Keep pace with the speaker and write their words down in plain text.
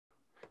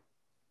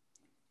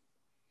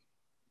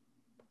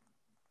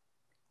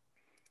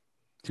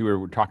See, we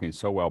were talking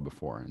so well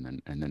before, and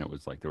then it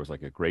was like there was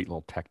like a great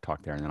little tech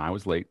talk there, and then I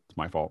was late. It's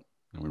my fault,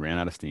 and we ran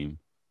out of steam.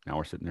 Now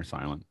we're sitting there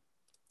silent.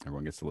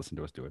 Everyone gets to listen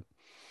to us do it.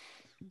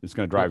 It's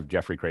going to Yeah, drive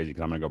Jeffrey crazy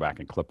because I'm going to go back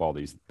and clip all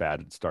these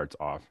bad starts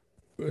off.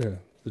 yeah.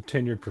 The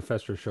tenured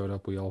professor showed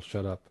up. We all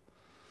shut up.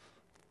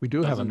 We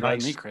do have a Doesn't drive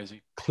me nice,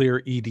 crazy.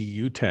 clear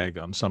EDU tag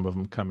on some of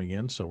them coming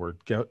in, so we're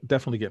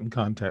definitely getting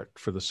contact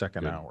for the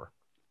second Good. hour.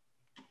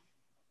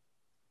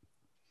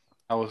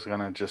 I was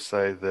gonna just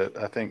say that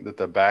I think that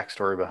the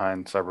backstory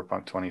behind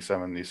Cyberpunk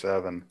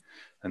 2077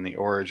 and the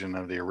origin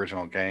of the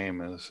original game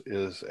is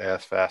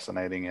as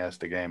fascinating as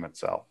the game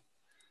itself.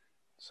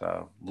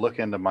 So look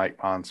into Mike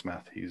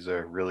Pondsmith. He's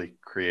a really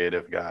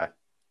creative guy.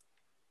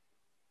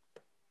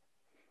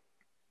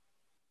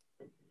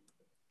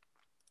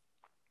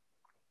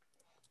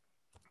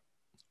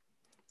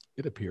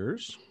 It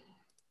appears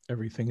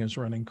everything is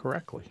running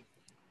correctly.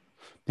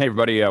 Hey,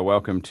 everybody.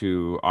 Welcome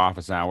to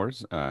Office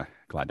Hours.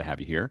 Glad to have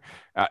you here.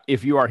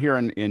 If you are here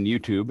in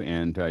YouTube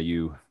and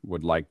you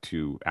would like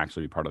to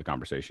actually be part of the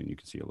conversation, you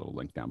can see a little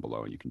link down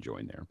below and you can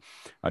join there.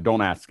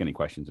 Don't ask any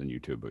questions on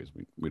YouTube because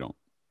we don't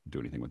do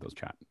anything with those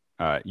chat.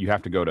 You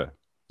have to go to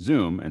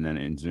Zoom, and then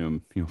in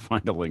Zoom you'll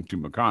find a link to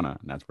Makana,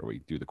 and that's where we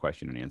do the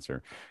question and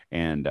answer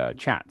and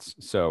chats.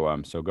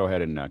 So go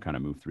ahead and kind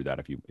of move through that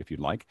if you'd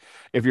like.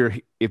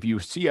 If you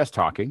see us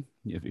talking,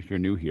 if you're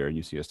new here and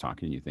you see us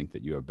talking and you think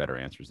that you have better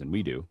answers than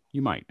we do,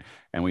 you might,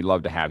 and we'd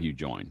love to have you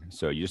join.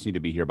 So you just need to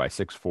be here by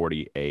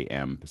 6:40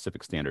 a.m.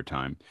 Pacific Standard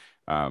Time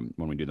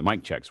when we do the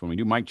mic checks. When we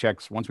do mic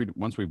checks, once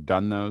we've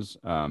done those.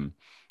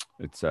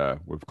 It's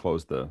we've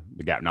closed the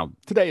gap. Now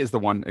today is the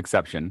one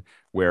exception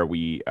where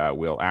we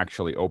will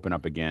actually open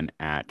up again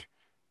at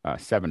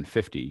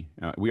 7:50.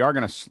 We are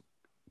going to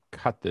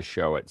cut the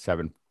show at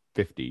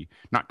 7:50.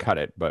 Not cut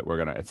it, but we're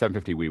gonna at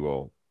 7:50 we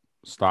will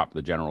stop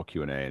the general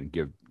Q&A and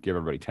give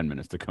everybody 10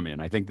 minutes to come in.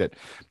 I think that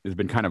it's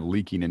been kind of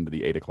leaking into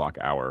the 8 o'clock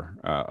hour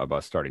of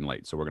us starting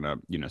late. So we're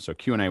gonna so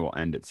Q&A will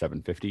end at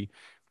 7:50,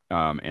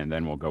 and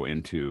then we'll go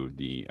into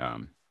the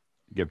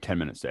give 10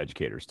 minutes to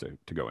educators to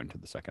go into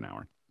the second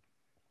hour,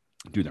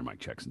 do their mic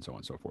checks and so on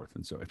and so forth.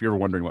 And so if you're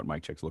wondering what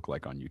mic checks look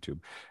like on YouTube,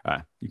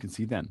 you can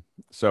see then.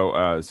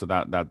 So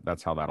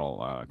that's how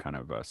that'll kind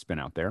of spin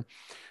out there.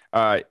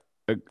 A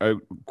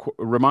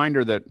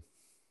reminder that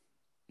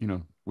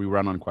we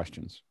run on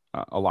questions,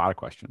 a lot of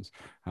questions.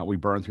 We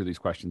burn through these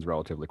questions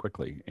relatively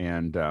quickly,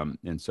 and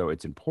so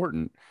it's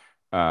important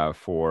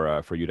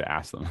for you to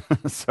ask them.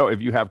 So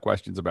if you have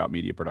questions about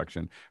media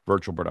production,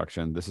 virtual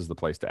production, this is the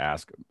place to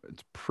ask.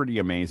 It's pretty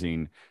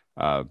amazing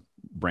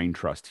brain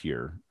trust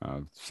here,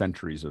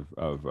 centuries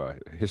of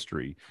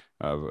history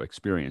of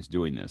experience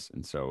doing this,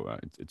 and so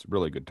it's a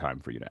really good time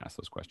for you to ask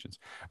those questions.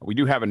 We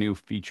do have a new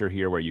feature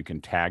here where you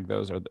can tag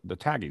those. Or the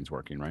tagging's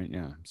working, right?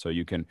 Yeah. So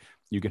you can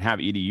have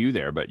edu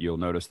there, but you'll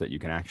notice that you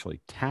can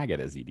actually tag it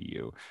as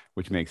edu,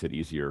 which makes it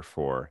easier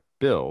for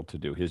Bill to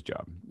do his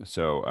job.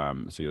 So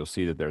so you'll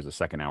see that there's a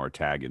second hour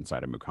tag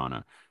inside of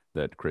Mukana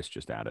that Chris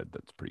just added.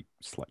 That's pretty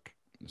slick.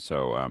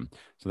 So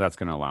so that's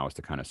going to allow us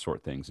to kind of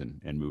sort things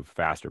and move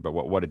faster. But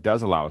what it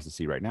does allow us to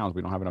see right now is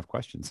we don't have enough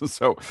questions.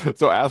 So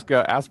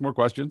ask more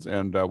questions,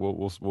 and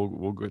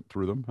we'll get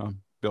through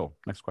them. Bill,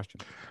 next question.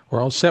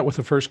 We're all set with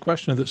the first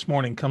question of this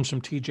morning. Comes from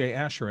TJ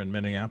Asher in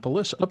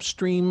Minneapolis.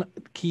 Upstream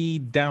key,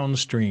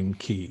 downstream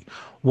key.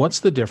 What's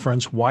the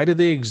difference? Why do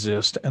they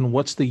exist? And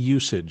what's the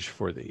usage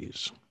for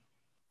these?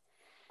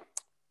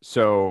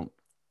 So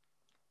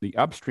the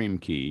upstream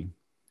key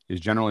is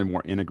generally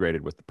more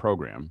integrated with the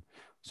program.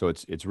 So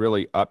it's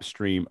really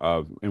upstream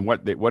of, and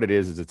what it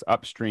is it's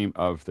upstream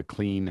of the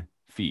clean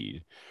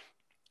feed.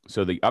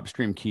 So the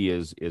upstream key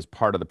is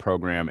part of the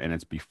program, and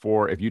it's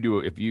before, if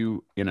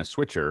you in a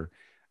switcher,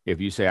 if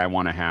you say I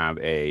want to have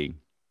a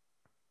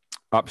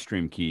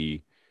upstream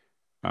key,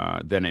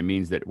 then it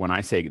means that when I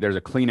say there's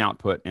a clean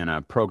output and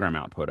a program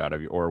output out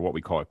of you, or what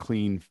we call a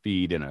clean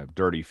feed and a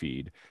dirty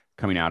feed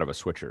coming out of a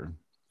switcher.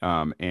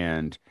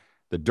 And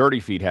the dirty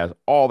feed has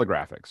all the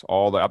graphics,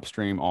 all the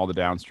upstream, all the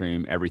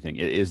downstream, everything.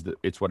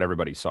 It's what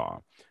everybody saw.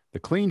 The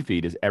clean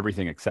feed is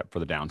everything except for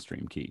the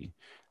downstream key.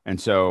 And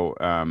so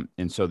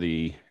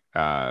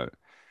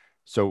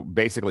so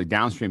basically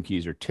downstream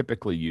keys are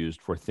typically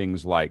used for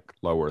things like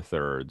lower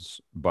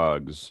thirds,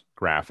 bugs,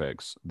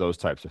 graphics, those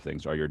types of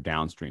things are your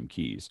downstream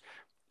keys.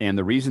 And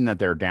the reason that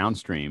they're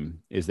downstream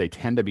is they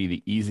tend to be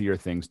the easier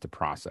things to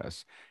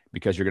process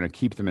because you're going to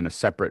keep them in a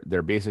separate,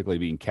 they're basically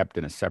being kept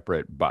in a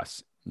separate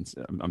bus.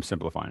 I'm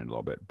simplifying it a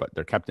little bit, but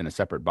they're kept in a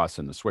separate bus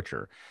in the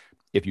switcher.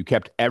 If you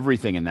kept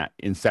everything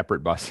in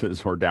separate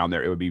buses or down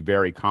there, it would be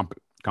very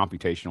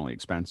computationally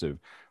expensive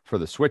for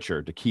the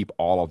switcher to keep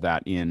all of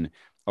that in.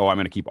 Oh, I'm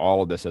going to keep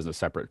all of this as a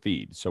separate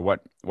feed. So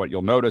what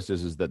you'll notice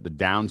is that the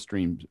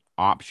downstream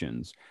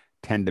options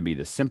tend to be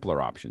the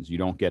simpler options. You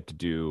don't get to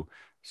do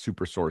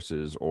super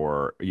sources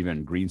or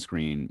even green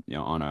screen,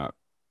 on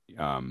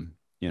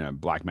a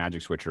black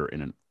magic switcher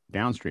in a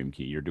downstream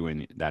key. You're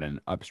doing that in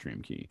an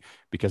upstream key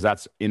because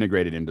that's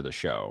integrated into the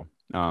show,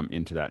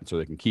 into that, so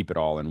they can keep it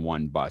all in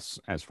one bus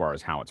as far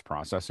as how it's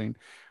processing.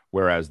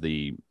 Whereas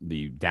the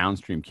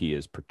downstream key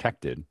is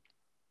protected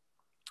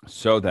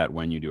so that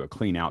when you do a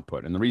clean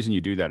output, and the reason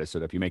you do that is so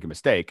that if you make a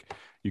mistake,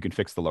 you can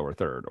fix the lower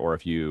third. Or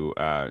if you,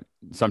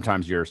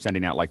 sometimes you're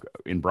sending out, like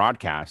in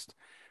broadcast,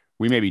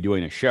 we may be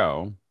doing a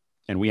show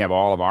and we have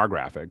all of our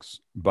graphics,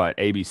 but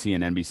ABC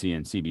and NBC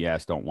and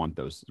CBS don't want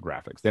those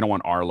graphics. They don't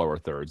want our lower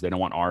thirds. They don't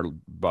want our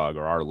bug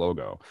or our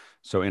logo.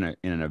 So in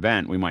an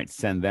event, we might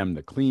send them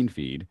the clean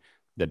feed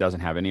that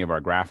doesn't have any of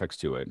our graphics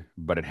to it,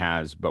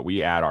 but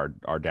we add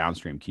our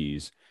downstream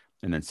keys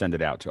and then send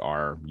it out to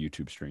our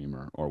YouTube stream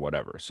or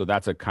whatever. So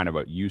that's a kind of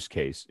a use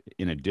case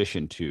in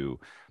addition to,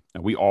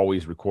 we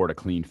always record a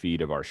clean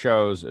feed of our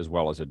shows as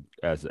well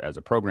as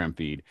a program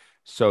feed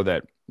so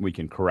that we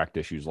can correct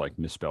issues like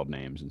misspelled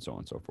names and so on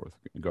and so forth.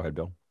 Go ahead,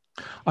 Bill.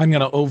 I'm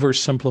going to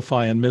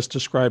oversimplify and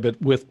misdescribe it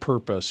with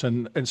purpose.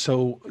 And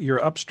so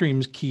your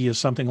upstream key is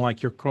something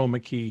like your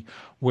chroma key,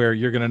 where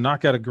you're going to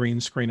knock out a green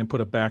screen and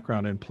put a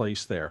background in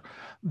place there.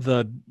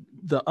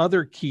 The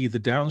other key, the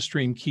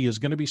downstream key, is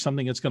going to be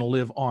something that's going to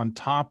live on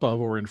top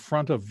of or in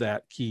front of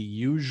that key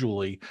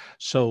usually.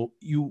 So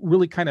you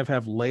really kind of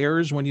have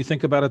layers when you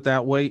think about it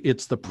that way.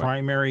 It's the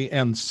primary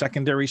and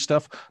secondary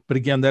stuff. But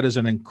again, that is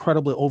an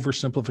incredibly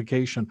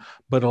oversimplification,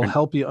 but it'll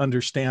help you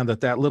understand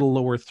that little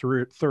lower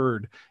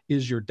third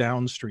is your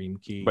downstream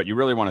key. But you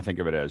really want to think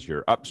of it as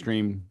your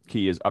upstream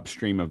key is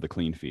upstream of the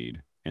clean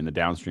feed, and the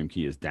downstream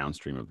key is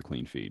downstream of the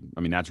clean feed.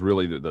 I mean, that's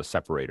really the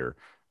separator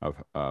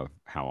of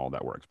how all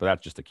that works. But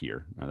that's just a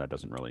keyer. That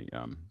doesn't really,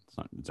 it's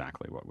not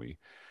exactly what we,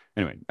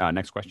 anyway,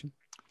 next question.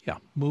 Yeah.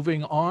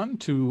 Moving on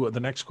to the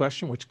next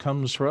question, which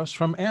comes for us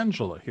from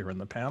Angela here in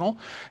the panel.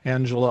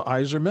 Angela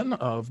Iserman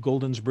of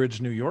Goldens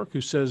Bridge, New York, who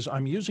says,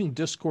 I'm using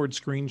Discord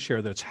screen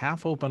share that's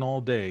half open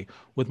all day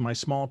with my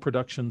small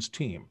productions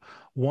team.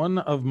 One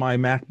of my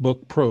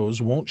MacBook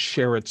Pros won't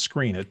share its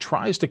screen. It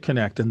tries to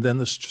connect and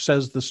then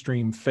says the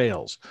stream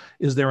fails.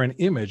 Is there an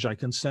image I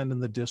can send in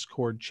the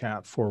Discord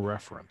chat for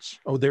reference?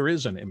 Oh, there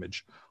is an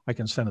image I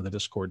can send in the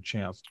Discord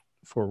chat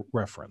for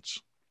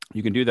reference.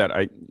 You can do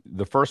that.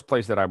 The first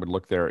place that I would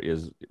look there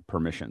is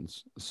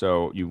permissions.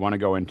 So you want to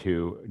go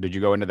did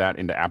you go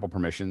into Apple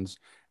permissions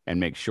and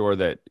make sure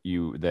that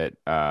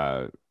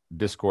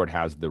Discord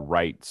has the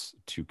rights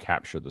to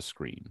capture the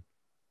screen?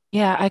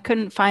 Yeah, I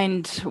couldn't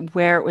find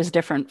where it was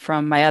different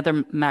from my other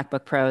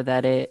MacBook Pro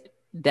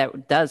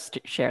that does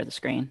share the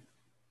screen.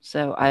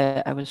 So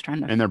I was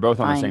trying to And they're both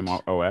on the same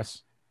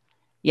OS?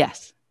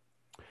 Yes.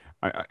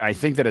 I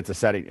think that it's a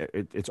setting.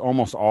 It's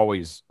almost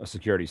always a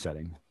security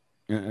setting.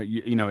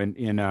 You know,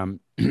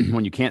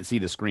 when you can't see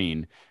the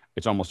screen,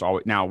 it's almost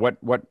always. Now,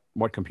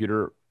 what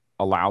computer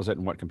allows it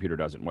and what computer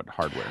doesn't? What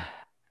hardware?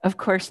 Of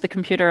course, the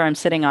computer I'm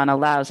sitting on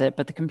allows it,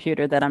 but the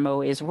computer that I'm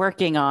always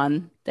working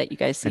on that you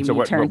guys see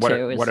me turn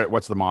to is...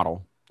 What's the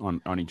model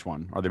on each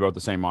one? Are they both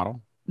the same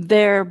model?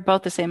 They're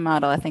both the same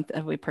model. I think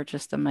that we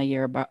purchased them a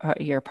year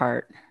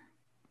apart.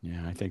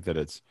 Yeah, I think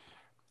it's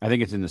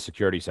in the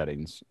security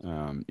settings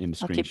in the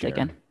screen I'll keep share.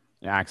 digging.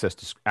 Access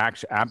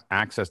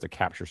to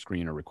capture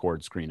screen or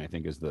record screen, I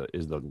think is the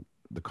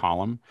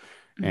column.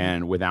 Mm-hmm.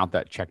 And without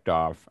that checked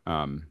off,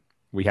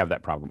 we have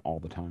that problem all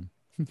the time.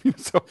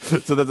 so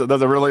that's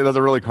a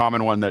really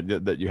common one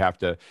that you have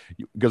to,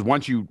 because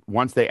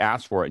once they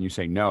ask for it and you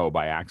say no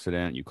by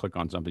accident, you click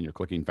on something, you're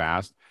clicking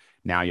fast.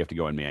 Now you have to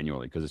go in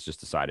manually because it's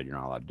just decided you're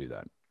not allowed to do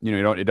that.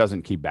 It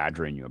doesn't keep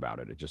badgering you about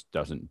it. It just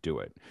doesn't do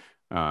it.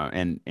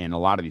 And a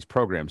lot of these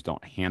programs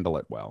don't handle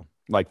it well.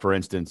 Like for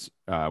instance,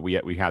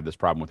 we had this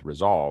problem with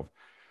Resolve.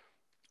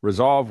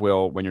 Resolve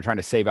will, when you're trying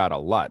to save out a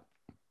LUT,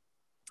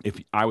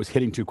 if I was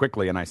hitting too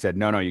quickly and I said,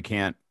 no, you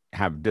can't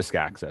have disk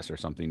access or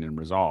something in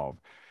Resolve.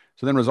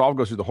 So then Resolve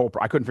goes through the whole,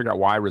 I couldn't figure out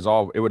why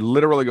Resolve, it would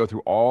literally go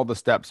through all the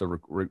steps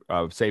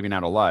of saving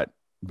out a LUT,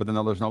 but then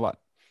there's no LUT.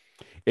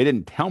 It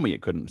didn't tell me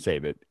it couldn't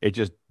save it. It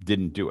just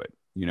didn't do it,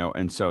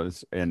 And so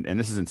and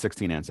this is in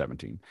 16 and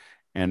 17.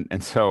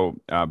 And so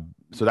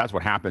that's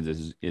what happens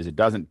is it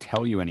doesn't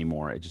tell you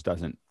anymore. It just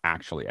doesn't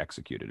actually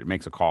execute it. It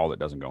makes a call that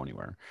doesn't go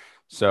anywhere.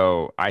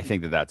 So I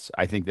think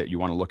that you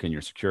want to look in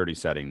your security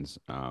settings,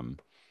 and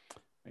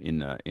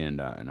I'm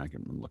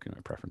looking at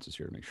my preferences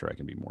here to make sure I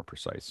can be more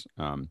precise.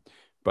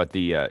 But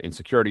in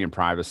security and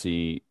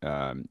privacy,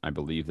 I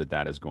believe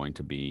that is going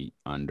to be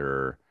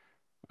under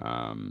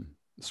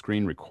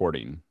screen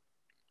recording.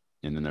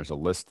 And then there's a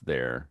list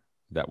there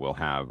that will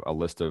have a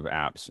list of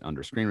apps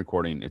under screen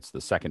recording. It's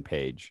the second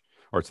page,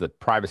 or it's the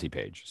privacy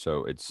page.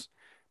 So it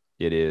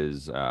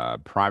is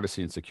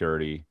privacy and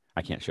security.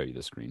 I can't show you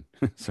the screen.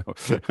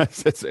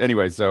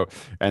 Anyway.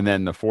 And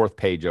then the fourth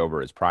page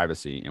over is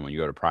privacy. And when you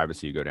go to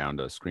privacy, you go down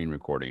to screen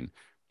recording,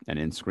 and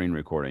in screen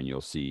recording,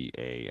 you'll see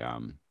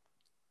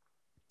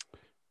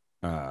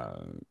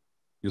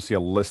you'll see a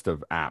list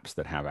of apps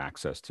that have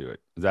access to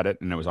it. Is that it?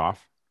 And it was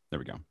off? There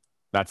we go.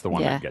 That's the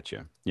one that gets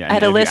you. Yeah. I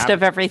had a list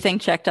of everything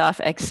checked off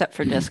except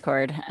for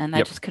Discord, and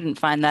I just couldn't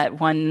find that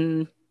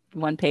one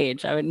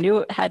page. I knew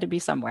it had to be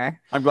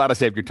somewhere. I'm glad I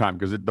saved your time,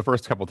 because the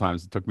first couple of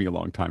times it took me a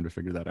long time to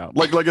figure that out.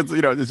 Like it's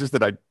it's just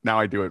that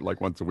I do it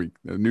like once a week.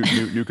 A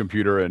new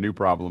computer, a new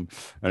problem.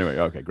 Anyway,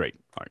 okay, great.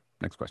 All right,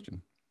 next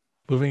question.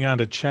 Moving on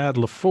to Chad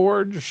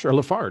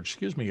Lafarge,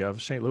 excuse me,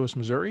 of St. Louis,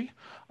 Missouri.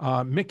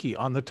 Micky,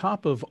 on the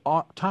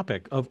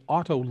topic of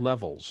auto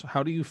levels,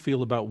 how do you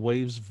feel about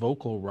Wave's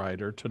vocal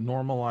rider to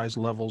normalize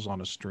levels on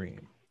a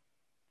stream?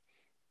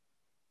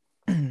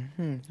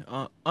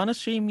 On a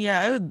stream,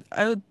 yeah,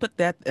 I would put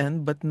that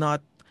in, but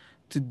not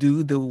to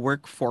do the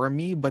work for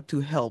me, but to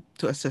help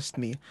to assist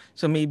me.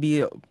 So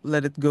maybe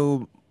let it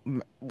go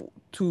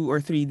 2 or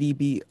 3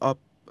 dB up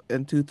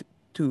and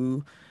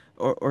two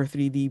or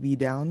 3 dB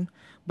down,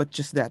 but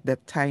just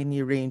that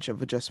tiny range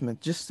of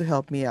adjustment just to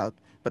help me out.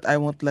 But I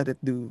won't let it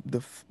do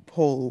the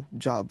whole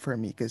job for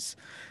me because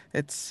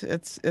it's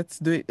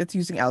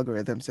using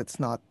algorithms. It's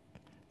not,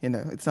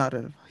 it's not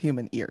a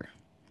human ear.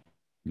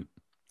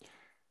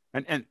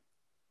 And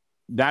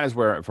that is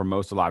where, for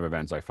most live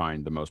events, I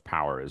find the most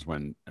power is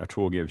when a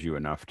tool gives you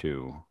enough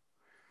to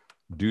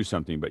do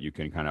something, but you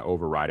can kind of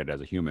override it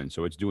as a human.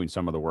 So it's doing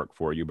some of the work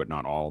for you, but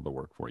not all the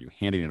work for you.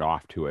 Handing it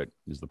off to it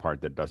is the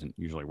part that doesn't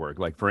usually work.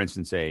 Like, for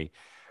instance, a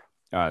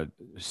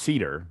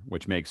cedar,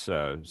 which makes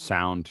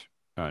sound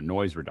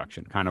noise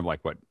reduction, kind of like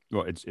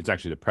it's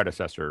actually the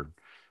predecessor.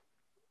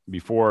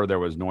 Before there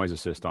was noise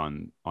assist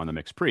on the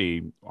Mix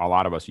Pre, a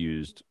lot of us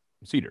used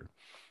cedar.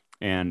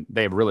 And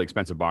they have a really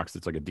expensive box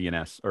that's like a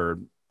DNS or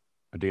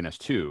a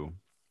DNS2,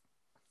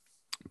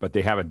 but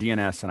they have a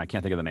DNS, and I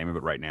can't think of the name of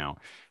it right now,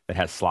 that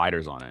has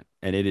sliders on it.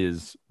 And it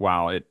is,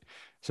 so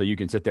you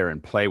can sit there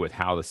and play with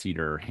how the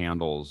cedar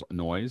handles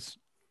noise,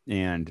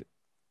 and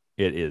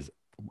it is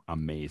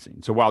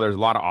amazing. So while there's a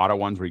lot of auto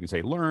ones where you can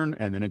say learn,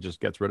 and then it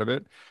just gets rid of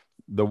it,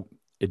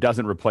 it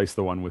doesn't replace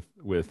the one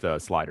with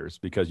sliders,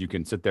 because you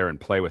can sit there and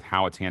play with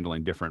how it's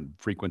handling different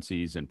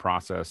frequencies and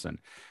process, and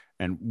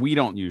we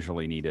don't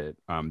usually need it.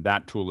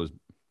 That tool is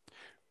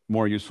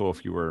more useful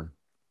if you were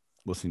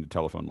listening to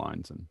telephone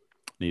lines and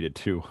needed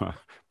to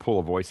pull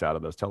a voice out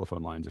of those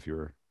telephone lines. If you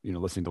were,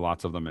 listening to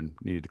lots of them and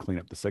needed to clean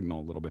up the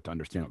signal a little bit to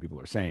understand what people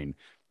are saying,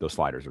 those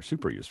sliders are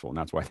super useful, and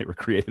that's why they were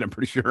created, I'm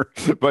pretty sure.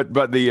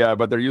 but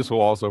they're useful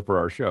also for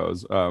our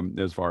shows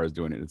as far as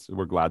doing it.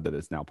 We're glad that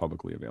it's now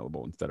publicly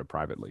available instead of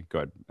privately.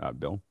 Go ahead,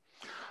 Bill.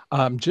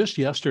 Just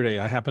yesterday,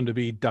 I happened to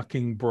be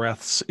ducking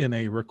breaths in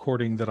a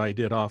recording that I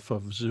did off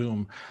of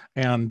Zoom.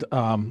 And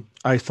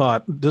I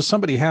thought, does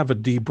somebody have a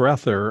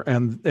debreather?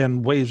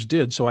 And Waves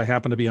did. So I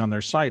happened to be on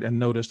their site and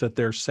noticed that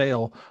their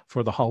sale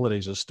for the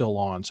holidays is still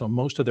on. So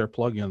most of their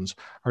plugins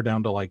are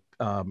down to like,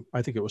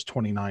 I think it was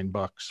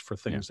 $29 for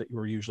things that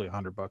were usually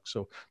 $100.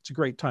 So it's a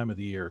great time of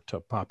the year to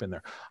pop in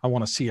there. I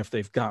want to see if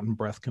they've gotten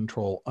breath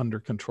control under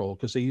control,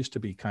 because they used to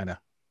be kind of,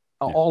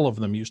 all of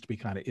them used to be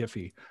kind of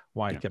iffy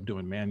why I kept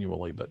doing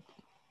manually. But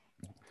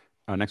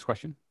next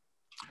question.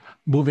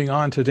 Moving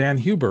on to Dan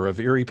Huber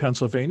of Erie,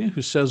 Pennsylvania,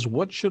 who says,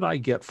 what should I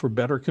get for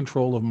better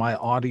control of my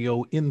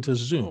audio into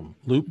Zoom?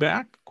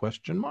 Loopback? ?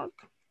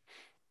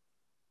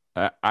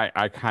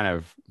 I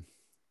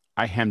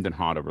hemmed and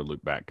hawed over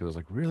loopback, because I was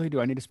like, really,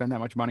 do I need to spend that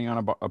much money on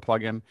a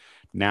plugin?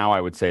 Now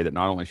I would say that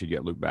not only should you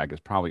get loopback,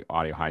 it's probably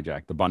audio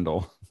hijack, the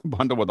bundle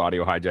with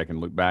audio hijack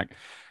and loopback.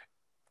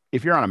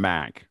 If you're on a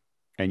Mac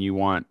and you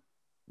want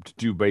to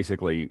do,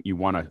 basically, you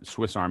want a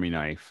Swiss Army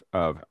knife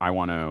of, I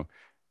want to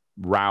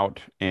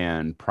route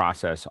and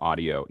process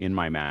audio in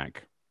my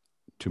Mac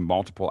to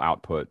multiple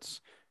outputs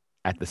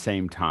at the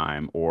same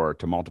time, or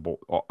to multiple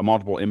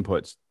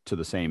inputs to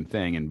the same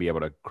thing, and be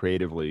able to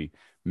creatively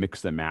mix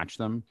them, match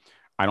them.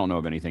 I don't know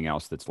of anything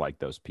else that's like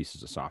those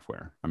pieces of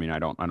software. I mean, I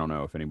don't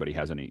know if anybody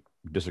has any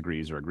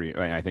disagrees or agree. I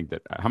mean, I think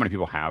that how many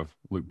people have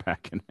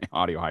loopback and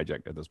audio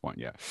hijack at this point?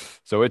 Yeah.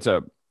 So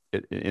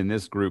in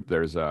this group,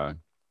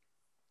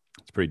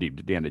 it's pretty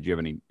deep. Dan, did you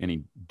have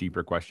any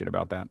deeper question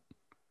about that?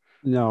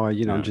 No,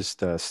 I'm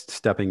just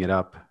stepping it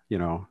up.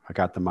 I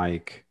got the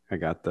mic, I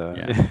got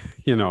the,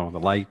 the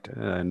light,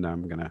 and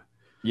I'm gonna.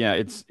 Yeah,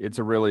 it's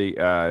a really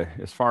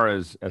as far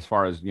as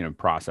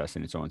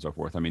processing and so on and so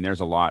forth. I mean,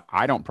 there's a lot.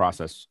 I don't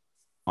process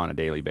on a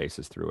daily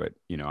basis through it.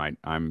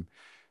 I'm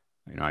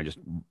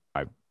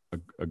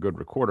a good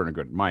recorder and a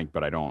good mic,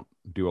 but I don't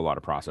do a lot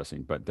of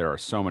processing. But there are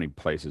so many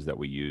places that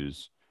we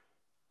use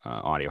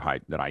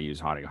that I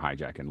use audio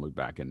hijack and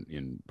loopback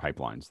in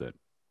pipelines that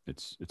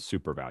it's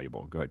super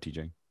valuable. Go ahead,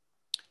 TJ.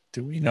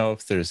 Do we know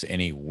if there's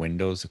any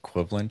Windows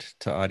equivalent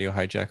to audio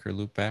hijack or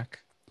loopback?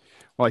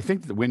 Well, I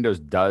think that Windows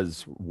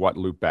does what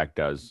loopback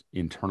does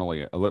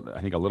internally.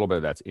 I think a little bit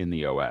of that's in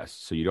the OS,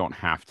 so you don't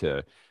have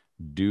to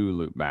do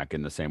loopback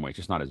in the same way. It's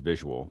just not as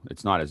visual.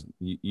 It's not as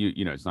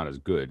it's not as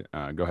good.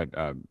 Go ahead,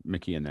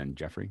 Micky, and then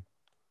Jeffrey.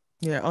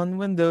 Yeah, on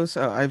Windows,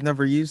 I've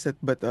never used it,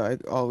 but I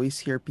always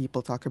hear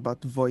people talk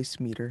about voice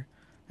meter,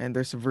 and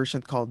there's a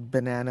version called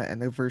banana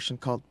and a version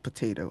called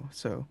potato.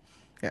 So,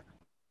 yeah.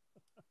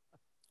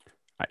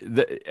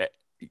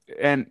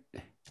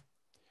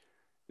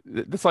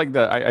 That's like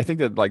I think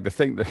that, like, the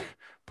thing that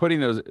putting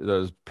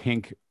those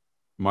pink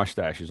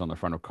mustaches on the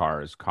front of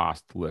cars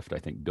lift, I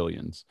think,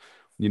 billions.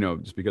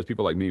 Just because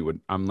people like me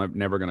I'm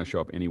never going to show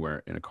up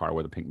anywhere in a car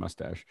with a pink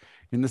mustache.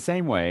 In the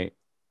same way,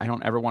 I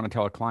don't ever want to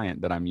tell a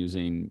client that I'm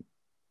using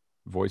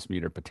voice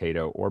meter,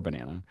 potato, or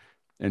banana.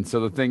 And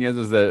so the thing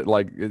is that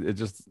like it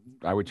just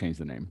I would change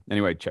the name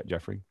anyway.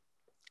 Jeffrey.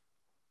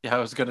 Yeah, I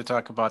was going to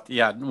talk about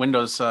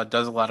Windows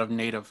does a lot of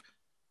native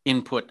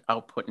input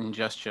output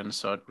ingestion,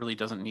 so it really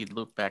doesn't need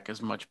loopback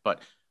as much.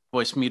 But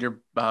Voice Meter,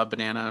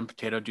 Banana, and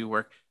Potato do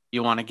work.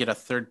 You want to get a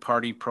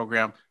third-party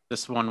program.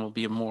 This one will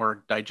be a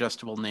more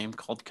digestible name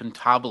called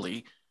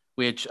Cantabile,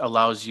 which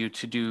allows you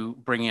to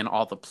bring in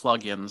all the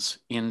plugins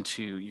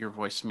into your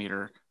Voice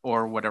Meter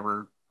or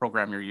whatever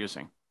program you're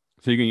using.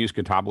 So you can use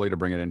Cantabile to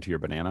bring it into your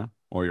Banana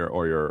or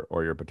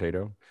your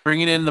Potato.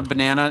 Bring it in the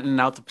Banana and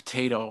out the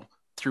Potato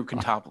through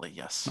Cantabile.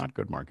 Yes. Not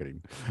good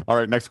marketing. All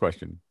right, next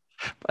question.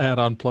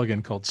 Add-on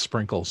plugin called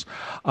Sprinkles.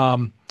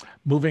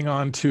 Moving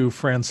on to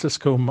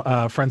Francisco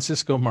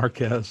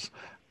Manriquez,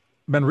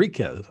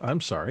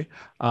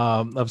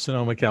 of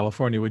Sonoma,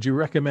 California. Would you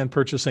recommend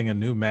purchasing a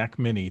new Mac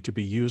Mini to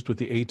be used with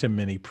the atem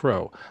Mini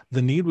Pro?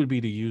 The need would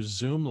be to use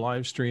Zoom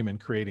live stream and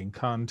creating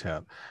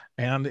content,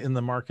 and in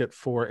the market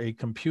for a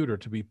computer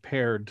to be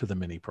paired to the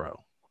Mini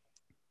Pro.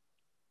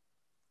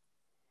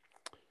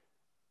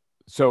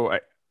 So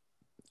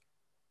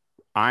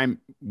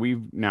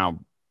we've now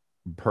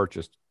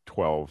purchased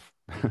 12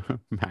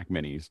 Mac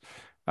Minis.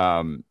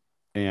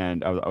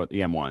 And the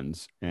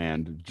M1s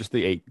and just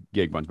the 8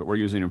 gig ones, but we're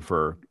using them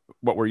for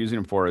what we're using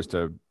them for is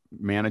to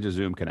manage a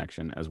Zoom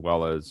connection as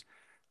well as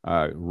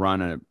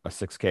run a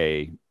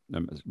 6K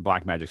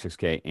Blackmagic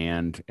 6K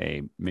and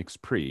a Mix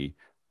Pre,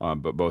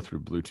 but both through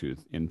Bluetooth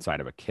inside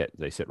of a kit.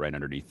 They sit right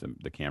underneath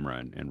the camera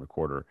and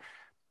recorder,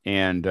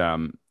 and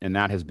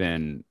that has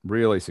been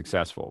really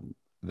successful.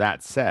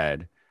 That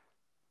said,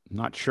 I'm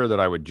not sure that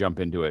I would jump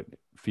into it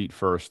feet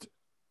first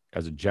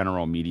as a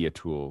general media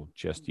tool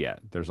just yet.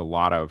 There's a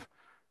lot of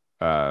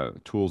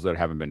tools that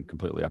haven't been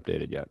completely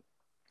updated yet.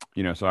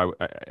 So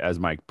as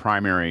my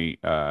primary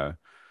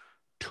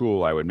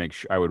tool, I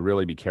would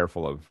really be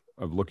careful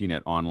of looking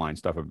at online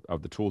stuff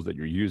of the tools that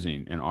you're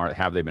using and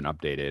have they been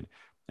updated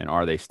and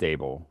are they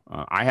stable?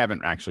 I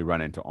haven't actually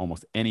run into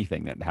almost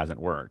anything that hasn't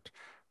worked,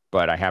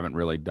 but I haven't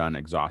really done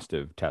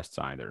exhaustive tests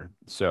either.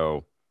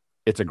 So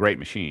it's a great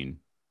machine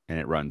and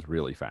it runs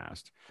really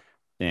fast.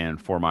 And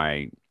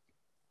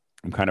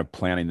I'm kind of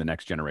planning the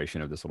next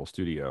generation of this little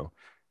studio,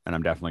 and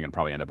I'm definitely going to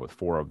probably end up with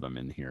 4 of them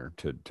in here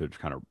to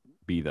kind of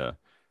be the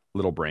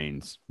little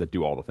brains that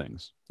do all the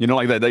things.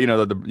 Like that.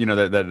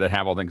 That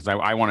have all things.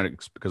 I want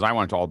it because I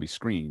want it to all be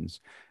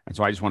screens, and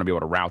so I just want to be able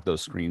to route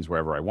those screens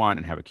wherever I want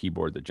and have a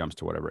keyboard that jumps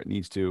to whatever it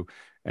needs to.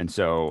 And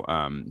so,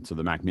 so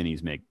the Mac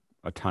Minis make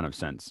a ton of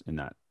sense in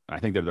that. I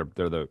think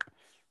they're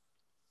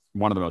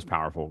one of the most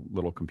powerful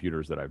little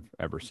computers that I've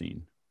ever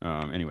seen.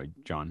 Anyway,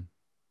 John.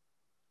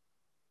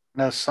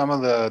 Now, some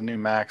of the new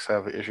Macs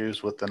have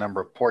issues with the number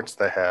of ports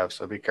they have,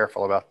 so be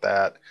careful about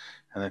that.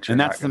 And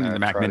that's something the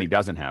Mac Mini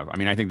doesn't have. I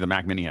mean, I think the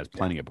Mac Mini has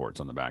plenty of ports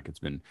on the back.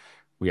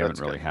 We haven't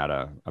really had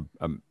a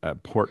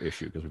port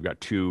issue because we've got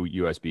 2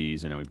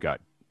 USBs and then we've got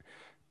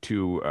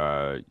 2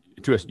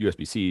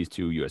 USB-Cs,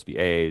 2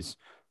 USB-As.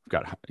 We've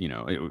got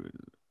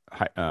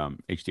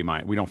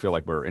HDMI. We don't feel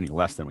like we're any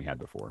less than we had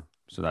before.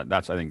 So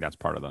I think that's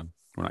part of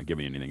we're not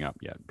giving anything up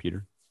yet.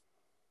 Peter?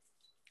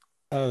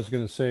 I was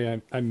going to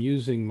say I'm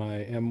using my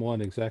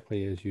M1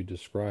 exactly as you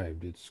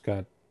described. It's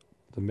got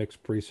the Mix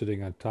Pre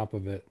sitting on top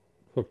of it,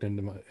 hooked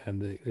into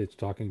it's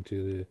talking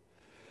to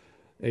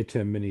the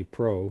atem Mini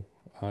Pro.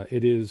 I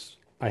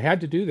had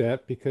to do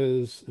that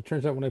because it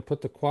turns out when I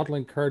put the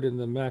Quad-Link card in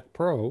the Mac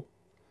Pro,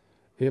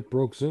 it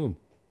broke Zoom.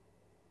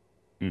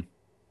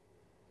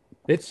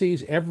 It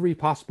sees every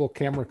possible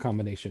camera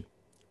combination.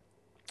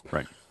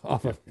 Right.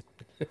 Off of.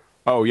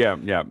 Oh yeah.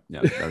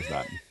 There's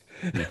that.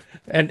 Yeah.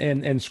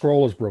 And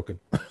scroll is broken.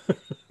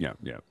 Yeah,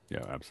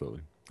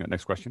 absolutely.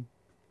 Next question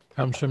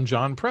comes from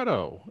John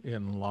Preto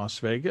in Las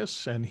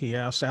Vegas, and he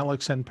asks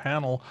Alex and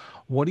panel,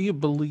 what do you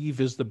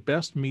believe is the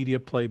best media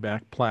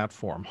playback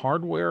platform,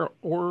 hardware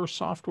or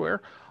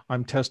software?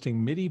 I'm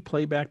testing MIDI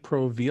Playback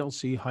Pro,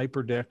 VLC,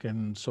 HyperDeck,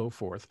 and so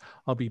forth.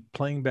 I'll be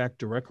playing back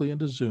directly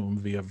into Zoom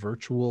via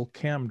virtual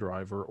cam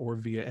driver or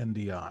via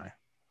NDI.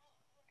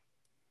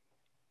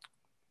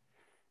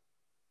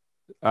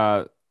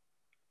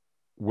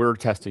 We're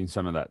testing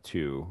some of that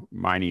too.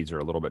 My needs are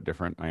a little bit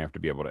different. I have to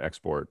be able to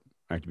export.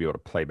 I have to be able to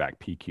play back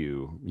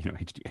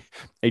PQ,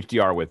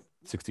 HDR with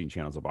 16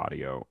 channels of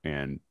audio.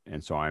 And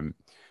so I'm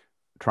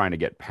trying to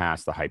get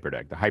past the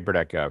HyperDeck. The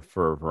HyperDeck,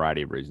 for a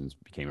variety of reasons,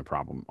 became a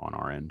problem on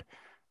our end.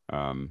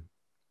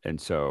 And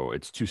so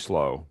it's too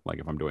slow, like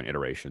if I'm doing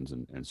iterations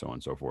and so on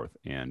and so forth.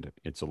 And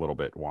it's a little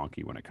bit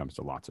wonky when it comes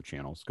to lots of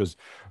channels. Because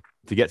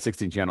to get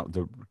 16 channels,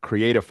 to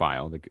create a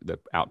file that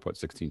outputs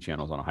 16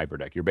 channels on a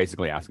HyperDeck, you're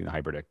basically asking the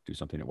HyperDeck to do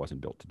something it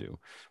wasn't built to do.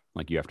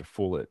 Like you have to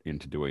fool it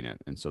into doing it.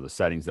 And so the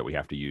settings that we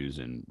have to use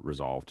in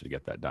Resolve to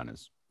get that done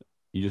is,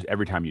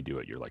 every time you do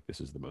it, you're like,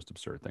 this is the most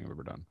absurd thing I've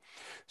ever done.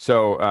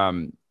 So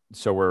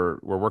we're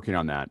working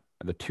on that.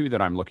 The 2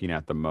 that I'm looking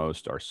at the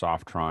most are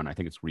Softron. I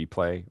think it's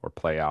Replay or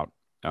Playout.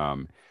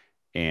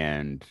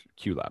 And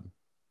QLab,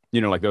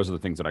 like those are the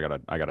things that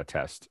I gotta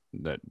test.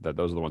 That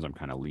those are the ones I'm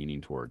kind of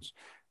leaning towards.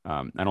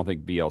 I don't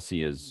think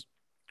VLC is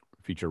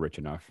feature rich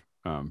enough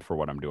for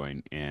what I'm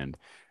doing, and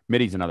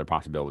MIDI's another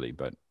possibility,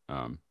 but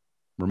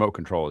remote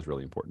control is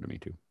really important to me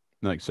too.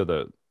 Like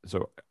so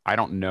I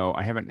don't know.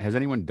 Has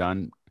anyone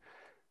done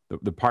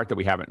the part that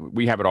we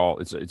have it all.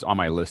 It's on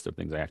my list of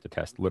things I have to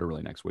test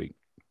literally next week.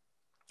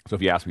 So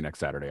if you ask me next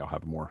Saturday, I'll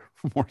have more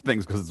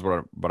things because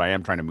it's but I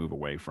am trying to move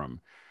away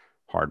from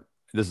hard.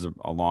 This is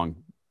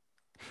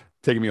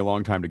taking me a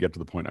long time to get to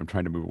the point. I'm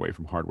trying to move away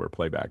from hardware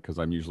playback because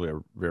I'm usually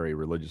very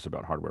religious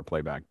about hardware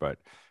playback. But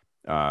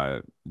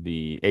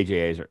the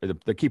AJAs,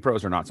 the Key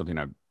Pros are not something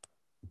I'm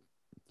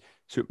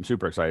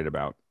super excited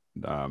about.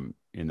 And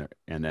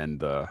then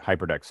the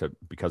HyperDecks,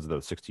 because of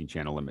the 16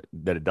 channel limit,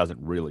 that it doesn't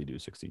really do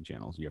 16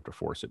 channels. You have to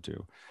force it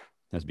to,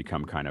 has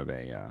become kind of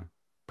a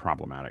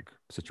problematic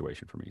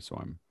situation for me. So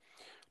I'm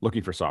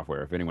looking for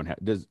software. If anyone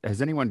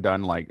has anyone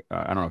done like,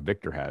 I don't know if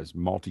Victor has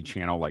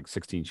multi-channel, like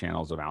 16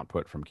 channels of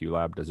output from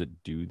QLab. Does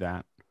it do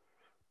that?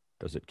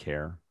 Does it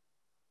care?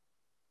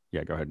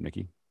 Yeah, go ahead,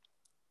 Micky.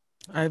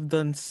 I've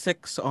done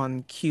 6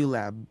 on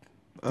QLab.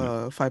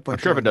 5.1. I'm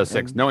sure if it does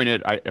 6, knowing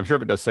it, I'm sure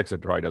if it does 6,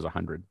 it probably does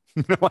 100.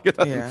 Like it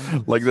Yeah.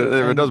 like if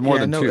it does more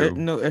than 2.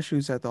 No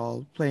issues at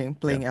all.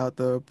 Playing out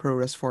the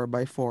ProRes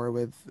 4x4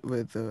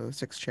 with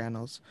 6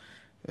 channels.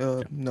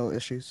 No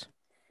issues.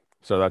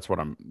 So that's what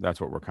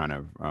we're kind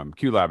of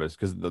QLab is,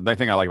 because the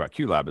thing I like about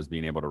QLab is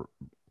being able to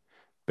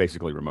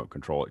basically remote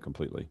control it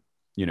completely,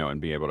 and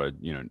be able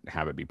to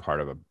have it be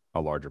part of a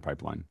larger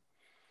pipeline.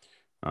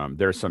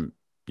 There's some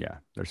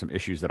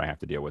issues that I have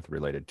to deal with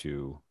related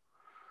to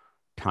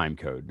time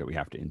code, that we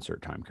have to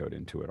insert time code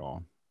into it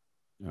all,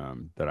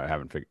 that I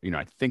haven't figured.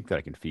 I think that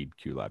I can feed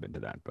QLab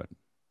into that, but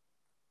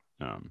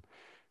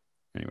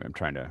anyway, I'm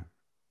trying to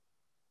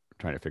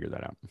figure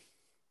that out.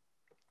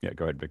 Yeah,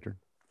 go ahead, Victor.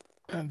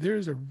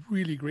 There's a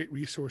really great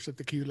resource at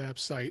the QLab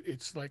site.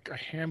 It's like a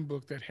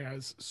handbook that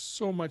has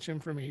so much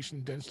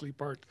information densely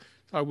packed.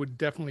 So I would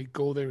definitely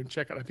go there and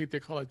check it. I think they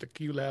call it the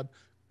QLab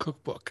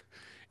Cookbook,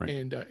 right.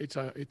 And it's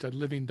a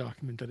living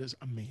document that is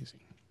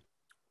amazing.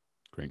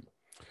 Great.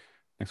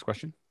 Next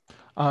question.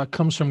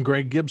 Comes from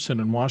Greg Gibson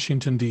in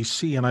Washington,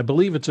 D.C., and I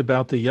believe it's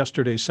about the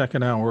yesterday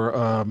second hour,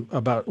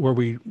 about where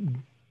we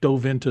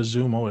dove into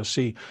Zoom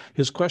OSC.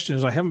 His question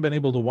is, I haven't been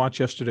able to watch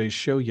yesterday's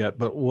show yet,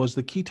 but was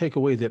the key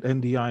takeaway that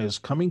NDI is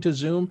coming to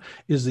Zoom?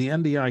 Is the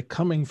NDI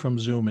coming from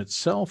Zoom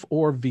itself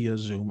or via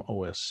Zoom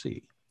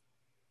OSC?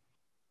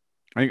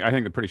 I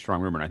think a pretty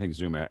strong rumor, and I think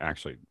Zoom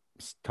actually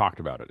talked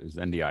about it, is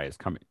NDI is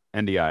coming.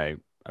 NDI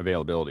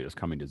availability is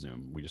coming to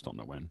Zoom. We just don't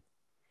know when.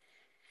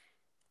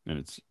 And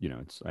it's,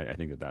 I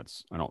think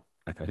that's, I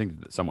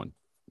think that someone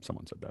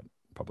said that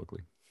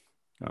publicly.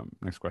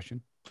 Next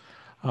question.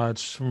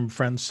 It's from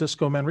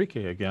Francisco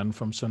Manrique again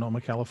from Sonoma,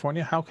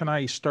 California. How can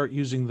I start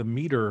using the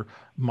meter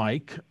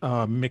mic,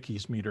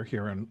 Micky's meter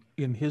here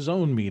in his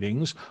own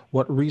meetings?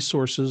 What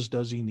resources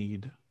does he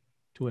need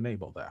to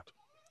enable that?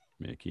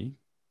 Micky.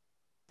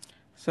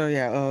 So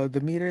yeah,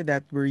 the meter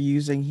that we're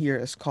using here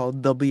is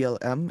called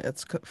WLM.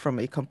 It's from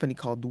a company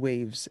called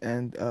Waves,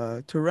 and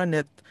to run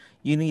it,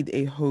 you need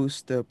a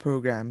host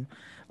program,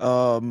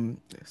 a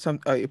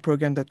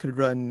program that could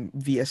run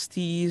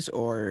VSTs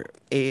or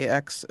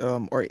AAX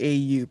or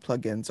AU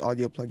plugins,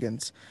 audio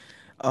plugins.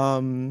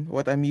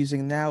 What I'm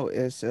using now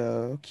is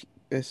audio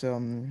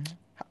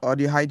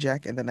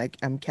hijack, and then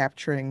I'm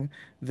capturing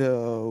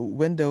the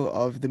window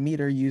of the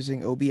meter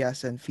using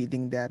OBS and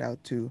feeding that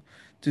out to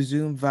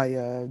Zoom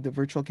via the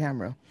virtual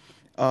camera.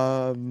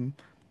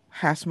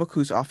 Hasmuk,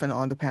 who's often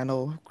on the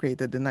panel,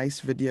 created the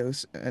nice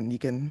videos, and you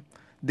can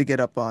dig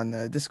it up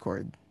on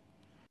Discord.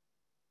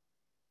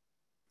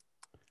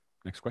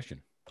 Next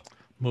question.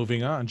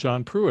 Moving on,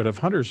 John Pruitt of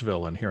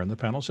Huntersville and here in the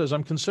panel says,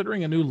 I'm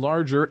considering a new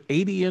larger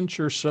 80-inch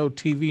or so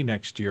TV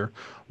next year.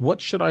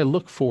 What should I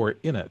look for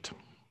in it?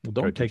 Well,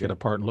 don't take it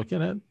apart and look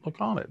in it. Look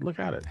on it. Look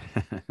at it.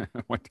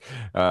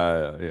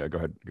 Yeah, go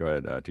ahead,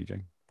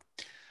 TJ.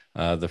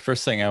 The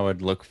first thing I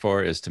would look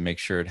for is to make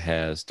sure it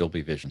has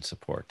Dolby Vision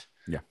support.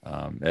 Yeah.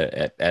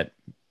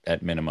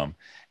 At minimum,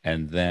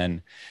 and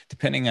then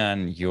depending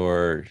on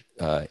your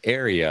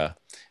area,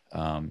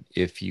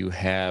 if you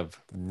have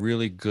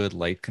really good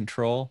light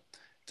control,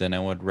 then I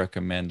would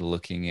recommend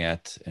looking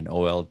at an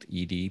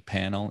OLED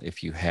panel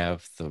if you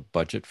have the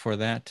budget for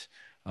that,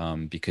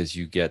 because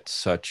you get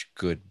such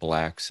good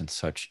blacks and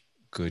such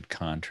good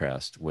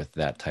contrast with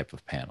that type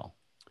of panel.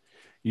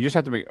 You just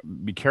have to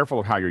be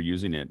careful of how you're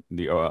using it.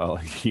 The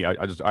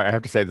OLED. I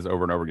have to say this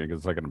over and over again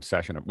because it's like an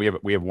obsession. We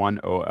have one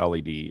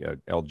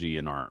OLED LG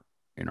in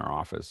our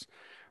office,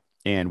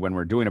 and when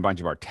we're doing a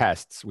bunch of our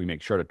tests, we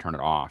make sure to turn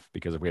it off,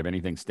 because if we have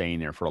anything staying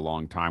there for a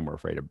long time, we're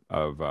afraid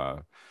of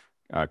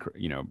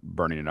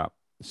burning it up.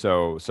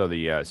 So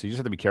you just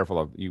have to be careful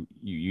of you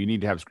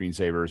need to have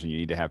screensavers, and you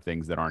need to have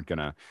things that aren't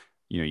gonna,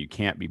 you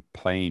can't be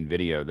playing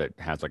video that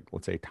has, like,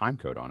 let's say, time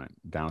code on it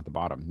down at the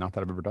bottom. Not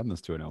that I've ever done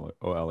this to an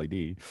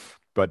OLED,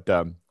 but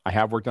I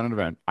have worked on an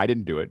event. I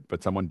didn't do it,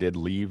 but someone did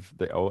leave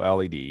the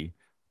OLED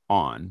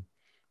on,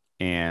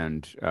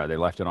 and they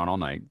left it on all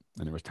night,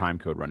 and there was time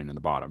code running in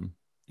the bottom,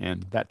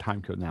 and that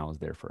time code now is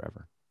there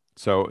forever.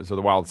 So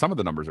while some of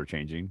the numbers are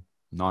changing,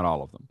 not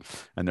all of them.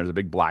 And there's a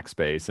big black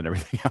space and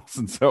everything else.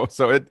 And so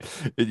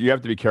you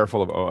have to be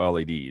careful of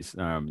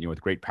OLEDs.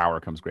 With great power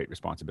comes great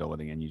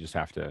responsibility, and you just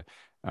have to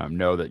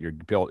know that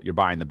you're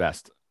buying the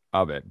best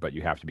of it, but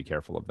you have to be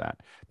careful of that.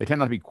 They tend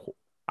not to be.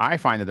 I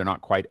find that they're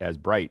not quite as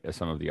bright as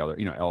some of the other,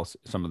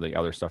 some of the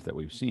other stuff that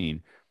we've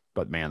seen.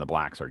 But man, the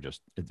blacks are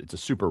it's a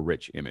super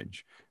rich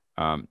image.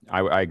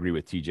 I agree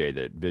with TJ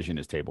that vision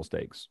is table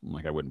stakes.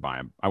 Like I wouldn't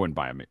buy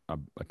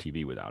a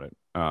TV without it.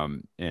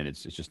 And I think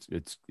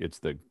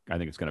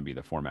it's going to be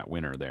the format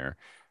winner there.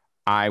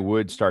 I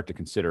would start to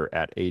consider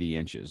at 80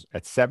 inches.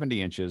 At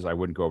 70 inches, I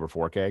wouldn't go over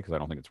 4K because I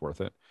don't think it's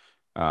worth it.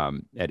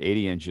 At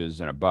 80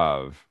 inches and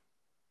above,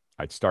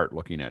 I'd start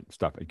looking at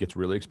stuff. It gets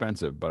really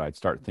expensive, but I'd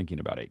start thinking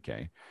about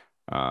 8K,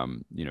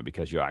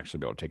 because you'll actually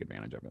be able to take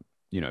advantage of it.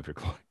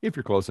 If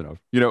you're close enough,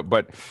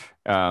 but,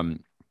 I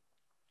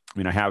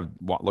have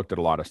looked at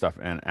a lot of stuff,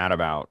 and at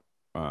about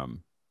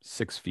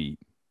 6 feet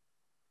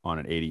on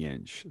an 80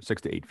 inch,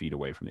 6 to 8 feet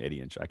away from the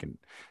 80 inch,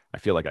 I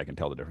feel like I can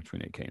tell the difference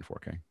between 8K and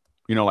 4K.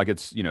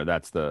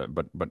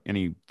 But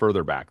any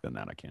further back than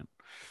that, I can't.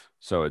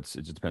 So it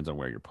just depends on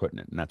where you're putting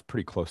it. And that's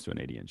pretty close to an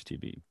 80 inch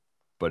TV,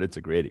 but it's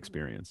a great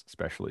experience,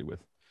 especially with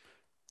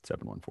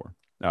 714.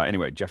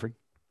 Anyway, Jeffrey.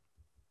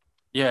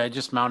 Yeah, I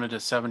just mounted a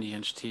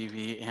 70-inch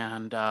TV,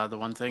 and the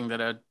one thing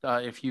that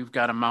if you've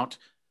got a mount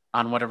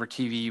on whatever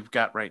TV you've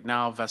got right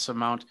now, VESA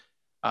mount,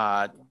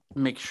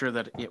 make sure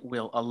that it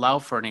will allow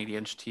for an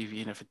 80-inch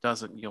TV, and if it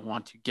doesn't, you'll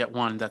want to get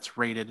one that's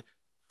rated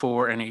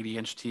for an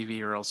 80-inch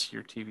TV, or else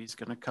your TV is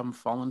going to come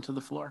falling to the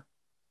floor.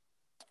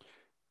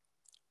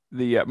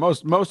 The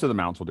most of the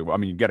mounts will do well. I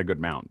mean, you get a good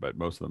mount, but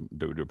most of them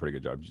do a pretty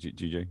good job.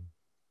 GJ?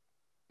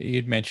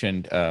 You'd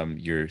mentioned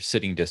your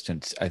sitting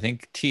distance. I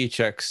think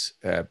THX,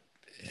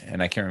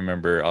 and I can't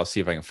remember, I'll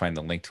see if I can find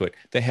the link to it.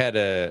 They had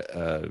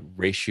a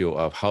ratio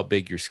of how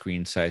big your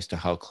screen size to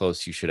how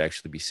close you should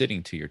actually be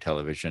sitting to your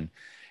television.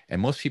 And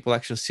most people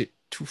actually sit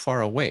too far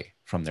away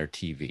from their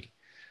TV.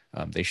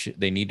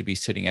 They need to be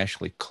sitting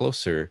actually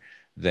closer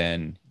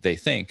than they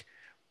think.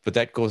 But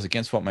that goes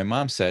against what my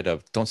mom said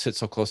of don't sit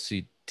so close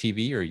to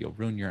TV or you'll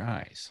ruin your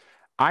eyes.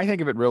 I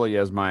think of it really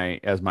as my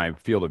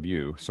field of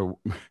view. So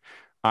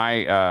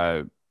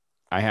I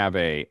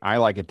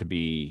like it to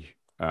be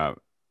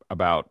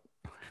about,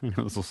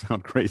 this will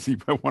sound crazy,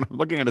 but when I'm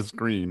looking at a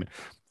screen,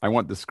 I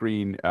want the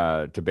screen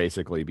to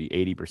basically be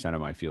 80%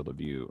 of my field of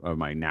view, of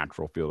my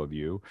natural field of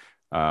view.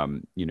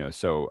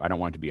 So I don't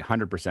want it to be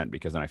 100%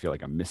 because then I feel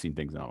like I'm missing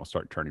things and I'll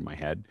start turning my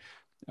head.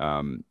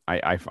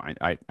 I find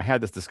I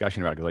had this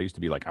discussion about it because I used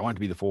to be like, I want it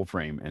to be the full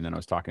frame. And then I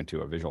was talking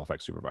to a visual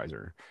effects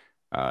supervisor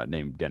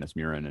named Dennis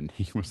Murin, and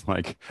he was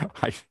like,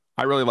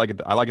 I really like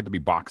it. I like it to be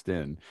boxed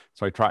in.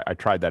 So I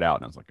tried that out,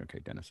 and I was like, okay,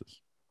 Dennis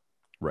is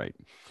right.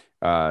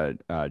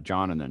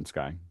 John, and then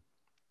Sky.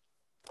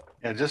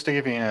 Yeah, just to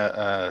give you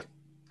an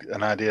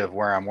idea of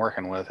where I'm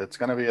working with, it's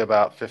going to be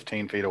about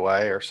 15 feet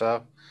away or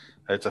so.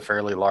 It's a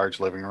fairly large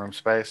living room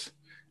space,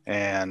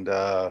 and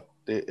I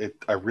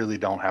really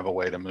don't have a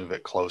way to move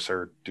it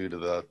closer due to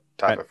the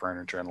type of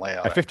furniture and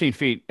layout. At 15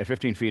 feet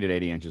at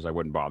 80 inches, I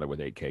wouldn't bother with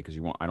 8K because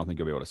I don't think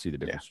you'll be able to see the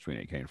difference between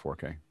 8K and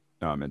 4K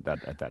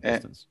at that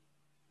distance.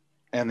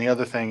 And the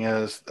other thing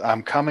is,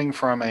 I'm coming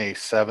from a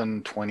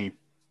 720p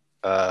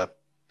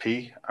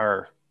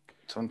or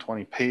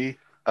 720p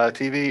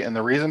TV, and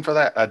the reason for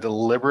that, I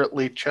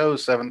deliberately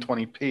chose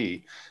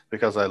 720p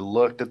because I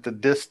looked at the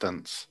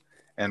distance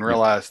and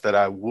realized that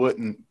I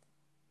wouldn't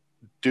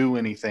do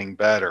anything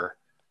better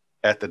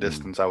at the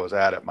distance I was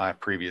at my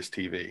previous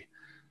TV.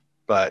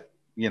 But,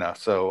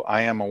 so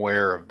I am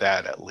aware of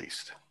that at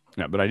least.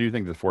 Yeah, but I do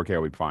think the 4K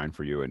will be fine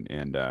for you,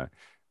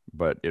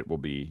 but it will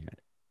be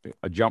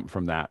a jump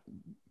from that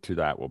to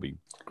that will be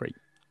great.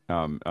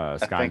 Sky, I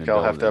think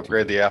I'll have to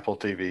upgrade the Apple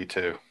TV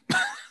too.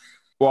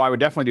 Well, I would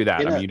definitely do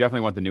that. I mean, you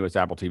definitely want the newest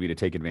Apple TV to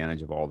take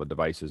advantage of all the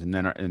devices, and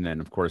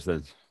then of course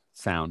there's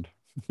sound.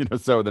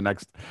 So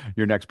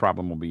your next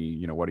problem will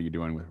be, what are you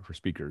doing for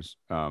speakers?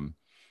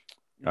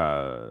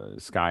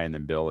 Sky, and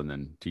then Bill, and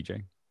then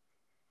TJ.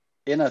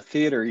 In a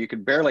theater, you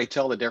could barely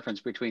tell the difference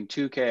between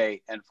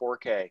 2K and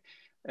 4K.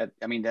 And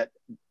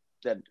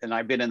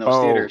I've been in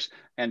those theaters,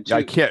 and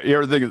I can't.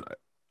 The thing is,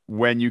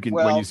 when you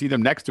see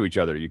them next to each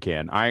other, you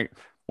can.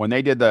 You'll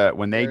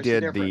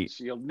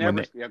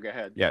never. Go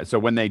ahead. Yeah. So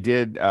when they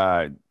did,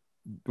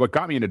 what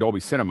got me into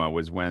Dolby Cinema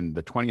was when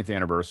the 20th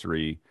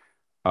anniversary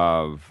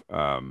of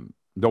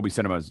Dolby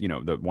Cinemas,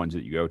 the ones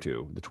that you go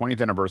to, the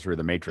 20th anniversary of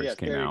The Matrix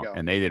came out,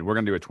 and we're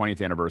going to do a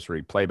 20th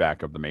anniversary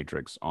playback of The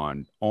Matrix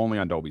only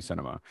on Dolby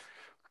Cinema.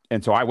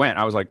 And so I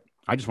was like,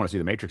 I just want to see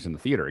The Matrix in the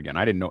theater again.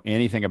 I didn't know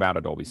anything about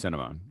a Dolby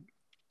Cinema.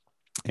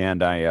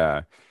 And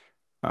I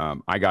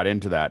got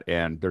into that,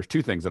 and there's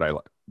two things that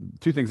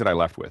I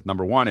left with.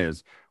 Number one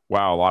is,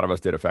 wow, a lot of us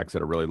did effects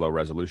at a really low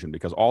resolution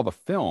because all the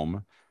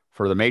film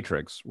for The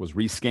Matrix was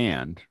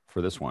rescanned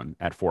for this one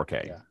at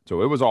 4K. Yeah.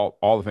 So it was all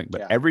the thing.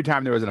 But every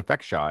time there was an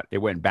effect shot, it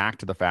went back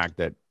to the fact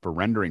that for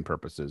rendering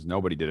purposes,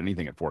 nobody did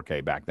anything at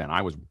 4K back then.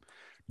 I was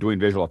doing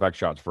visual effect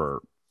shots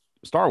for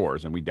Star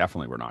Wars, and we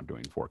definitely were not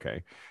doing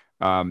 4K.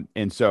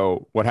 And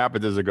so what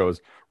happens is it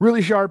goes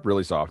really sharp,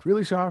 really soft,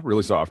 really soft,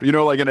 really soft. You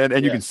know, like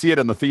and you can see it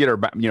in the theater,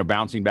 you know,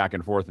 bouncing back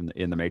and forth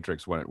in the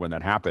Matrix when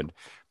that happened.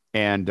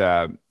 And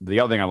the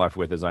other thing I left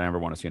with is I never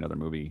want to see another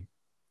movie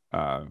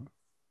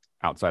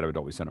outside of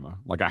Dolby Cinema.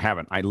 Like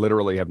I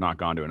literally have not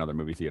gone to another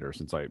movie theater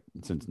since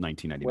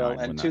 1999. Well,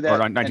 and to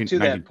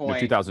that point,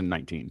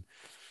 2019.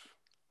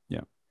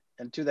 Yeah.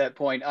 And to that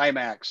point,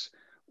 IMAX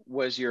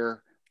was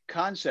your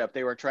concept.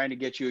 They were trying to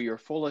get you your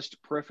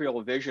fullest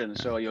peripheral vision.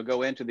 So you'll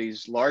go into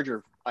these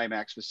larger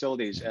IMAX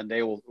facilities and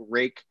they will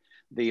rake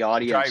the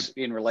audience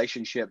in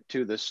relationship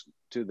to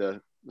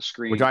the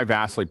screen. Which I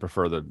vastly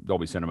prefer the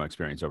Dolby Cinema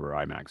experience over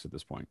IMAX at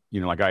this point.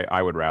 You know, like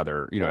I would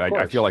rather, you know,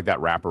 I feel like that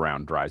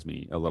wraparound drives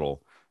me a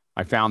little.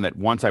 I found that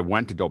once I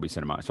went to Dolby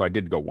Cinema, so I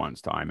did go once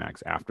to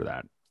IMAX after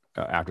that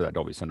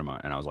Dolby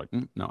Cinema, and I was like,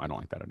 no, I don't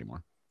like that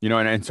anymore. You know,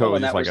 and so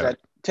that was that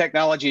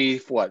technology,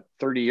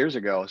 30 years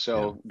ago.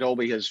 So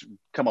Dolby has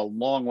come a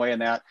long way in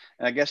that.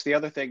 And I guess the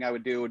other thing I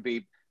would do would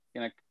be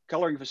in a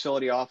coloring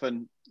facility,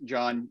 often,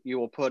 John, you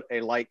will put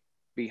a light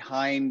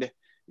behind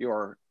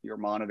your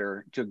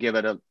monitor to give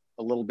it a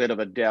little bit of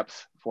a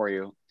depth for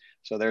you.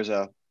 So there's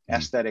a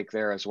aesthetic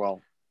there as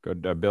well.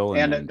 Good, Bill.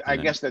 And I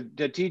guess the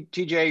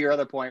TJ, your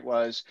other point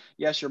was,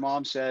 yes, your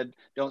mom said,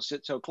 don't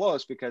sit so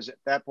close, because at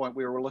that point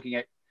we were looking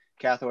at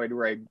cathode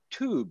ray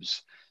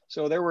tubes.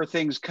 So there were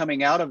things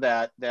coming out of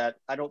that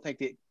I don't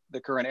think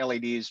the current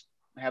LEDs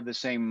have the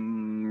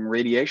same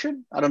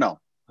radiation. I don't know.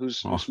 Who's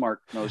smart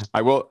knows.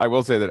 I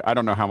will say that I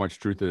don't know how much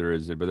truth there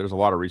is, but there's a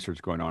lot of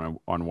research going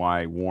on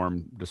why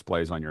warm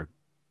displays on your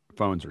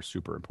phones are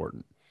super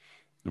important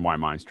and why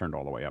mine's turned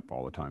all the way up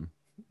all the time.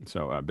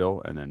 So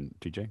Bill and then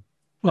TJ.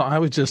 Well,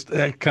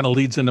 that kind of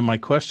leads into my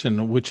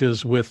question, which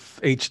is with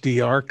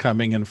HDR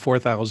coming in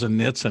 4,000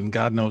 nits and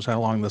God knows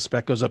how long the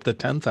spec goes up to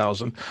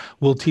 10,000,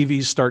 will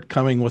TVs start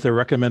coming with a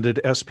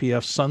recommended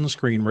SPF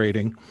sunscreen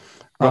rating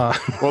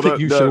that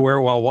you should wear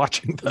while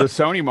watching them? The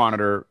Sony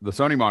monitor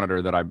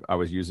that I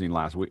was using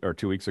last week or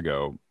 2 weeks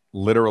ago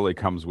literally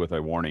comes with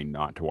a warning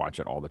not to watch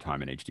it all the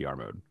time in HDR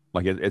mode.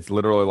 Like it's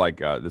literally like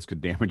this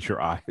could damage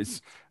your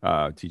eyes.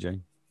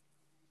 TJ?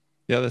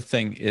 The other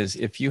thing is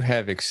if you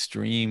have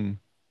extreme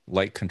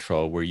light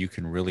control where you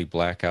can really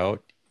black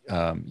out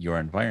your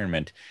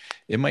environment,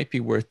 it might be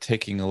worth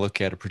taking a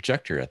look at a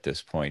projector at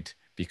this point,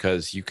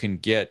 because you can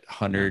get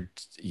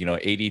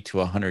 80 to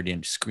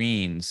 100-inch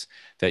screens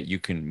that you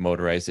can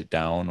motorize it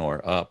down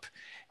or up,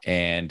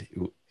 and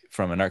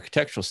from an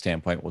architectural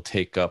standpoint will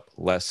take up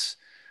less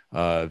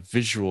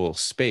visual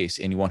space,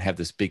 and you won't have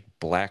this big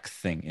black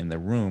thing in the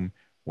room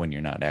when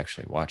you're not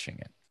actually watching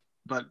it.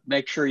 But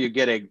make sure you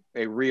get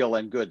a real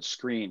and good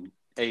screen.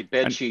 A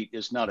bed sheet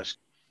is not a.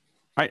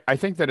 I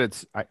think that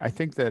I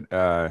think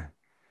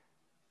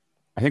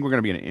we're going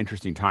to be in an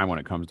interesting time when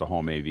it comes to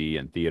home AV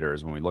and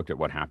theaters. When we looked at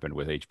what happened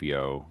with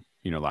HBO,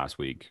 last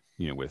week,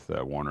 with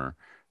Warner,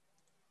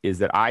 is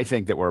that I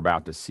think that we're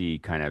about to see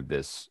kind of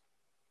this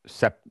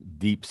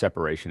deep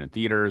separation in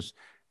theaters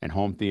and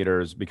home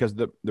theaters, because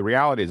the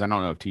reality is, I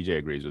don't know if TJ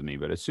agrees with me,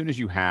 but as soon as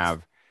you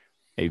have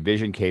a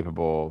vision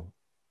capable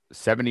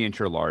 70-inch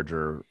or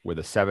larger with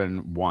a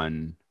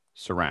 7.1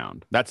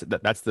 surround, that's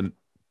the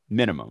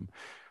minimum.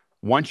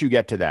 Once you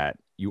get to that,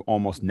 you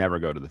almost never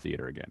go to the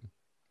theater again.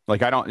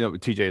 Like, I don't know,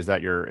 TJ, is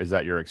that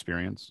your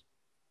experience?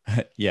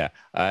 Yeah,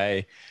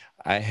 I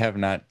have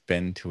not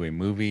been to a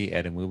movie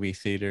at a movie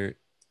theater.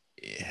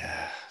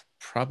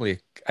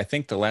 Probably, I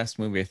think the last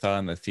movie I saw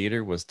in the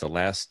theater was the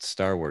last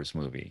Star Wars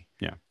movie.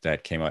 Yeah,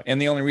 that came out,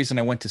 and the only reason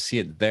I went to see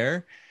it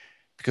there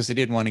because I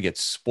didn't want to get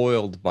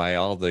spoiled by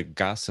all the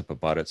gossip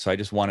about it. So I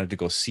just wanted to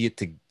go see it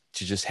to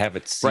just have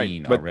it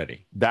seen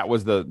already. That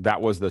was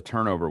the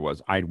turnover.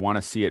 Was I'd want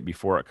to see it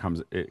before it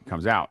comes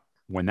out.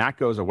 When that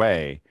goes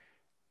away,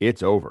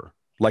 it's over.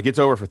 Like, it's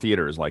over for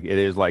theaters. Like, it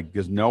is, like,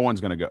 because no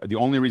one's going to go. The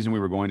only reason we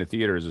were going to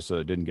theaters is so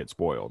it didn't get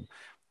spoiled,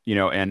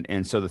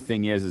 and so the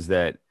thing is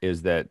that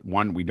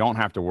one, we don't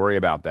have to worry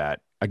about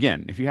that.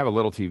 Again, if you have a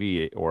little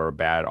TV or a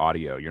bad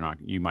audio,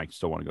 you might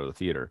still want to go to the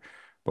theater.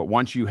 But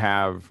once you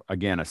have,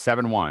 again, a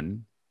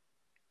 7.1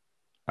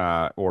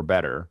 or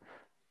better,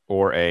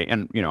 or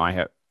I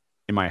have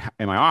in my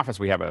office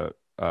we have a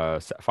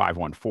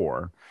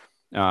 5.14,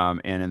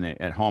 and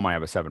at home I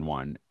have a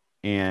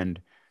 7.1,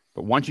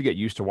 but once you get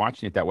used to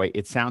watching it that way,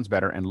 it sounds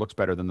better and looks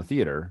better than the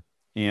theater,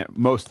 and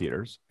most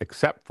theaters,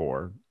 except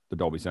for the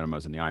Dolby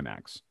Cinemas and the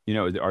IMAX,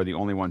 are the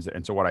only ones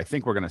and so what I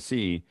think we're going to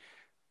see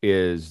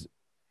is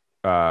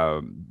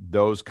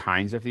those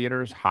kinds of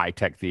theaters,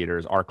 high-tech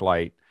theaters,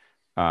 ArcLight,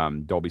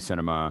 Dolby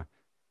Cinema,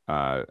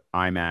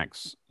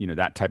 IMAX,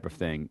 that type of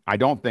thing. I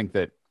don't think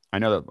that, I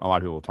know that a lot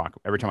of people talk,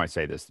 every time I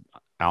say this,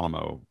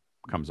 Alamo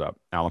comes up.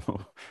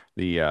 Alamo,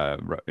 the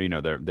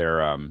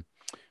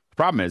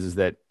problem is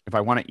that if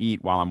I want to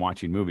eat while I'm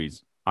watching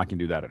movies, I can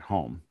do that at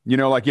home.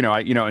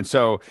 And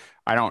so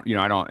I don't,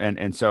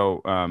 and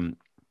so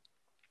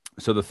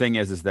so the thing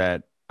is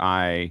that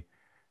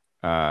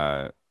so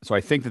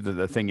I think that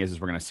the thing is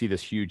we're going to see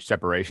this huge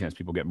separation as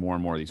people get more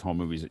and more of these home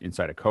movies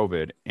inside of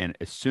COVID. And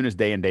as soon as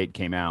Day and Date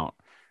came out,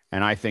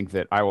 and I think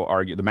that I will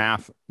argue the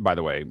math, by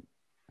the way,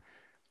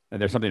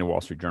 there's something in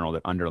Wall Street Journal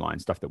that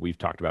underlines stuff that we've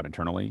talked about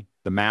internally.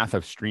 The math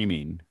of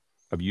streaming,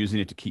 of using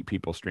it to keep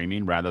people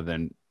streaming rather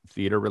than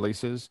theater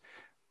releases,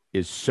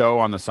 is so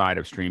on the side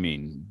of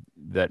streaming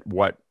that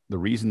the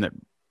reason that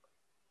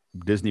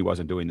Disney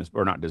wasn't doing this,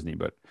 or not Disney,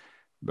 but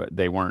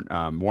they weren't,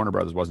 Warner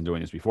Brothers wasn't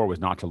doing this before, was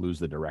not to lose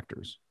the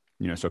directors.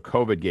 So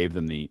COVID gave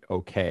them the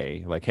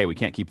okay, like, hey, we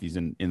can't keep these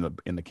in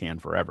the can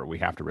forever. We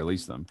have to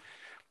release them,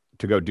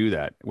 to go do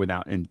that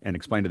without and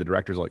explain to the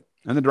directors, like,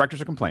 and the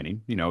directors are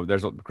complaining.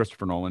 There's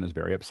Christopher Nolan is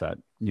very upset.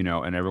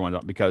 And everyone's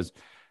because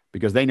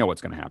they know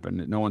what's going to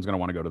happen. No one's going to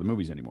want to go to the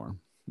movies anymore.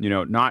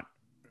 Not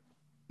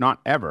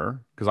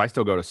ever, because I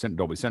still go to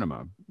Dolby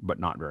Cinema, but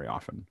not very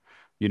often.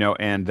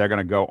 And they're going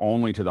to go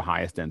only to the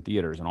highest end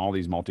theaters, and all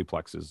these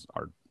multiplexes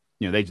are,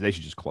 they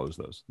should just close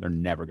those. They're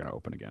never going to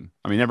open again.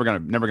 I mean, never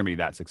going to be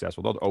that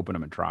successful. They'll open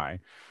them and try,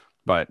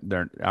 but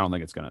I don't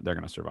think they're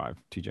going to survive.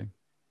 TJ?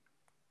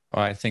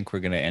 Well, I think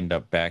we're going to end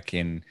up back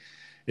in,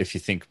 if you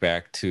think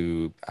back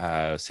to,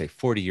 say,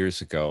 40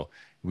 years ago,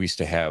 we used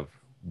to have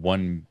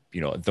one,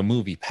 the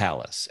movie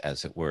palace,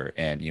 as it were,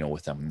 and,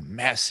 with a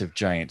massive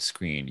giant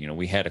screen.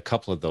 We had a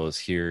couple of those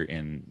here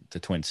in the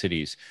Twin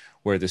Cities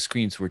where the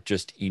screens were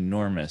just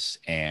enormous,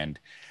 and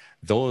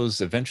those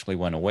eventually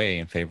went away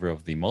in favor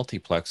of the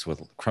multiplex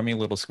with crummy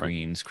little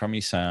screens,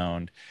 crummy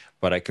sound,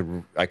 but I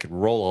could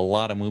roll a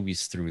lot of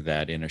movies through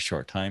that in a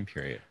short time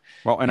period.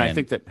 Well, and I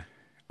think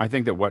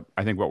what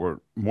we're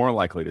more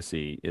likely to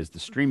see is the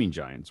streaming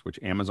giants, which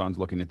Amazon's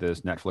looking at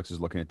this, Netflix is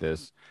looking at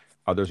this,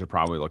 others are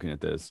probably looking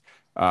at this,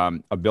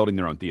 of building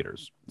their own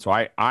theaters. So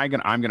I'm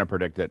going to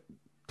predict that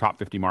top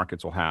 50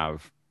 markets will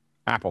have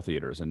Apple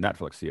theaters and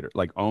Netflix theaters,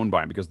 like, owned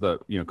by them, because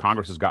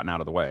Congress has gotten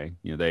out of the way.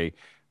 They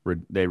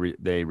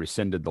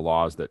rescinded the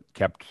laws that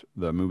kept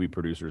the movie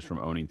producers from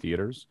owning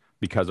theaters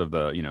because of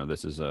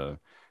this is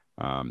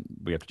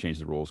we have to change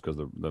the rules because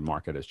the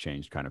market has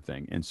changed, kind of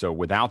thing. And so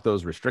without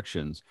those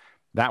restrictions,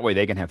 that way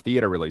they can have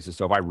theater releases.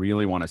 So if I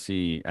really want to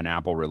see an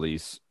Apple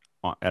release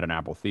at an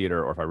Apple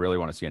theater, or if I really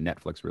want to see a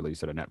Netflix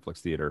release at a Netflix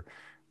theater,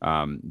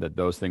 that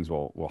those things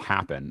will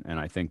happen. And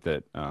I think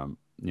that, and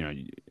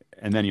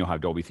then you'll have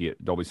Dolby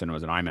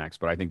Cinemas and IMAX,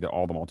 but I think that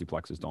all the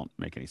multiplexes don't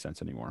make any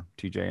sense anymore.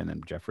 TJ, and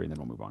then Jeffrey, and then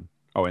we'll move on.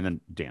 Oh, and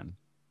then Dan.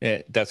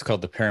 That's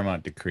called the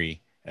Paramount Decree,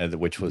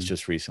 which was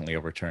just recently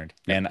overturned.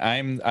 And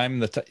I'm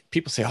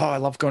people say, oh, I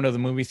love going to the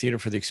movie theater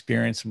for the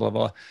experience, blah,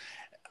 blah.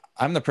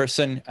 I'm the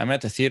person, I'm at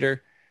the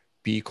theater.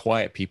 Be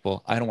quiet,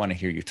 people. I don't want to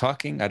hear you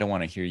talking. I don't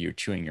want to hear you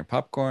chewing your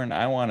popcorn.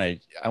 I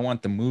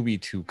want the movie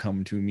to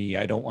come to me.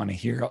 I don't want to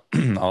hear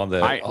all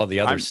the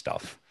other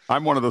stuff.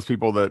 I'm one of those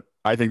people that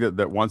I think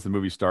that once the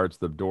movie starts,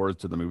 the doors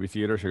to the movie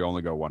theater should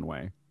only go one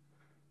way.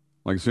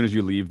 Like, as soon as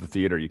you leave the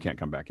theater, you can't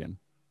come back in.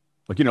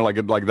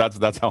 Like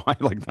that's how I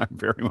like. I'm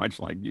very much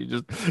like,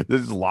 this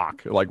is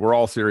lock. Like, we're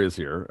all serious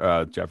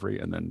here.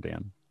 Jeffrey, and then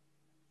Dan.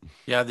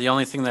 Yeah, the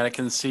only thing that I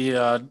can see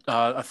a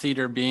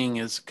theater being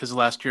is, because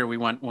last year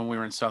when we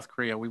were in South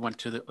Korea, we went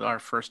to our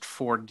first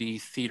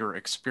 4D theater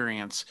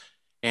experience,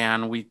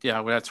 and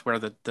that's where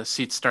the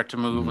seats start to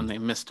move when they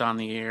mist on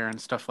the air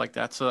and stuff like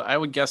that. So I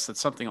would guess that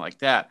something like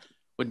that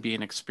would be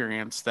an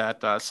experience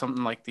that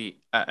something like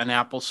an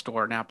Apple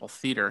store, an Apple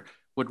theater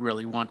would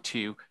really want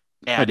to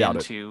add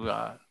into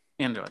it.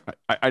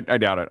 I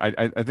doubt it.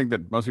 I think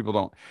that most people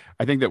don't.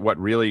 I think that what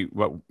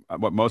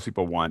most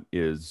people want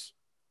is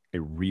a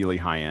really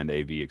high-end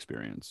AV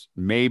experience.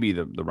 Maybe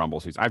the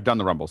Rumble seats. I've done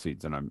the Rumble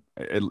seats, and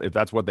if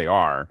that's what they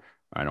are,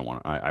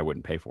 I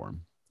wouldn't pay for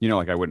them.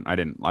 I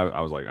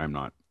was like, I'm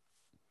not.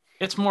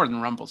 It's more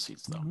than Rumble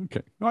seats, though.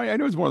 Okay. I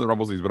know it's more than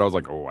Rumble seats, but I was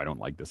like, oh, I don't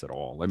like this at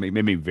all. It made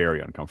me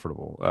very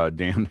uncomfortable.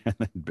 Dan and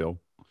then Bill.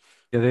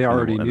 Yeah, they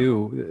already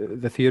knew,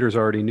 the theaters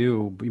already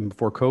knew even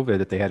before COVID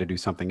that they had to do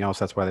something else.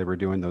 That's why they were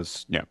doing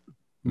those. Yeah.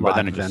 But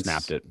then it just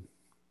snapped it.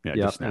 Yeah,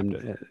 just snapped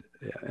it.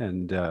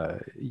 And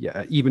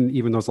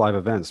even those live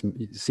events,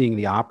 seeing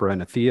the opera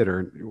in a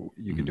theater,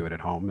 you can do it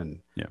at home and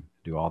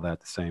do all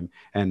that the same.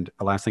 And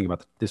the last thing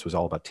this was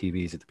all about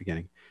TVs at the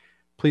beginning.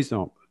 Please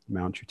don't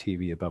mount your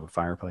TV above a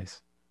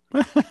fireplace.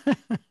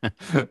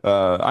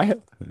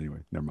 Anyway,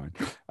 never mind.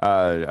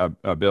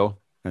 Bill,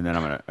 and then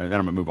I'm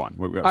gonna move on.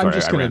 I'm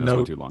just going to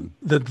note too long.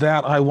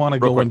 that I want to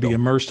go and be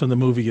immersed in the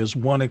movie is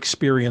one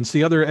experience.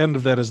 The other end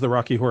of that is the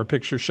Rocky Horror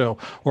Picture Show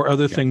or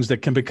other things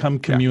that can become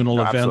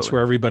communal events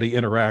where everybody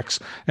interacts.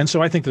 And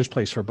so I think there's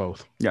place for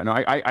both. Yeah, no,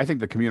 I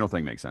think the communal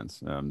thing makes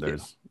sense.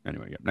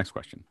 Anyway, next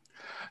question.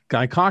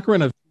 Guy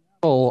Cochran of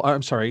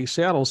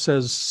Seattle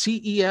says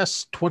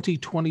CES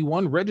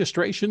 2021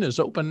 registration is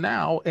open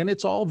now and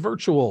it's all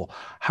virtual.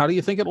 How do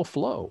you think it'll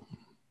flow?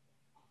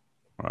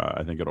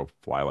 I think it'll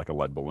fly like a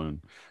lead balloon.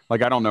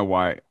 Like, I don't know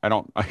why.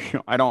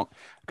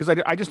 Because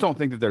I just don't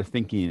think that they're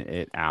thinking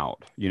it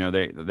out.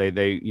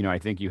 I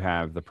think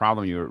the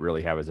problem you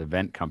really have is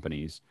event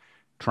companies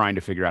trying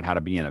to figure out how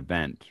to be an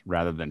event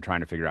rather than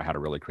trying to figure out how to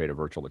really create a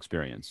virtual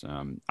experience.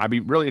 I'd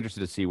be really interested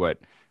to see what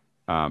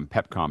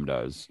Pepcom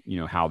does,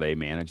 how they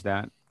manage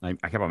that. I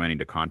kept on meaning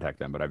to contact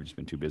them, but I've just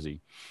been too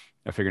busy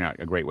figuring out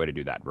a great way to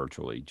do that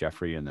virtually.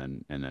 Jeffrey, and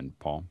then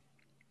Paul.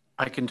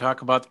 I can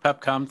talk about the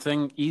PepCom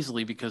thing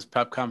easily because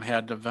PepCom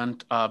had an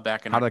event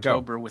back in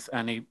October with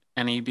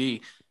NAB.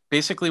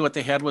 Basically, what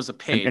they had was a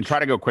page. And try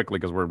to go quickly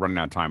because we're running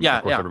out of time. Yeah,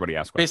 of course, everybody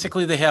asks questions.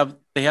 Basically, they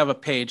have a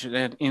page,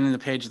 and in the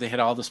page they had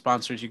all the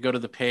sponsors. You go to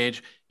the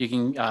page, you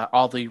can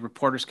all the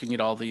reporters can get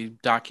all the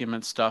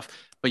document stuff,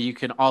 but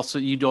you'd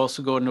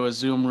also go into a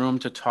Zoom room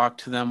to talk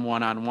to them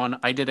one-on-one.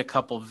 I did a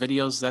couple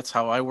videos. That's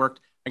how I worked.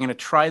 I'm going to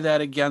try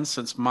that again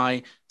since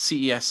my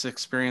CES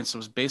experience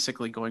was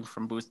basically going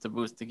from booth to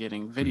booth to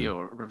getting video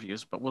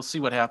reviews, but we'll see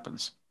what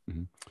happens.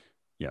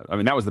 Yeah, I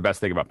mean, that was the best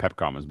thing about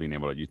PepCom is being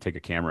able to take a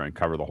camera and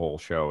cover the whole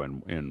show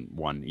in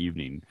one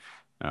evening.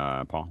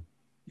 Paul?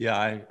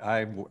 Yeah,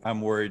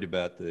 I'm worried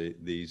about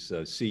these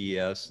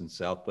CES and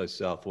South by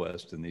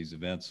Southwest and these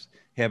events.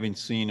 Having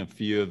seen a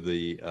few of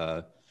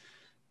the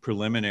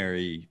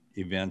preliminary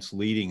events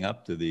leading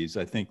up to these,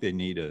 I think they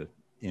need a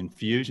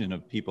infusion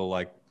of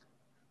people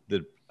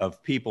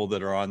people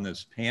that are on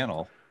this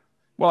panel.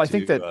 Well, I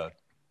think that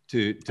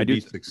to be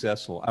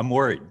successful. I'm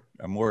worried,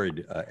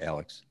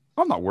 Alex.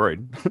 I'm not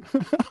worried.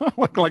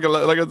 like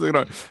it's going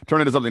to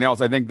turn into something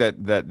else. I think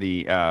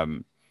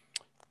that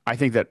I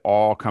think that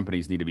all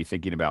companies need to be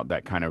thinking about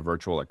that kind of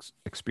virtual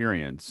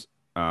experience.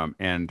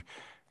 And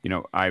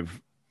I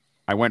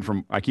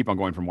keep on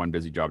going from one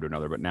busy job to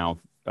another, but now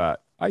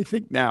I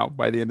think now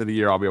by the end of the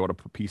year I'll be able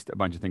to piece a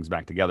bunch of things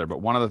back together.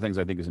 But one of the things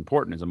I think is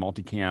important is a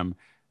multicam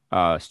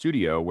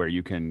studio where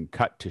you can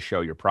cut to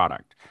show your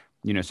product.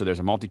 So there's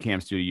a multicam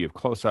studio, you have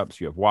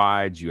close-ups, you have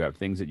wides, you have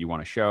things that you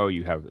want to show,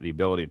 you have the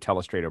ability to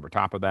telestrate over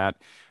top of that.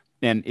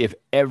 And if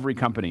every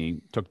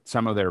company took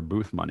some of their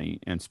booth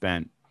money and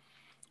spent,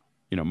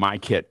 my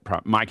kit's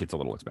a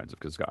little expensive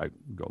because I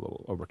go a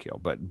little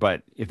overkill,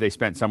 but if they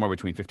spent somewhere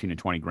between 15 and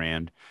 20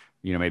 grand,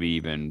 maybe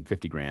even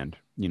 50 grand,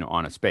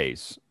 on a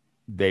space,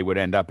 they would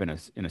end up in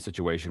a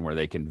situation where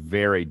they can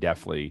very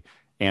deftly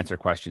answer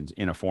questions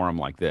in a forum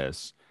like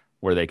this,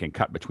 where they can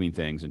cut between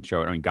things and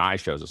show it. I mean, Guy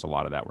shows us a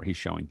lot of that, where he's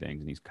showing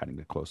things and he's cutting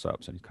the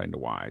close-ups and he's cutting the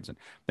wides, and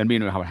then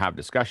being able to have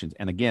discussions.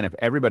 And again, if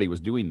everybody was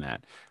doing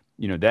that,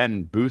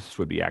 then booths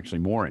would be actually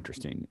more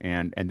interesting.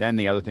 And then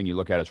the other thing you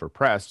look at is for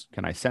press,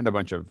 can I send a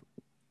bunch of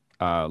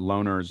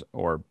loaners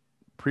or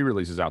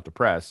pre-releases out to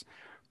press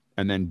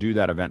and then do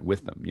that event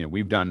with them?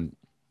 We've done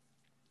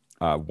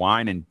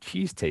wine and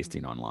cheese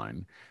tasting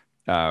online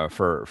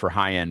for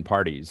high-end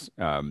parties.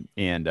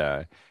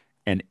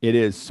 And it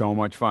is so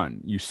much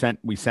fun.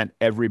 We sent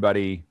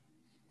everybody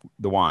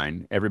the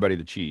wine, everybody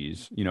the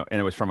cheese, and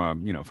it was from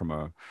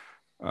a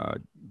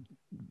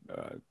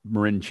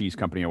Marin cheese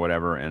company or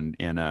whatever,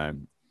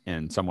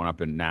 and someone up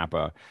in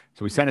Napa.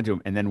 So we sent it to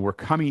them, and then we're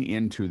coming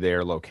into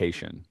their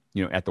location,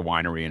 at the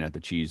winery and at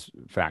the cheese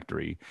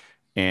factory,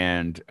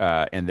 and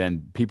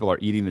then people are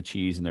eating the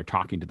cheese and they're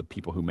talking to the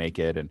people who make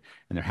it, and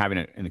they're having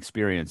an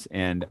experience.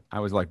 And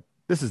I was like,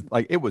 this is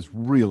it was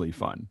really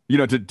fun,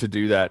 to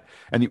do that.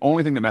 And the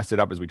only thing that messed it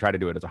up is we tried to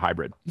do it as a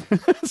hybrid.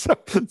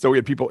 so we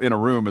had people in a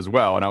room as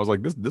well. And I was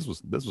like, this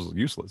was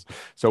useless.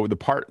 So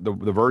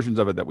the versions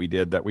of it that we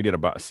did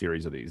about a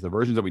series of these, the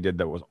versions that we did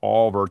that was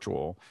all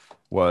virtual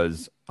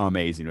was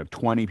amazing. We have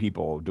 20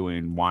 people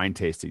doing wine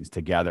tastings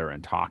together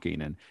and talking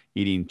and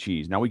eating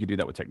cheese. Now we could do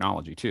that with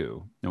technology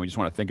too. And we just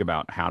want to think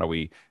about how do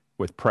we,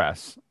 with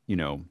press, I'm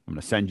going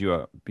to send you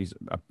a piece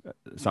of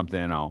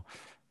something.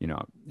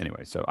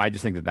 Anyway, so I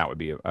just think that would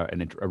be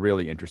a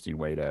really interesting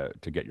way to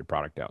get your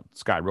product out.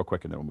 Sky, real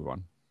quick, and then we'll move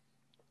on.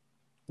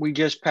 We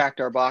just packed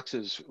our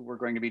boxes. We're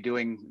going to be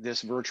doing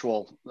this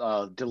virtual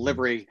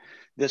delivery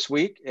this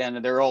week,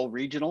 and they're all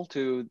regional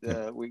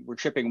we're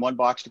shipping one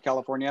box to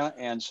California,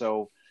 and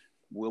so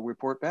we'll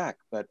report back.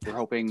 But we're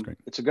hoping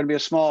it's going to be a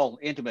small,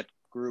 intimate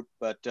group.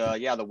 But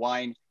the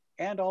wine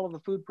and all of the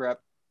food prep.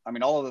 I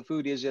mean, all of the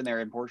food is in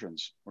there in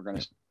portions. We're going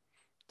to.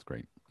 That's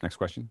great. Next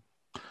question.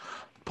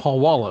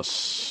 Paul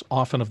Wallace,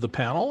 often of the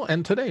panel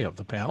and today of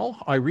the panel.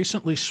 I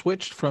recently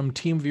switched from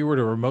TeamViewer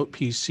to remote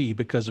PC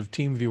because of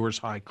TeamViewer's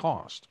high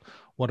cost.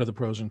 What are the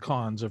pros and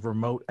cons of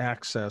remote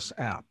access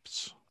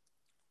apps?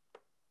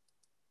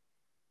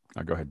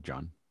 Go ahead,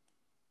 John.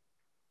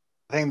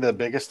 I think the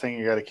biggest thing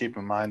you got to keep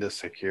in mind is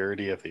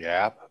security of the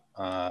app.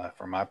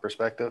 From my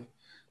perspective,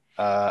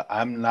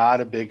 I'm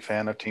not a big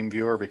fan of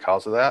TeamViewer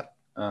because of that.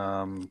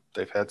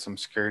 They've had some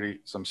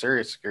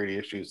serious security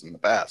issues in the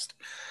past.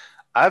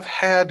 I've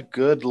had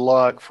good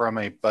luck from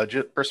a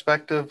budget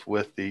perspective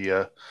with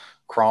the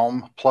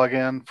Chrome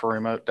plugin for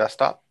remote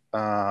desktop.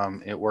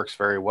 It works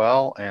very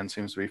well and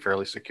seems to be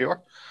fairly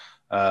secure.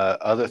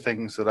 Other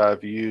things that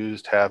I've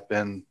used have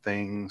been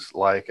things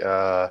like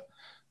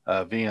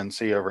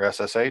VNC over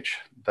SSH.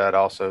 That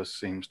also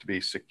seems to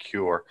be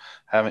secure.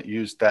 Haven't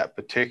used that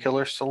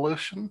particular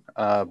solution,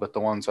 but the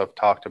ones I've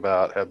talked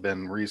about have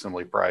been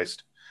reasonably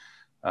priced.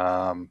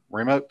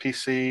 Remote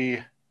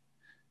PC,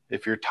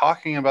 if you're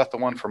talking about the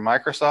one from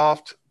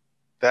Microsoft,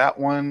 that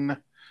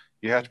one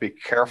you have to be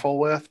careful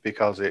with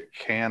because it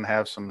can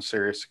have some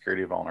serious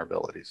security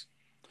vulnerabilities.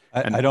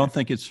 I don't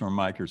think it's from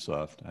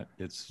Microsoft.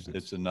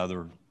 It's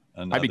another.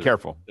 I'd be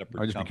careful.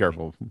 I'd just be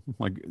careful.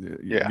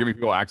 Giving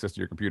people access to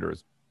your computer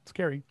is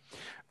scary.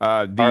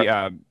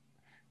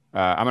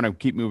 I'm going to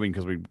keep moving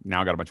because we've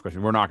now got a bunch of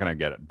questions. We're not going to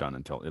get it done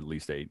until at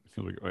least 8.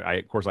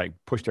 Of course, I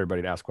pushed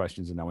everybody to ask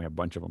questions, and now we have a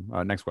bunch of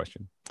them. Next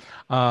question.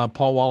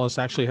 Paul Wallace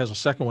actually has a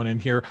second one in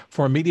here.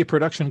 For a media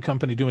production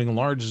company doing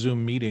large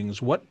Zoom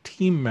meetings, what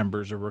team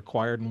members are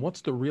required, and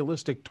what's the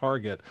realistic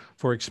target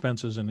for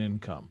expenses and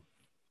income?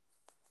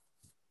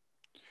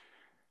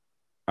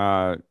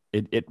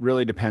 It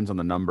really depends on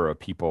the number of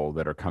people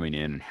that are coming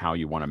in and how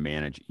you want to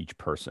manage each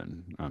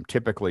person.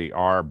 Typically,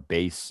 our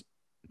base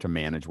to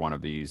manage one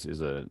of these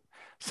is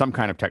some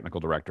kind of technical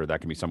director.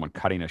 That can be someone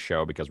cutting a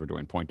show because we're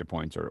doing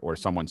point-to-points, or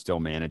someone still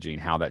managing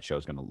how that show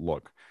is going to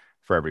look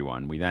for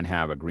everyone. We then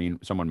have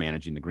someone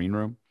managing the green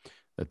room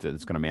that's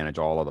going to manage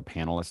all of the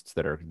panelists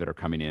that are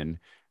coming in.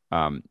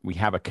 We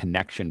have a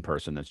connection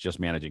person that's just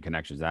managing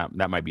connections.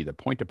 That might be the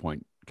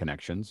point-to-point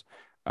connections.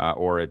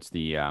 Or it's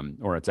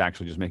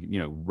actually just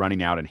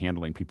running out and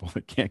handling people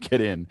that can't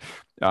get in.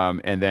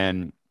 And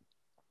then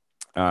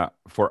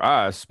for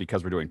us,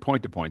 because we're doing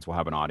point-to-points, we'll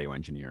have an audio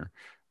engineer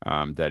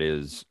that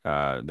is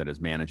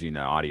managing the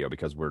audio,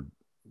 because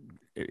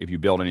if you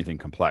build anything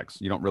complex,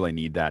 you don't really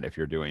need that if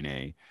you're doing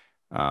a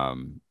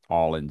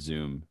all in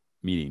Zoom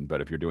meeting.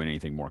 But if you're doing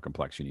anything more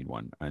complex, you need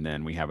one. And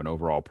then we have an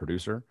overall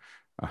producer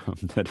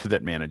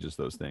that manages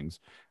those things,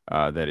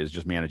 that is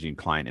just managing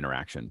client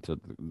interaction. To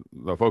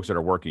the folks that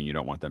are working, you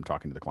don't want them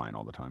talking to the client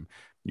all the time.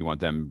 You want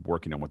them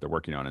working on what they're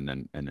working on,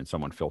 and then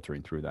someone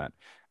filtering through that.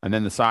 And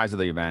then the size of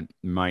the event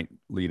might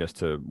lead us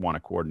to want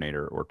a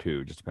coordinator or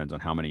two. Just depends on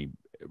how many.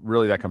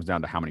 Really, that comes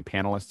down to how many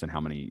panelists and how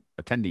many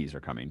attendees are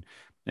coming,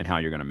 and how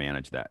you're going to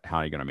manage that.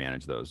 How you're going to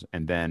manage those,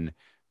 and then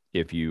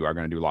if you are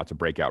going to do lots of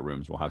breakout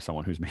rooms, we'll have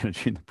someone who's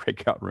managing the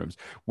breakout rooms.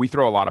 We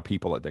throw a lot of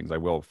people at things. I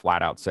will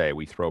flat out say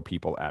we throw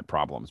people at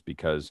problems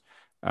because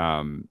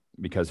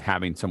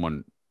having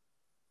someone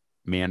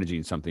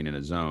managing something in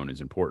a zone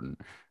is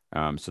important,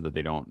 so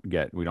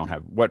that we don't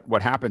have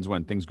what happens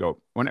when things go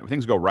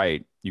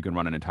right. You can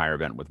run an entire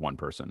event with one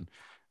person.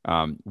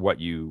 What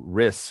you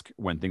risk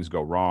when things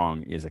go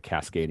wrong is a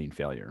cascading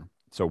failure.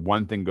 So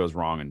one thing goes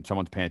wrong and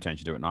someone's paying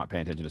attention to it, not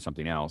paying attention to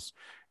something else,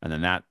 and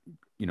then that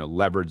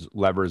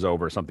levers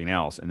over something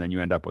else, and then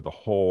you end up with a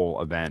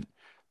whole event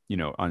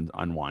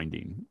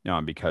unwinding,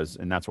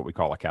 and that's what we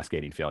call a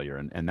cascading failure,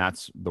 and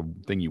that's the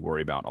thing you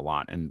worry about a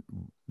lot. And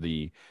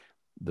the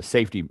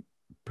safety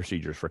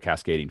procedures for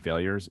cascading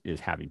failures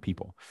is having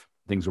people.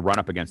 Things will run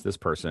up against this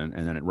person,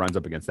 and then it runs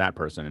up against that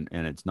person,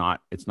 and it's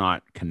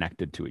not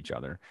connected to each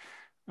other.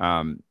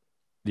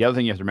 The other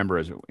thing you have to remember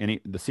is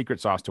the secret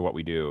sauce to what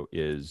we do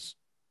is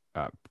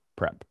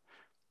prep.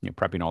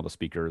 Prepping all the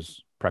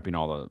speakers, prepping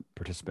all the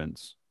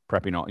participants,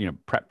 prepping all,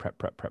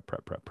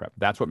 prep.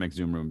 That's what makes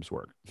Zoom rooms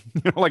work.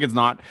 It's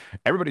not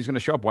everybody's going to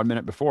show up 1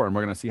 minute before and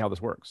we're going to see how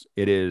this works.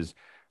 It is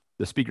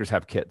the speakers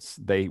have kits.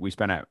 We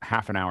spend a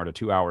half an hour to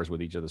 2 hours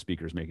with each of the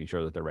speakers, making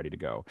sure that they're ready to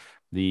go.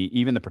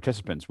 Even the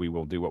participants, we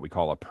will do what we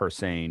call a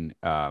purhcasing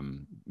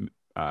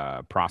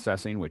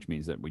processing, which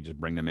means that we just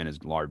bring them in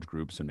as large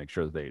groups and make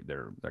sure that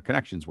their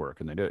connections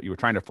work. And you were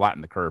trying to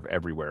flatten the curve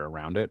everywhere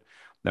around it.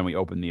 Then we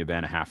open the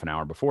event a half an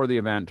hour before the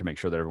event to make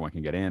sure that everyone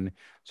can get in.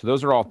 So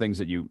those are all things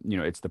that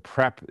it's the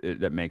prep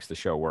that makes the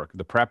show work.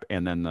 The prep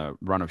and then the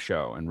run of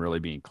show, and really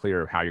being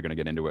clear of how you're going to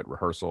get into it,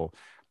 rehearsal.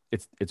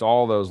 It's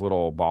all those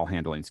little ball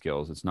handling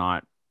skills. It's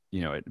not,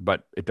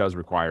 but it does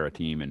require a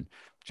team, and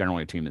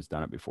generally a team that's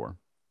done it before,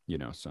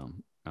 so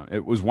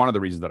it was one of the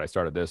reasons that I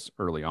started this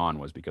early on,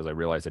 was because I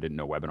realized I didn't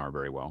know webinar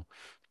very well.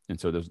 And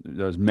so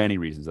there's many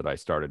reasons that I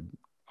started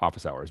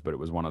office hours, but it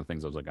was one of the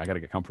things I was like, I got to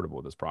get comfortable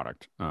with this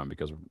product,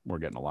 because we're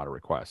getting a lot of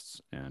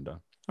requests, and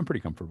I'm pretty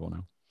comfortable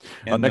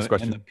now. Next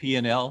question. And the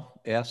P&L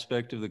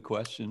aspect of the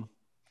question.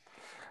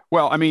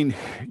 Well, I mean,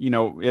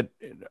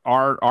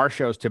 our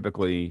shows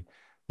typically,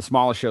 the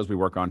smallest shows we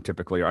work on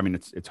typically,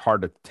 it's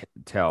hard to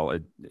tell.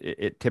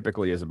 It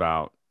typically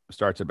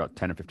starts at about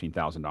 $10,000 or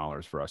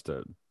 $15,000 for us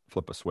to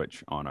flip a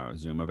switch on a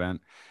Zoom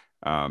event.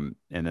 And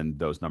then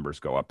those numbers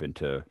go up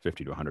into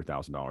 $50,000 to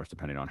 $100,000,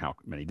 depending on how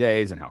many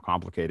days and how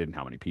complicated and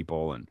how many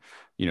people. And,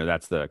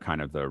 that's the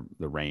kind of the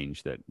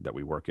range that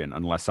we work in,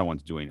 unless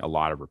someone's doing a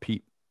lot of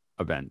repeat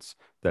events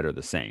that are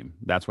the same.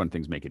 That's when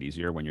things make it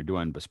easier. When you're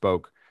doing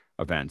bespoke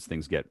events,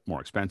 things get more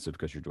expensive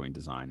because you're doing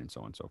design and so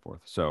on and so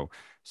forth. So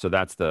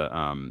that's the,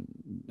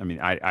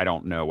 I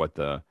don't know what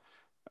the,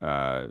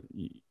 I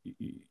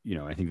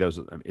think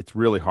it's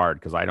really hard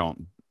because I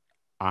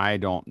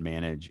don't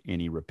manage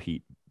any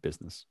repeat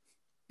business.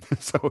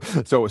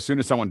 So as soon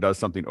as someone does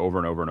something over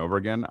and over and over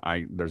again,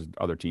 there's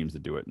other teams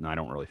that do it, and I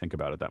don't really think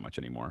about it that much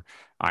anymore.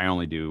 I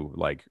only do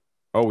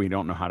we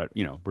don't know how to,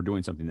 we're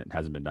doing something that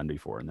hasn't been done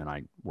before, and then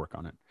I work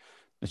on it.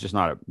 It's just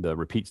not the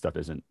repeat stuff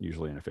isn't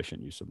usually an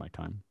efficient use of my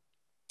time.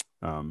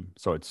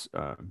 So it's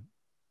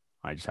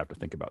I just have to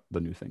think about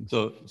the new things.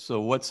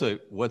 So what's a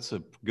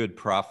good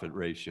profit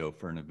ratio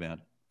for an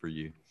event for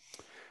you?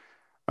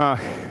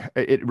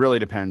 It really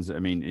depends. I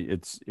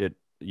mean,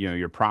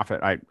 your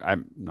profit.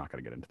 I'm not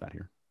going to get into that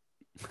here.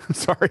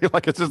 Sorry, it's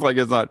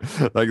not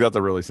that's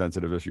a really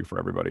sensitive issue for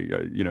everybody.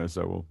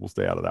 So we'll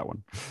stay out of that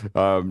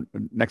one.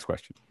 Next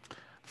question.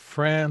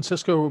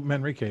 Francisco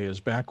Manrique is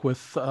back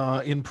with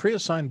in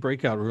pre-assigned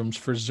breakout rooms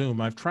for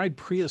Zoom. I've tried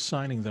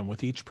pre-assigning them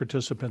with each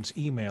participant's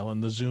email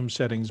in the Zoom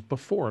settings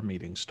before a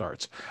meeting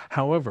starts.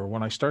 However,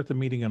 when I start the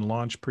meeting and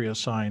launch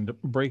pre-assigned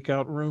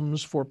breakout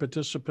rooms for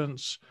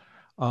participants,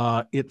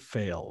 it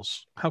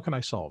fails. How can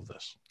I solve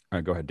this? All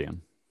right, go ahead,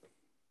 Dan.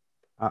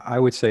 I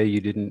would say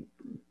you didn't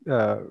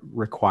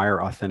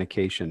require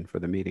authentication for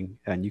the meeting,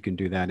 and you can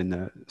do that in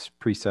the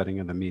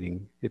pre-setting of the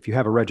meeting. If you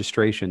have a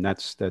registration,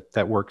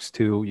 that works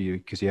too,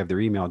 because you have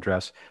their email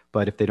address.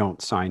 But if they don't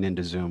sign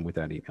into Zoom with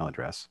that email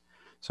address,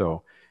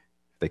 so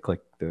if they click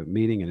the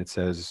meeting and it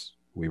says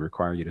we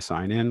require you to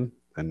sign in,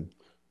 then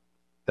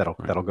that'll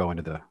go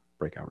into the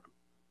breakout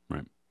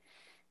room.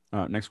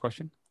 Right. Next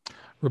question.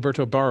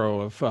 Roberto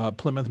Barro of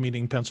Plymouth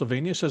Meeting,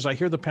 Pennsylvania says, I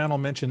hear the panel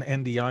mention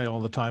NDI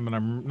all the time, and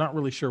I'm not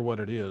really sure what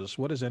it is.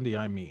 What does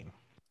NDI mean?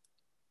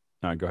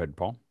 Go ahead,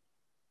 Paul.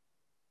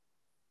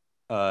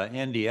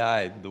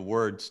 NDI, the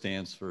word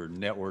stands for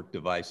Network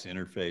Device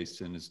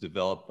Interface, and is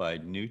developed by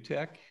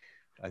NewTek.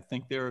 I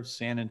think they're a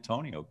San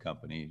Antonio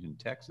company in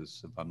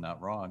Texas, if I'm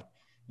not wrong.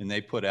 And they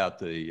put out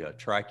the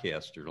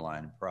TriCaster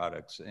line of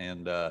products.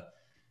 And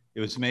it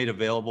was made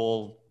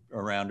available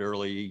around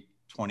early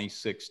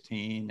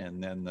 2016,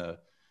 and then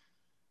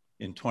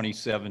in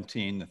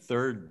 2017, the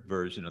third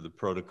version of the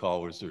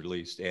protocol was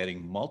released,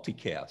 adding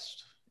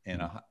multicast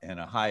and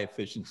a high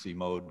efficiency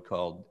mode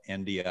called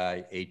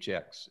NDI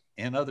HX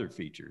and other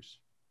features.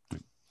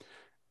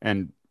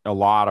 And a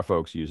lot of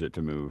folks use it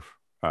to move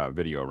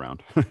video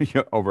around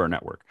over a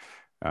network,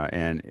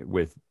 and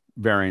with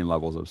varying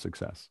levels of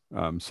success.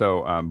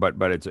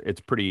 But it's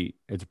a pretty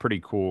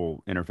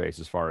cool interface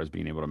as far as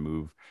being able to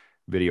move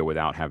video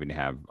without having to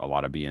have a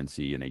lot of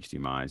BNC and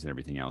HDMIs and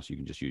everything else. You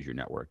can just use your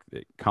network.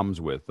 It comes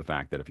with the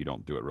fact that if you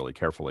don't do it really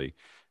carefully,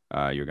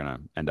 you're going to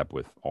end up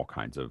with all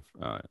kinds of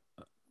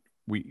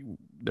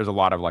there's a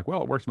lot of like,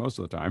 well, it works most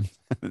of the time.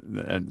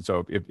 And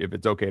so if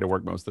it's okay to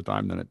work most of the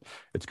time, then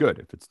it's good.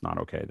 If it's not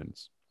okay, then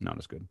it's not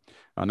as good.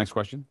 Next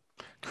question.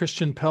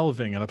 Christian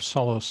Pelving in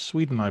Uppsala,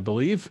 Sweden, I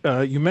believe.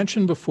 You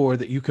mentioned before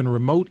that you can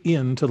remote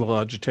into the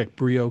Logitech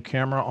Brio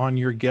camera on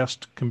your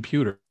guest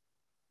computer.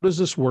 How does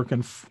this work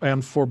and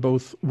for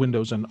both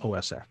Windows and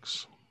OS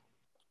X?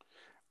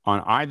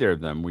 On either of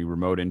them, we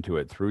remote into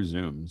it through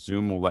Zoom.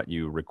 Zoom will let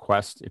you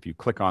request, if you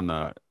click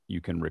on you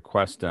can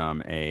request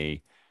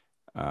a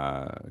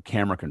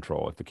camera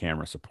control if the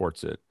camera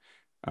supports it.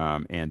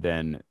 And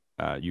then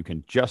you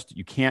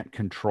can't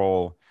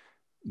control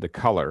the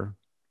color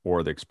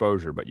or the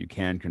exposure, but you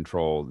can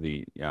control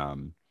the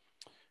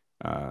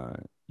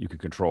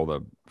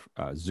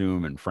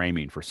zoom and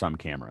framing for some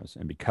cameras.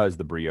 And because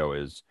the Brio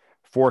is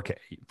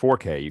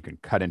 4K, you can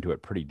cut into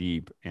it pretty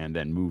deep and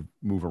then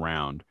move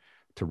around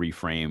to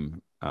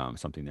reframe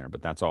something there.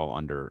 But that's all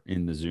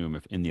in the Zoom.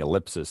 If in the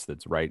ellipsis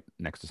that's right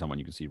next to someone,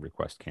 you can see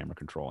request camera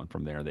control. And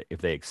from there,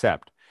 if they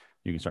accept,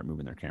 you can start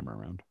moving their camera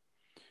around.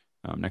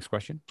 Next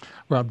question.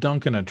 Rob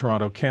Duncan in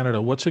Toronto, Canada.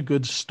 What's a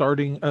good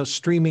streaming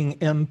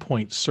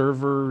endpoint,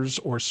 servers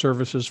or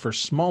services for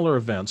smaller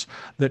events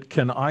that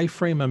can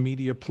iframe a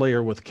media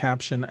player with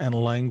caption and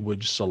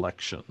language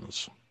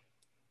selections?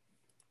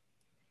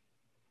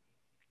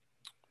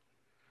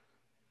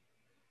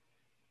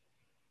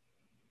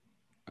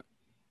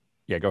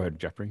 Yeah, go ahead,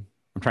 Jeffrey.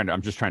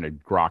 I'm just trying to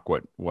grok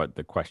what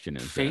the question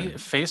is.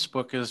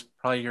 Facebook is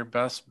probably your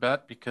best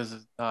bet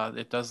because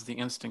it does the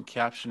instant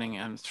captioning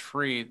and it's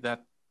free.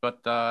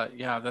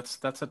 Yeah, that's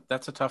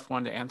a tough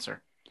one to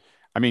answer.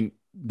 I mean,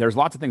 there's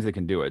lots of things that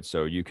can do it.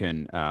 So you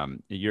can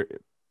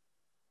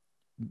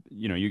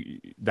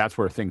that's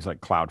where things like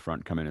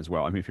CloudFront come in as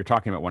well. I mean, if you're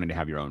talking about wanting to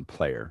have your own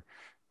player,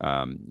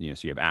 so you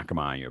have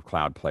Akamai, you have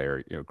Cloud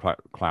Player, you have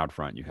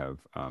CloudFront, you have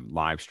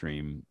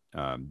Livestream.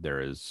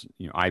 There is,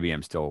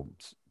 IBM still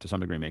to some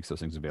degree makes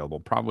those things available.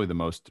 Probably the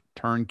most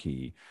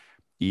turnkey,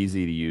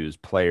 easy to use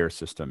player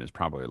system is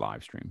probably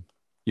Livestream.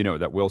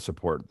 That will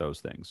support those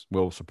things,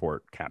 will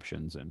support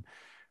captions, and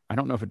I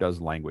don't know if it does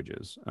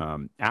languages.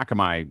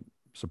 Akamai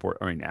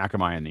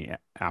and the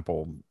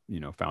Apple,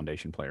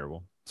 Foundation player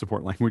will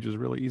support languages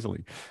really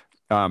easily.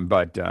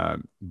 But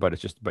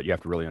you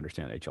have to really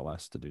understand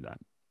HLS to do that.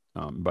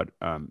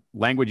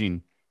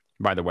 Languaging,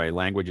 by the way,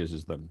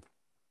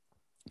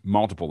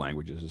 multiple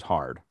languages is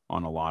hard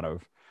on a lot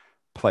of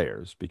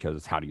players because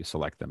it's how do you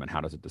select them and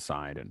how does it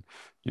decide, and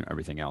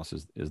everything else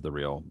is the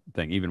real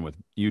thing. Even with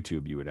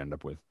YouTube, you would end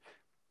up with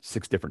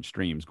 6 different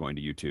streams going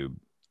to YouTube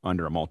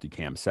under a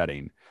multicam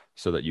setting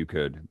so that you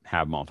could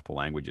have multiple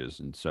languages,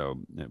 and so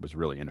it was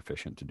really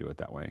inefficient to do it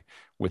that way.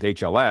 With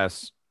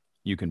HLS,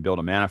 you can build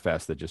a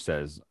manifest that just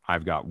says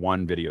I've got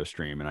one video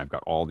stream and I've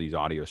got all these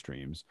audio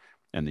streams,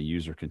 and the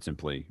user can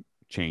simply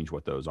change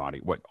what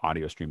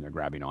audio stream they're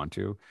grabbing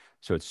onto.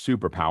 So it's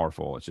super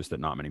powerful. It's just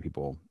that not many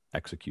people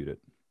execute it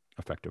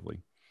effectively.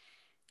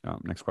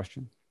 Next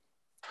question.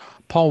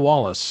 Paul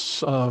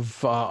Wallace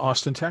of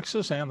Austin,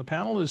 Texas, and the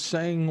panel is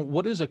saying,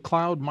 what is a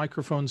cloud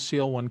microphone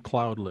CL1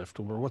 cloud lift,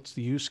 or what's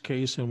the use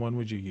case and when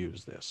would you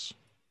use this?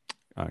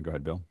 Go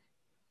ahead, Bill.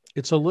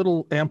 It's a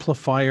little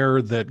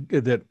amplifier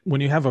that when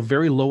you have a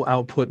very low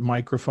output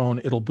microphone,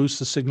 it'll boost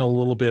the signal a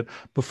little bit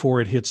before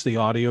it hits the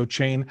audio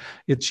chain.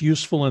 It's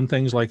useful in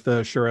things like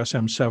the Shure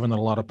SM7 that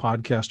a lot of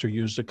podcasters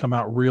use to come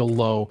out real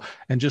low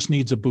and just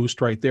needs a boost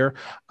right there.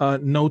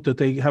 Note that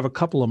they have a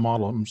couple of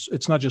models.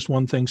 It's not just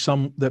one thing,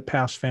 some that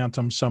pass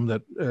phantom, some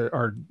that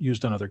are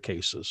used in other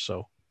cases.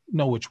 So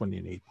know which one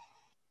you need.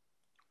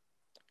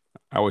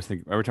 I always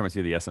think, every time I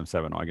see the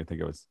SM7, all I can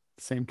think of is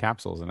the same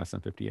capsule as an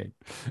SM58.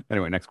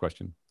 Anyway, next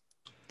question.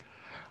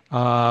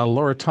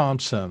 Laura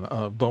Thompson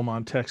of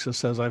Beaumont, Texas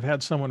says, I've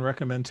had someone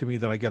recommend to me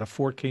that I get a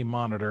 4K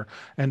monitor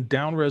and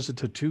down-res it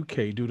to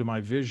 2K due to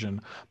my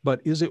vision, but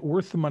is it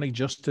worth the money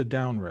just to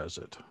down-res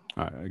it?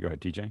 Go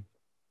ahead, TJ.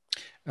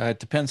 It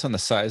depends on the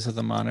size of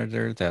the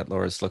monitor that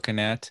Laura's looking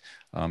at.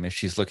 If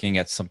she's looking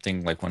at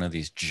something like one of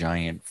these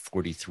giant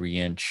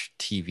 43-inch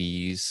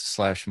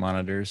TVs /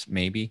 monitors,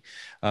 maybe.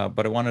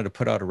 But I wanted to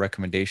put out a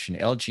recommendation.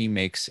 LG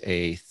makes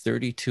a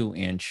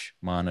 32-inch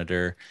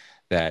monitor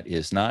that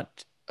is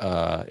not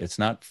it's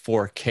not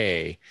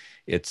 4K.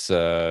 It's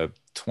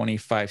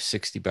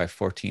 2560 by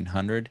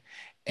 1400,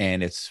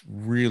 and it's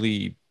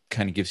really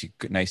kind of gives you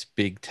nice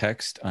big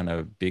text on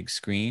a big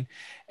screen,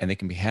 and they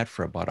can be had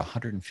for about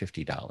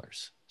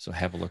 $150. So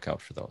have a look out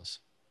for those.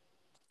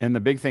 And the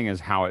big thing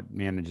is how it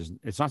manages.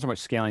 It's not so much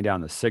scaling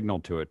down the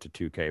signal to it to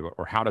 2K,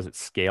 or how does it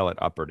scale it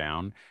up or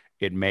down.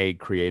 It may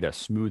create a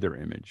smoother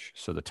image,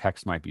 so the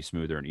text might be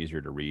smoother and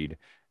easier to read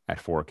at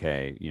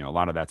 4K. You know, a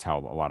lot of that's how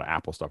a lot of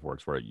Apple stuff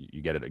works, where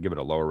you get it, give it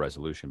a lower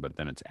resolution, but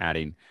then it's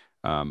adding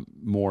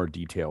more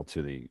detail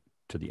to the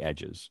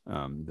edges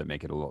that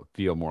make it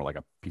feel more like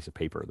a piece of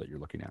paper that you're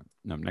looking at.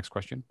 Next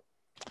question.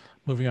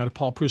 Moving on to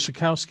Paul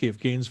Prusakowski of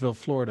Gainesville,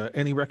 Florida.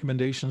 Any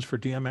recommendations for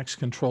DMX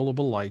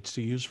controllable lights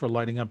to use for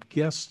lighting up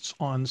guests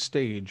on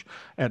stage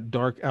at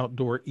dark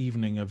outdoor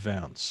evening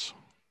events?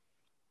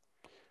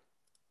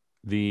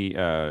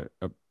 Since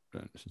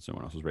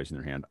someone else is raising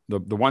their hand,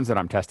 the ones that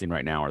I'm testing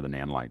right now are the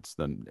NAND lights,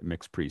 the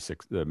mix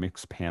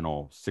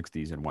panel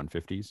 60s and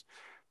 150s.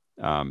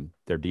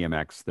 They're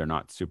DMX. They're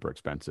not super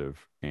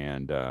expensive,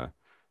 and I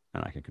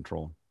can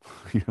control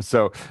them.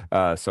 So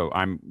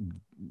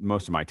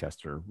most of my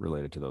tests are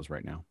related to those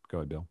right now. Go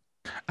ahead, Bill.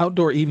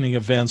 Outdoor evening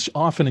events,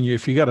 often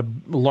if you got a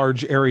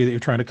large area that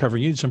you're trying to cover,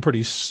 you need some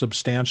pretty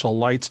substantial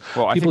lights.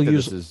 Well, I think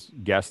this is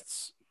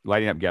guests,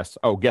 lighting up guests.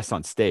 Oh, guests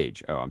on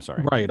stage. Oh, I'm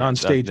sorry. Right, on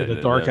stage at a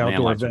dark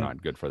outdoor event. Are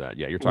not good for that.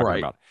 Yeah, you're talking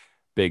about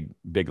big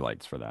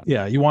lights for that.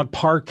 Yeah, you want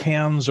par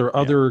cans or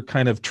other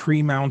kind of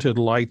tree-mounted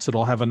lights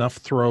that'll have enough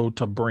throw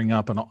to bring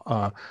up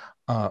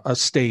a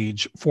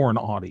stage for an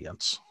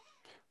audience.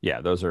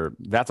 Yeah,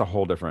 that's a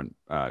whole different.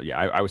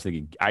 I was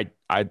thinking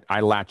I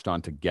latched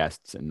on to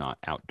guests and not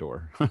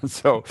outdoor. But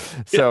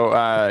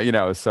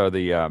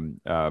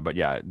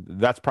yeah,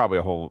 that's probably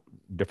a whole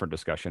different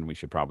discussion we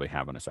should probably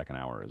have in a second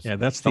hour.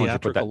 That's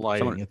theatrical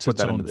lighting. It's put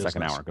that into the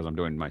second hour, because I'm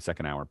doing my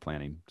second hour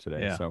planning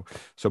today. Yeah.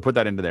 So put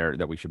that into there,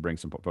 that we should bring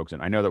some folks in.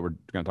 I know that we're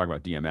going to talk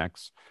about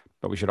DMX,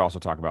 but we should also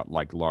talk about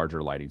like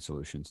larger lighting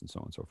solutions and so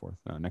on and so forth.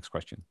 Next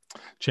question.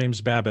 James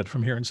Babbitt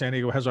from here in San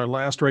Diego has our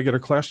last regular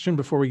question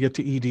before we get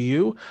to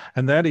EDU.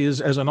 And that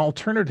is, as an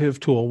alternative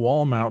to a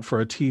wall mount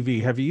for a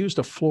TV, have you used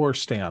a floor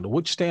stand?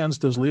 Which stands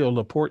does Leo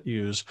Laporte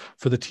use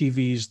for the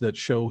TVs that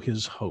show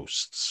his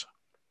hosts?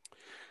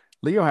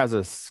 Leo has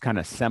a kind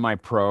of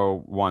semi-pro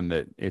one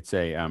that it's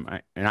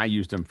and I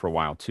used them for a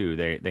while too.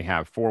 They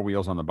have 4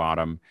 wheels on the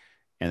bottom,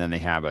 and then they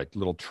have a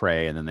little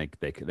tray, and then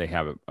they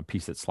have a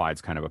piece that slides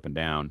kind of up and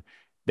down.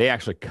 They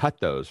actually cut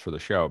those for the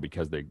show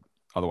because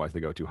otherwise they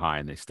go too high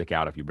and they stick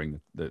out if you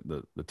bring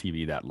the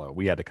TV that low.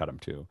 We had to cut them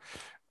too.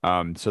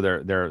 So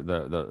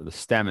the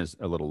stem is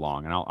a little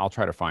long, and I'll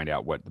try to find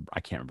out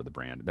I can't remember the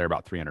brand. They're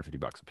about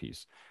 $350 a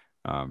piece.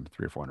 $300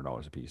 or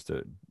 $400 a piece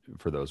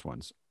for those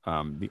ones.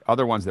 The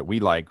other ones that we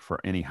like for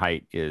any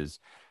height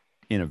is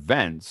in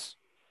events.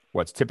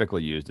 What's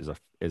typically used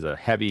is a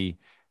heavy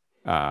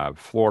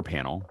floor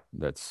panel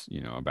that's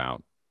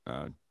about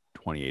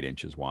 28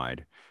 inches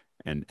wide,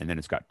 and then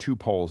it's got 2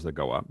 poles that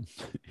go up,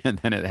 and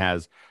then it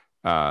has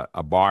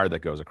a bar that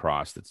goes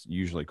across. That's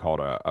usually called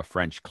a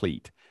French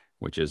cleat,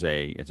 which is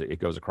it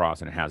goes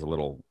across and it has a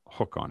little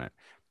hook on it.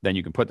 Then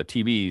you can put the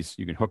TVs,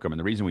 you can hook them. And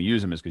the reason we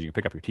use them is because you can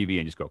pick up your TV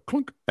and just go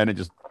clunk, and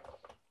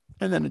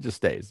then it just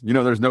stays.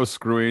 There's no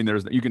screwing.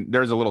 There's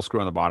a little screw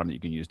on the bottom that you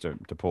can use to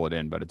pull it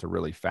in, but it's a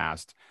really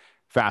fast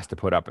to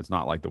put up. It's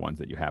not like the ones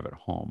that you have at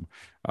home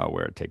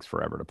where it takes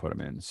forever to put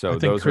them in. So I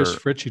think Chris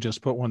Fritchie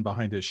just put one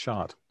behind his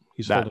shot.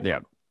 Exactly.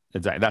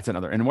 That's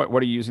another. And what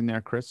are you using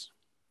there, Chris?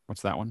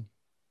 What's that one?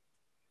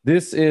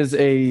 This is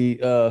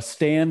a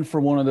stand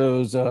for one of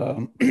those,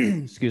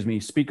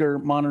 speaker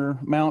monitor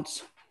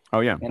mounts. Oh,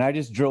 yeah. And I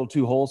just drilled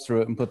 2 holes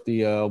through it and put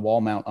the wall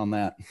mount on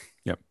that.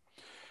 Yep.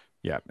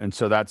 Yeah. And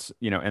so that's,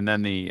 and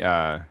then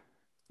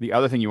the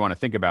other thing you want to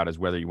think about is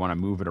whether you want to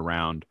move it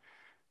around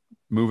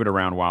move it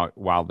around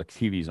while the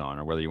TV's on,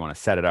 or whether you want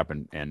to set it up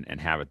and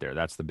have it there.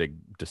 That's the big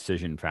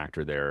decision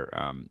factor there.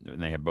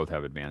 And they both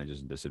have advantages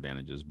and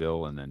disadvantages.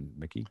 Bill and then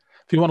Micky.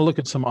 If you want to look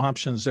at some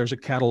options, there's a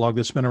catalog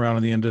that's been around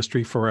in the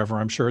industry forever.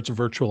 I'm sure it's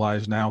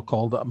virtualized now,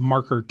 called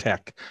Marker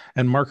Tech.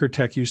 And Marker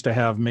Tech used to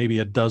have maybe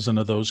a dozen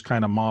of those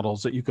kind of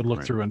models that you could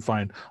look through and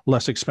find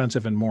less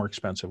expensive and more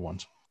expensive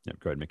ones. Yep.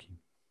 Go ahead, Micky.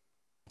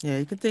 Yeah,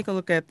 you can take a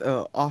look at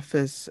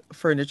office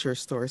furniture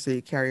stores.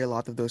 They carry a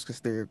lot of those because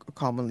they're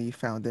commonly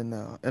found in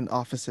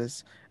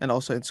offices and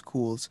also in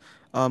schools.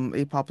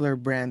 A popular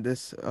brand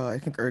is I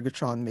think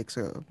Ergotron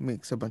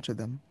makes a bunch of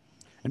them.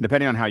 And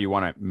depending on how you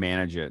want to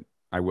manage it,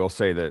 I will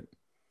say that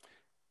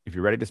if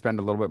you're ready to spend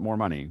a little bit more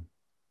money,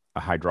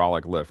 a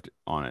hydraulic lift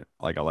on it,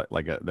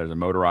 there's a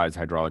motorized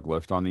hydraulic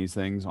lift on these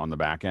things on the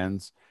back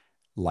ends,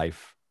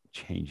 life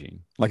changing.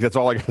 Like, that's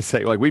all I gotta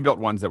say. Like, we built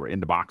ones that were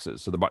into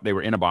boxes, so they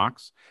were in a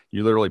box.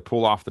 You literally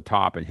pull off the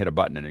top and hit a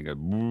button, and it goes,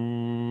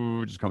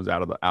 it just comes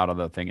out of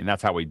the thing. And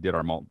that's how we did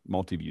our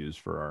multi views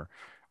for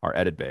our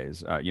edit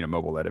bays,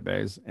 mobile edit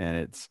bays.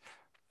 And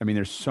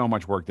there's so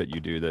much work that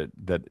you do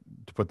that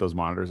to put those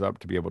monitors up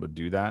to be able to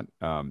do that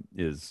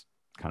is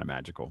kind of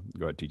magical.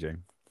 Go ahead, TJ.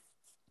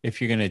 If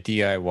you're going to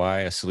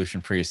DIY a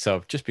solution for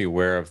yourself, just be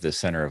aware of the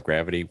center of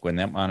gravity. When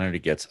that monitor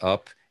gets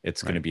up,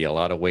 it's going to be a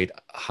lot of weight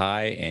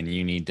high, and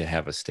you need to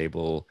have a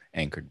stable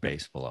anchored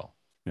base below.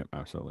 Yep,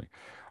 absolutely.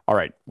 All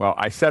right. Well,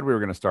 I said we were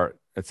going to start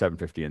at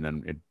 750, and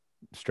then it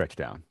stretched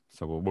down.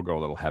 So we'll go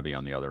a little heavy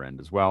on the other end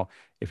as well.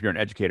 If you're an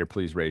educator,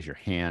 please raise your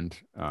hand.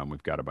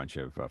 We've got a bunch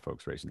of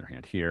folks raising their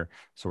hand here.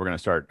 So we're going to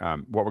start.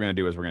 What we're going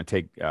to do is we're going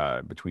to take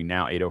between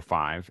now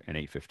 8:05 and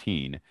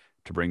 8:15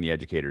 to bring the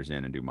educators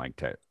in and do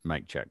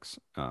mic checks.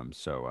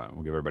 So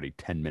we'll give everybody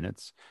 10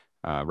 minutes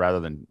rather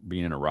than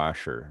being in a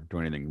rush or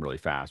doing anything really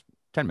fast.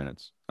 10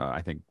 minutes,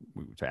 I think,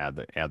 to add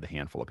the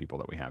handful of people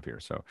that we have here.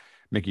 So,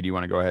 Micky, do you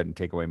want to go ahead and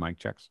take away mic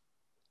checks?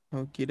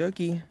 Okie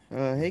dokie.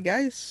 Hey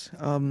guys.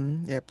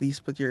 Please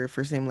put your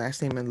first name,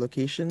 last name, and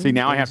location. See,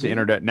 now I have to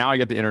interrupt. Now I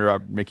get to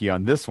interrupt Micky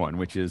on this one,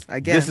 which is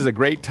this is a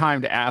great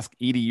time to ask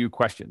EDU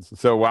questions.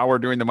 So while we're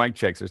doing the mic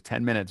checks, there's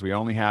 10 minutes. We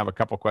only have a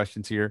couple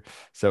questions here,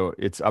 so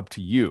it's up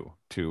to you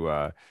to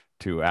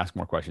ask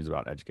more questions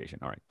about education.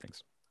 All right,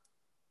 thanks.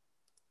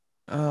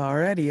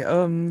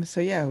 Alrighty.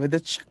 So yeah, with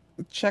the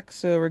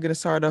checks, we're gonna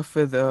start off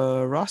with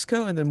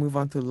Roscoe and then move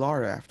on to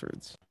Laura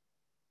afterwards.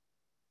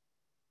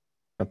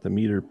 Got the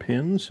meter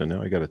pinned, so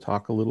now I got to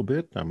talk a little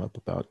bit. I'm up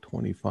about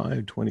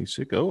 25,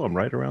 26. Oh, I'm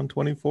right around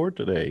 24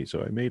 today,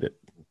 so I made it.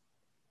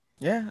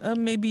 Yeah,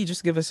 maybe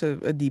just give us a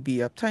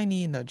dB up,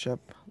 tiny nudge up.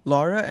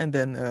 Laura and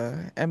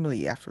then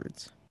Emily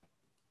afterwards.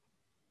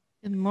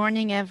 Good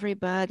morning,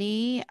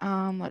 everybody.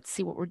 Let's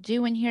see what we're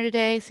doing here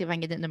today. See if I can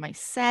get into my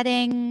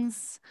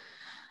settings.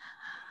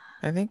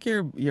 I think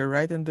you're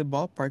right in the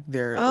ballpark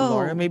there,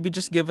 Laura. Maybe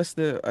just give us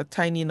a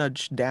tiny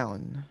nudge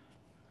down.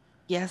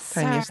 Yes,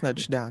 Tiniest sir.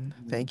 nudge down.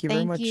 Thank you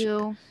very much. Thank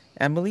you.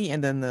 Emily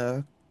and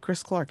then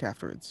Chris Clark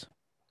afterwards.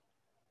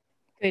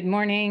 Good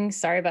morning.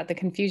 Sorry about the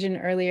confusion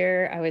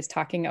earlier. I was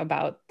talking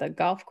about the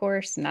golf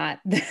course, not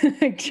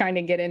trying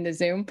to get into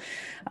Zoom,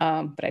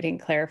 but I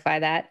didn't clarify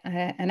that.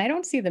 And I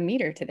don't see the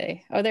meter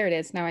today. Oh, there it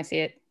is. Now I see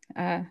it.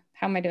 How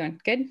am I doing?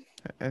 Good?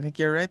 I think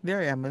you're right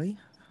there, Emily.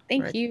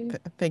 Thank you.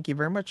 Thank you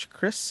very much,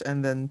 Chris,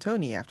 and then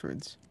Tony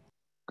afterwards.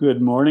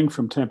 Good morning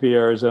from Tempe,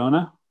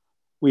 Arizona.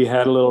 We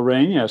had a little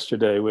rain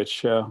yesterday,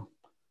 which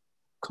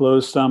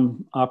closed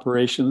some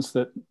operations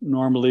that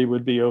normally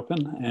would be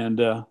open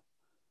and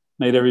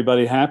made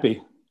everybody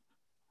happy.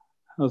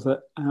 How's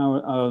that?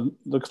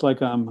 Looks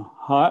like I'm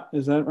hot.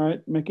 Is that right,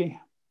 Micky?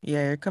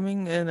 Yeah, you're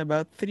coming in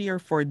about 3 or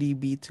 4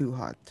 dB too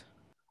hot.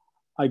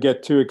 I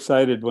get too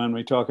excited when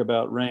we talk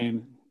about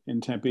rain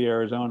in Tempe,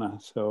 Arizona.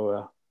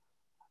 So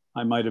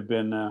I might have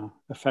been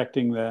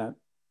affecting that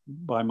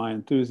by my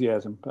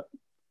enthusiasm, but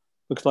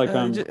looks like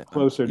I'm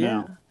closer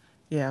now.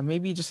 Yeah,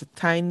 maybe just a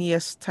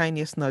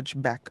tiniest nudge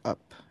back up,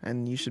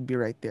 and you should be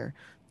right there.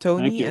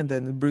 Tony and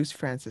then Bruce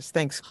Francis.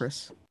 Thanks,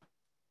 Chris.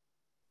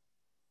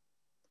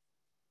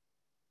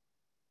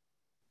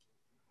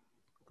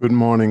 Good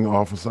morning,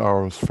 Office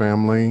Hours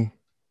family.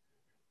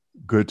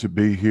 Good to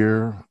be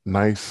here.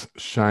 Nice,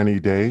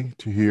 shiny day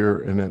to here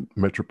in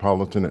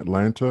metropolitan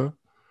Atlanta.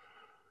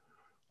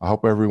 I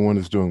hope everyone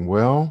is doing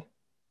well.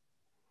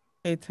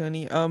 Hey,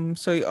 Tony.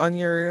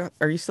 So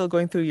are you still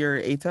going through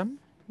your atem?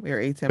 Your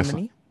atem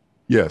mini?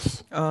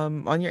 Yes.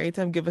 On your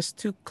atem, give us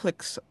 2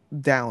 clicks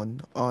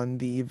down on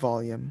the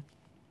volume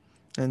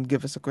and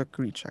give us a quick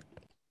recheck.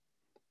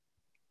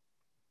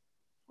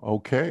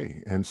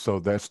 Okay, and so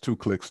that's 2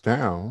 clicks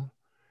down,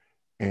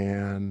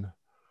 and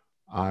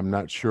I'm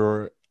not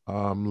sure.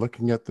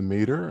 Looking at the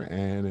meter,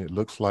 and it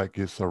looks like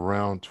it's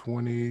around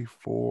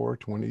 24,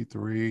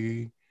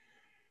 23,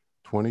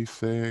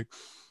 26.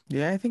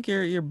 Yeah, I think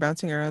you're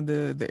bouncing around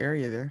the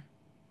area there.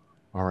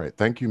 All right,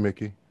 thank you,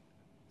 Micky.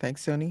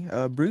 Thanks, Tony.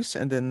 Bruce,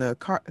 and then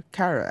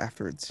Kara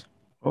afterwards.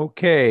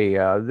 Okay,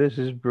 this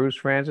is Bruce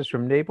Francis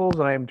from Naples.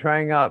 I am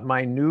trying out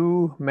my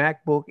new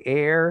MacBook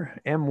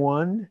Air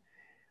M1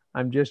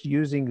 I'm just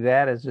using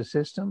that as a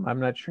system. I'm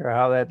not sure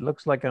how that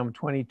looks like. I'm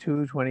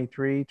 22,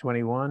 23,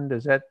 21.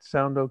 Does that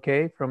sound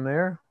okay from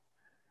there?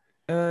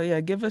 Yeah,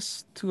 give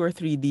us 2 or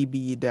 3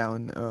 dB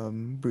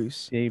down,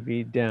 Bruce.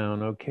 dB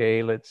down.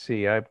 Okay, let's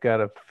see. I've got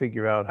to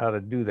figure out how to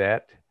do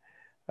that.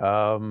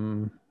 I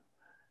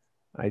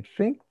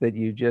think that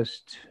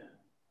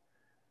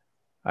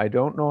I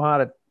don't know how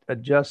to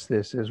adjust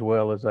this as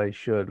well as I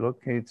should.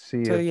 Look, let's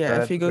see So if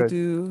yeah, if that. you go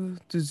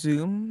to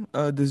Zoom,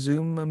 the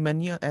Zoom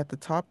menu at the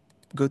top,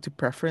 go to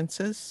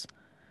Preferences,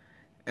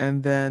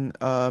 and then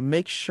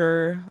make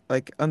sure,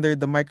 like under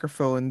the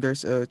microphone,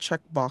 there's a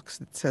checkbox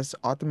that says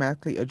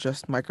automatically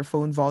adjust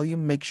microphone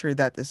volume. Make sure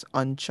that is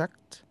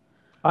unchecked.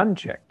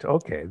 Unchecked.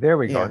 Okay, there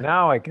we go. Yeah.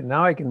 Now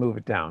I can move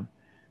it down.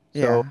 So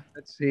Yeah.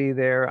 let's see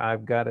there.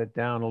 I've got it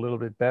down a little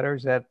bit better.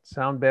 Does that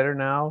sound better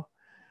now?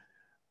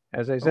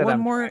 As I said,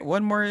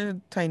 one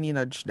more tiny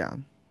nudge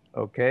down.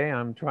 Okay,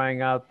 I'm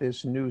trying out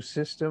this new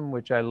system,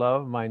 which I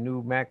love, my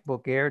new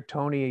MacBook Air.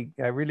 Tony,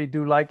 I really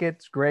do like it.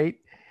 It's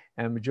great.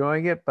 I'm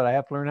enjoying it, but I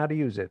have to learn how to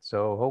use it.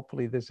 So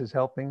hopefully this is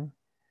helping.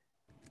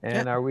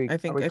 And Yeah, are we I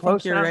think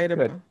close you're now? right Good.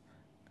 about.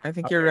 I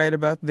think you're right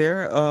about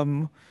there.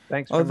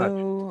 Thanks very much.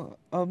 Although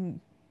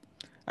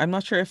I'm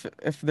not sure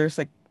if there's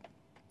like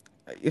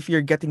if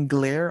you're getting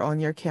glare on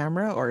your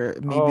camera or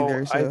maybe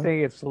there's I a.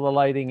 think it's the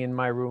lighting in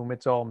my room.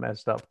 It's all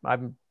messed up.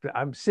 I'm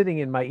sitting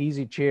in my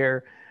easy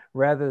chair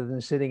rather than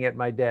sitting at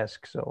my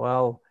desk. So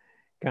I'll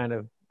kind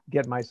of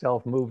get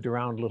myself moved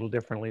around a little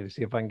differently to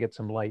see if I can get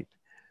some light.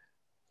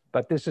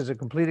 But this is a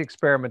complete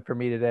experiment for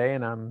me today,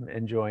 and I'm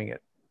enjoying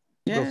it.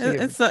 Yeah,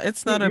 We'll see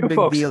it's not a you big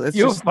folks, deal. It's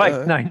you just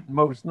might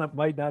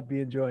not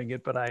be enjoying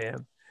it, but I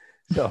am.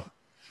 So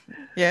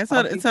yeah,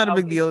 it's not a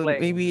big deal.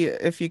 playing. Maybe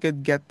if you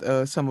could get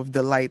some of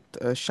the light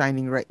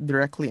shining right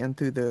directly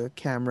into the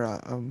camera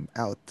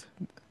out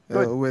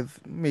with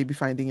maybe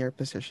finding your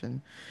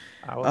position.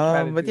 I will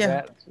try to but do yeah.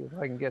 that. See if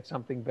I can get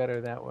something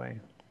better that way.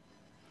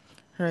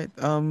 Right.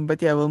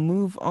 But yeah, we'll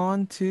move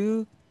on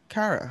to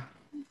Kara.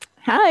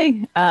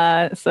 Hi.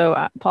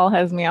 So Paul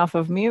has me off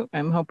of mute.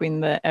 I'm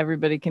hoping that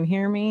everybody can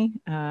hear me.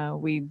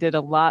 We did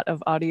a lot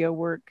of audio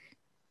work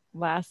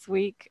last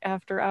week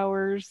after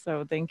hours,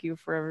 so thank you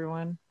for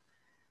everyone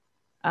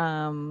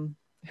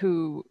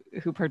who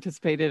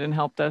participated and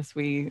helped us.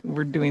 We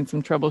were doing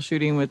some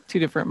troubleshooting with 2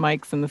 different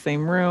mics in the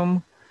same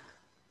room.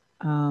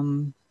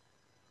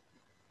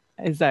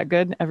 Is that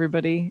good,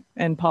 everybody?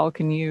 And Paul,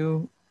 can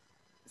you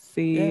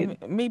see? Yeah,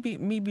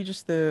 maybe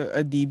just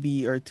a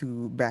dB or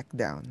 2 back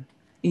down.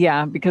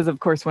 Yeah, because of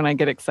course, when I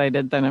get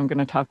excited, then I'm going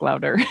to talk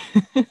louder.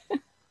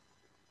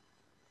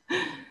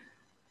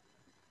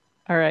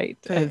 All right.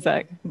 Is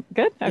that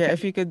good? Okay. Yeah,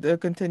 if you could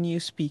continue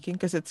speaking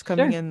because it's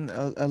coming in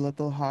a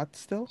little hot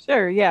still.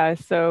 Sure. Yeah.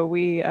 So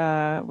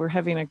we're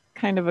having a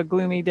kind of a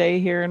gloomy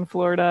day here in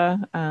Florida,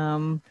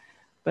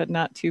 but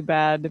not too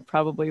bad. It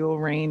probably will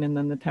rain and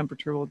then the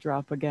temperature will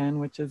drop again,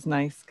 which is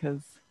nice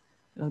because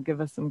it'll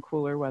give us some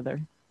cooler weather.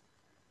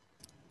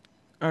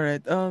 All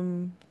right.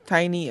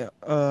 Tiny,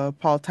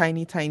 Paul,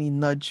 tiny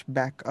nudge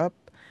back up,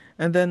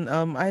 and then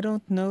I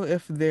don't know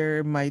if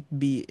there might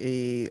be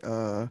a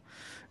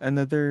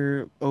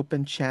another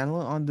open channel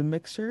on the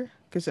mixer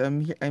because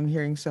I'm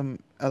hearing some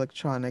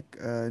electronic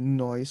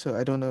noise, so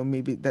I don't know.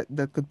 Maybe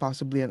that could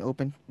possibly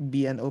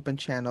be an open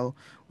channel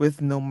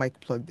with no mic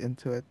plugged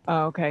into it.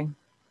 Oh, okay.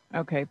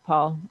 Okay,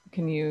 Paul,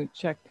 can you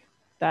check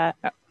that?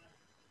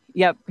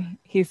 Yep,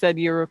 he said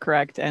you were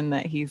correct and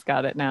that he's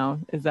got it now.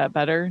 Is that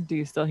better? Do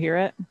you still hear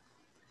it?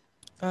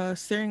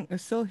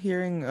 Still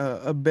hearing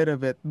a bit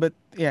of it, but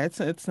yeah,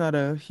 it's not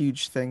a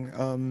huge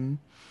thing.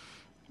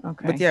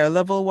 Okay. But yeah,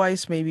 level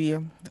wise, maybe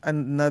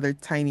another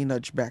tiny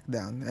nudge back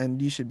down, and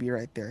you should be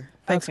right there.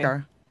 Thanks, Okay.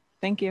 Kara.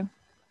 Thank you.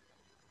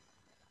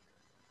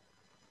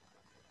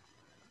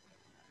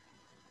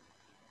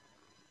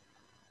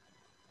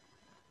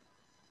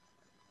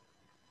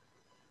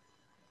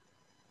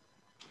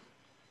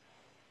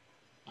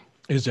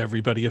 Is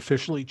everybody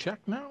officially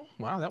checked now?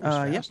 Wow, that was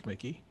fast, Yep.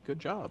 Mickey. Good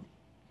job.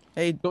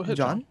 Hey, Go ahead,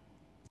 John.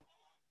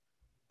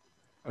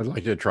 I'd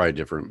like to try a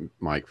different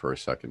mic for a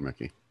second,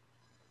 Mickey.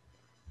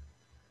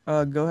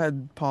 Go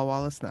ahead, Paul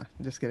Wallace. No,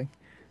 just kidding.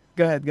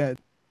 Go ahead.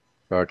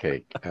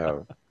 Okay.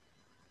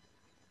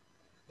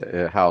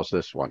 How's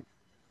this one?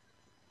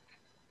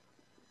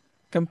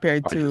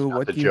 Compared to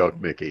what the you...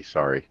 joke, Mickey.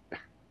 Sorry.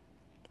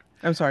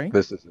 I'm sorry?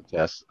 This is a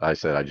test. I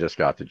said I just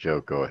got the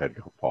joke. Go ahead,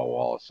 Paul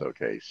Wallace.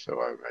 Okay,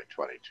 so I'm at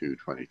 22,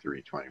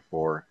 23,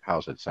 24.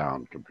 How's it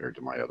sound compared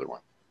to my other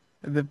one?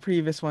 The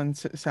previous one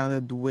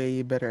sounded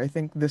way better. I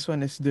think this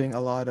one is doing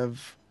a lot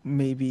of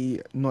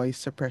maybe noise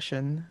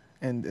suppression,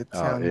 and it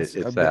sounds it's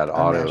a that bit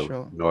auto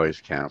unnatural. noise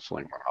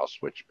canceling when I'll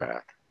switch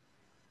back.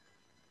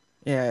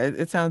 Yeah,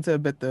 it sounds a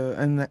bit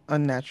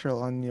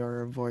unnatural on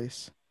your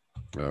voice.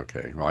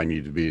 Okay, well, I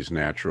need to be as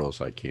natural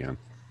as I can.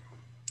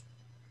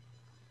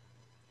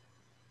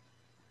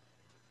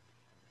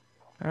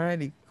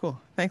 Alrighty,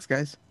 cool. Thanks,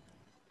 guys.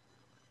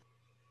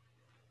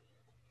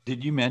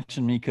 Did you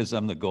mention me because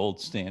I'm the gold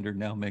standard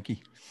now,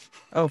 Mickey?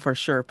 Oh, for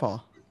sure,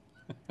 Paul.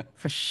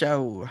 For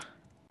sure.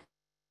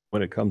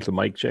 When it comes to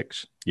mic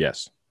checks,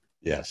 yes.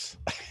 Yes.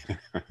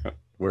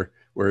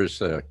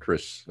 Where's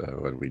Chris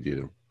when we need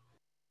him?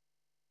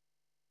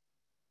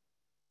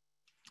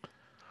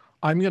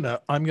 I'm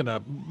gonna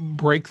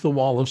break the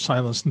wall of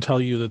silence and tell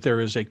you that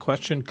there is a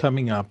question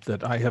coming up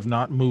that I have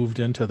not moved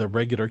into the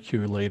regular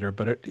queue later,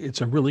 but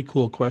it's a really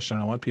cool question.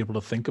 I want people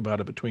to think about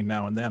it between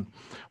now and then.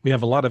 We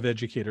have a lot of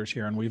educators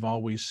here, and we've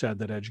always said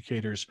that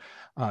educators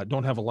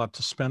don't have a lot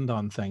to spend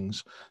on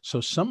things. So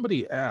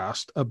somebody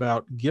asked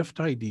about gift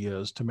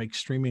ideas to make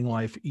streaming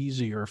life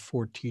easier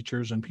for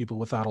teachers and people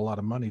without a lot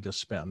of money to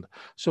spend.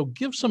 So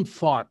give some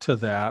thought to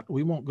that.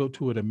 We won't go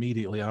to it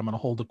immediately. I'm going to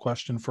hold the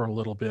question for a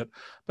little bit,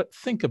 but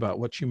think about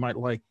what you might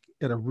like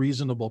at a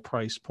reasonable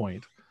price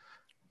point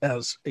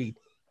as a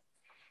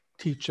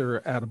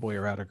teacher, attaboy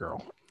or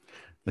attagirl.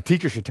 The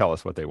teacher should tell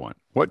us what they want.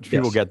 What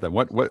people get them?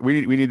 What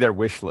we need their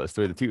wish list.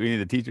 We need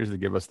the teachers to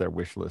give us their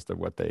wish list of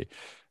what they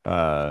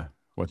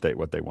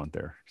want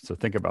there. So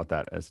think about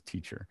that as a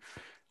teacher.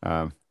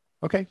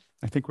 Okay,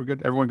 I think we're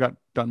good. Everyone got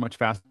done much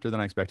faster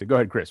than I expected. Go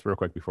ahead, Chris, real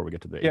quick before we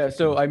get to the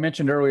So I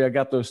mentioned earlier I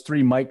got those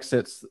 3 mic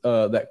sets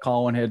that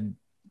Colin had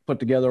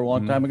put together a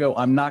long time ago.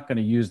 I'm not going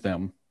to use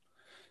them.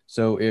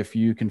 So if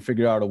you can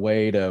figure out a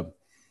way to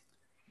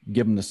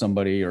give them to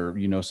somebody, or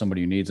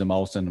somebody who needs them,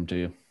 I'll send them to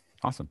you.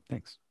 Awesome.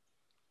 Thanks.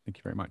 Thank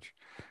you very much.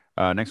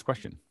 Next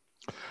question.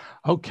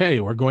 Okay,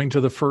 we're going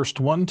to the first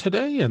one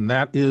today, and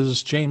that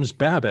is James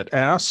Babbitt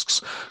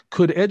asks,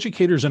 could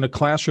educators in a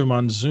classroom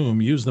on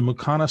Zoom use the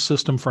Mukana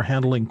system for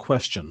handling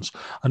questions?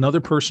 Another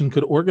person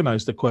could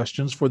organize the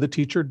questions for the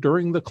teacher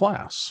during the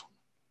class.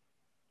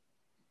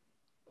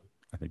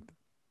 I think,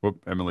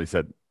 Emily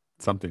said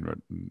something.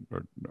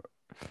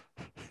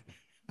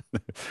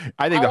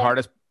 I think the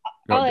hardest.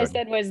 All I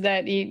said was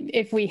that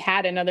if we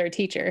had another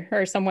teacher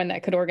or someone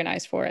that could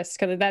organize for us,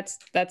 because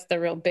that's the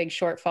real big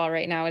shortfall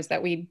right now, is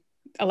that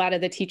a lot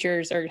of the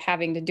teachers are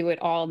having to do it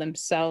all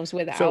themselves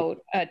without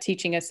a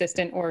teaching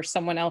assistant or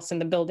someone else in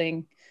the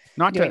building.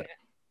 Not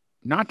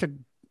to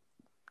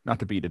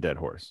beat a dead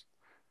horse,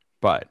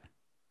 but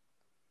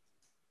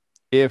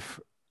do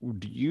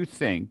you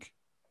think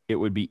it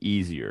would be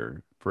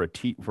easier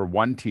for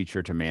one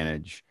teacher to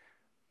manage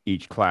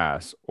each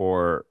class,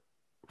 or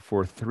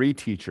for 3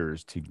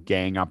 teachers to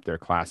gang up their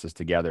classes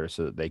together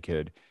so that they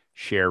could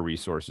share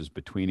resources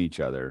between each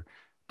other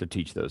to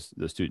teach those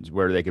students,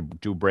 where they could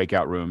do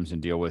breakout rooms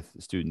and deal with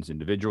students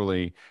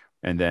individually,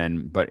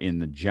 but in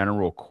the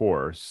general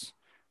course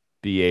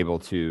be able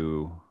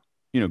to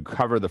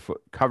cover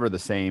the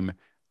same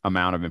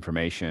amount of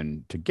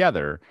information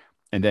together,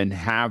 and then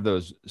have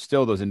those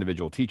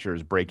individual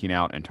teachers breaking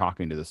out and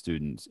talking to the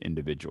students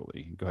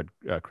individually. Go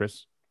ahead,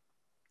 Chris.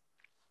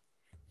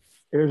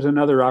 Here's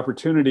another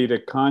opportunity to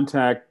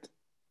contact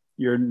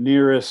your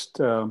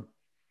nearest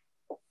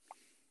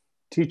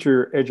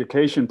teacher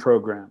education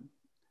program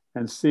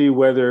and see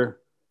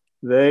whether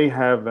they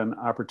have an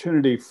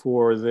opportunity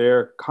for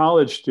their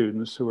college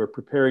students who are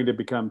preparing to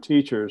become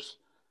teachers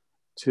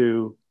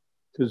to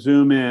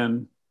Zoom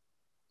in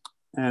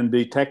and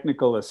be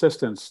technical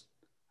assistants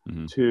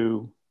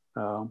to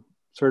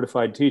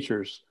certified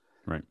teachers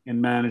in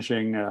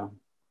managing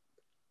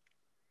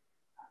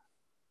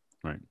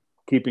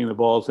keeping the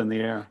balls in the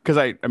air. Because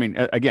I mean,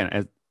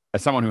 again,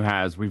 as someone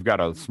we've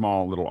got a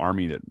small little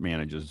army that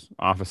manages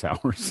office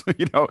hours.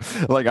 I'm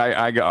like,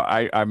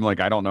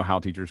 I don't know how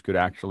teachers could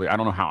actually. I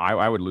don't know how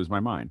I would lose my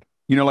mind.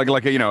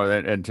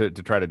 And to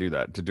try to do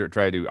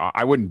that,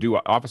 I wouldn't do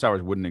office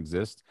hours. Wouldn't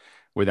exist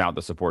without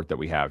the support that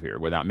we have here.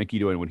 Without Micky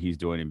doing what he's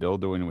doing, and Bill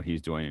doing what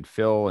he's doing, and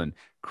Phil and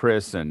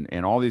Chris and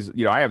all these.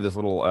 I have this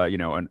little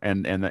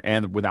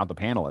and without the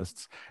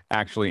panelists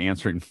actually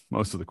answering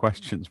most of the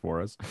questions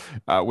for us.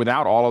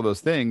 Without all of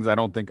those things, I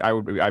don't think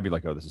I'd be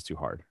like, oh, this is too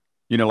hard.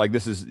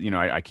 This is,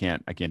 I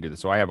can't do this.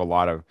 So I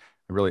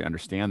really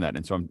understand that.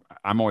 And so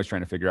I'm always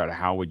trying to figure out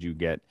how would you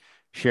get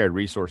shared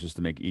resources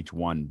to make each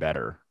one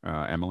better.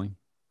 Emily?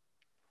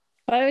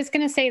 Well, I was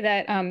going to say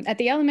that at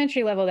the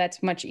elementary level,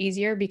 that's much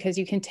easier because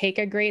you can take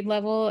a grade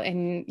level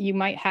and you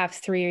might have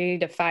 3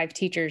 to 5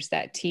 teachers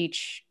that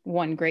teach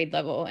one grade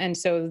level. And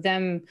so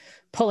them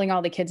pulling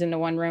all the kids into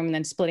one room and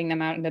then splitting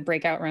them out into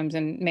breakout rooms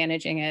and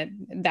managing it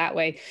that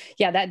way.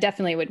 Yeah, that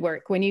definitely would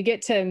work. When you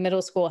get to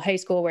middle school, high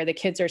school, where the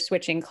kids are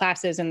switching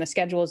classes and the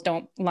schedules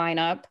don't line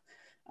up,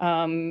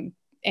 and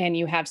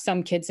you have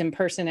some kids in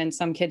person and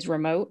some kids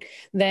remote,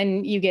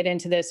 then you get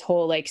into this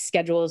whole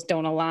schedules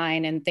don't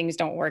align and things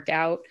don't work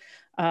out.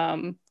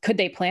 Could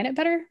they plan it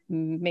better?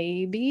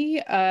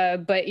 Maybe.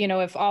 But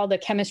if all the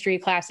chemistry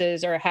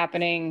classes are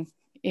happening,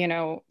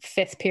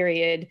 5th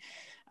period,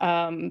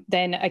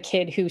 then a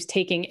kid who's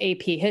taking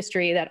AP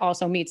history that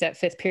also meets at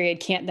 5th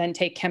period can't then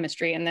take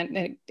chemistry. And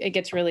then it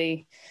gets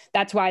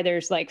that's why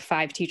there's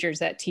 5 teachers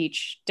that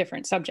teach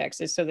different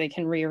subjects, is so they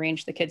can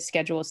rearrange the kids'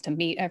 schedules to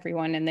meet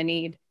everyone in the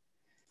need.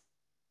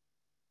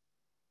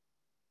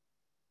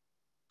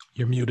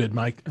 You're muted,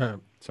 Mike.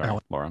 Sorry,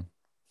 Laura.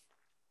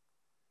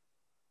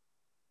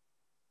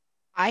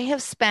 I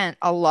have spent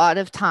a lot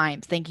of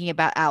time thinking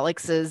about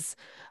Alex's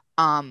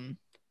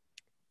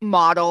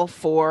model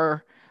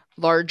for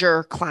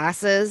larger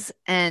classes.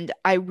 And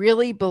I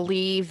really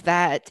believe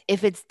that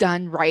if it's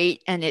done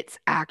right and it's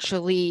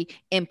actually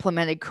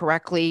implemented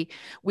correctly,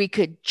 we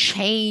could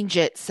change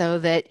it so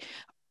that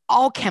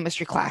all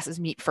chemistry classes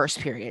meet first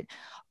period,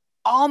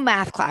 all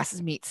math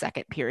classes meet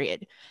second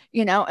period,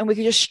 and we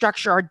could just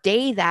structure our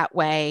day that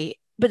way.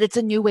 But it's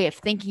a new way of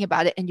thinking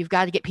about it, and you've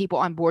got to get people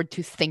on board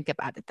to think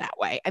about it that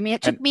way. I mean,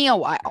 it took me a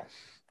while.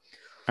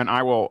 And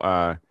I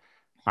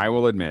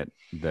will admit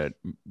that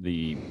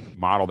the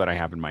model that I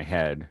have in my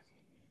head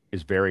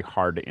is very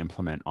hard to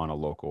implement on a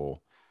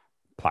local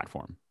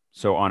platform.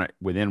 So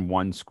within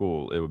one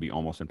school, it would be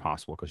almost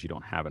impossible because you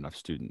don't have enough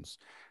students.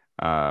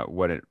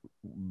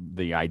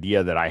 The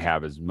idea that I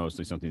have is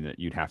mostly something that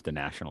you'd have to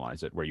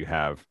nationalize it, where you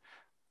have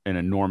an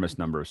enormous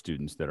number of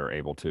students that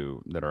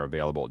are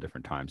available at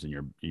different times, and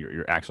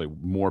you're actually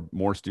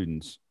more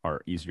students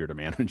are easier to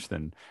manage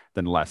than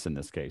less in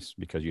this case,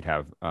 because you'd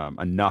have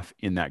enough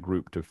in that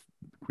group to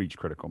reach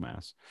critical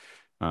mass.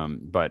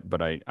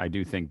 But I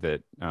do think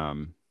that I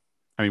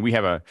mean, we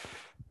have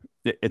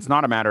it's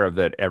not a matter of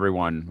that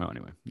everyone. Well,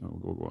 anyway,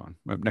 we'll go on.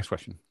 Next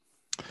question.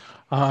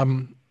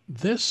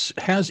 This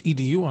has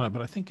EDU on it,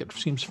 but I think it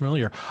seems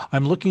familiar.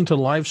 I'm looking to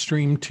live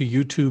stream to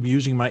YouTube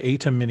using my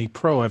atem Mini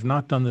Pro. I've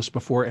not done this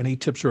before. Any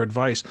tips or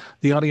advice?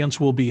 The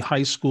audience will be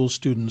high school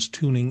students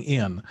tuning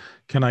in.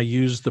 Can I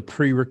use the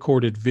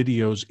pre-recorded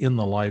videos in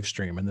the live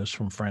stream? And this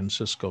from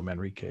Francisco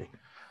Manrique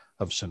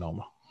of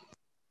Sonoma.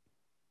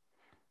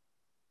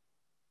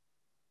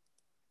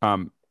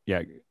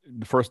 Yeah,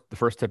 the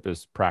first tip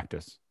is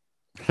practice.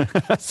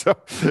 so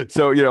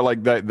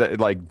like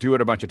like do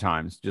it a bunch of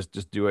times.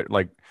 Just do it.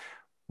 Like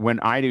when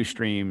I do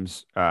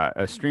streams,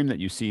 a stream that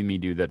you see me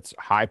do that's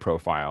high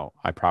profile,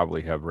 I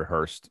probably have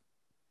rehearsed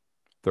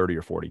 30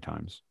 or 40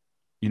 times.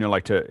 And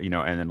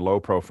then low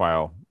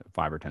profile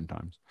 5 or 10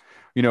 times.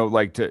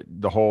 Like to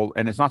the whole,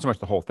 and it's not so much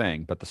the whole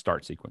thing, but the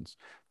start sequence.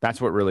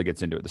 That's what really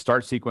gets into it. The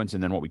start sequence,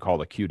 and then what we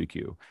call a cue to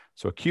cue.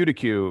 So a cue to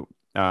cue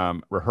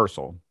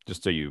rehearsal,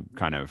 just so you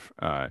kind of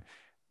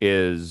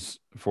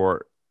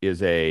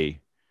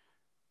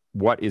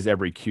what is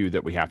every cue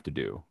that we have to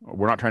do?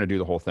 We're not trying to do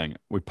the whole thing.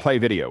 We play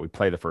video. We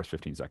play the first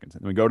 15 seconds.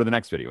 And we go to the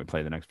next video and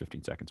play the next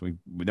 15 seconds.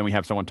 Then we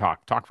have someone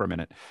talk for a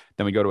minute.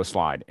 Then we go to a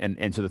slide.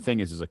 And so the thing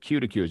is a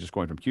cue to cue is just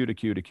going from cue to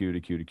cue to cue to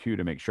cue to cue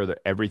to make sure that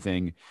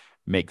everything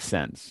makes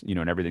sense,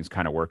 and everything's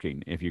kind of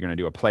working. If you're going to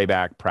do a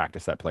playback,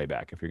 practice that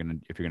playback. If you're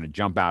going to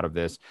jump out of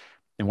this,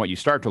 and what you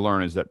start to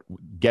learn is that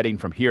getting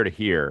from here to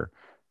here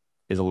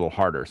is a little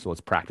harder. So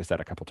let's practice that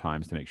a couple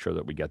times to make sure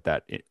that we get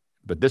that.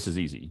 But this is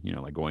easy,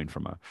 like going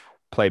from a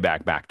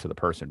playback back to the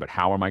person. But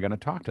how am I going to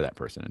talk to that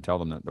person and tell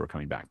them that we're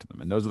coming back to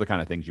them? And those are the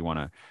kind of things you want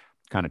to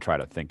kind of try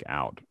to think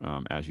out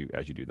as you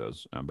do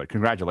those. But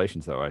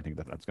congratulations, though. I think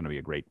that's going to be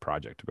a great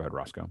project. Go ahead,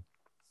 Roscoe.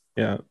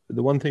 Yeah,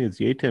 the one thing is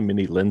the atem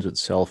Mini lends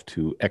itself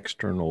to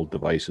external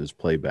devices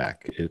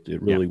playback.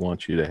 It really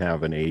wants you to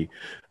have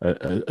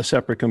a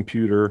separate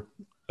computer.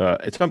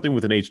 It's something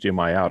with an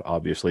HDMI out,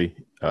 obviously,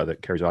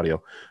 that carries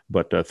audio.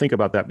 But think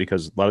about that,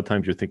 because a lot of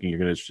times you're thinking you're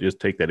going to just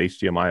take that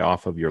HDMI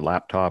off of your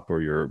laptop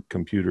or your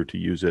computer to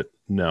use it.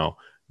 No,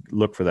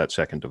 look for that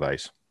second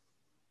device.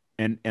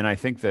 And I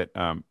think that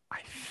I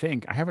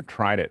haven't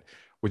tried it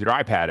with your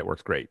iPad. It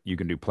works great. You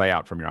can do play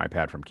out from your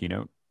iPad from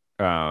Keynote,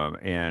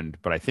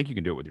 but I think you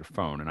can do it with your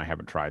phone. And I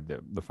haven't tried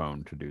the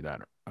phone to do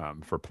that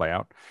for play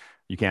out.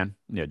 You can,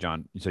 yeah,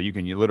 John. So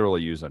you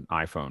literally use an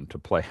iPhone to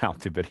play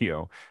out the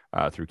video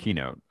through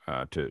Keynote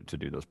to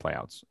do those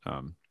playouts.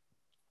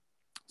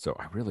 So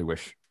I really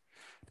wish.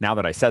 Now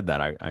that I said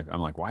that, I'm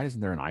like, why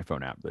isn't there an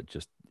iPhone app that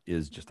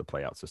is just a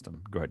playout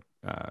system? Go ahead,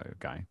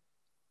 Guy.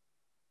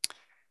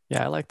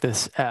 Yeah, I like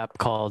this app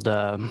called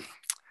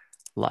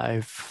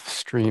Live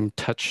Stream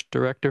Touch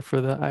Director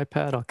for the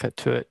iPad. I'll cut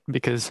to it,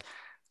 because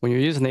when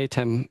you're using the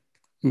atem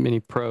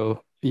Mini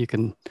Pro, you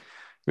can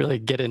really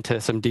get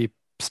into some deep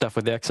stuff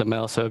with the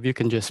XML. So if you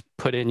can just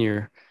put in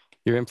your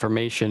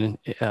information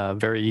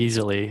very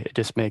easily, it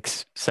just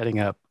makes setting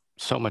up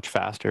so much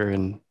faster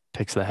and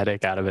takes the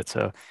headache out of it.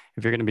 So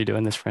if you're going to be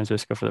doing this,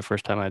 Francisco, for the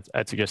first time,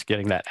 I'd suggest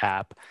getting that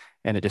app,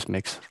 and it just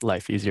makes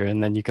life easier.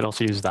 And then you can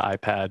also use the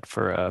iPad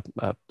for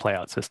a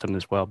playout system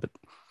as well.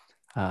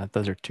 But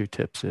those are two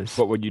tips.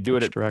 But would you do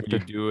it?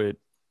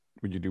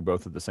 Would you do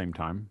both at the same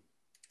time?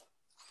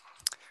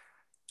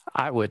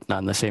 I would, not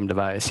on the same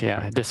device.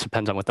 Yeah, it just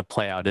depends on what the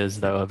playout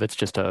is, though. If it's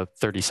just a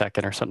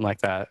 30-second or something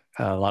like that,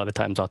 a lot of the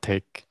times I'll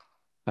take.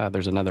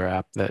 There's another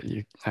app that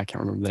I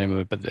can't remember the name of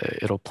it, but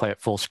it'll play it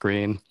full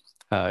screen.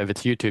 If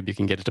it's YouTube, you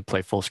can get it to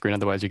play full screen.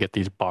 Otherwise, you get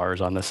these bars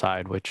on the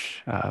side,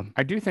 which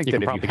I do think you that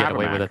can if probably you have get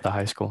away a Mac, with at the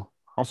high school.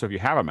 Also, if you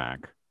have a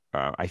Mac,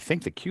 I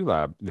think the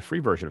QLab, the free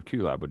version of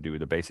QLab, would do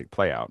the basic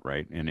playout,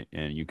 right? And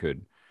you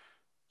could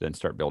then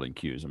start building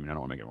cues. I mean, I don't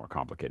want to make it more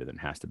complicated than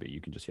it has to be.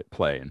 You can just hit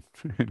play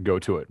and go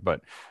to it.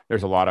 But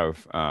there's a lot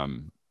of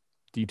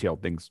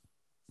detailed things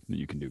that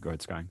you can do. Go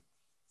ahead, Sky.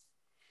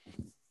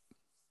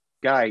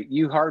 Guy,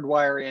 you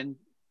hardwire in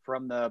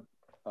from the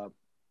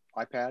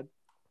iPad?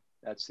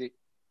 That's the...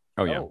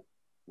 Oh, yeah.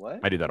 What?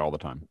 I do that all the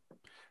time.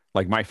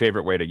 Like my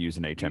favorite way to use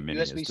an ATEM Mini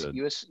USB,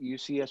 is to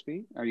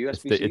UCSB or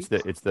USB-C?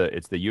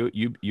 It's the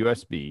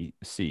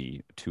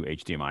USB-C to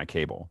HDMI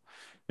cable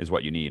is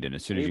what you need. And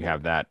as soon as you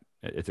have that,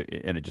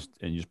 and it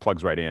just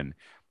plugs right in.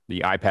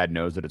 The iPad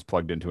knows that it's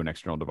plugged into an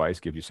external device,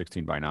 gives you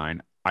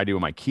 16:9. I do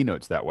my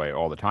keynotes that way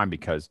all the time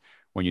because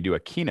when you do a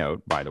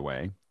keynote, by the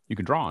way, you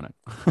can draw on it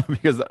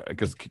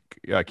because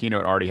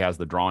Keynote already has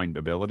the drawing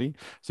ability.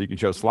 So you can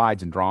show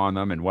slides and draw on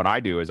them. And what I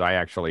do is I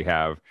actually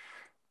have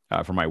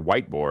for my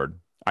whiteboard,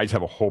 I just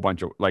have a whole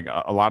bunch of, like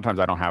a lot of times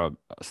I don't have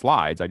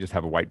slides. I just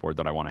have a whiteboard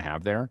that I want to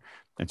have there.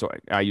 And so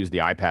I use the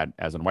iPad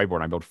as a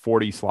whiteboard. I build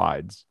 40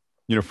 slides,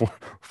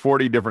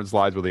 40 different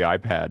slides with the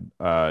iPad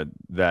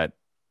that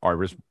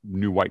are just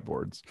new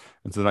whiteboards.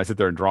 And so then I sit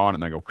there and draw on it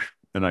and I go,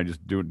 and I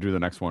just do the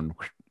next one,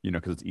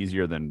 because it's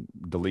easier than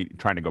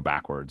trying to go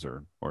backwards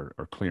or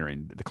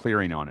clearing. The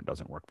clearing on it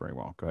doesn't work very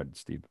well. Go ahead,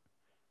 Steve.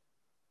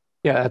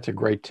 Yeah, that's a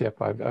great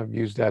tip. I've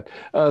used that.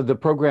 The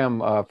program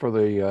for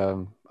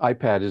the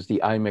iPad is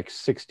the iMix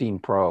 16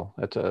 Pro.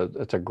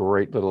 That's a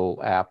great little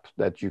app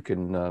that you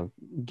can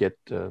get.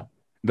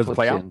 Does it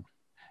play out?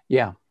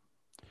 Yeah.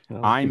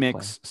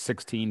 iMix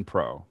 16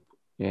 Pro.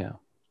 Yeah.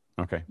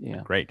 Okay.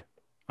 Yeah. Great.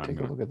 Take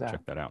a look at that.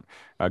 Check that out.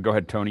 Go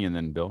ahead, Tony, and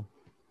then Bill.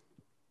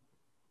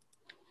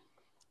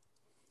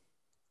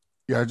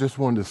 Yeah, I just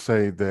wanted to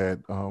say that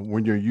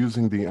when you're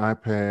using the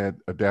iPad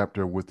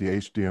adapter with the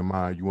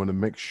HDMI, you want to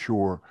make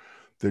sure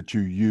that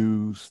you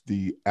use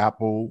the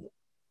Apple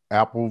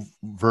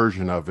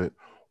version of it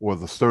or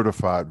the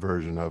certified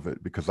version of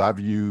it, because I've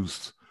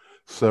used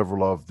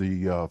several of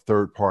the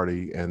third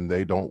party and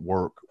they don't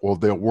work, or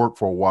they'll work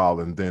for a while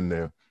and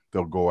then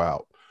they'll go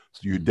out.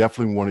 So you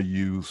definitely want to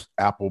use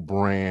Apple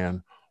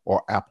brand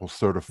or Apple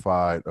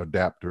certified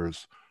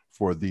adapters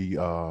for the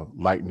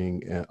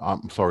Lightning, and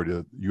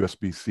the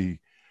USB-C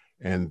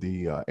and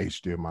the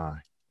HDMI.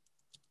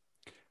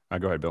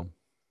 Go ahead, Bill.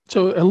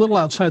 So a little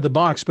outside the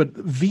box, but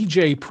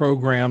VJ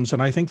programs,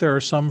 and I think there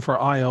are some for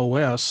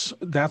iOS,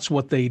 that's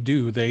what they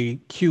do. They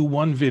queue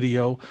one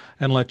video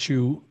and let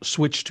you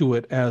switch to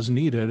it as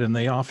needed, and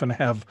they often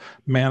have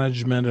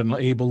management and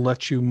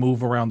let you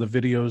move around the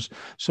videos.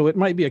 So it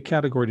might be a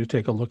category to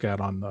take a look at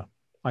on the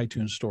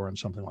iTunes store and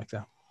something like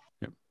that.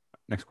 Yep.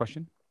 Next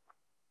question.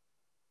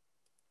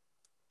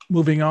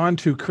 Moving on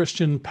to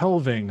Christian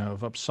Pelving of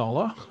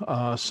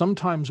Uppsala.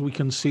 Sometimes we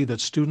can see that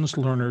students,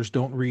 learners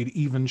don't read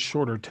even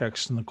shorter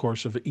text in the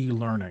course of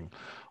e-learning.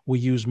 We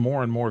use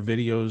more and more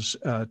videos,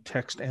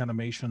 text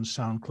animations,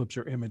 sound clips,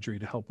 or imagery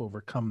to help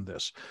overcome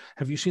this.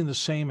 Have you seen the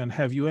same, and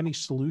have you any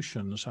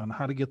solutions on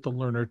how to get the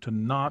learner to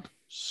not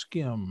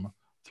skim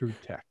through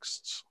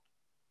texts?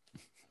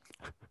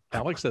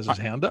 Alex has his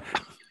hand up.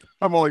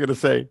 I'm only going to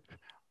say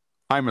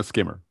I'm a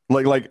skimmer.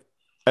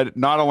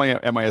 Not only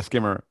am I a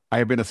skimmer, I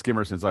have been a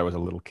skimmer since I was a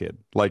little kid.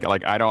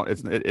 I don't.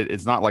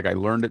 It's not like I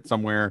learned it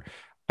somewhere.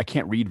 I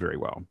can't read very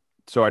well,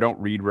 so I don't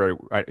read very.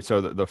 So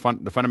the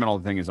fundamental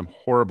thing is I'm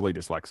horribly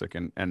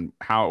dyslexic, and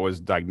how it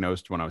was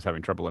diagnosed when I was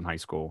having trouble in high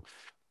school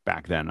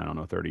back then, I don't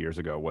know, 30 years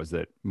ago, was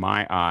that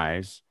my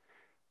eyes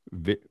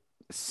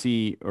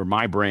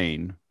my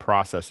brain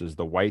processes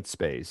the white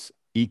space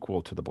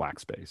equal to the black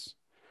space.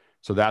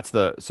 So that's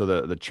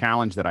the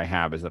challenge that I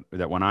have is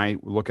that when I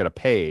look at a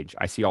page,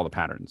 I see all the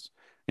patterns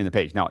in the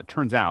page. Now, it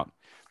turns out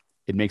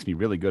it makes me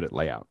really good at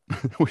layout,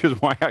 which is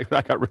why I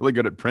got really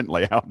good at print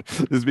layout,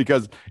 is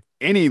because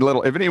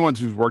if anyone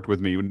who's worked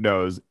with me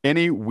knows and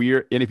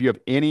if you have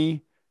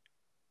any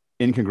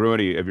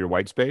incongruity of your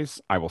white space,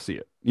 I will see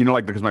it,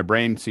 because my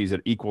brain sees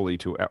it equally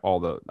to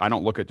I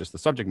don't look at just the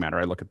subject matter.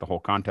 I look at the whole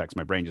context.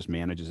 My brain just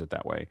manages it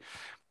that way.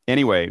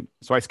 Anyway,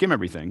 so I skim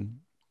everything.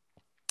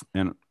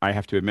 And I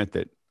have to admit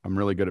that I'm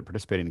really good at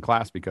participating in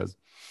class because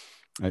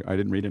I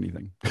didn't read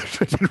anything.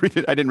 I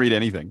didn't read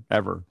anything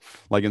ever.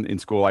 Like in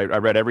school, I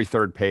read every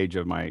third page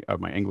of my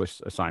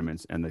English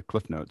assignments and the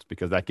cliff notes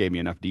because that gave me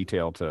enough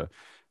detail to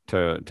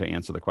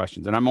answer the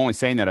questions. And I'm only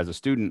saying that as a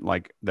student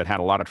that had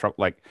a lot of trouble,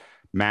 like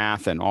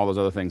math and all those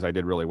other things I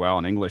did really well.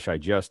 In English, I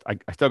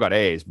still got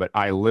A's, but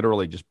I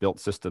literally just built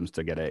systems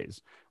to get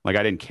A's. Like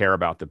I didn't care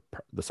about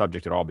the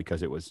subject at all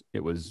because it was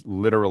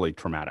literally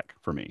traumatic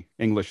for me.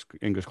 English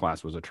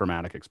class was a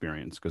traumatic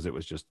experience because it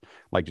was just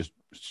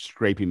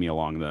scraping me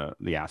along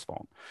the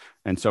asphalt.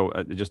 And so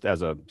just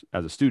as a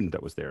student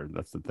that was there,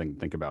 that's the thing to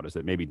think about, is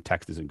that maybe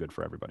text isn't good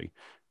for everybody.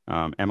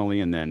 Emily,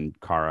 and then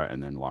Cara,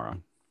 and then Laura.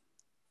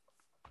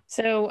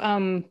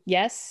 So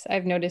yes,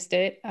 I've noticed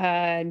it.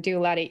 Do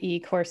a lot of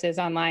e-courses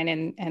online,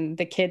 and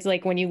the kids,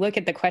 when you look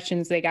at the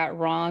questions they got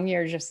wrong,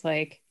 you're just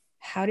like,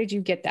 how did you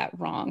get that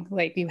wrong?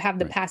 You have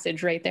the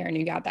passage right there and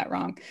you got that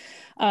wrong.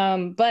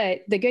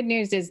 But the good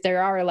news is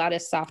there are a lot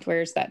of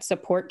softwares that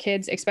support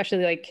kids,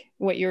 especially like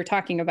what you were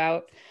talking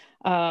about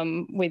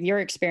with your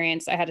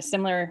experience. I had a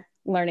similar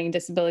learning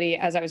disability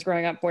as I was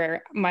growing up,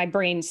 where my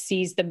brain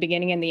sees the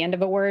beginning and the end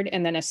of a word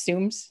and then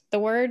assumes the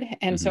word.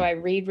 And so I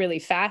read really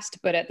fast,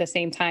 but at the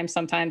same time,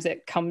 sometimes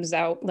it comes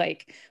out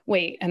like,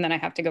 wait, and then I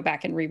have to go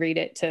back and reread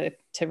it to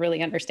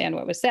really understand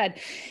what was said.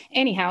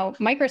 Anyhow,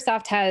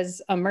 Microsoft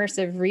has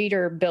Immersive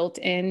Reader built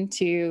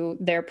into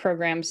their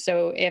program.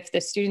 So if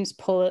the students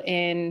pull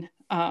in,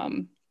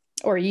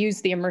 or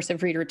use the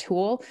Immersive Reader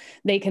tool,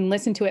 they can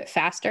listen to it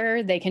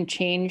faster. They can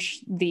change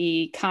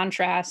the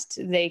contrast.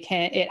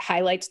 It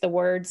highlights the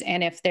words.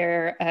 And if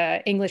they're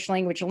an English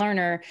language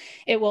learner,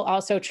 it will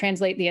also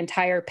translate the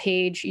entire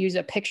page, use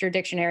a picture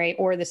dictionary,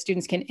 or the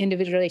students can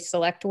individually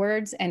select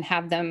words and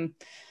have them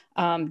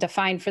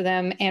defined for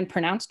them and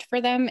pronounced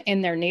for them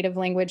in their native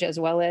language, as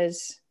well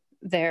as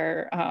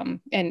their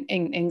in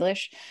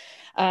English.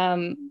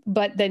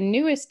 But the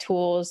newest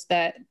tools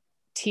that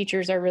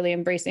teachers are really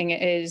embracing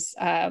is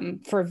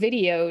for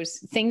videos,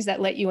 things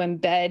that let you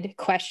embed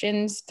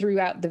questions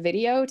throughout the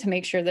video to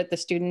make sure that the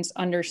students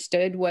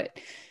understood what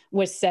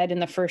was said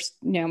in the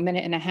first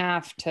minute and a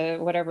half to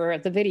whatever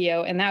of the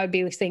video. And that would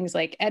be things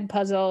like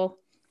Edpuzzle,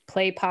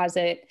 Play Pause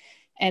It.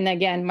 And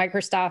again,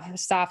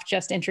 Microsoft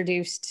just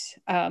introduced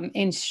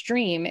in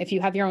Stream, if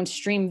you have your own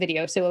Stream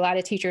video. So a lot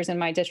of teachers in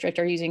my district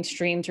are using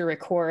Stream to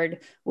record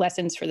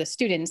lessons for the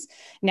students.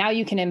 Now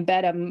you can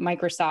embed a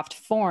Microsoft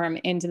form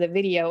into the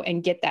video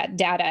and get that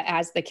data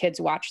as the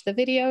kids watch the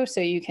video.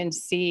 So you can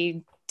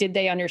see, did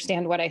they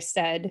understand what I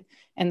said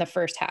in the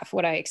first half,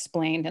 what I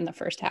explained in the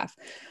first half?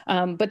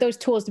 But those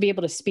tools to be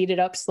able to speed it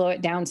up, slow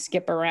it down,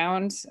 skip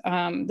around,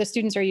 the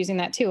students are using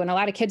that too. And a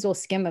lot of kids will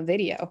skim a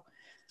video.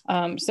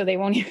 So they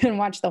won't even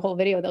watch the whole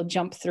video. They'll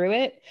jump through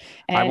it.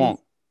 And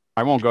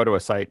I won't go to a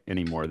site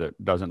anymore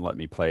that doesn't let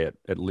me play it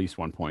at least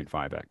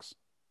 1.5x.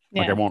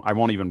 Like Yeah. I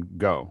won't even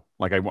go.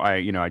 Like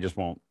I just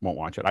won't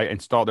watch it.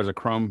 There's a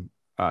Chrome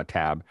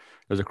tab.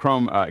 There's a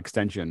Chrome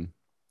extension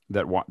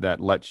that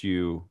lets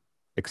you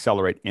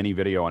accelerate any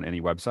video on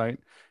any website.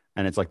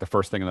 And it's like the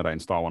first thing that I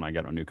install when I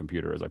get a new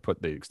computer is I put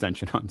the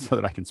extension on so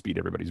that I can speed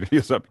everybody's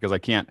videos up, because I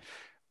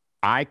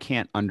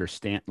can't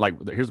understand. Like,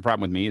 here's the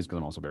problem with me is because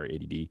I'm also very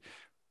ADD.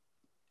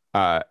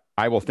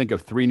 I will think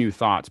of 3 new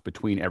thoughts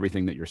between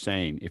everything that you're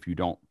saying if you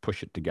don't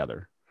push it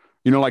together.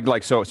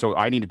 So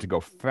I need it to go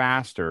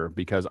faster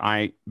because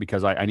I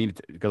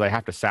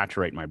have to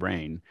saturate my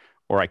brain,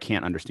 or I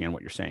can't understand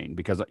what you're saying,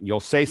 because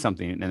you'll say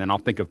something and then I'll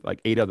think of like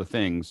 8 other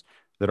things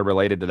that are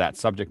related to that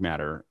subject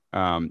matter,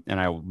 and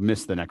I'll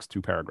miss the next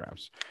 2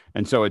 paragraphs.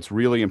 And so it's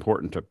really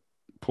important to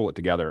pull it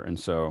together. And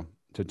so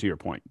to your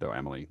point though,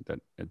 Emily,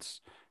 that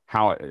it's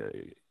how,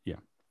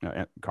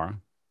 Cara.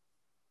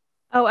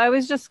 Oh, I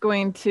was just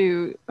going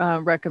to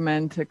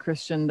recommend to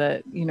Christian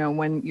that,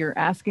 when you're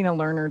asking a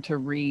learner to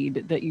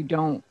read, that you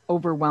don't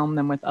overwhelm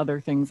them with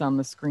other things on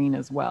the screen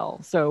as well.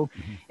 So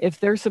if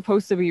they're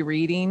supposed to be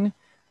reading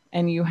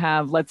and you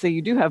have, let's say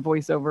you do have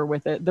voiceover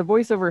with it, the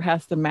voiceover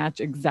has to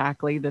match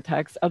exactly the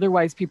text.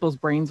 Otherwise, people's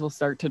brains will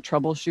start to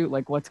troubleshoot,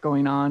 like what's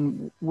going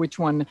on, which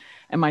one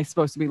am I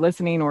supposed to be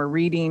listening or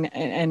reading?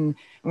 And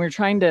we're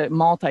trying to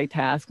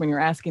multitask. When you're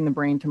asking the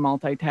brain to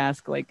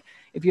multitask, like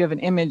if you have an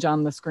image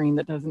on the screen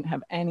that doesn't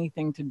have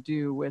anything to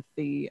do with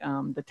the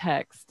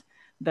text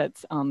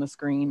that's on the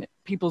screen,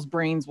 people's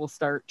brains will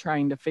start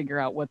trying to figure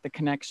out what the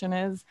connection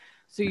is.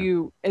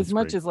 So as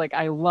much as like,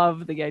 I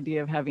love the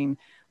idea of having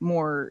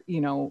more,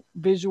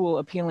 visual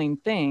appealing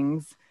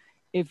things,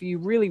 if you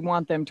really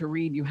want them to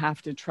read, you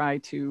have to try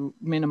to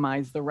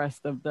minimize the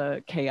rest of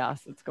the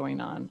chaos that's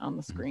going on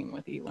the screen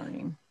with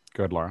e-learning.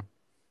 Good, Laura.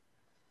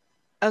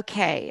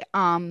 Okay.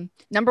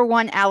 Number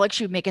 1,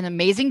 Alex, you make an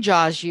amazing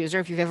JAWS user.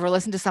 If you've ever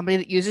listened to somebody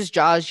that uses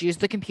JAWS, use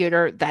the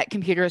computer. That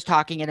computer is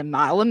talking at a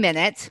mile a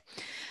minute.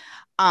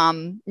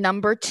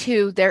 Number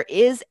 2,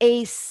 it's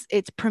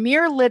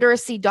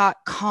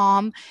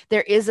premierliteracy.com.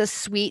 There is a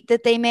suite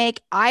that they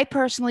make. I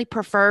personally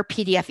prefer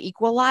PDF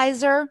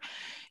Equalizer.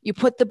 You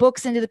put the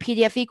books into the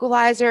PDF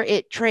Equalizer.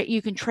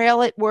 You can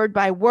trail it word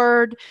by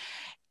word.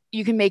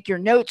 You can make your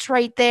notes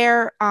right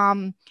there.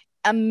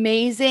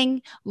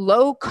 Amazing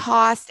low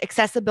cost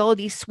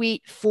accessibility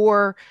suite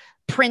for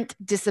print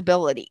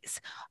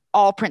disabilities,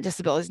 all print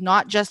disabilities,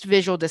 not just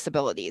visual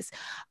disabilities.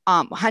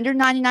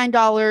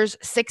 $199,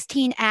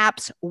 16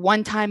 apps,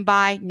 one-time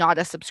buy, not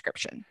a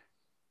subscription.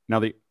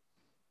 Now I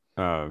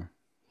don't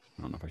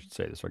know if I should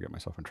say this or get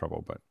myself in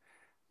trouble, but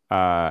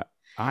I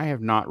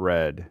have not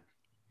read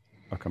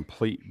a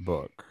complete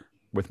book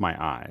with my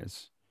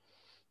eyes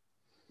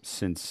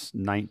since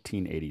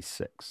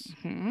 1986.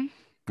 Mm-hmm.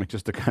 Like,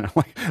 just to kind of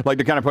like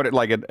to kind of put it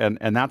like it,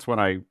 and that's when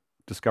I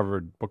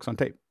discovered books on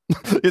tape.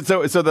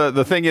 so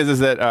the thing is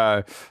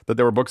that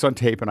there were books on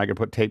tape, and I could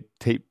put tape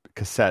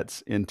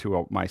cassettes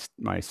into my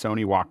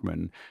Sony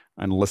Walkman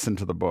and listen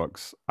to the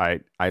books.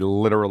 I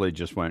literally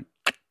just went,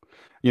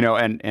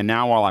 and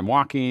now while I'm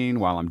walking,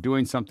 while I'm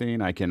doing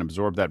something, I can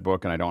absorb that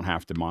book and I don't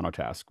have to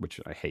monotask, which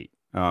I hate.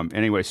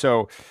 Anyway,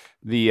 so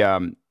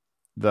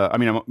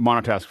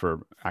monotask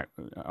for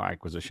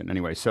acquisition.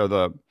 Anyway,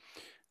 so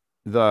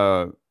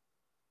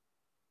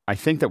I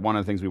think that one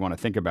of the things we want to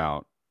think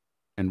about,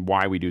 and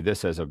why we do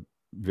this as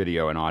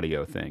video and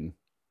audio thing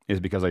is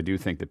because I do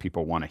think that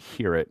people want to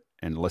hear it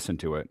and listen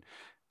to it.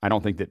 I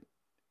don't think that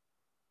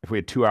if we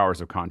had 2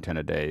 hours of content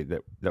a day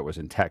that was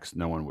in text,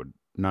 no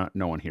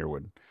one here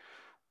would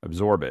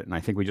absorb it. And I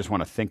think we just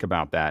want to think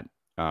about that.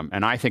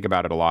 And I think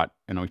about it a lot.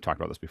 I know we've talked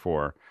about this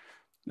before,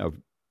 of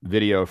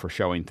video for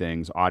showing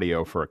things,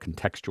 audio for a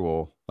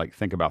contextual, like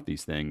think about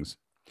these things,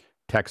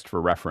 text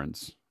for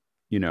reference,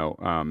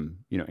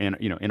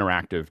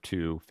 interactive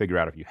to figure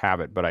out if you have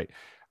it. But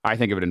I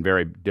think of it in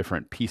very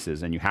different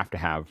pieces, and you have to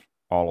have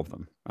all of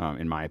them,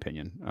 in my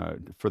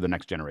opinion, for the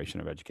next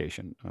generation of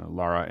education.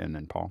 Laura and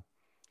then Paul.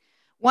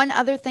 One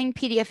other thing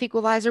PDF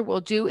Equalizer will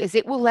do is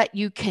it will let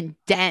you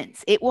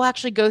condense. It will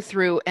actually go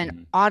through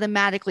and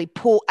automatically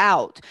pull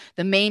out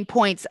the main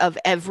points of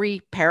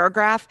every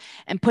paragraph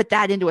and put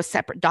that into a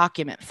separate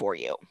document for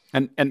you.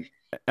 And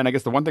I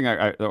guess the one thing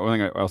I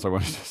also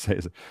wanted to say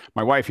is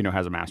my wife,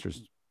 has a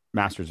master's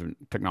in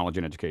technology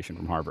and education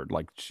from Harvard.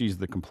 Like, she's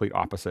the complete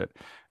opposite.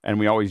 And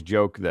we always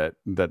joke that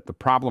the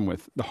problem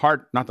with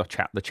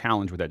the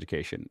challenge with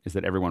education is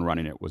that everyone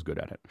running it was good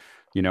at it,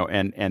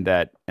 and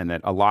that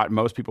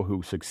most people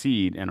who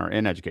succeed and are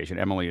in education,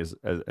 Emily is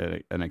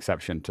an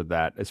exception to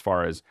that, as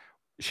far as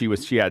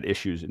she had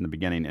issues in the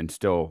beginning and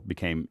still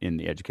became in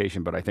the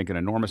education. But I think an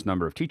enormous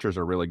number of teachers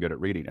are really good at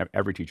reading.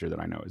 Every teacher that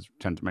I know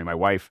my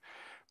wife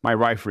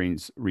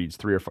reads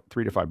 3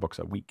 to 5 books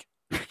a week.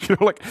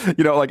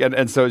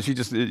 And so she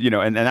just,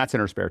 and that's in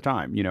her spare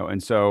time,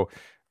 and so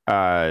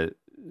I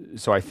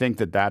think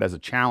that as a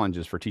challenge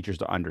is for teachers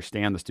to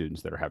understand the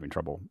students that are having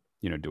trouble,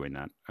 doing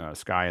that.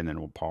 Sky, and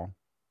then Paul.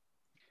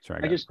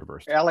 Sorry, I got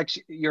reversed. Alex,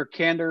 your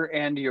candor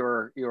and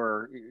your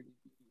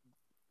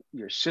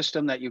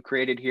system that you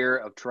created here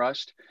of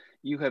trust,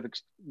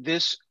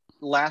 this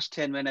last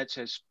 10 minutes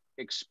has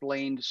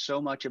explained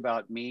so much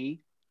about me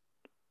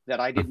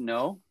that I didn't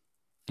know.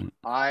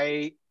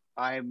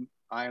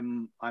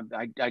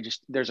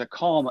 There's a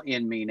calm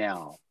in me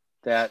now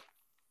that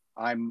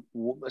I'm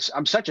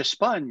such a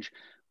sponge,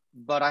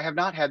 but I have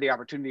not had the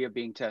opportunity of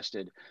being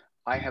tested.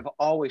 I have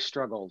always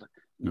struggled.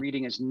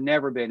 Reading has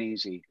never been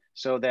easy.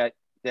 So that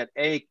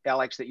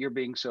Alex, that you're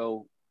being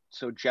so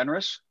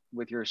generous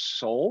with your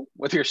soul,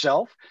 with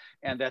yourself,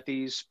 and that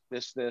this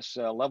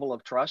level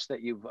of trust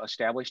that you've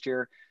established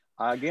here,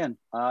 again,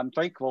 I'm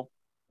thankful.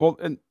 Well,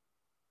 and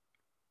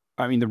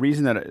I mean, the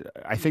reason that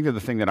I think that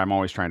the thing that I'm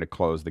always trying to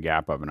close the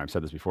gap of, and I've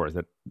said this before, is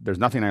that there's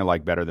nothing I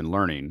like better than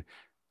learning,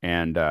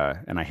 and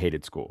I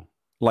hated school,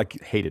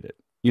 hated it,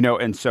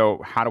 and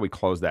so how do we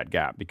close that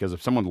gap? Because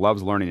if someone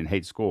loves learning and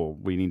hates school,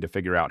 we need to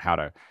figure out how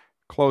to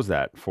close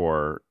that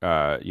for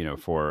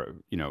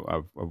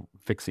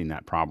fixing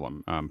that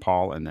problem.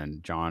 Paul, and then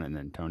John, and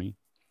then Tony.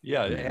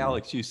 Yeah,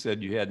 Alex, you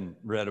said you hadn't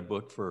read a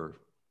book for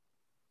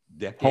a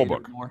decade whole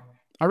book. Or more.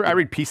 I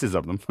read pieces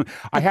of them.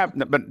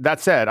 But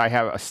that said, I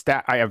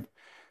have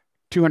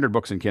 200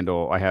 books in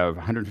Kindle. I have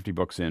 150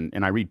 books and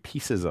I read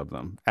pieces of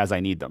them as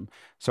I need them.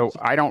 So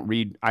I don't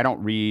read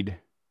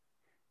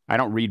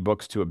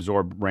books to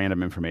absorb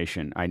random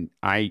information.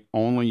 I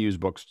only use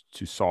books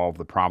to solve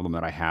the problem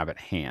that I have at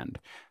hand.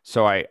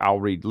 So I'll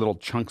read little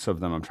chunks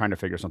of them. I'm trying to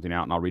figure something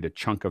out, and I'll read a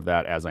chunk of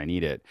that as I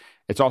need it.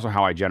 It's also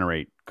how I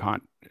generate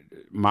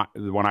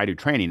when I do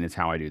training, it's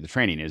how I do the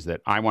training, is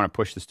that I want to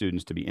push the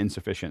students to be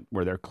insufficient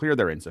where they're clear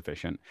they're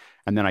insufficient,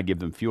 and then I give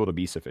them fuel to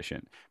be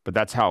sufficient. But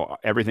that's how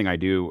everything I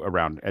do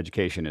around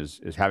education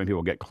is having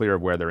people get clear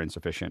of where they're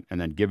insufficient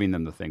and then giving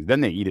them the things.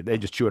 Then they eat it. They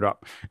just chew it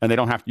up, and you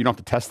don't have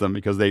to test them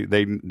because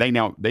they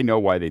know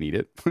why they need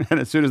it. And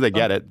as soon as they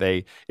get it,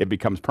 it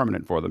becomes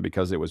permanent for them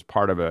because it was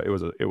part of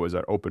it was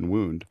an open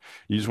wound.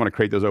 You just want to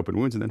create those open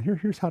wounds, and then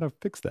here's how to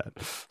fix that.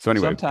 So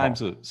anyway,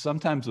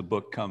 sometimes a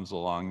book comes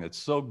along that's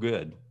so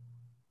good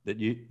that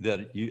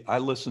I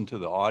listen to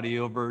the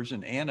audio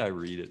version and I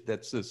read it.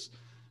 That's this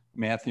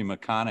Matthew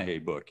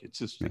McConaughey book. It's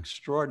just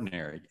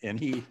extraordinary, and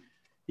he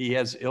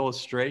has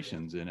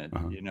illustrations in it.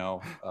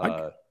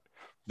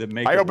 That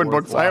make I open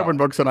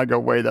books and I go,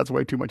 wait, that's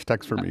way too much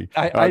text for me.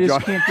 I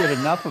just can't get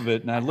enough of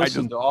it, and I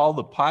listen to all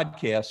the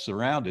podcasts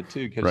around it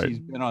too, because he's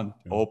been on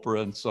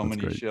Oprah and so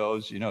many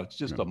shows. It's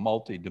just a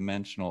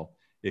multi-dimensional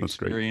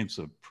experience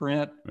of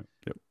print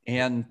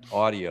and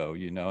audio.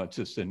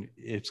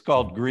 It's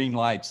called green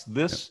lights.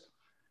 This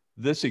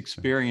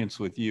experience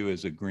with you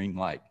is a green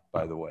light,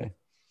 by the way.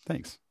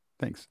 Thanks,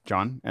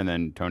 John, and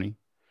then Tony.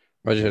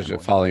 Well, just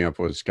following up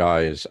with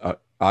Sky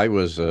I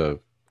was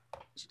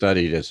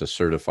studied as a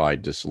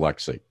certified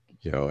dyslexic,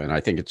 and I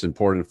think it's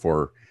important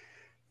for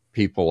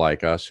people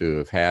like us who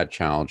have had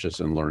challenges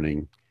in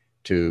learning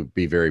to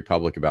be very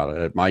public about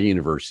it. At my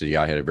university,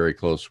 I had a very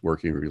close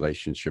working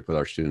relationship with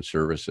our student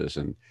services,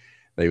 and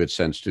they would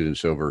send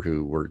students over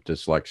who were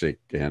dyslexic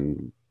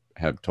and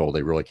have told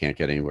they really can't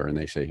get anywhere. And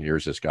they say,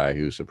 here's this guy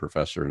who's a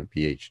professor and a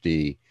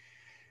PhD.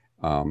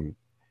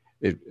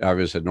 I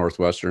was at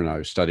Northwestern. I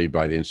was studied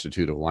by the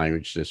Institute of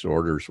Language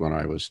Disorders when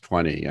I was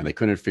 20, and they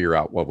couldn't figure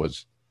out what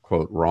was,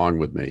 quote, wrong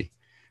with me.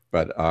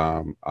 But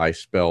I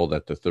spelled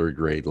at the 3rd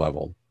grade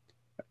level.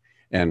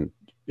 And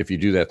if you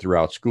do that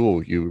throughout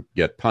school, you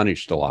get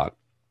punished a lot.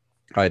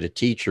 I had a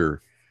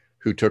teacher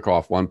who took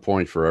off 1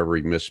 point for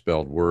every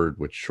misspelled word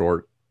with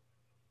short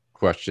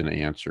question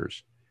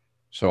answers.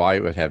 So I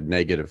would have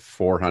negative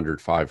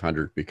 400,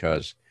 500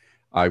 because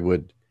I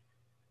would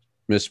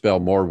misspell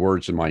more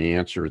words in my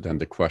answer than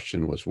the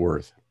question was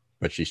worth,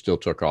 but she still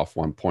took off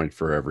 1 point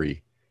for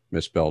every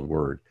misspelled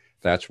word.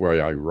 That's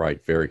where I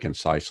write very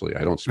concisely.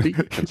 I don't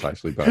speak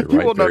concisely, but I You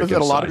will write very notice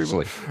that a lot of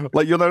concisely. people,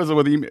 like you'll notice that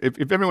with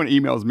if everyone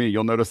emails me,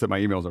 you'll notice that my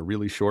emails are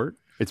really short.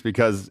 It's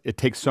because it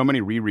takes so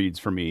many rereads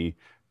for me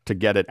to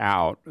get it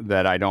out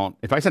that I don't.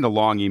 If I send a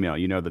long email,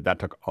 you know that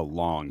took a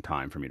long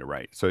time for me to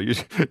write. So you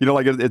know,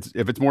 like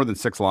if it's more than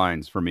 6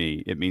 lines for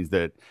me, it means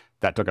that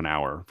took an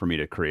hour for me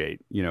to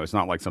create. You know, it's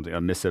not like a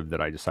missive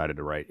that I decided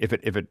to write. If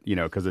it you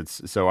know, because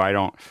it's so I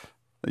don't.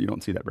 You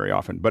don't see that very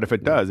often, but if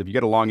it does, if you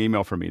get a long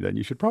email from me, then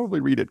you should probably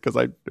read it because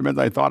I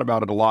thought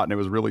about it a lot and it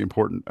was really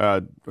important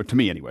to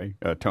me anyway.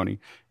 Tony,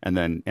 and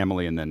then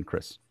Emily, and then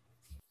Chris.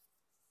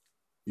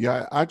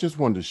 Yeah, I just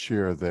wanted to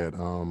share that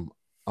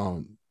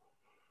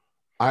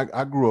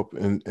I grew up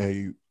in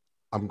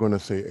I'm going to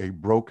say a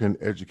broken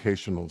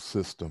educational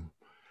system,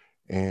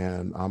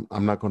 and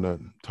I'm not going to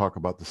talk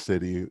about the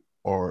city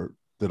or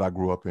that I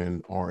grew up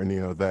in or any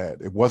of that.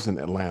 It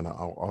wasn't Atlanta.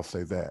 I'll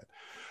say that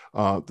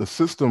the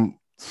system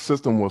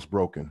was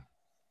broken.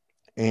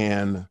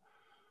 And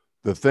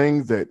the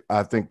thing that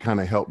I think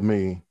kind of helped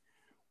me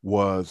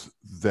was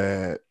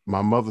that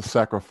my mother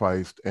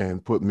sacrificed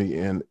and put me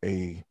in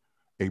a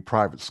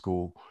private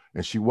school,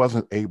 and she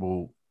wasn't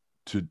able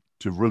to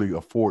really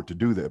afford to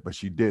do that, but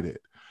she did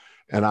it.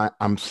 And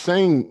I'm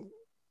saying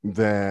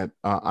that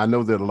I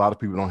know that a lot of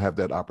people don't have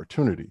that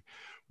opportunity,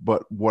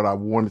 but what I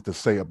wanted to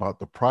say about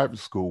the private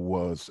school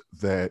was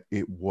that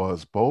it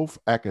was both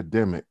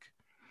academic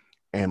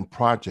and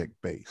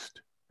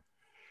project-based.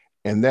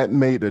 And that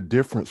made a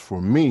difference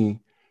for me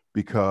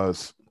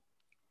because,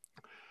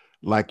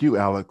 like you,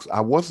 Alex,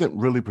 I wasn't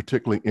really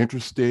particularly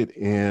interested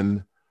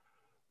in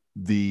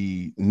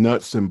the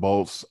nuts and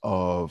bolts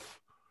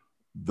of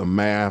the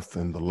math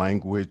and the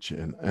language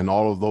and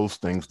all of those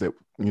things that,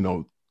 you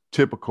know,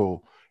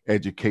 typical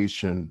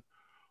education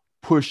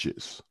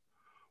pushes.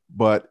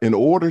 But in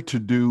order to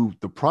do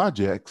the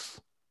projects,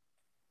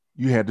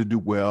 you had to do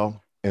well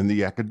in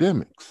the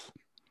academics.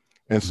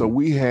 And so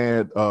we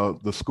had,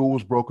 the school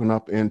was broken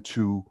up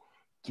into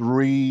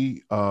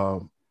 3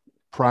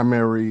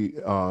 primary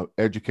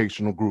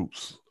educational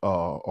groups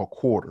or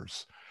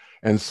quarters.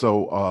 And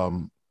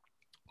so,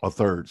 or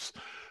thirds.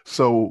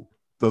 So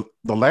the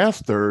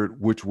last third,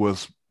 which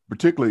was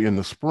particularly in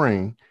the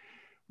spring,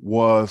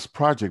 was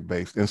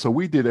project-based. And so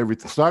we did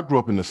everything. So I grew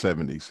up in the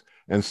 70s.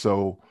 And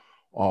so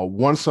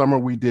one summer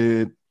we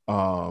did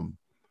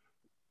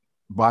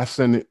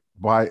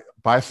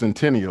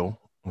bicentennial,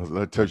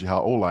 that tells you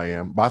how old I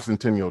am,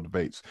 bicentennial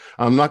debates.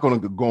 I'm not going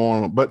to go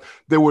on, but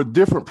there were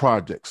different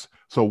projects.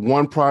 So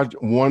one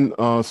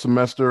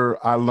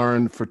semester I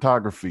learned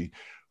photography,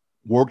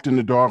 worked in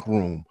the dark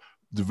room,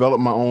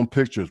 developed my own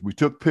pictures. We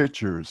took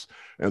pictures.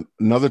 And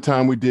another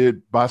time we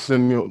did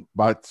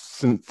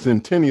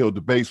bicentennial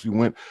debates. We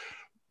went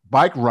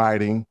bike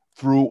riding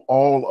through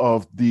all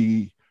of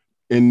in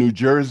New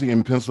Jersey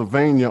and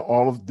Pennsylvania,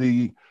 all of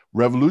the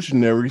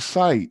revolutionary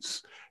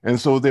sites. And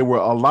so there were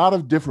a lot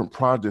of different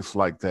projects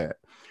like that.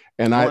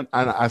 And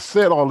I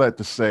said all that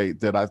to say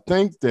that I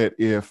think that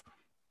if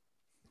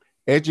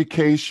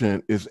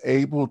education is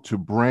able to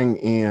bring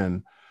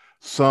in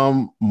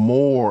some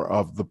more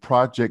of the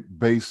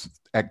project-based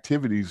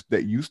activities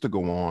that used to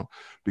go on,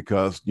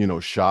 because, you know,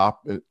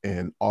 shop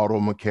and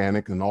auto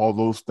mechanic and all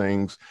those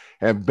things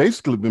have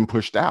basically been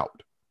pushed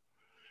out.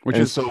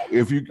 So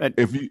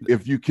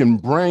if you can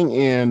bring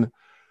in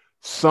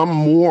some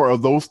more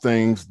of those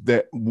things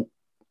that,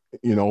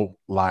 you know,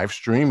 live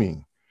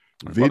streaming,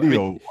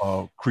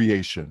 video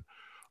creation,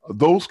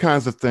 those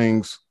kinds of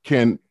things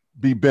can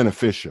be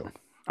beneficial.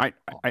 I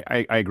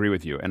agree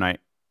with you. And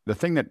the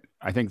thing that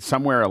I think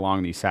somewhere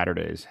along these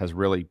Saturdays has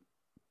really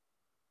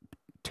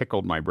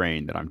tickled my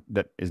brain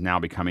that is now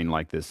becoming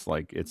like this,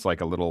 like it's like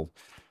a little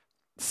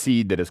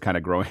seed that is kind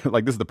of growing.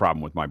 Like this is the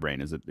problem with my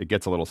brain, is it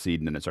gets a little seed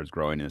and then it starts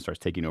growing and it starts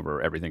taking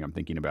over everything I'm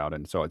thinking about.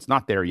 And so it's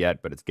not there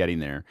yet, but it's getting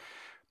there.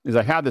 Is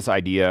I had this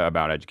idea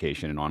about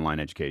education and online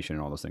education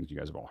and all those things. You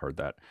guys have all heard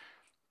that.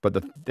 But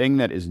the thing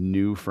that is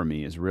new for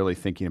me is really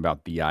thinking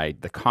about the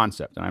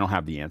concept. And I don't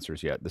have the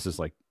answers yet. This is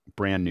like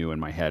brand new in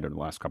my head in the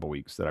last couple of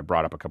weeks that I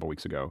brought up a couple of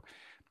weeks ago.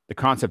 The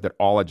concept that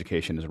all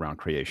education is around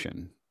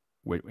creation.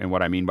 And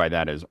what I mean by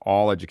that is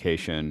all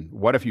education.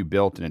 What if you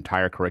built an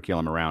entire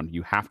curriculum around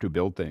you have to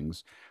build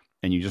things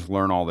and you just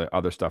learn all the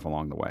other stuff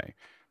along the way?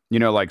 You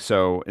know, like,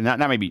 so, and that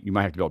maybe you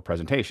might have to build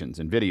presentations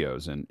and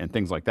videos and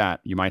things like that.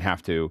 You might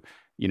have to,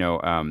 you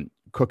know,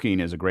 cooking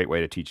is a great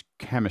way to teach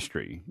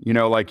chemistry, you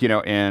know, like, you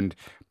know, and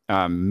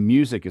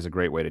music is a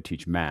great way to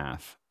teach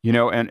math, you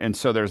know, and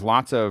so there's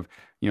lots of,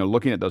 you know,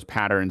 looking at those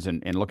patterns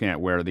and looking at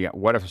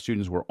what if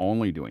students were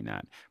only doing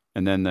that?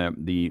 And then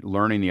the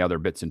learning the other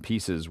bits and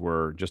pieces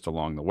were just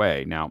along the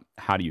way. Now,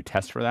 how do you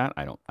test for that?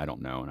 I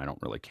don't know. And I don't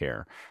really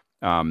care.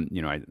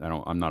 You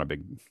know, I'm not a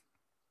big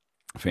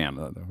fan.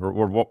 The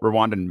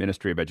Rwandan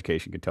Ministry of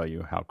Education can tell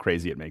you how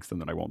crazy it makes them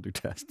that I won't do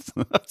tests.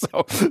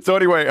 so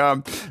anyway,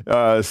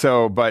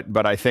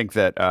 but I think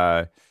that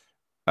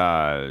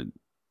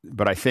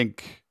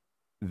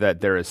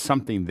there is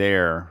something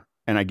there.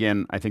 And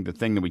again, I think the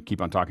thing that we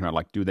keep on talking about,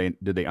 like, did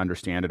they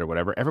understand it or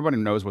whatever? Everybody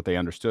knows what they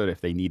understood if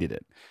they needed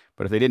it.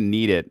 But if they didn't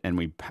need it, and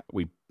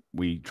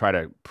we try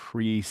to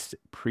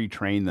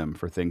pre-train them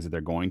for things that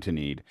they're going to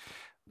need,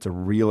 it's a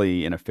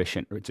really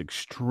inefficient, it's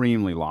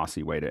extremely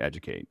lossy way to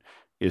educate,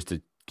 is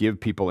to give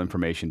people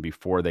information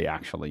before they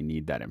actually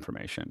need that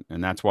information.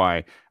 And that's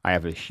why I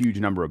have a huge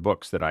number of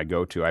books that I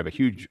go to. I have a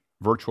huge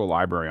virtual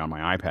library on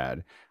my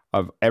iPad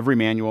of every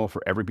manual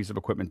for every piece of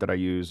equipment that I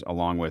use,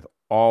 along with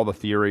all the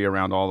theory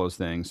around all those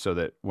things, so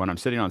that when I'm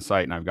sitting on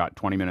site and I've got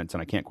 20 minutes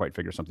and I can't quite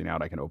figure something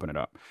out, I can open it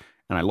up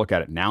and I look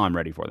at it. Now I'm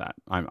ready for that.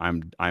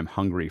 I'm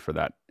hungry for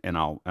that, and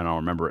I'll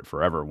remember it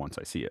forever once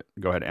I see it.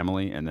 Go ahead,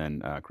 Emily, and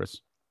then Chris.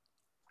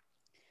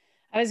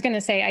 I was going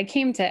to say, I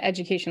came to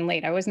education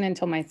late. I wasn't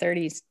until my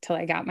 30s till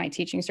I got my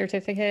teaching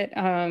certificate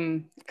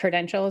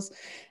credentials.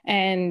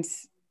 And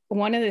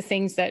one of the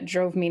things that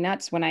drove me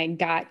nuts when I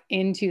got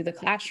into the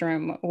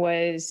classroom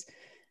was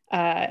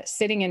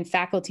sitting in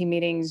faculty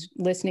meetings,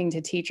 listening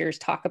to teachers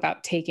talk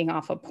about taking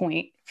off a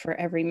point for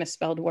every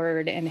misspelled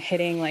word and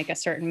hitting like a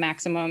certain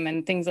maximum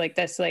and things like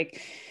this.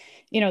 Like,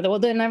 they'll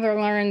never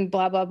learn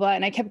blah, blah, blah.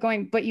 And I kept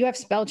going, but you have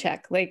spell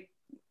check. Like,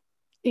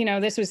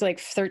 this was like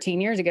 13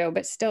 years ago,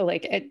 but still,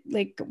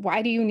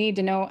 why do you need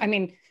to know? I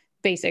mean,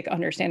 basic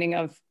understanding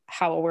of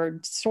how a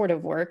word sort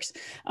of works.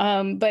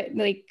 But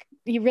like,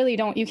 you really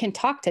don't, you can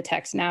talk to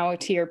text now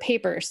to your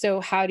paper.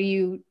 So how do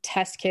you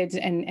test kids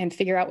and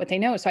figure out what they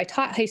know? So I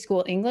taught high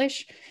school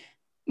English.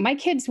 My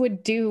kids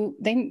would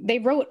they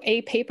wrote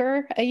a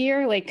paper a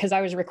year, because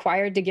I was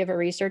required to give a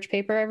research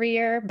paper every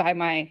year by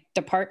my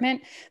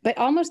department, but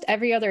almost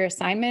every other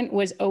assignment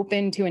was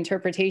open to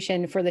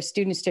interpretation for the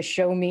students to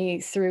show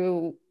me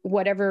through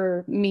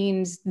whatever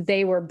means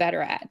they were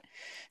better at.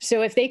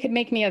 So if they could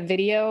make me a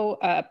video,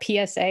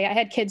 PSA, I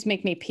had kids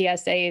make me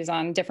PSAs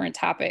on different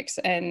topics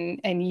and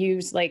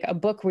use like a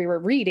book we were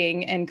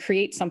reading and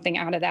create something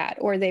out of that,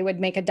 or they would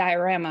make a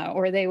diorama,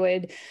 or they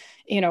would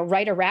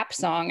write a rap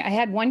song. I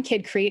had one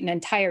kid create an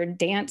entire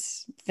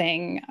dance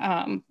thing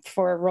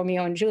for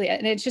Romeo and Juliet.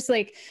 And it's just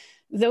like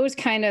those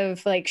kind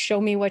of like, show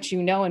me what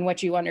you know and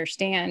what you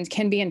understand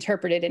can be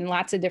interpreted in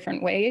lots of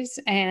different ways.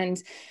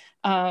 And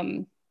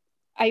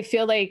I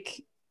feel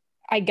like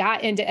I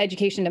got into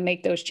education to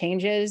make those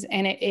changes.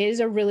 And it is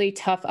a really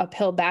tough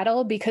uphill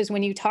battle, because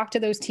when you talk to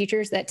those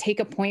teachers that take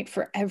a point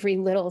for every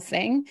little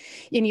thing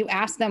and you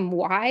ask them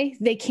why,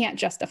 they can't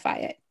justify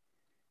it.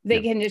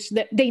 They can just,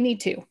 they need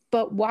to,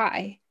 but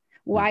why?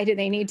 Why do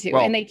they need to?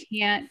 Well, and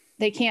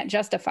they can't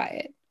justify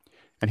it.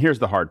 And here's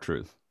the hard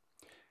truth.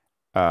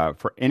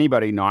 For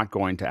anybody not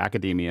going to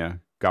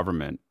academia,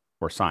 government,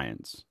 or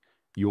science,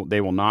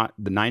 they will not,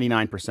 the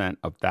 99%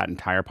 of that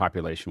entire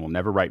population will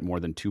never write more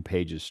than 2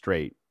 pages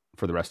straight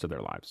for the rest of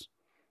their lives.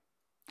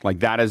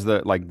 That's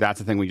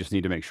the thing we just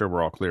need to make sure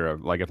we're all clear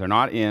of. Like, if they're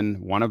not in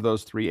one of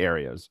those 3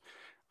 areas,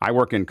 I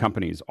work in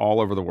companies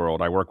all over the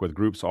world. I work with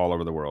groups all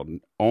over the world.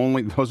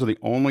 And those are the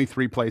only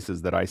 3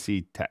 places that I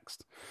see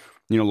text.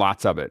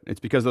 Lots of it. It's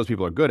because those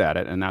people are good at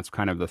it, and that's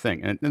kind of the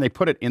thing. And they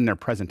put it in their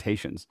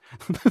presentations.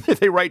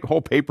 They write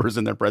whole papers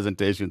in their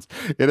presentations.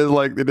 It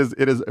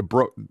is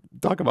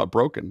talk about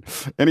broken.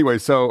 Anyway,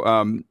 so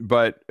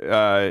but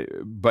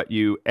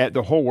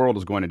the whole world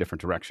is going a different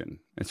direction,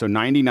 and so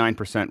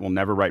 99% will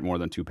never write more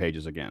than 2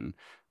 pages again.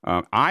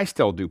 I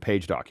still do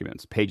pages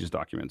documents,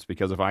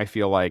 because if I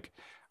feel like,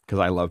 because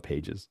I love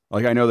pages.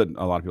 Like, I know that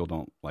a lot of people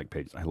don't like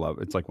pages.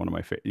 It's like one of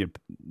my favorite,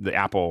 the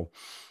Apple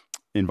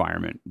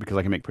environment, because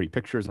I can make pretty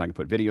pictures and I can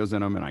put videos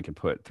in them and I can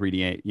put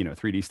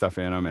 3D stuff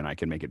in them and I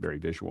can make it very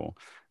visual.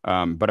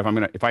 But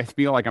if I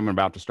feel like I'm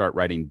about to start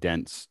writing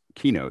dense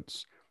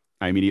keynotes,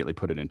 I immediately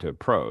put it into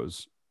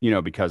prose,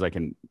 because I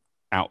can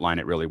outline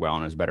it really well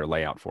and there's a better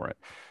layout for it.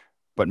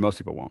 But most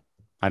people won't.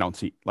 I don't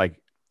see,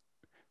 like,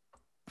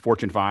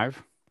 Fortune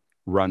 5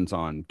 runs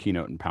on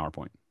Keynote and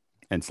PowerPoint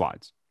and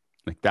slides.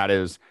 Like, that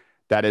is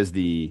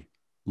the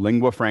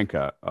lingua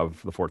franca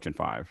of the Fortune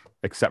 5,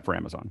 except for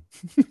Amazon,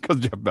 because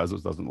Jeff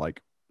Bezos doesn't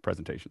like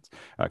presentations.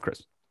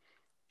 Chris.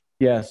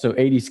 Yeah. So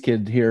 80s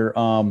kid here,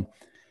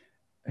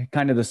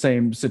 kind of the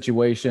same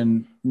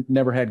situation,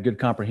 never had good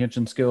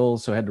comprehension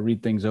skills. So I had to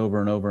read things over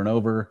and over and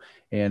over.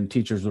 And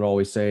teachers would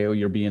always say, oh,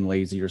 you're being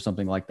lazy or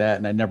something like that.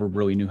 And I never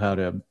really knew how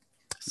to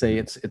say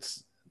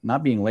it's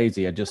not being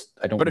lazy. I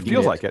don't. But it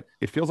feels like it.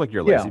 It feels like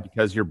you're lazy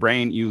because your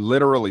brain, you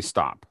literally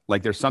stop.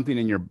 Like, there's something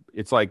in your.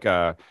 It's like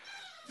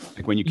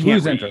when you can't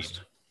lose read.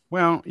 interest.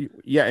 Well,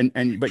 yeah,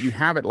 but you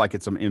have it like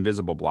it's an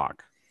invisible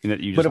block, and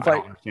that you just. I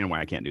don't understand why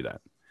I can't do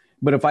that.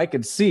 But if I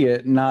could see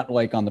it, not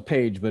like on the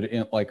page, but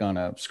like on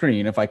a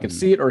screen, if I could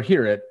see it or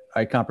hear it,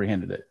 I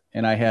comprehended it.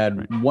 And I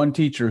had one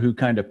teacher who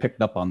kind of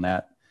picked up on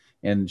that,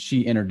 and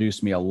she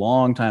introduced me a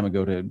long time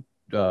ago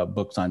to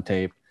books on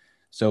tape.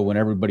 So when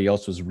everybody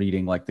else was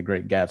reading like The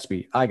Great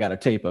Gatsby, I got a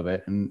tape of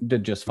it and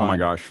did just fine. Oh my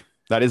gosh.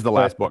 That is the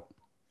last book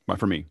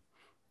for me.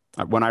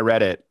 When I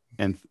read it,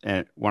 and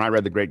when I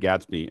read The Great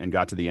Gatsby and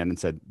got to the end and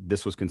said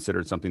this was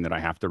considered something that I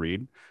have to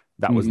read,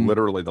 that was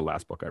literally the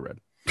last book I read.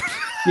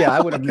 Yeah,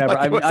 I would have never.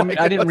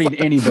 I didn't read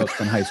any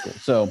books in high school,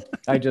 so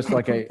I just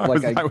I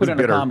put in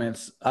the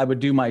comments. I would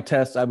do my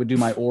tests. I would do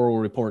my oral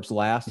reports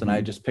last, and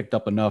I just picked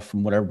up enough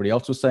from what everybody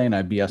else was saying.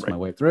 I BS my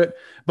way through it.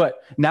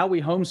 But now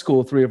we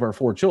homeschool 3 of our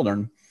 4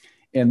 children,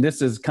 and this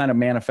has kind of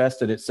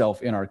manifested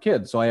itself in our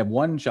kids. So I have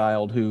one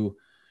child who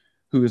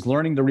is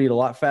learning to read a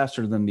lot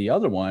faster than the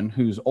other one,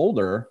 who's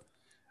older.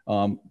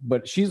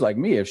 But she's like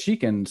me. If she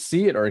can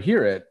see it or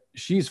hear it,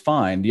 she's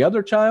fine. The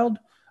other child.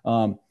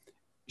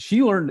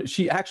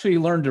 She actually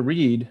learned to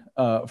read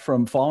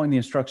from following the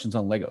instructions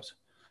on Legos.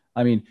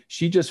 I mean,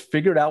 she just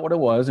figured out what it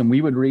was, and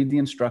we would read the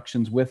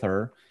instructions with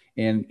her.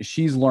 And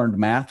she's learned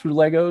math through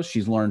Legos.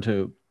 She's learned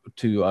to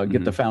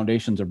get the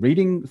foundations of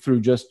reading through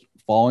just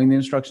following the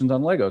instructions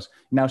on Legos.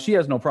 Now she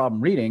has no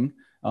problem reading,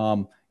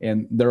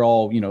 and they're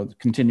all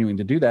continuing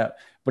to do that.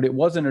 But it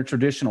wasn't a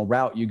traditional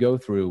route you go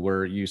through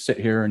where you sit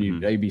here and you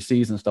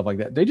ABCs and stuff like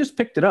that. They just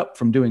picked it up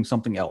from doing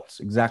something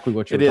else. Exactly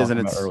what you were talking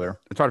about earlier.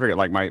 It's hard to figure.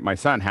 Like my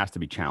son has to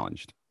be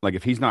challenged. Like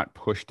if he's not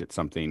pushed at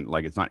something,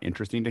 like it's not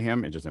interesting to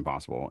him, it's just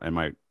impossible. And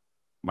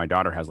my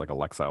daughter has like a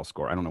Lexile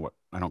score.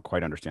 I don't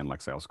quite understand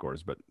Lexile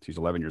scores, but she's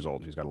 11 years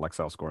old. She's got a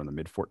Lexile score in the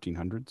mid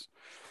 1400s.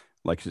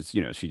 Like she's,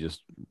 she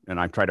just, and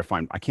I've tried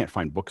to I can't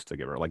find books to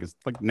give her. Like it's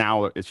like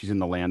now she's in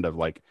the land of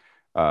like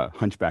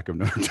Hunchback of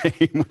Notre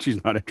Dame, which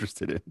she's not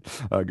interested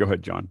in. Go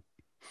ahead, John.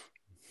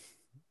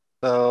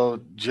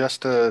 So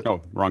just to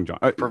wrong John.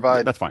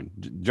 Provide that's fine.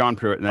 John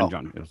Pruitt and then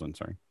John Iselson.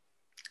 Sorry.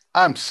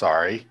 I'm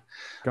sorry.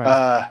 Go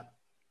ahead.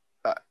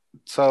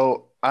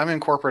 So I'm in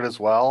corporate as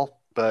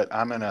well, but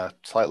I'm in a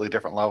slightly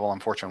different level.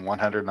 I'm Fortune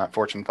 100, not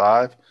Fortune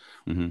 5.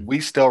 We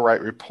still write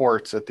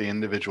reports at the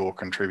individual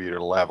contributor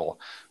level.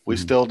 We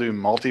still do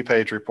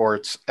multi-page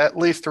reports at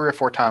least 3 or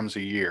 4 times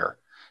a year.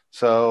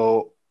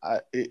 So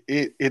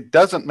it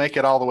doesn't make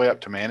it all the way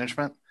up to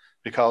management,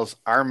 because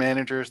our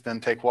managers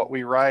then take what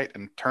we write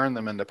and turn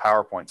them into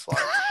PowerPoint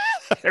slides.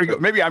 There you go.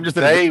 Maybe I'm just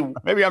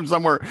maybe I'm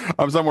somewhere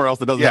else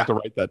that doesn't have to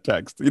write that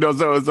text. So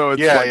it's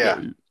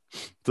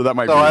so that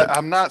might be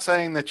I'm not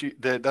saying that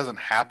it doesn't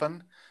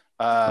happen,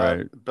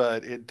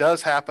 but it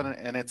does happen,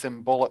 and it's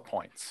in bullet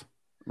points.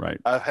 Right.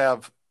 I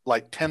have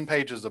like 10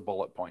 pages of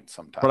bullet points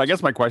sometimes. But I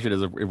guess my question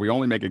is, if we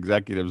only make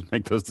executives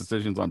make those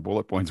decisions on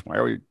bullet points, why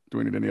are we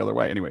doing it any other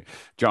way? Anyway,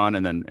 John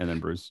and then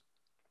Bruce.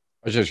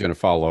 I was just going to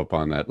follow up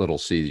on that little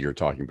C you're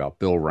talking about.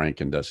 Bill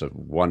Rankin does a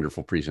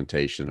wonderful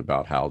presentation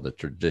about how the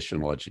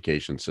traditional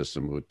education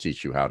system would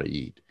teach you how to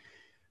eat.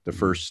 The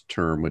first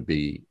term would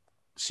be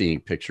seeing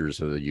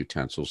pictures of the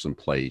utensils and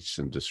plates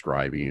and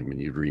describing them,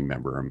 and you'd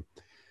remember them.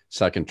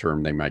 Second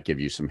term, they might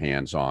give you some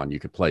hands-on. You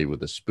could play with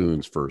the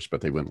spoons first,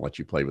 but they wouldn't let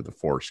you play with the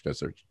forks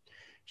because they're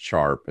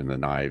sharp, and the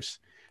knives.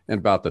 And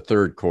about the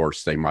third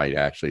course, they might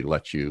actually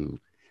let you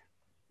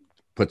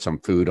put some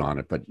food on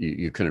it, but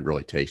you couldn't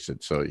really taste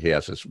it. So he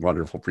has this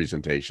wonderful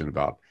presentation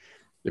about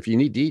if you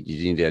need to eat,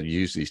 you need to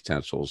use these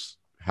utensils.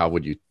 How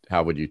would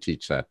you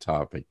teach that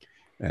topic?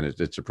 And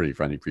it's a pretty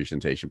funny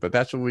presentation. But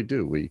that's what we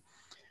do.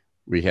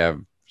 We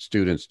have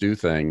students do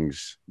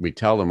things. We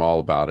tell them all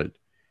about it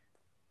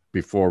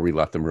before we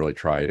let them really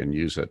try it and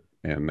use it.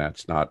 And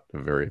that's not a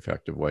very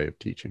effective way of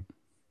teaching.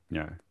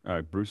 Yeah.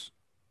 Bruce?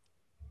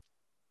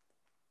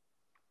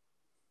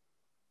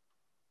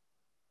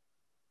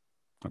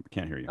 I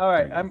can't hear you. All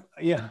right.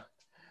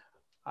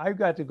 I've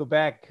got to go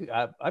back.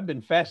 I've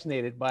been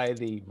fascinated by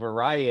the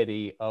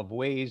variety of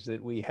ways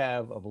that we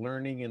have of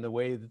learning and the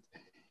way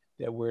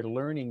that we're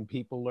learning,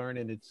 people learn,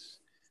 and it's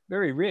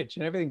very rich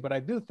and everything. But I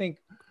do think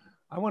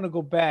I want to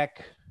go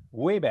back,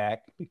 way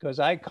back, because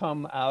I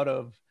come out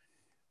of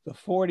the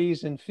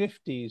 40s and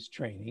 50s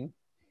training.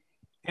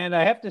 And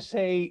I have to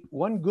say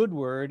one good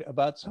word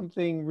about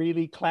something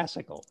really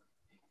classical,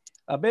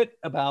 a bit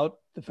about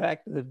the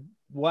fact that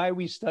why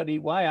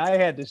I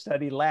had to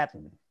study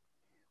Latin,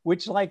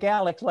 which like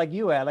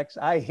you, Alex,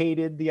 I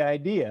hated the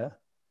idea.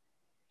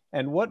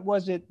 And what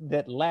was it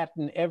that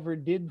Latin ever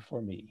did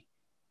for me?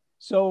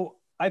 So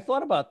I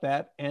thought about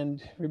that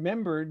and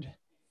remembered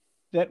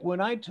that when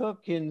I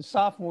took in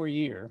sophomore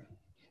year,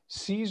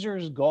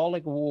 Caesar's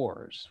Gallic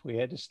Wars, we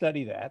had to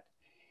study that.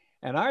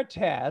 And our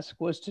task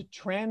was to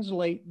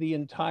translate the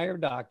entire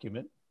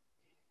document,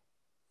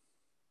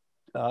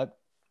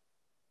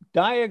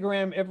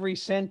 diagram every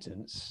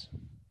sentence,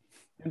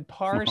 and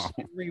parse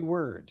every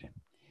word.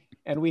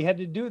 And we had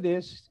to do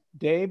this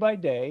day by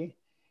day.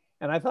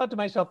 And I thought to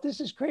myself,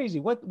 this is crazy.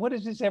 What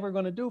is this ever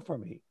going to do for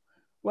me?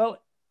 Well,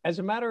 as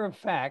a matter of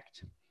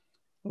fact,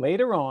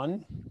 later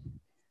on,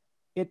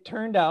 it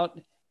turned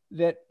out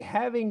that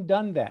having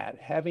done that,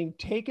 having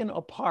taken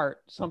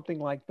apart something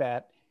like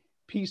that,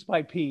 piece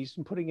by piece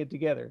and putting it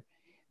together,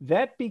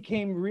 that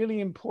became really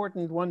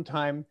important one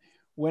time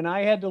when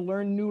I had to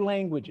learn new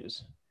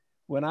languages.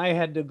 When I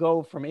had to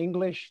go from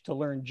English to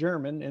learn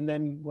German. And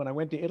then when I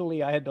went to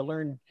Italy, I had to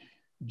learn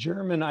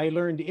German. I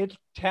learned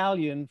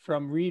Italian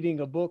from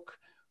reading a book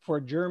for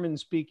German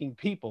speaking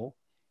people.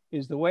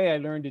 is the way I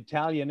learned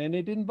Italian. And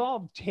it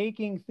involved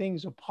taking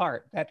things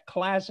apart, that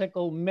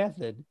classical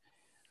method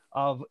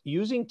of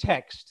using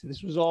text.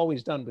 This was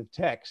always done with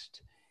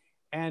text.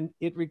 And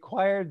it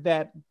required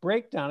that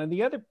breakdown. And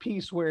the other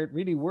piece where it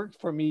really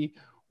worked for me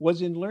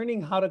was in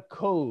learning how to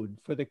code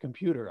for the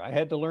computer. I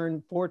had to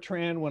learn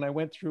Fortran when I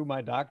went through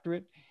my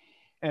doctorate.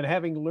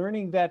 And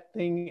learning that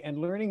thing and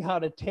learning how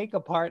to take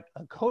apart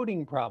a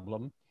coding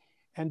problem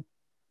and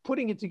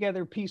putting it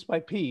together piece by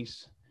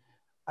piece,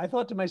 I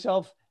thought to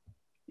myself,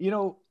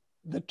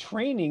 the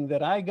training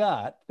that I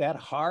got, that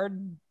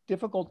hard,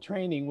 difficult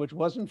training, which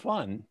wasn't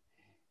fun,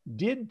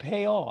 did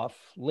pay off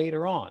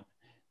later on.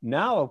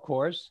 Now, of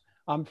course,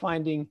 I'm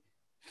finding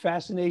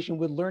fascination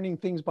with learning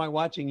things by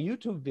watching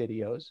YouTube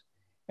videos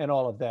and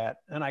all of that.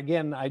 And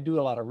again, I do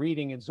a lot of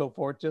reading and so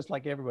forth, just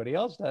like everybody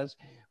else does.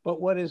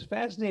 But what has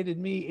fascinated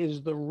me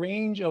is the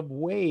range of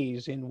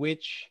ways in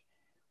which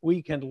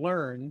we can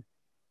learn.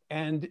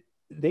 And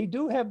they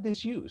do have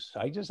this use.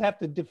 I just have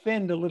to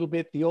defend a little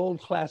bit the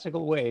old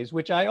classical ways,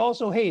 which I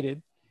also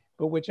hated,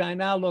 but which I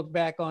now look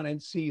back on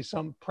and see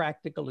some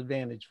practical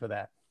advantage for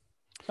that.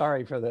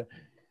 Sorry for the...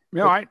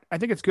 No, I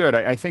think it's good.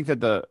 I think that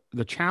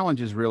the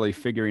challenge is really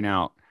figuring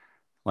out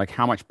like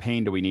how much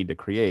pain do we need to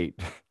create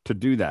to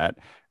do that.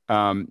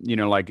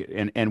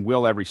 And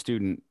will every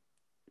student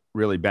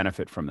really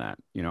benefit from that?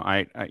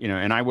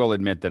 And I will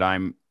admit that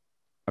I'm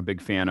a big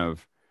fan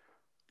of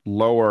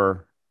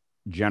lower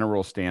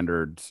general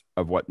standards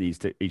of what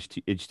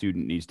each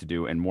student needs to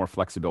do and more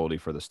flexibility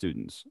for the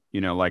students.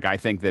 I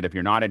think that if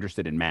you're not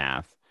interested in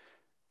math,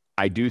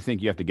 I do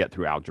think you have to get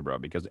through algebra,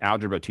 because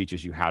algebra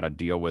teaches you how to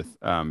deal with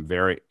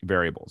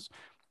variables.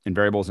 And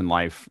variables in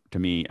life, to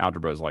me,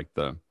 algebra is like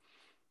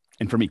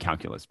and for me,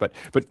 calculus. But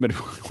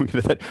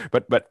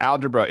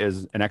algebra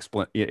is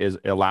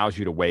allows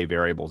you to weigh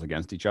variables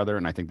against each other,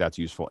 and I think that's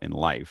useful in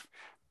life.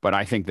 But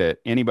I think that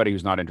anybody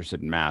who's not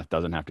interested in math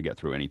doesn't have to get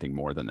through anything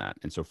more than that.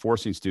 And so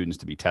forcing students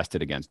to be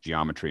tested against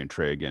geometry and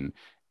trig and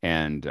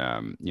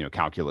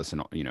calculus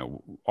and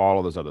all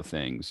of those other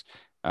things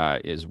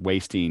is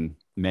wasting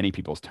many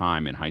people's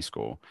time in high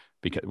school,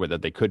 because whether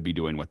they could be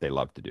doing what they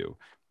love to do.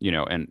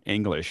 And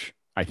English,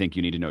 I think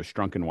you need to know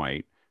Strunk and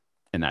White,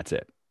 and that's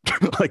it.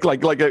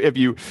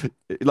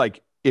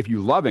 If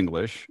you love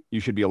English, you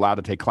should be allowed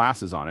to take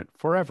classes on it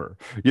forever.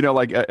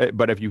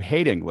 But if you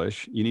hate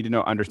English, you need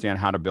to understand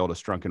how to build a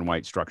Strunk and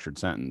White structured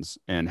sentence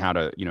and how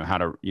to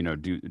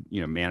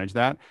manage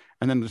that,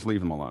 and then just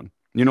leave them alone.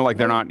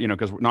 They're not,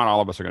 because not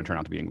all of us are going to turn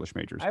out to be English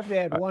majors. I have to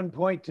add one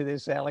point to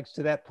this, Alex,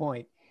 to that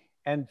point.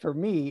 And for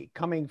me,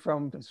 coming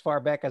from as far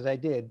back as I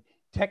did,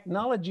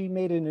 technology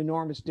made an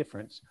enormous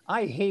difference.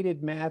 I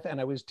hated math and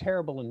I was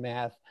terrible in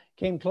math,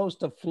 came close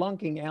to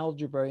flunking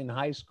algebra in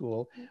high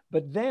school,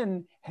 but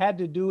then had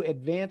to do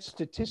advanced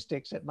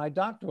statistics at my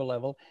doctoral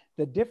level.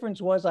 The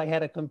difference was I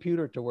had a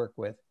computer to work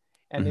with.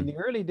 And in the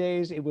early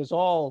days, it was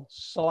all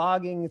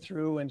slogging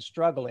through and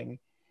struggling.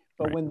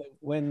 But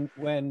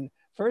when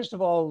first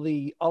of all,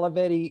 the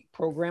Olivetti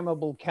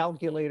programmable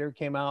calculator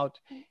came out,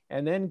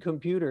 and then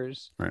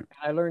computers,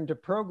 I learned to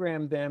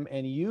program them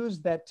and use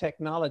that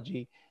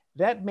technology.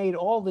 That made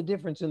all the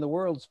difference in the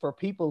world for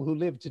people who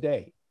live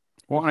today.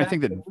 Well, I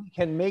think that we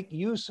can make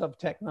use of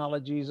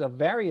technologies of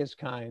various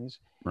kinds,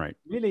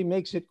 really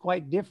makes it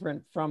quite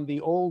different from the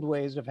old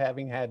ways of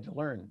having had to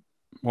learn.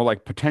 Well,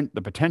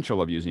 the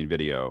potential of using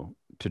video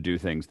to do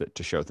things,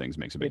 to show things,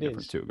 makes a big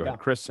difference too. Go ahead,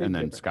 Chris, and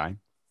then Sky.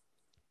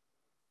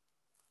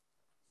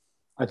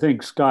 I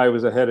think Sky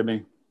was ahead of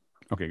me.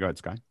 Okay, go ahead,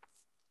 Sky.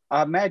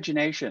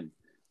 Imagination.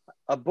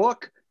 A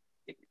book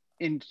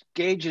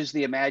engages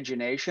the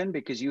imagination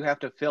because you have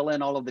to fill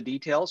in all of the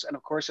details. And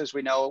of course, as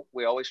we know,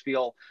 we always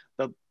feel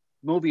the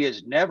movie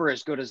is never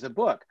as good as the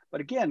book.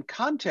 But again,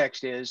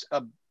 context is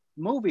a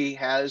movie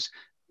has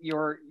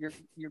your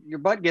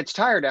butt gets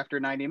tired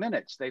after 90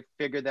 minutes. They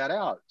figured that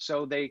out.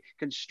 So they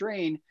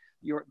constrain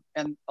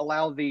and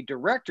allow the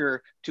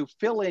director to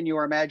fill in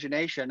your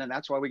imagination. And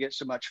that's why we get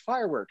so much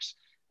fireworks.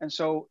 And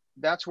so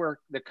that's where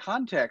the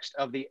context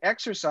of the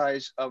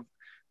exercise of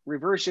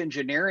reverse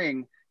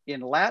engineering in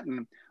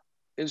Latin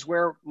is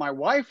where my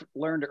wife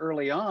learned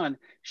early on.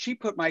 She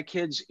put my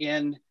kids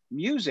in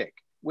music,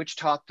 which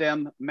taught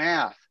them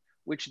math,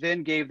 which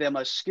then gave them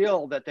a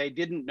skill that they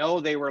didn't know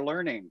they were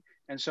learning.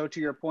 And so to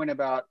your point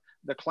about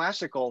the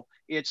classical,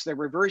 it's the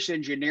reverse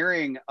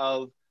engineering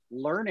of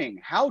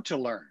learning how to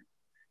learn.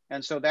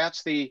 And so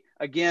that's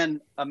again,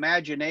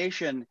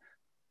 imagination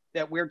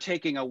that we're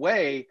taking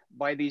away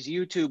by these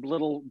YouTube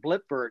little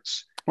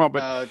blipverts.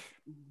 Well,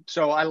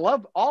 so I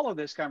love all of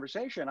this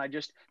conversation.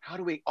 How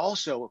do we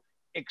also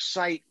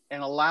excite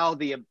and allow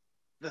the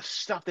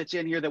stuff that's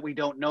in here that we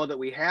don't know that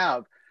we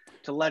have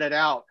to let it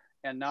out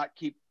and not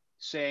keep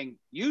saying,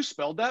 you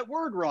spelled that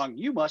word wrong,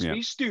 you must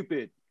be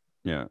stupid.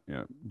 Yeah.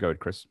 Go ahead,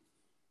 Chris.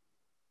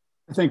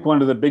 I think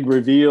one of the big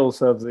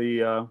reveals of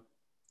the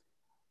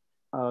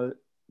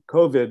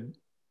COVID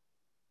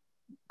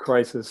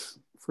crisis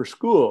for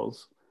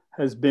schools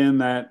has been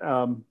that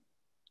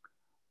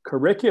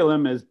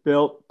curriculum is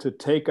built to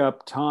take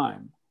up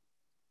time.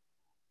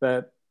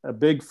 That a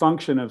big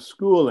function of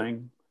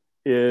schooling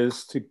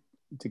is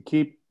to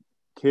keep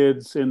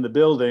kids in the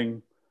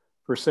building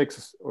for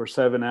 6 or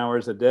 7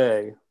 hours a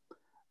day.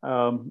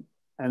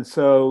 And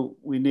so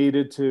we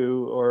needed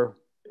to, or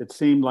it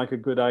seemed like a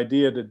good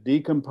idea to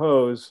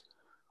decompose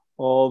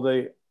all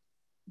the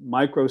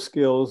micro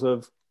skills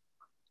of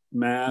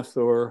math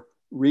or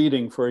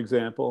reading, for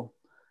example,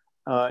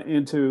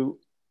 into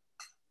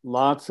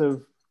lots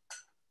of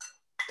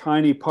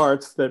tiny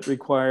parts that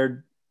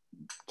required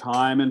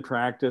time and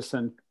practice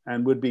and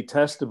would be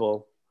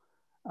testable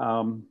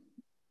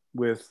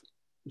with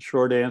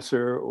short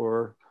answer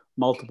or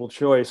multiple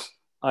choice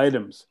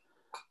items.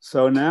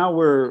 So now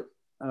we're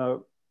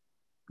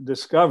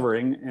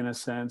discovering, in a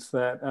sense,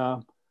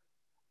 that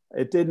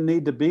it didn't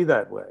need to be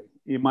that way.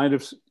 You might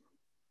have,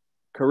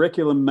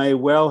 curriculum may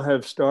well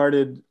have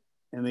started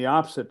in the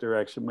opposite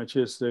direction, which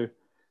is to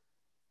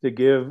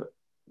give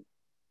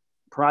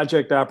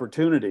project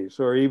opportunities,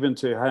 or even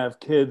to have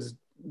kids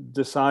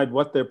decide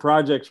what their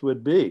projects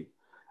would be.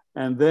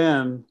 And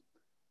then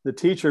the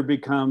teacher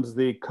becomes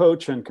the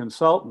coach and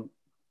consultant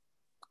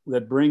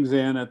that brings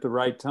in at the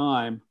right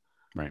time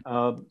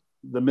the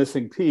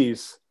missing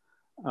piece.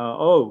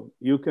 Oh,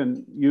 you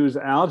can use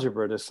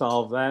algebra to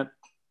solve that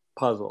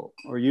puzzle,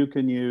 or you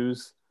can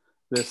use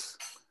this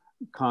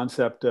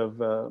concept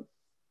of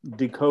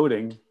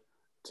decoding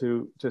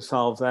to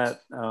solve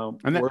that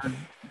word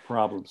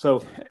problem.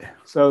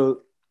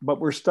 But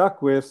we're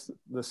stuck with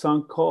the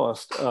sunk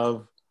cost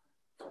of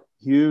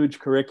huge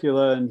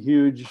curricula and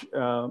huge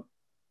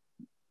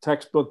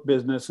textbook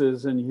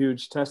businesses and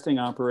huge testing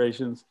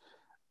operations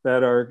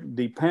that are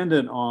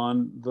dependent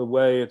on the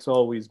way it's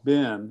always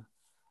been.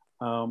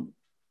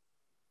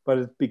 But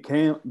it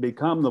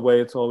become the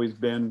way it's always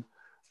been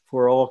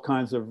for all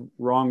kinds of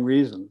wrong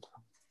reasons.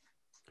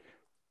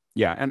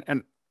 Yeah,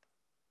 and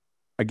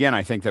again,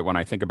 I think that when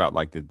I think about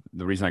like the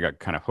reason I got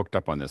kind of hooked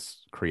up on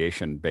this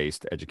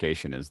creation-based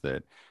education is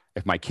that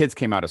if my kids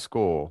came out of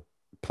school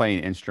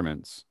playing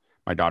instruments,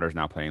 my daughter's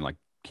now playing like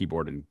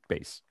keyboard and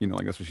bass,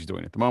 like that's what she's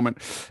doing at the moment.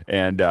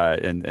 And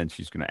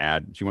she's going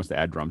to she wants to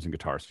add drums and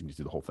guitars. So she needs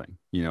to do the whole thing,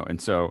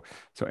 And so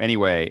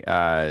anyway,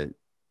 but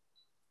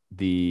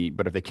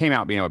if they came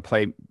out being able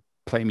to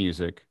play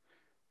music,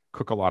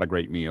 cook a lot of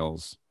great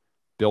meals,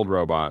 build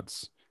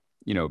robots,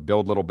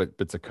 build little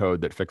bits of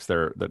code that fix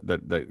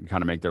that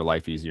kind of make their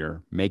life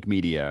easier, make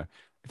media.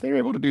 If they were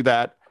able to do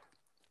that,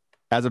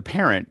 as a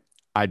parent,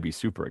 I'd be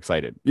super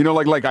excited.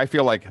 Like I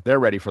feel like they're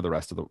ready for the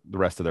rest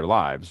of their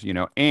lives,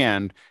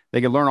 and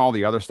they can learn all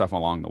the other stuff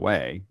along the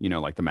way,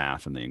 like the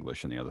math and the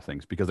English and the other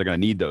things, because they're going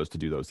to need those to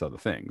do those other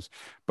things.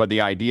 But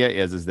the idea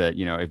is that,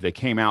 if they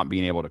came out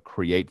being able to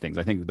create things,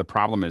 I think the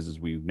problem is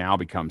we've now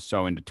become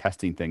so into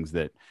testing things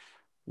that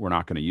we're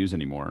not going to use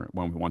anymore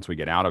once we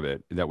get out of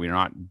it, that we're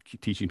not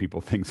teaching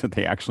people things that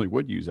they actually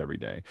would use every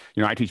day.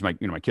 I teach my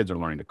kids are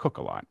learning to cook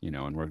a lot,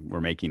 and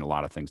we're making a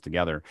lot of things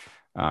together.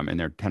 And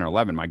they're 10 or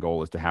 11. My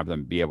goal is to have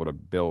them be able to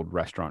build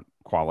restaurant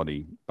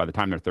quality. By the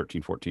time they're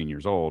 13, 14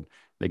 years old,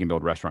 they can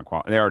build restaurant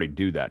quality. They already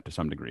do that to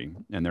some degree,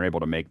 and they're able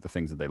to make the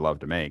things that they love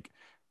to make.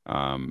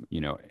 But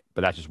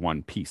that's just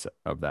one piece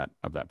of that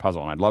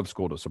puzzle. And I'd love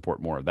school to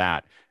support more of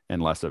that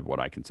and less of what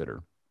I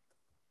consider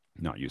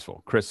not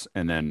useful. Chris,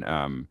 and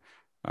then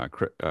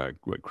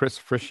Chris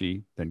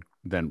Frishy,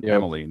 then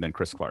Emily, and then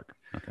Chris Clark.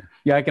 Okay.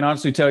 Yeah, I can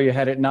honestly tell you,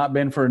 had it not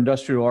been for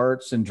industrial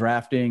arts and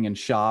drafting and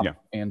shop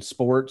and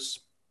sports,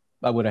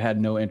 I would have had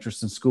no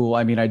interest in school.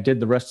 I mean, I did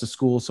the rest of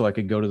school so I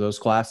could go to those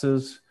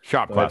classes.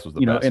 Shop class was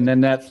the best. And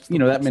then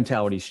that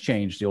mentality's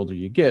changed the older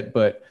you get.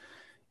 But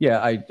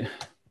yeah,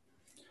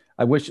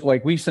 I wish,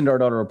 like, we send our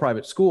daughter to a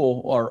private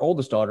school, our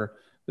oldest daughter,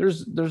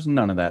 there's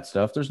none of that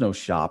stuff. There's no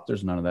shop.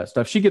 There's none of that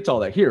stuff. She gets all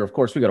that here. Of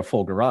course, we got a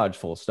full garage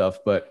full of stuff,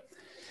 but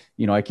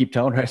I keep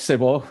telling her, I said,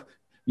 well,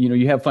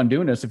 you have fun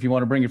doing this. If you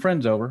want to bring your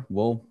friends over,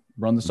 we'll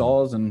run the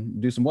saws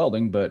and do some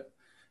welding. But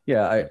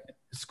yeah,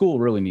 school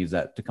really needs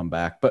that to come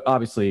back. But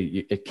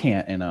obviously it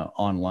can't in an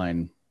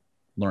online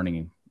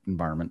learning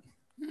environment.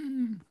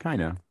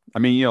 Kind of. I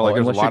mean, like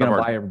there's a lot of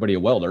buy everybody a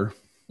welder.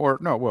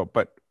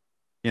 But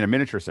in a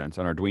miniature sense,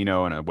 an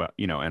Arduino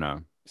and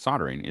a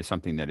soldering is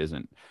something that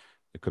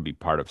it could be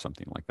part of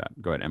something like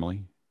that. Go ahead,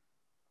 Emily.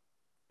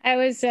 I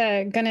was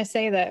going to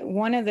say that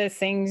one of the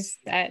things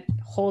that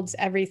holds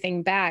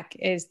everything back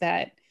is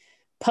that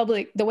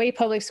the way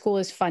public school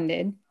is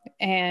funded,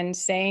 and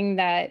saying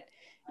that,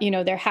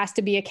 there has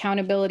to be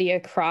accountability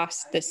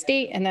across the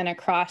state and then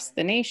across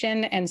the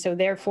nation. And so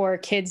therefore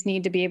kids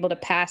need to be able to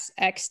pass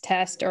X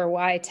test or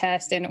Y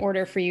test in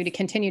order for you to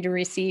continue to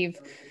receive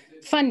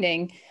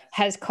funding,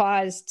 has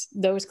caused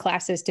those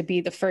classes to be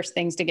the first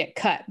things to get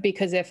cut.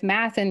 Because if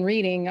math and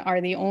reading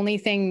are the only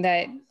thing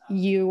that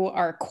you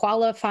are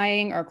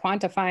qualifying or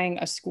quantifying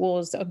a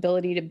school's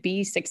ability to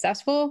be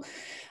successful,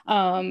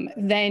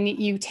 then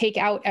you take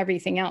out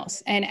everything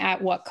else. And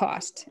at what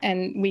cost?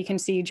 And we can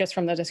see just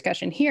from the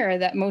discussion here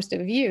that most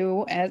of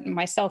you, as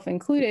myself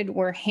included,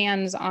 were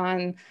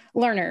hands-on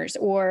learners,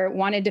 or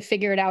wanted to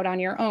figure it out on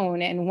your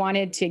own and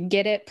wanted to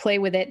get it, play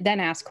with it, then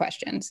ask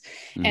questions.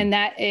 And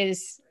that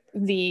is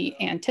the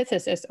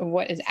antithesis of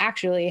what is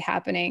actually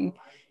happening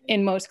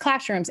in most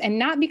classrooms. And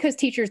not because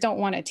teachers don't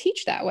want to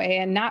teach that way,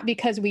 and not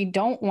because we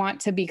don't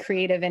want to be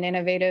creative and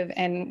innovative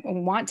and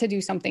want to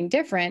do something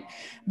different,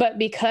 but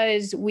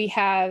because we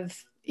have,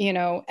 you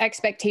know,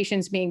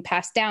 expectations being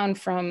passed down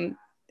from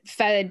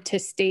fed to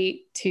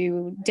state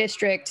to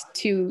district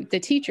to the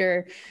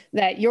teacher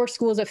that your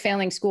school's a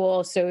failing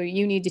school, so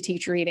you need to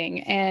teach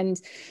reading.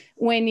 And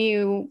when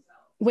you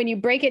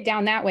break it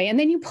down that way, and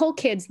then you pull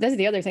kids, this is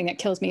the other thing that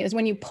kills me, is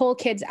when you pull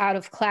kids out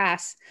of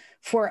class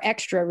for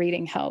extra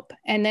reading help,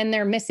 and then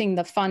they're missing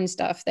the fun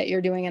stuff that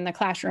you're doing in the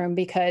classroom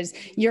because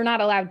you're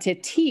not allowed to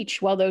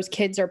teach while those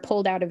kids are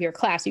pulled out of your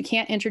class. You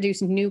can't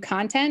introduce new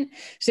content.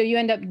 So you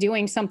end up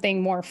doing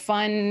something more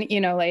fun, you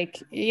know, like,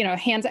 you know,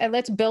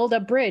 let's build a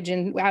bridge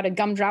and out of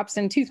gumdrops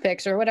and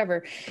toothpicks or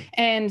whatever.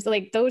 And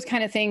like those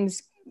kind of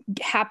things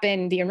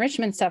happen. The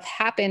enrichment stuff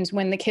happens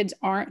when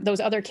those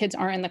other kids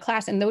aren't in the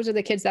class. And those are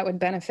the kids that would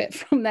benefit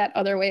from that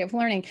other way of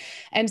learning.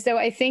 And so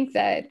I think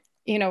that,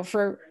 you know,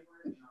 for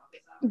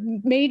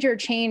major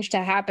change to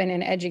happen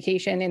in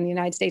education in the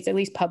United States, at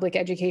least public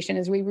education,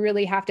 is we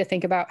really have to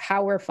think about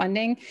how we're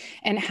funding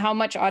and how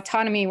much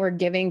autonomy we're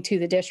giving to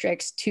the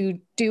districts to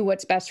do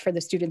what's best for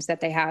the students that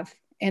they have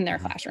in their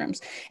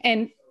classrooms.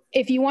 And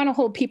if you want to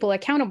hold people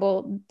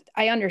accountable,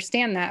 I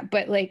understand that,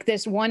 but like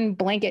this one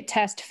blanket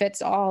test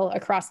fits all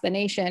across the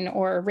nation,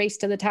 or race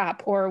to the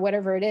top, or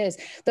whatever it is,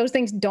 those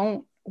things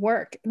don't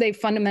work. They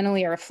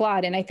fundamentally are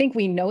flawed. And I think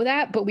we know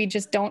that, but we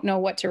just don't know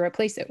what to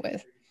replace it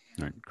with.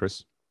 All right,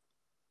 Chris.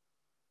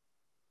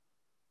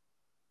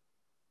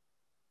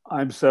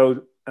 I'm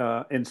so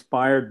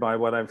inspired by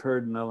what I've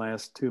heard in the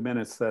last 2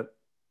 minutes that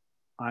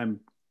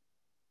I'm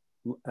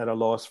at a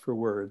loss for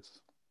words.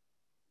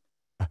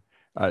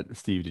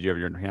 Steve, did you have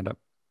your hand up?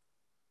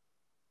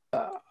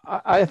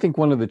 I think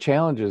one of the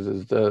challenges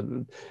is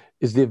the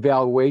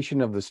evaluation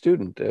of the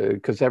student,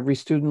 because every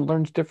student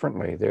learns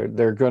differently.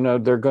 They're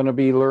gonna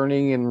be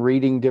learning and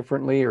reading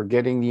differently, or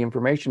getting the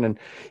information, and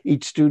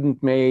each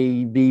student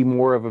may be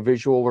more of a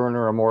visual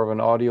learner or more of an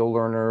audio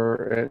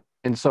learner,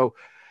 and so.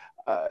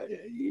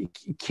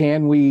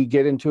 Can we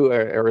get into,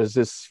 or is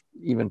this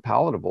even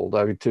palatable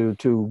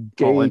to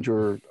gauge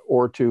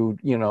or to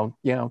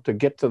to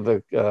get to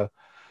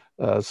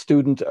the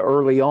student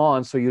early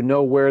on, so you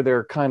know where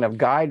they're kind of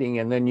guiding,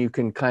 and then you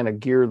can kind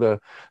of gear the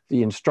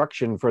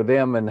instruction for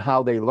them and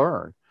how they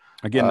learn.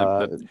 Again,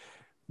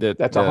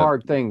 that's a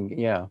hard thing.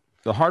 Yeah.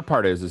 The hard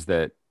part is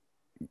that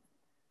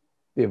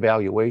the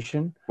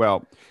evaluation.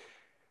 Well,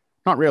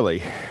 not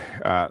really.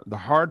 The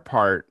hard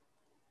part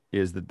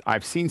is that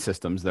I've seen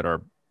systems that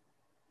are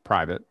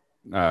private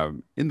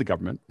in the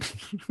government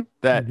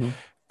that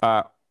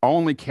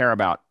only care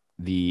about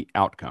the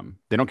outcome.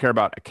 They don't care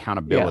about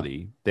accountability.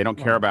 Yeah. They don't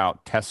care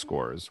about test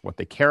scores. What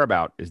they care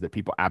about is that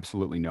people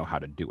absolutely know how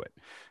to do it,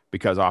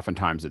 because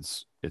oftentimes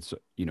it's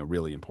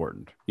really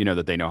important,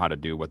 that they know how to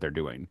do what they're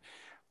doing.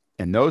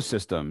 And those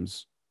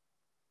systems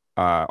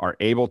are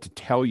able to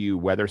tell you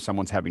whether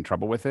someone's having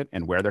trouble with it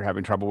and where they're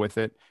having trouble with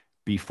it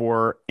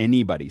before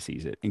anybody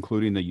sees it,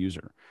 including the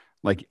user.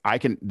 Like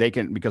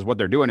because what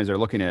they're doing is they're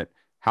looking at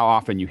how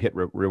often you hit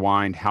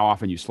rewind, how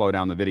often you slow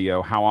down the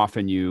video, how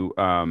often you,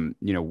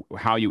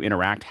 how you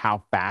interact,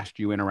 how fast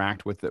you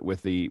interact with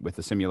the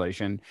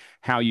simulation,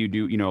 how you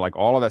do, like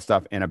all of that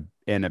stuff. And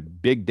a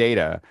big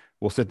data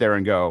will sit there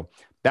and go,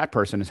 that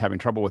person is having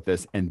trouble with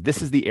this, and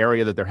this is the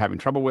area that they're having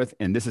trouble with,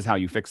 and this is how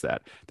you fix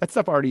that. That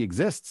stuff already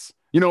exists.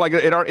 Like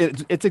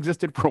it's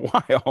existed for a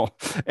while,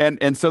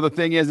 and so the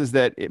thing is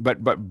that,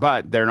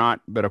 but they're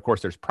not. But of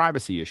course, there's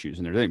privacy issues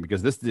and everything,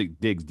 because this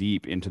digs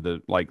deep into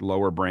the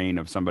lower brain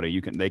of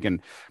somebody. They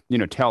can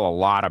tell a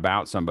lot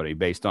about somebody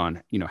based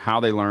on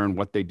how they learn,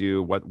 what they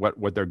do,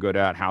 what they're good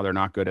at, how they're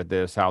not good at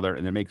this,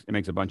 and it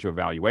makes a bunch of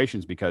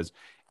evaluations, because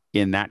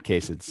in that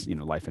case it's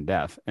life and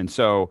death, and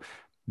so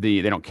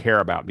they don't care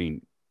about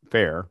being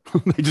fair.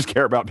 They just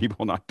care about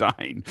people not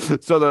dying.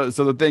 So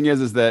the thing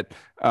is that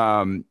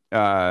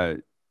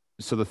the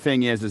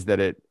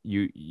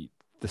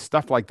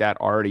stuff like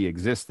that already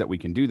exists, that we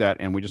can do that,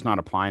 and we're just not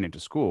applying it to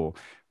school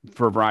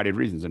for a variety of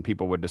reasons, and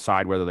people would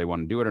decide whether they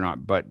want to do it or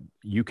not. But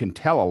you can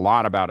tell a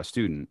lot about a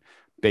student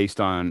based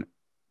on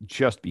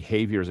just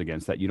behaviors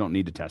against that. You don't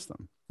need to test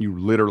them. You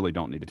literally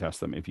don't need to test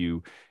them. If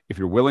you're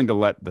willing to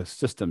let the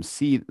system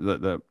see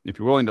if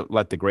you're willing to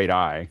let the great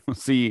eye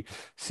see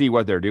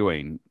what they're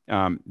doing,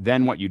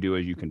 then what you do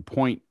is you can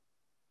point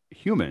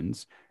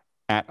humans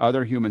at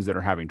other humans that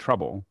are having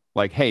trouble.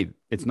 Like, hey,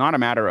 it's not a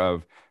matter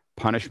of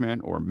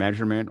punishment or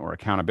measurement or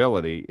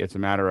accountability. It's a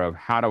matter of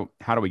how do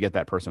we get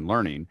that person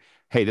learning?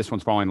 Hey, this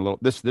one's falling a little,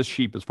 this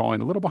sheep is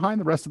falling a little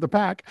behind the rest of the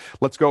pack.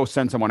 Let's go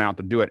send someone out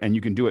to do it. And you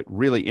can do it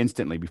really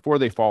instantly before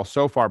they fall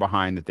so far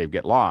behind that they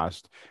get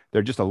lost.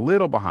 They're just a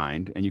little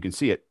behind and you can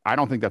see it. I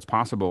don't think that's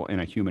possible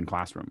in a human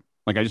classroom.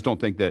 Like, I just don't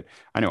think that.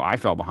 I know I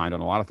fell behind on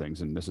a lot of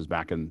things, and this is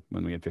back when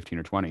we had 15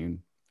 or 20 and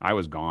I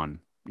was gone,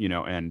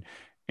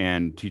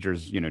 and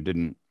teachers,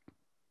 didn't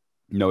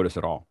notice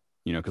at all,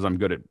 because I'm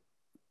good at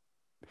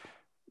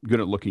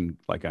looking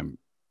like I'm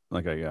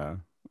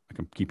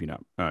keeping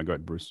up. Go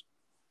ahead, Bruce.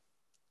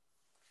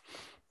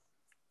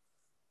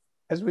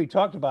 as we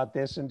talked about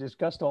this and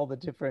discussed all the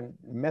different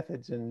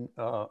methods and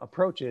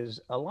approaches,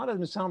 a lot of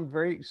them sound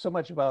so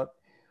much about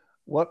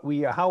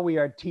how we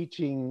are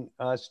teaching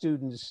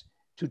students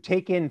to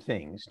take in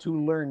things, to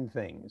learn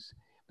things.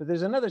 But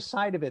there's another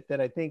side of it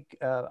that I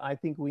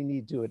think we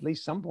need to at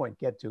least some point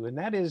get to, and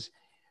that is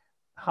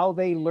how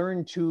they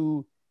learn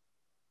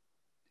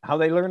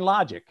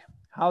logic,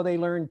 how they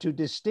learn to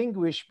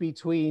distinguish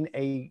between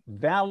a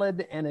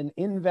valid and an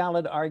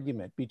invalid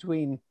argument,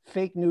 between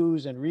fake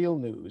news and real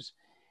news,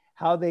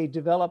 how they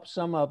develop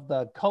some of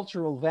the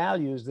cultural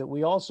values that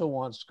we also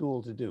want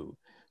school to do.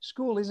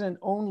 School isn't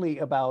only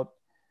about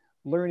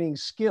learning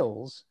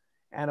skills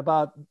and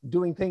about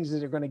doing things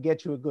that are going to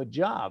get you a good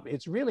job.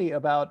 It's really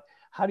about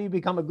how do you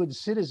become a good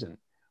citizen?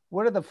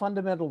 What are the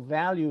fundamental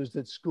values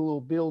that school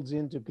builds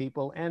into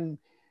people? And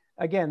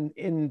again,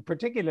 in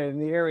particular, in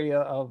the area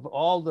of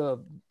all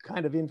the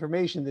kind of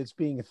information that's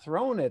being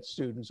thrown at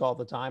students all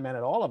the time and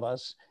at all of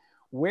us,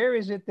 where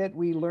is it that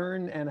we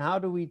learn and how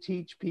do we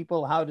teach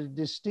people how to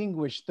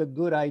distinguish the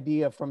good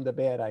idea from the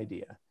bad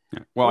idea? Yeah.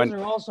 Well, those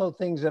are also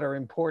things that are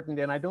important,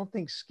 and I don't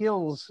think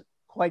skills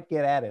quite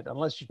get at it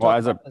unless you talk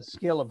about the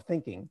skill of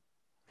thinking.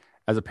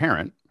 As a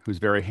parent who's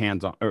very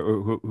hands-on,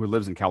 or who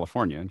lives in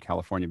California, and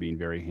California being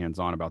very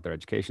hands-on about their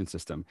education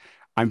system,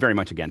 I'm very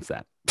much against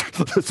that.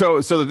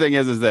 So the thing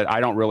is that I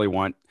don't really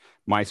want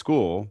my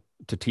school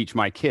to teach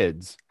my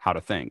kids how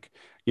to think,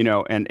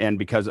 and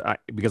because I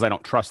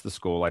don't trust the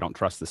school, I don't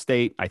trust the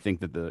state. I think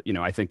that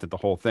the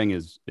whole thing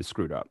is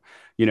screwed up,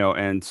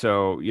 and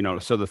so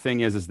the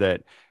thing is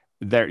that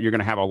you're going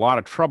to have a lot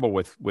of trouble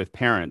with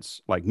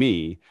parents like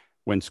me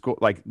when school,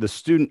 like the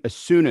student, as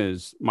soon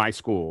as my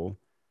school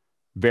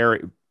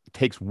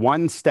takes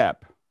one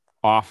step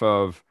off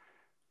of,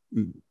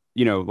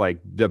 like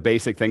the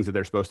basic things that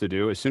they're supposed to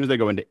do, as soon as they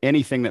go into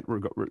anything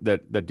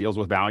that deals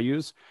with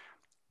values,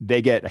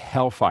 they get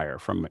hellfire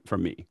from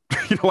me.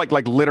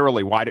 like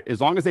literally. Why?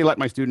 As long as they let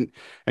my student,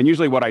 and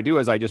usually what I do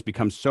is I just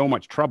become so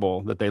much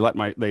trouble that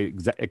they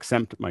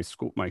exempt my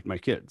school, my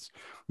kids,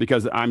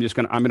 because I'm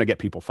gonna get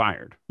people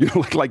fired.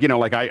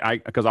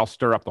 Because I'll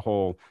stir up the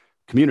whole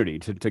community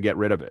to get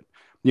rid of it,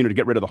 to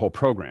get rid of the whole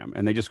program.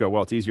 And they just go,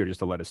 well, it's easier just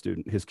to let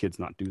his kids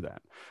not do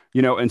that,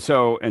 and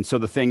so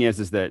the thing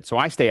is that, so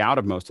I stay out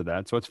of most of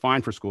that. So it's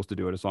fine for schools to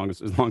do it as long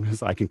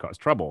as I can cause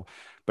trouble.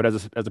 But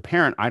as a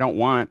parent, I don't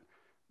want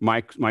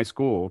my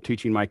school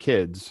teaching my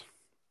kids,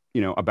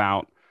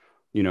 about,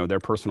 their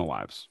personal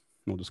lives.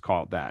 We'll just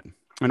call it that.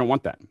 I don't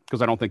want that,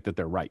 because I don't think that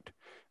they're right.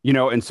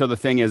 And so the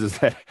thing is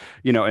that,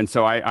 and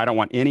so I don't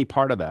want any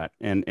part of that.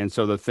 And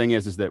so the thing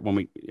is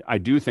that I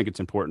do think it's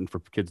important for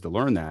kids to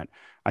learn that.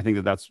 I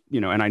think that's,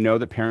 and I know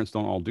that parents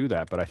don't all do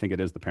that, but I think it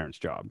is the parent's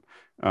job.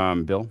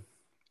 Bill?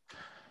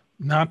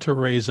 Not to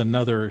raise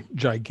another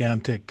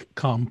gigantic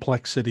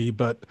complexity,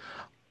 but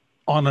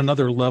on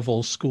another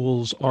level,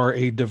 schools are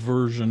a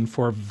diversion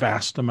for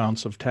vast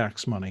amounts of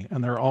tax money.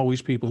 And there are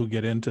always people who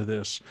get into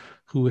this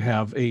who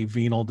have a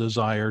venal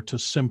desire to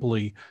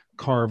simply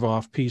carve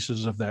off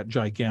pieces of that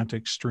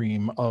gigantic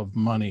stream of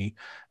money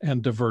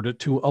and divert it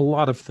to a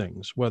lot of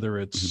things, whether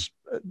it's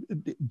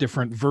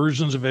different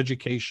versions of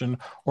education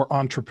or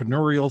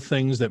entrepreneurial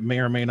things that may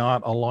or may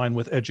not align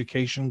with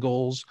education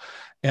goals.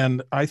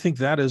 And I think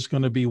that is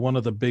going to be one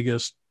of the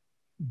biggest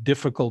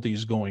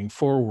difficulties going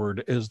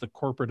forward, is the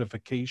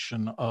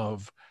corporatification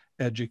of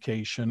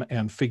education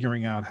and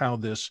figuring out how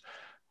this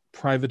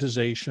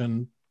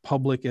privatization,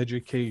 public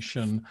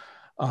education,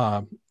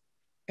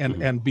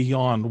 and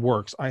beyond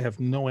works. I have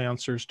no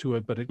answers to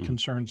it, but it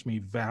concerns me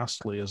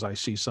vastly as I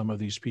see some of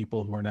these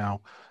people who are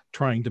now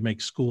trying to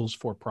make schools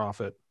for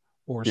profit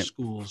or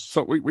schools.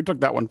 So we took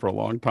that one for a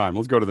long time.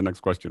 Let's go to the next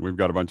question. We've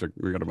got a bunch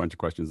of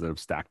questions that have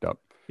stacked up.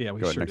 Yeah,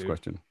 we go sure ahead, next do.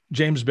 question.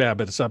 James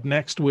Babbitt is up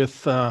next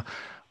with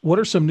what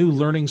are some new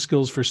learning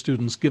skills for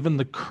students given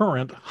the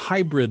current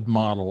hybrid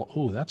model?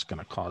 Oh, that's going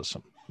to cause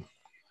some.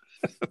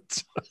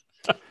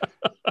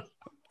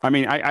 I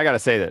mean, I got to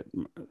say that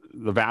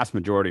the vast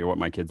majority of what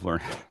my kids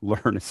learn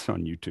is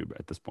on YouTube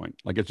at this point.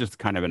 Like, it's just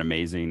kind of an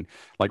amazing,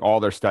 like all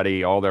their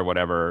study, all their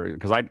whatever,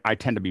 because I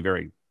tend to be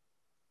very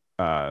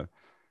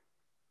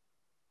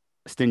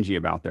stingy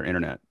about their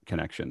internet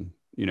connection,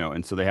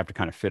 and so they have to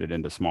kind of fit it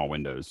into small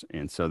windows.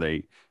 And so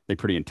they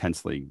pretty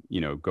intensely,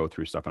 go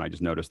through stuff. And I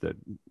just noticed that,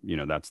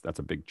 that's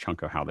a big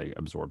chunk of how they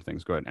absorb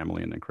things. Go ahead,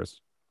 Emily, and then Chris.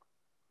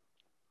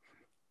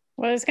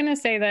 Well, I was going to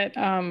say that,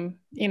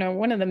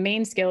 one of the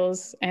main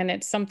skills, and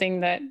it's something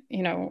that,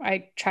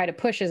 I try to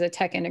push as a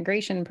tech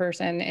integration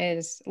person,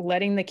 is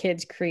letting the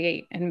kids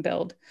create and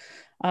build.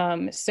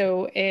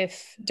 So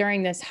if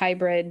during this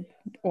hybrid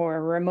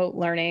or remote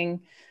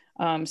learning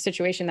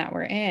situation that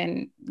we're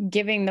in,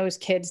 giving those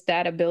kids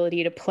that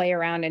ability to play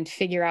around and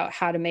figure out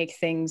how to make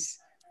things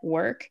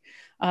work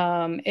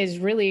is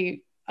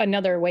really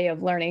another way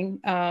of learning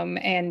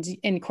and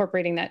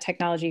incorporating that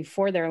technology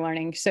for their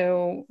learning.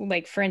 So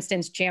like, for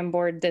instance,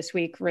 Jamboard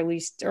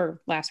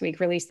last week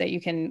released that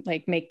you can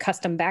like make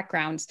custom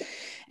backgrounds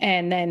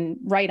and then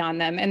write on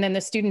them. And then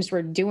the students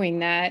were doing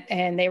that,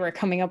 and they were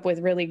coming up with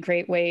really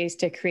great ways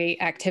to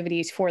create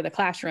activities for the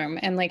classroom,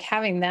 and like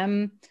having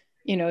them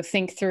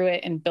think through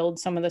it and build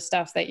some of the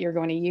stuff that you're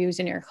going to use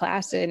in your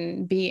class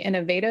and be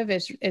innovative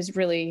is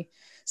really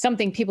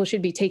something people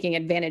should be taking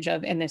advantage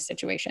of in this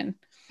situation.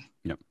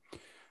 Yep.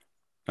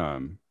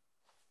 Go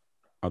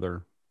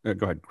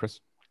ahead, Chris.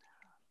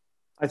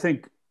 I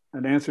think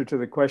an answer to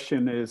the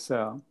question is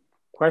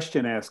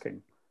question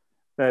asking.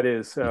 That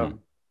is,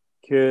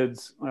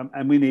 kids,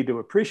 and we need to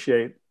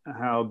appreciate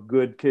how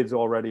good kids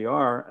already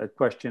are at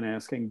question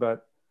asking,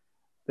 but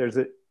there's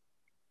a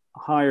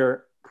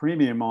higher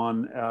premium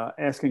on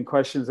asking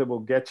questions that will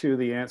get you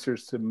the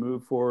answers to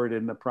move forward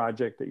in the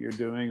project that you're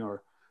doing,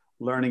 or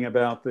learning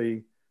about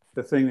the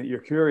thing that you're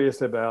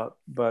curious about.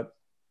 But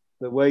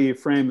the way you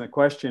frame the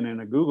question in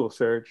a Google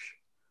search,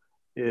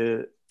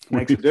 it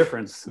makes a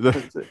difference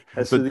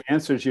as to the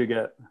answers you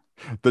get.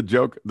 The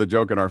joke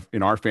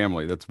in our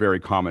family that's very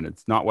common.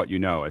 It's not what you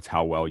know, it's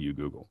how well you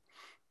Google.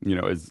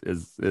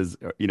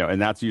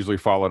 And that's usually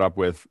followed up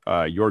with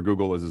your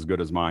Google is as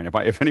good as mine.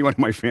 If anyone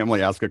in my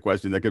family asks a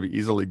question that could be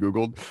easily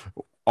Googled,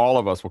 all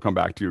of us will come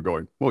back to you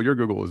going, well, your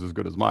Google is as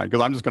good as mine,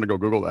 because I'm just going to go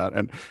Google that.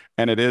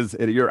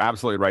 And you're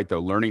absolutely right though.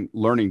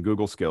 Learning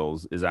Google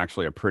skills is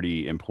actually a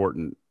pretty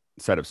important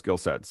set of skill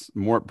sets.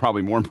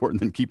 Probably more important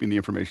than keeping the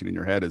information in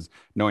your head is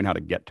knowing how to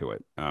get to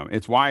it.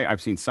 It's why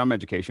I've seen some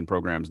education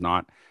programs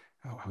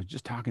I was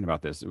just talking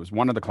about this. It was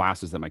one of the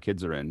classes that my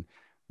kids are in.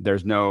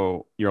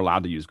 You're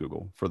allowed to use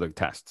Google for the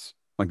tests.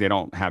 Like they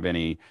don't have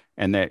any,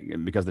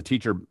 because the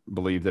teacher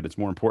believed that it's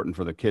more important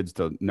for the kids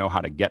to know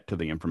how to get to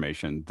the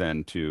information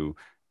than to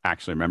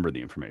actually remember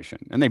the information.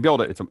 And they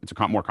build it. It's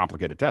a more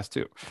complicated test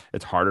too.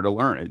 It's harder to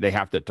learn. They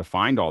have to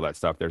find all that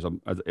stuff.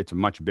 It's a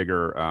much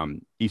bigger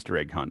Easter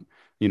egg hunt,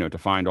 to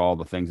find all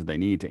the things that they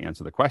need to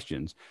answer the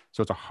questions.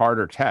 So it's a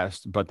harder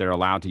test, but they're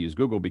allowed to use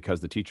Google because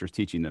the teacher's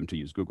teaching them to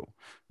use Google,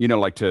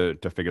 to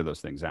figure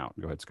those things out.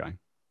 Go ahead, Sky.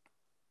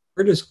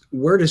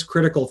 Where does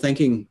critical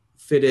thinking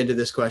fit into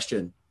this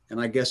question?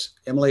 And I guess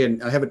Emily,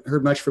 and I haven't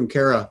heard much from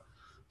Kara,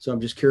 so I'm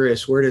just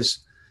curious, where does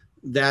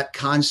that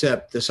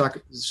concept, the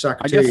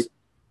Socrates?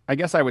 I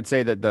guess I would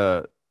say that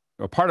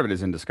a part of it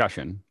is in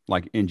discussion,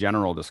 like in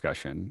general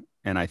discussion.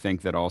 And I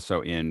think that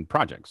also in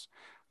projects,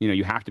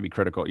 you have to be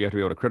critical. You have to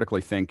be able to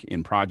critically think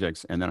in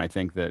projects. And then I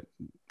think that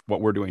what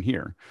we're doing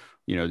here,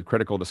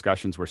 critical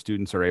discussions where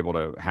students are able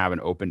to have an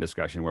open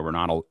discussion where we're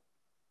not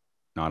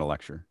a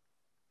lecture.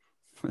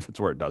 That's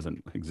where it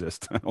doesn't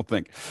exist, I don't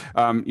think.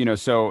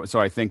 So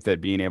I think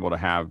that being able to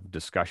have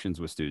discussions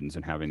with students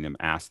and having them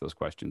ask those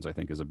questions, I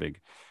think is a big,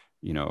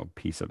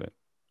 piece of it.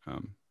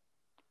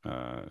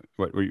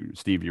 What were you,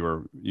 Steve?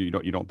 You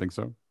don't think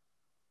so?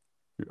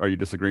 Are you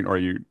disagreeing, or are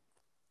you?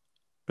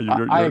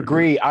 I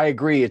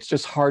agree. It's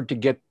just hard to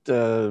get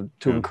to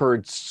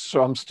encourage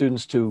some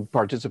students to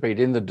participate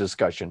in the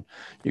discussion.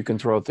 You can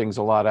throw things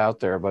a lot out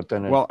there, but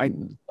then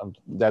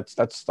that's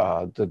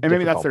the and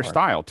maybe that's their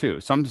style too.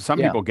 Some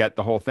people get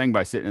the whole thing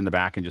by sitting in the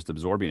back and just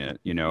absorbing it,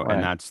 right.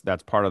 And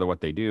that's part of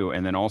what they do.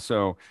 And then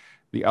also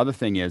the other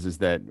thing is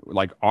that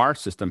like our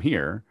system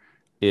here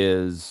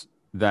is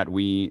that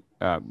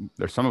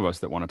there's some of us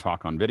that want to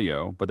talk on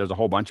video, but there's a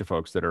whole bunch of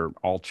folks that are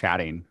all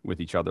chatting with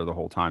each other the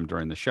whole time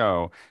during the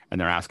show, and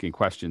they're asking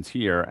questions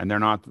here, and they're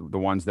not the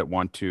ones that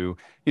want to,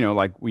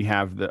 like we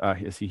have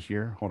is he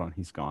here? Hold on,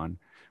 he's gone.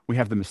 We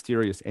have the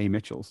mysterious A.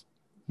 Mitchells.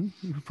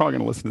 You're probably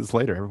going to listen to this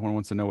later. Everyone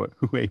wants to know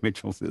who A.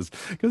 Mitchells is,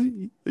 because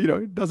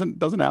it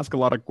doesn't ask a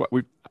lot of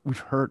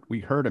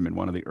we heard him in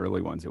one of the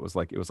early ones. It was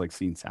like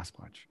seeing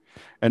Sasquatch,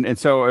 and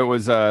so it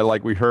was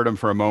like we heard him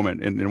for a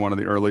moment in one of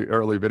the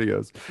early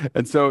videos.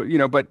 And so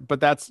but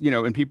that's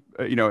and people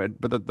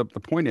but the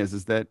point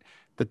is that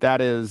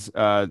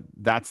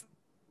that's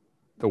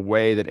the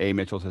way that A.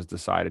 Mitchells has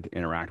decided to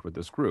interact with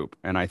this group.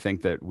 And I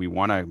think that we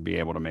want to be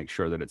able to make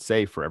sure that it's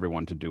safe for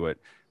everyone to do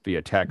it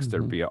via text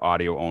or via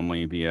audio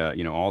only, via,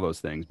 all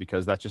those things,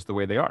 because that's just the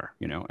way they are,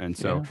 and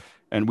so,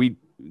 and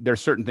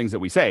there's certain things that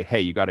we say,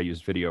 hey, you got to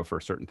use video for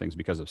certain things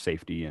because of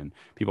safety and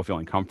people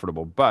feeling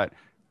comfortable. But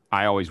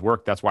I always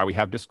work. That's why we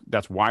have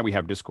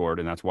Discord.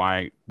 And that's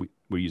why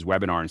we use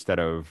webinar instead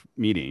of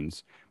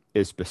meetings,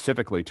 is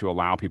specifically to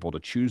allow people to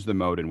choose the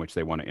mode in which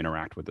they want to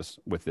interact with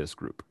this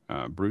group.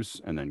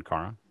 Bruce, and then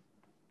Kara.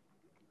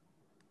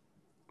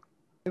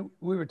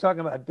 We were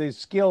talking about the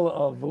skill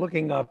of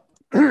looking up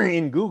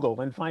in Google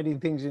and finding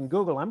things in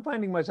Google. I'm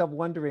finding myself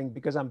wondering,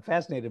 because I'm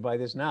fascinated by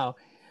this now,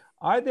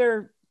 are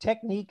there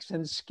techniques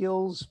and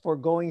skills for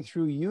going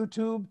through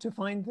YouTube to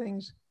find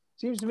things?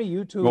 Seems to me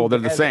YouTube they're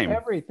the same.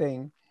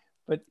 Everything,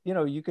 but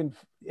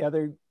are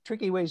there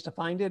tricky ways to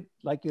find it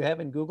like you have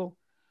in Google?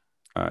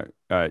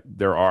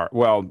 There are.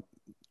 Well,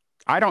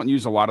 I don't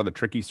use a lot of the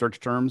tricky search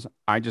terms.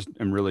 I just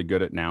am really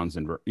good at nouns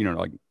and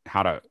like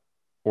how to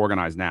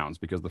organize nouns,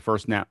 because the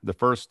first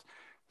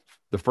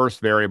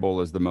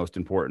variable is the most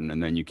important,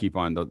 and then you keep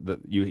on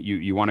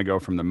you want to go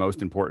from the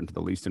most important to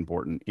the least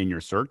important in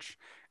your search.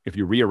 If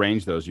you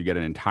rearrange those, you get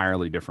an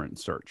entirely different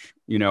search,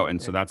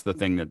 and so that's the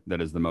thing that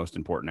is the most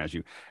important as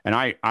you, and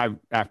I've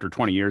after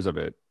 20 years of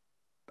it,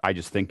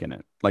 think in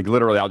it. Like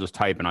literally I'll just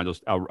type and I'll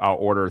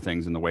order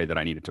things in the way that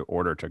I need it to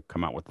order to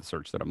come out with the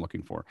search that I'm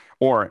looking for,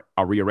 or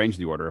I'll rearrange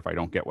the order if I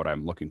don't get what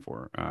I'm looking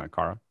for.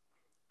 Cara,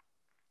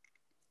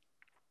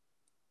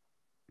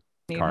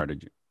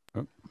 did you?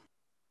 Oh,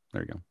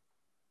 there you go.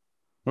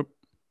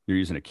 You're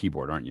using a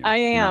keyboard, aren't you? I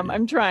am.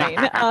 I'm trying.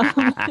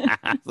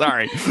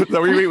 Sorry.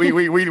 So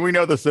we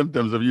know the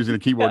symptoms of using a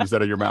keyboard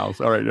instead of your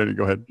mouse. All right,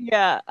 go ahead.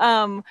 Yeah.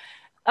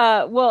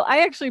 Well,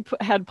 I actually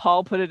had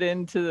Paul put it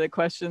into the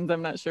questions.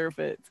 I'm not sure if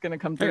it's going to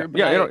come through.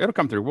 Yeah, it'll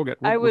come through. We'll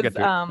get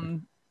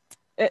to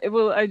it.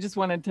 Well, I just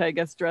wanted to, I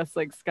guess, address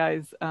like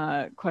Sky's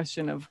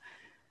question of,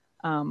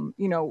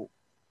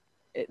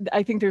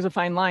 I think there's a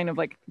fine line of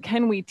like,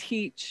 can we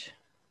teach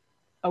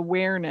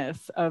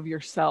awareness of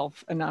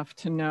yourself enough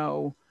to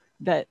know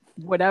that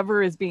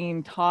whatever is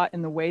being taught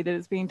and the way that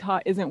it's being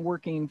taught isn't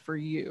working for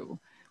you?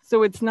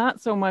 So it's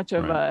not so much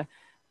of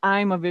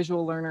I'm a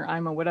visual learner,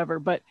 I'm a whatever,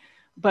 but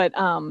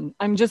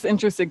I'm just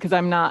interested because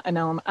I'm not in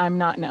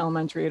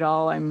elementary at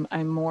all.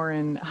 I'm more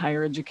in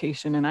higher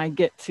education, and I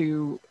get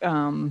to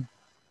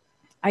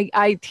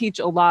I teach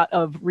a lot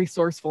of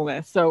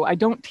resourcefulness. So I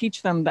don't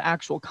teach them the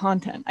actual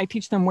content. I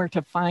teach them where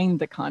to find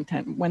the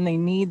content. When they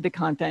need the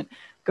content,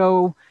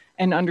 go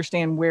and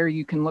understand where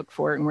you can look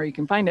for it and where you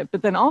can find it.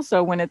 But then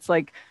also when it's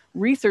like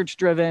research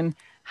driven,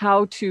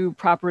 how to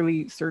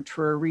properly search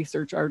for a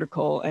research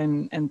article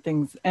and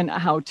things, and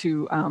how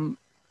to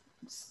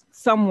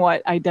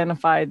somewhat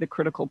identify the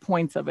critical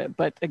points of it.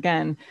 But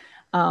again,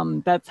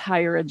 that's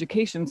higher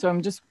education. So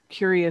I'm just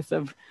curious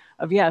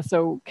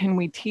so can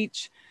we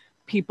teach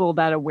people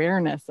that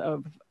awareness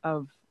of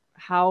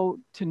how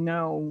to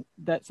know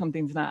that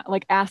something's not,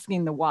 like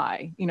asking the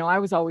why? I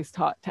was always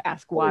taught to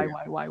ask why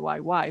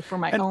for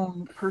my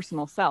own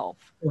personal self.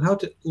 Well, how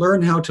to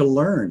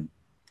learn.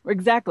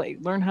 Exactly.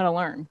 Learn how to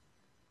learn.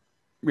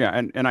 Yeah.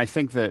 And I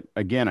think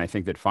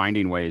that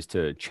finding ways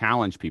to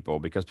challenge people,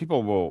 because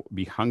people will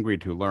be hungry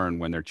to learn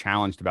when they're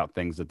challenged about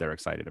things that they're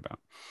excited about.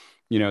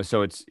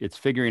 So it's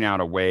figuring out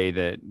a way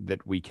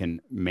that we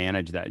can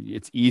manage that.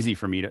 It's easy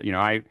for me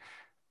to,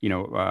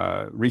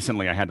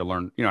 recently I had to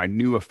learn, I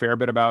knew a fair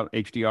bit about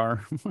HDR.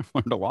 I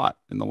learned a lot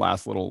in the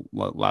last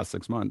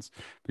 6 months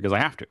because I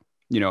have to,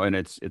 and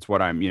it's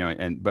what I'm,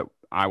 but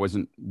I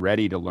wasn't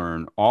ready to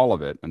learn all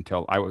of it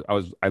until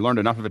I learned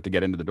enough of it to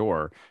get into the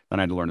door. Then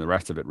I had to learn the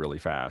rest of it really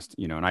fast,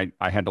 and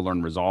I had to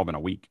learn Resolve in a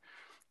week,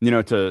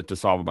 to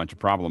solve a bunch of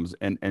problems.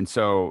 And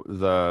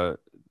so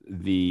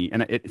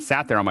it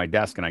sat there on my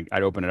desk, and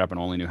I'd open it up and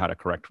only knew how to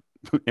correct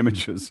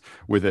images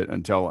with it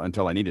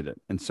until I needed it.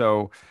 And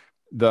so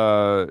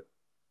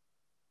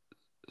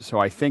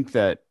I think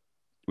that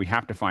we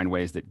have to find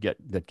ways that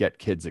get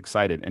kids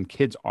excited, and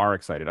kids are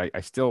excited. I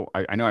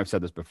know I've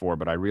said this before,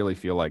 but I really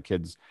feel like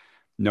kids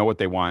know what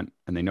they want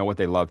and they know what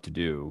they love to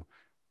do.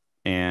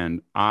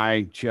 And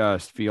I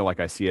just feel like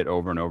I see it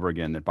over and over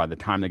again, that by the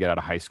time they get out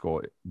of high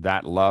school,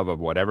 that love of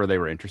whatever they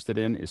were interested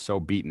in is so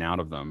beaten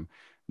out of them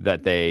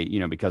that they,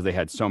 because they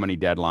had so many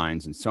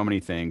deadlines and so many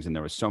things, and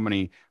there was so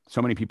many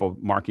people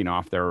marking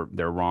off their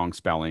wrong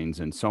spellings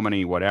and so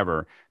many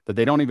whatever, that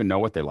they don't even know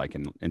what they like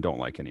and don't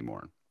like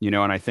anymore. And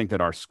I think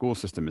that our school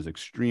system is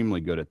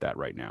extremely good at that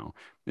right now.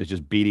 It's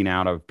just beating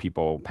out of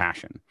people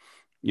passion,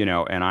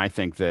 and I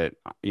think that,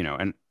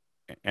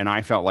 and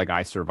I felt like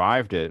I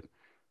survived it.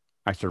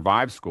 I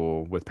survived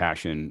school with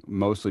passion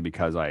mostly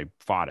because I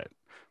fought it.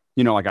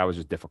 Like I was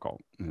just difficult.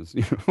 But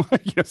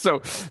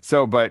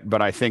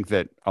I think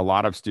that a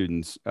lot of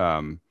students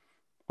aren't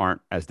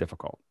as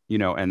difficult,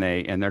 and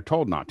they're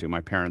told not to.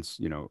 My parents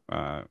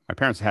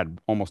had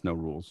almost no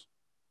rules.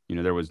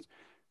 There was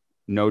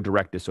no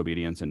direct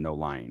disobedience and no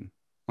lying.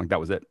 Like that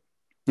was it.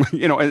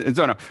 And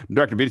so no,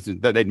 direct obedience,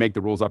 that they'd make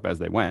the rules up as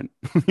they went.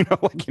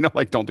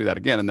 Like don't do that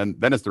again, and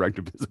then it's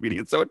direct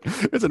disobedience. So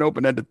it's an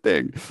open-ended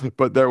thing.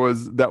 But that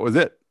was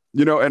it.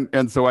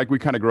 And so like we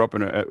kind of grew up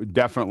in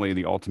definitely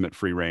the ultimate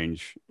free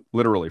range,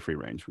 literally free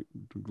range. We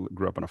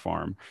grew up on a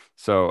farm.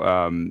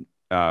 So,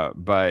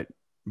 but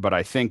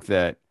I think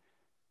that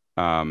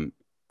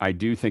I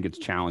do think it's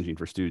challenging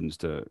for students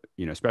to,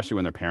 especially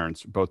when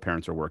both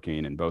parents are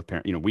working, and both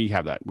parents, we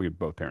have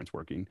both parents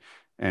working,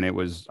 and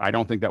I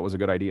don't think that was a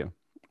good idea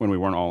when we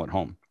weren't all at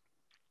home.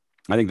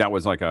 I think that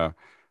was like I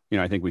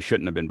think we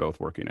shouldn't have been both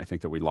working. I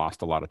think that we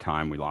lost a lot of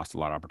time. We lost a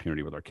lot of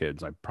opportunity with our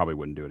kids. I probably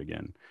wouldn't do it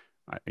again.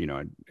 But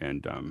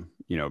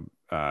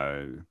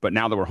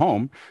now that we're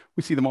home,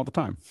 we see them all the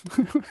time.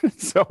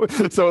 so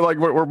like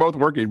we're both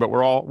working, but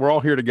we're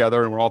all here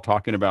together, and we're all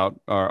talking about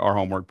our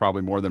homework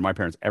probably more than my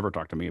parents ever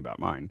talked to me about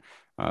mine.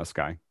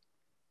 Sky.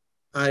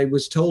 I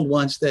was told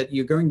once that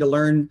you're going to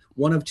learn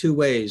one of two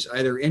ways,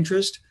 either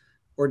interest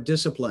or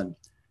discipline.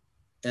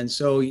 And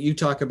so you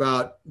talk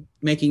about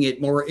making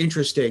it more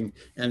interesting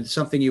and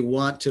something you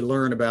want to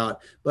learn about.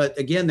 But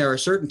again, there are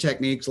certain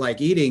techniques like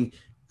eating.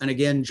 And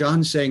again,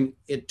 John's saying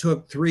it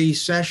took 3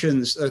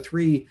 sessions,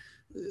 3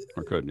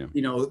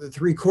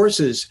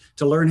 courses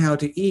to learn how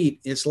to eat.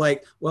 It's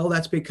like, well,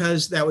 that's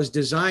because that was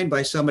designed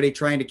by somebody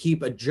trying to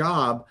keep a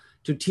job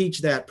to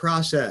teach that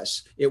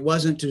process. It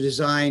wasn't to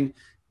design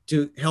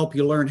to help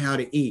you learn how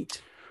to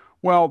eat.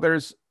 Well,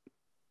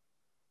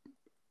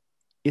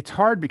 it's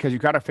hard because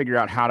you've got to figure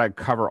out how to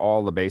cover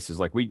all the bases.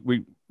 Like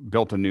we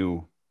built a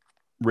new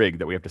rig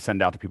that we have to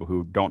send out to people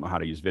who don't know how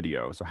to use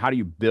video. So how do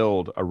you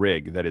build a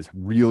rig that is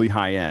really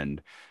high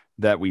end,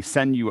 that we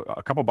send you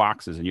a couple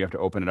boxes and you have to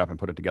open it up and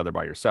put it together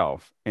by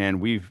yourself?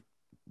 And we've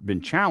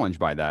been challenged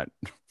by that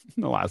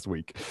in the last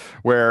week,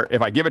 where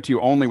if I give it to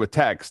you only with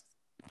text,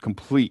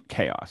 complete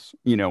chaos,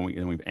 and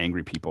we've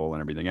angry people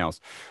and everything else.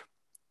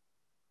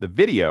 The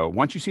video,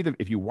 once you see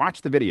if you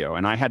watch the video,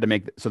 and I had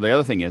to so the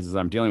other thing is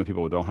I'm dealing with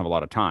people who don't have a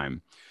lot of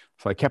time.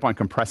 So I kept on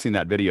compressing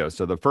that video.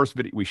 So the first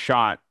video we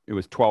shot, it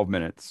was 12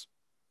 minutes.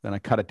 Then I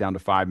cut it down to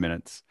 5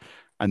 minutes.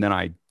 And then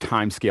I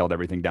time scaled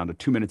everything down to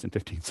 2 minutes and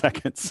 15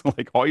 seconds.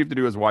 Like all you have to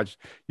do is watch.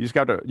 You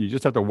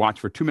just have to watch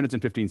for 2 minutes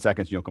and 15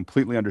 seconds. You'll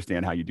completely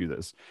understand how you do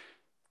this.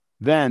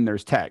 Then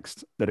there's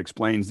text that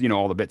explains,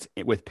 all the bits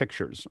with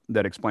pictures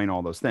that explain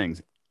all those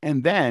things.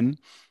 And then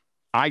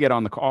I get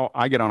on a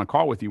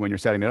call with you when you're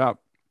setting it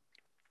up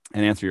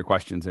and answer your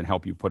questions and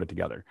help you put it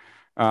together.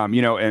 And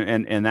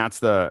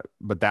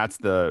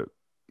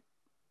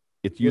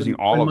it's using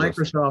all of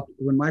Microsoft,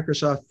 when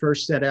Microsoft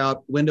first set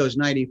out Windows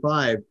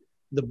 95,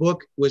 the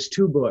book was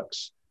 2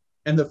 books.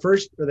 And the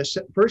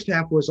first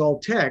half was all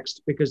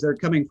text because they're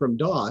coming from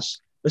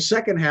DOS. The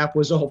second half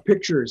was all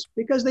pictures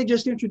because they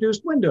just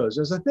introduced Windows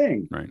as a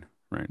thing. Right.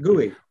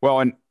 GUI. Well,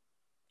 and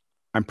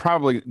I'm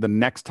probably, the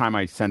next time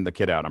I send the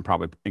kit out, I'm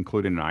probably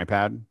including an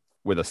iPad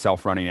with a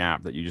self-running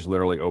app that you just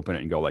literally open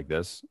it and go like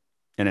this.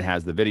 And it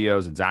has the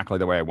videos exactly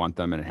the way I want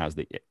them. And it has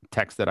the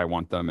text that I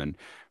want them. And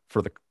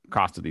for the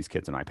cost of these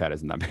kits, an iPad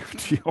isn't that big of a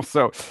deal.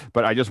 So,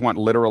 but I just want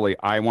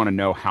I want to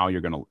know how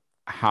you're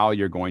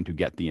going to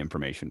get the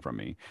information from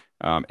me.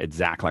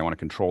 Exactly. I want to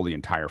control the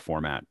entire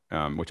format,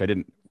 which I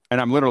didn't. And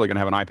I'm literally going to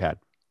have an iPad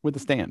with a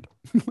stand.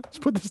 Let's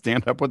put the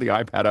stand up, put the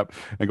iPad up,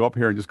 and go up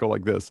here and just go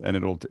like this, and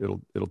it'll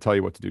tell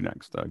you what to do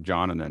next.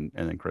 John, and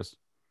then Chris.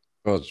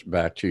 Well, it's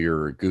back to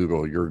your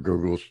Google. Your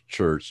Google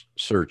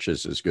search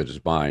is as good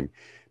as mine.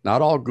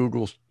 Not all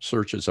Google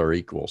searches are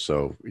equal.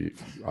 So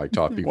I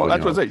taught people. Well,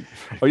 that's what I'm saying.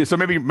 Oh, yeah, so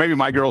maybe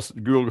my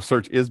Google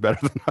search is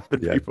better than other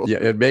people. Yeah,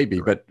 it may be.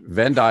 But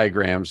Venn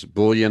diagrams,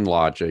 Boolean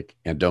logic,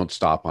 and don't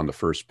stop on the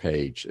first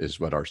page is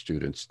what our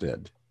students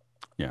did.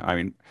 Yeah, I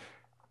mean,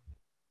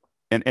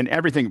 and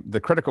everything.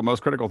 The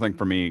most critical thing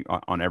for me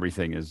on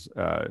everything is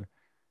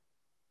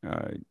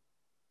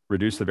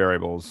reduce the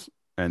variables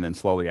and then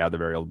slowly add the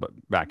variable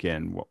back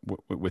in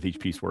with each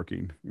piece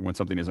working. When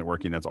something isn't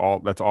working, that's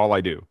all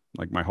I do.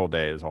 Like my whole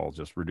day is all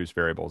just reduce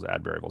variables,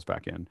 add variables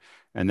back in,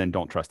 and then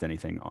don't trust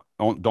anything.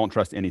 Don't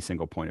trust any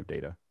single point of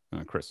data.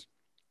 Chris.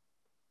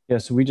 Yeah,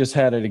 so we just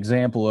had an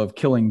example of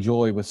killing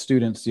joy with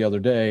students the other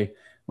day.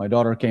 My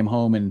daughter came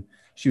home and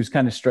she was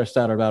kind of stressed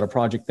out about a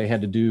project they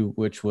had to do,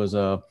 which was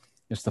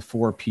it's the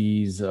 4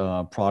 Ps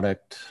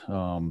product.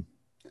 I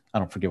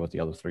don't forget what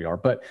the other 3 are,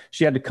 but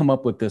she had to come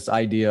up with this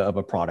idea of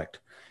a product.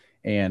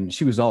 And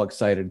she was all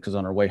excited because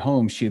on her way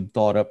home, she had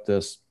thought up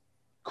this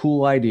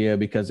cool idea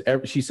because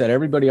she said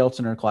everybody else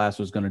in her class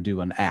was going to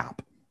do an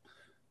app.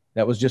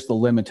 That was just the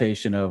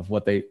limitation of we'll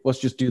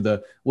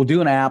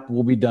do an app,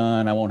 we'll be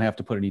done. I won't have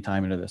to put any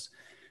time into this.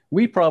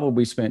 We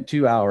probably spent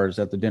 2 hours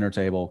at the dinner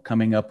table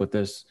coming up with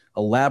this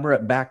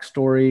elaborate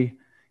backstory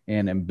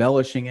and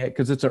embellishing it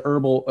because it's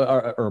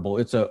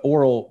it's an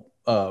oral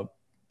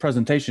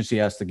presentation she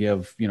has to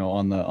give, in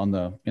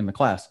the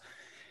class.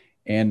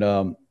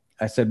 And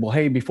I said, well,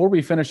 hey, before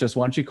we finish this,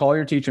 why don't you call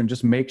your teacher and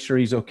just make sure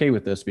he's okay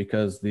with this,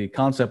 because the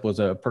concept was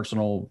a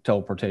personal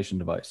teleportation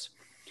device.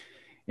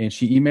 And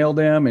she emailed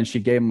him and she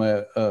gave him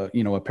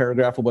a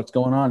paragraph of what's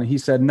going on. And he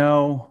said,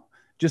 no,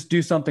 just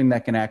do something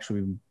that can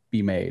actually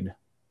be made.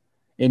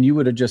 And you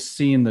would have just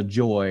seen the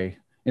joy.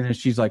 And then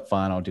she's like,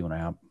 fine, I'll do an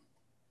app.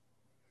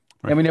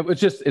 Right. I mean,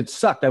 it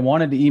sucked. I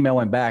wanted to email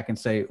him back and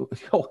say,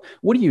 oh,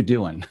 what are you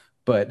doing?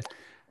 But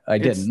I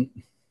didn't.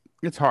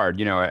 It's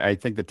hard. I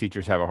think the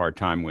teachers have a hard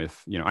time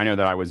with, I know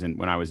that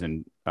when I was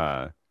in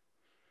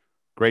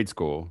grade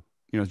school,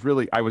 it's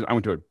really, I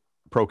went to a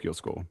parochial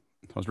school.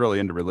 I was really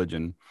into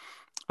religion.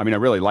 I mean, I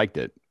really liked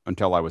it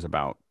until I was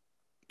about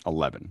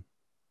 11.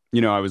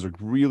 I was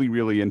really,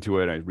 really into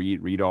it. I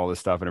read all this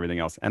stuff and everything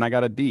else. And I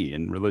got a D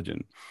in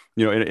religion,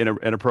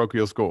 in a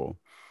parochial school.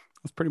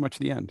 That's pretty much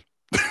the end.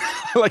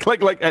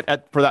 like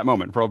for that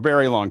moment, for a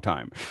very long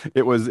time.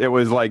 It was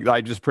like,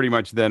 I just pretty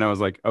much, then I was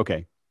like,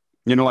 okay.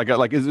 It's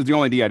the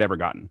only D I'd ever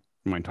gotten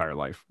in my entire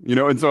life,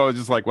 and so I was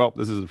just like, well,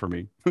 this isn't for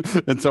me.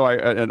 And so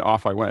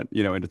off I went,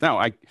 and now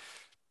I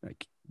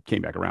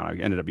came back around.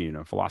 I ended up being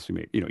a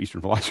philosophy, Eastern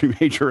philosophy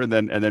major, and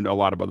then a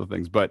lot of other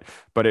things. But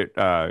it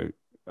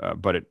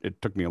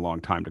took me a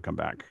long time to come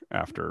back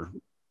after,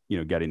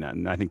 getting that.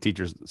 And I think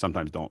teachers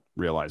sometimes don't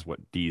realize what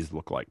D's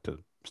look like to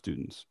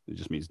students. It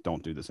just means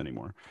don't do this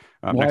anymore.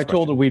 Well, I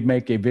told her we'd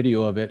make a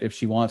video of it if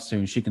she wants to,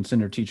 and she can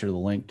send her teacher the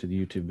link to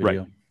the YouTube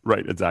video.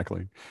 Right,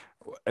 exactly.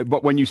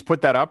 But when you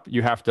put that up,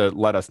 you have to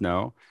let us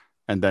know,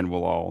 and then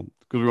because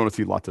we want to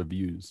see lots of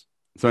views.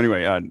 So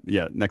anyway,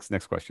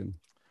 next question.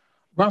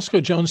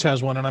 Roscoe Jones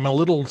has one, and I'm a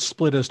little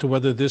split as to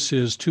whether this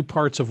is two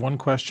parts of one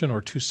question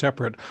or two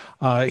separate.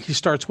 He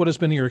starts, what has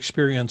been your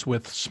experience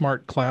with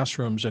smart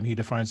classrooms? And he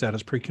defines that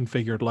as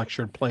pre-configured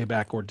lectured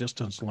playback or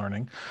distance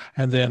learning.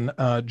 And then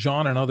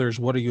John and others,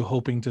 what are you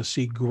hoping to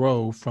see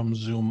grow from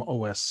Zoom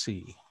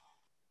OSC?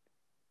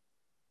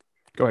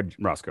 Go ahead,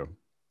 Roscoe.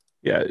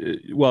 Yeah,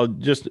 well,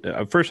 just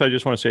first, I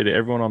just want to say to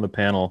everyone on the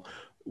panel,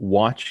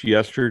 watch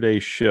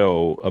yesterday's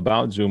show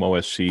about Zoom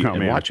OSC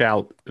and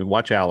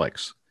watch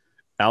Alex.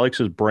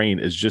 Alex's brain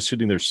is just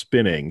sitting there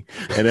spinning,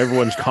 and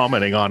everyone's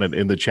commenting on it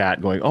in the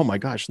chat, going, "Oh my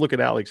gosh, look at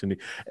Alex!" And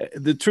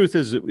the truth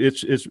is,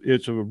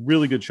 it's a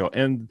really good show,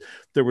 and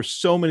there were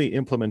so many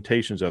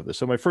implementations of this.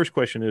 So my first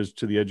question is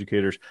to the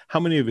educators: how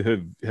many of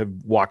you have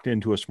walked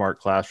into a smart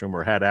classroom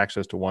or had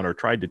access to one or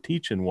tried to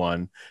teach in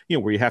one? You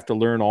know, where you have to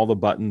learn all the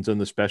buttons and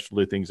the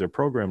specialty things they're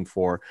programmed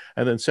for,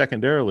 and then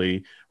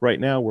secondarily, right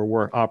now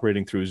we're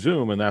operating through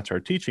Zoom, and that's our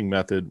teaching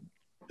method.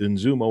 And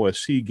Zoom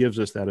OSC gives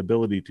us that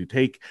ability to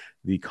take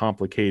the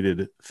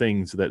complicated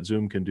things that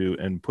Zoom can do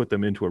and put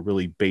them into a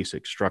really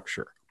basic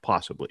structure,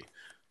 possibly.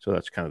 So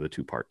that's kind of the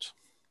two parts.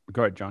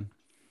 Go ahead, John.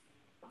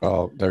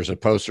 Well, there's a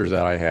poster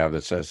that I have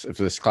that says, if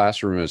this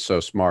classroom is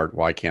so smart,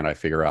 why can't I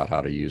figure out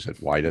how to use it?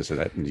 Why does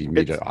it need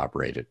me to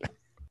operate it?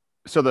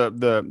 So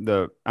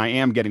I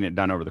am getting it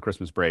done over the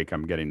Christmas break.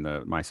 I'm getting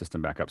my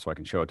system back up so I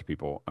can show it to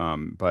people.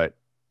 But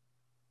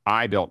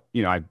I built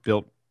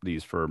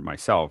these for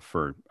myself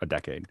for a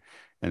decade.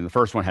 And the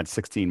first one had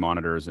 16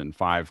 monitors and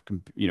five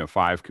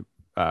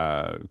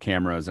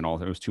cameras and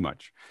all. It was too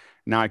much.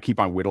 Now I keep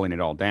on whittling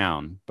it all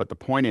down. But the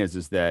point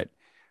is that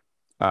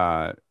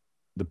the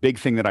big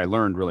thing that I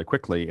learned really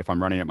quickly, if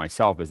I'm running it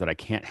myself, is that I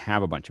can't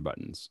have a bunch of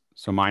buttons.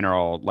 So mine are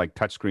all like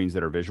touch screens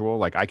that are visual.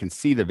 Like I can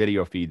see the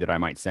video feed that I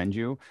might send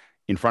you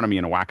in front of me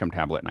in a Wacom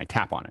tablet, and I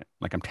tap on it.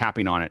 Like I'm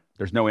tapping on it.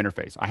 There's no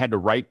interface. I had to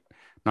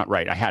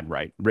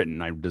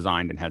written. I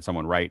designed and had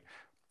someone write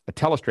a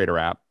Telestrator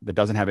app that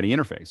doesn't have any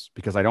interface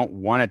because I don't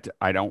want it to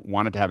have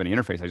any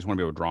interface. I just want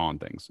to be able to draw on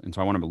things. And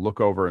so I want to look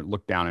over and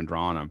look down and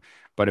draw on them.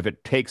 But if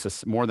it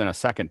takes more than a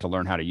second to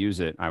learn how to use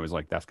it, I was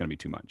like, that's going to be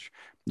too much,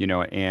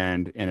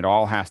 and it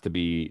all has to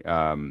be,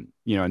 and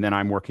then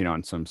I'm working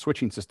on some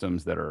switching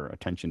systems that are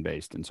attention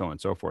based and so on and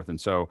so forth.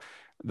 And so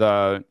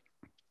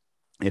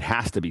it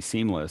has to be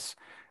seamless.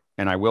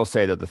 And I will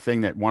say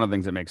that one of the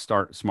things that makes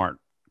smart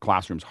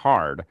classrooms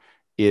hard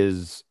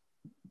is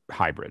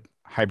hybrid.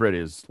 Hybrid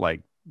is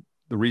like,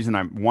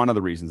 one of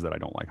the reasons that I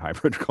don't like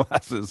hybrid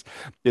classes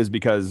is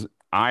because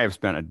I have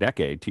spent a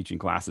decade teaching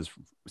classes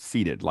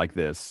seated like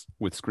this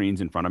with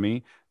screens in front of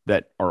me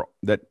that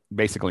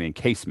basically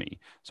encase me.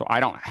 So I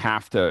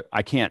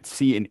can't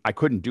see, and I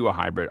couldn't do a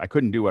hybrid. I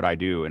couldn't do what I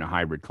do in a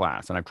hybrid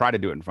class. And I've tried to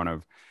do it in front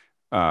of,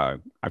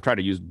 I've tried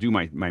to do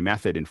my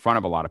method in front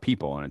of a lot of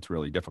people, and it's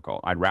really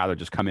difficult. I'd rather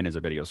just come in as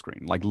a video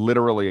screen. Like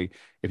literally,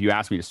 if you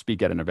ask me to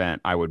speak at an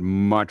event, I would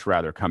much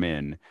rather come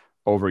in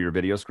over your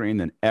video screen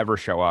than ever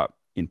show up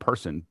in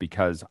person,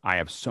 because I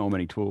have so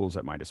many tools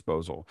at my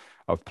disposal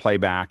of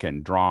playback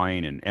and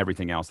drawing and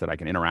everything else that I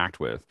can interact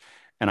with.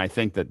 And I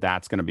think that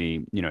that's going to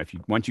be,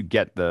 once you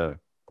get the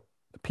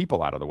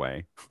people out of the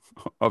way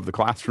of the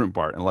classroom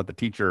part and let the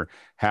teacher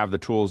have the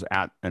tools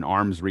at an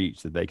arm's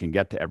reach that they can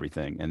get to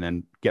everything, and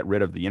then get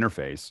rid of the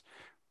interface,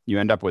 you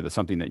end up with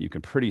something that you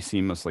can pretty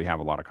seamlessly have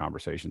a lot of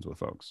conversations with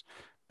folks.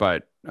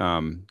 But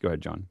go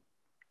ahead, John.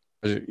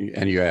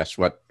 And you asked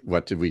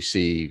what did we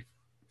see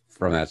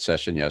from that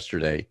session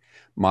yesterday?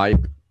 My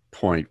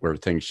point where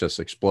things just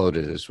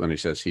exploded is when he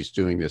says he's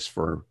doing this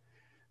for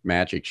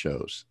magic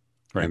shows.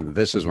 Right. And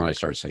this is when I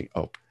started saying,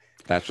 oh,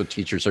 that's what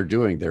teachers are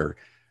doing. They're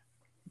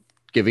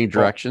giving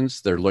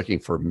directions. They're looking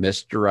for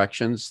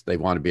misdirections. They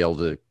want to be able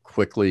to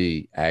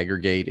quickly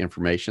aggregate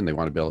information. They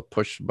want to be able to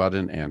push the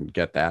button and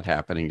get that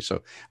happening.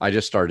 So I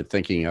just started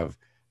thinking of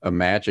a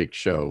magic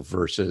show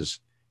versus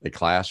a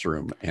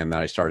classroom. And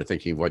then I started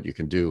thinking of what you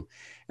can do.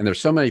 And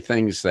there's so many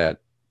things that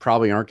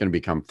probably aren't going to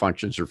become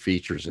functions or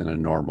features in a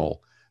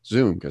normal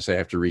Zoom because they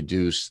have to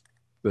reduce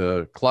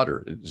the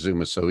clutter.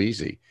 Zoom is so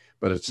easy,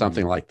 but it's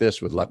something like this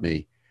would let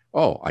me,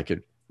 I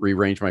could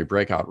rearrange my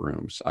breakout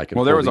rooms. I can.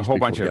 Well, there was a whole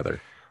bunch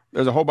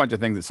of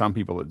things that some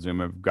people at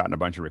Zoom have gotten a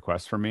bunch of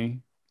requests from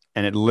me.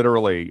 And it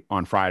literally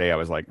on Friday, I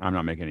was like, I'm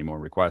not making any more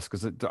requests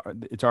because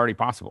it's already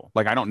possible.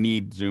 Like I don't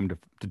need Zoom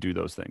to do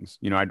those things.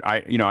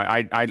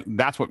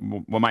 That's what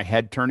my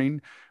head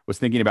turning was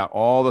thinking about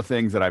all the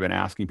things that I've been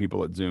asking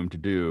people at Zoom to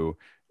do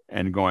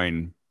and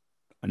going,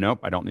 nope,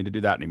 I don't need to do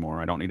that anymore.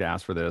 I don't need to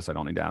ask for this. I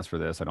don't need to ask for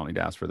this. I don't need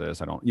to ask for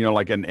this. I don't,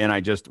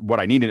 what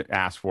I need to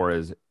ask for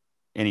is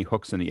any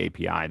hooks in the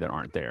API that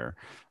aren't there,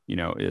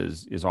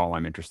 is all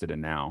I'm interested in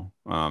now,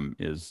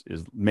 is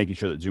making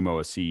sure that Zoom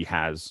OSC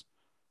has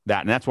that.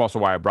 And that's also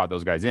why I brought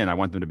those guys in. I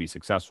want them to be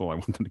successful. I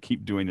want them to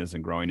keep doing this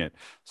and growing it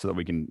so that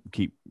we can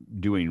keep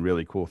doing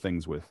really cool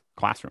things with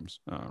classrooms.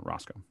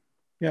 Roscoe.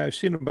 Yeah, I've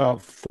seen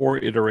about 4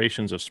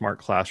 iterations of smart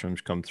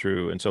classrooms come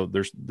through. And so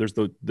there's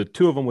the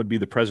 2 of them would be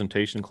the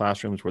presentation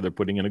classrooms where they're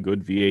putting in a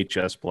good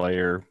VHS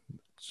player,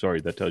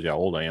 sorry, that tells you how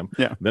old I am.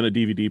 Yeah. Then a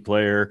DVD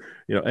player,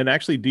 and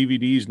actually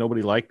DVDs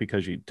nobody liked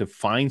because to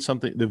find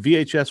something, the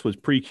VHS was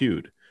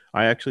pre-queued.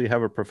 I actually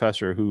have a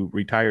professor who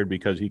retired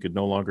because he could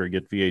no longer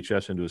get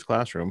VHS into his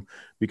classroom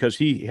because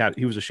he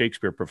was a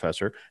Shakespeare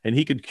professor, and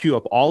he could queue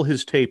up all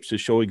his tapes to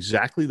show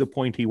exactly the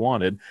point he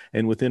wanted.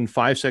 And within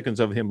 5 seconds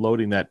of him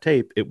loading that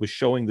tape, it was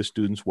showing the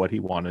students what he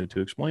wanted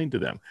to explain to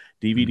them.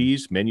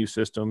 DVDs, menu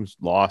systems,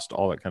 Lost,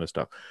 all that kind of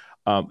stuff.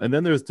 And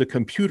then there's the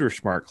computer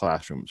smart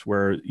classrooms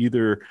where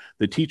either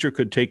the teacher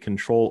could take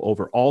control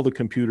over all the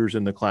computers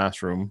in the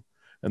classroom.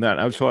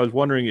 And so I was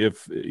wondering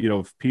if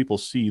people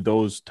see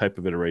those type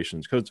of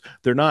iterations, because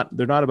they're not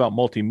about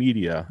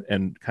multimedia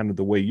and kind of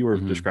the way you were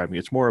describing it.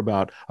 It's more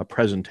about a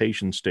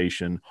presentation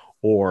station,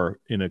 or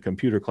in a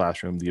computer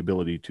classroom, the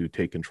ability to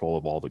take control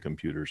of all the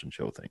computers and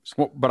show things.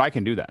 Well, but I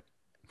can do that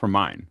from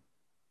mine.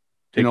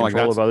 Take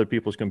control of other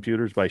people's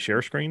computers by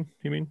share screen,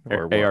 you mean?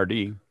 Or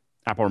ARD,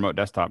 Apple Remote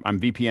Desktop. I'm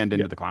VPN'd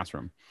into the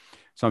classroom.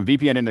 So I'm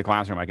VPN'd into the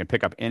classroom. I can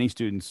pick up any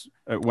students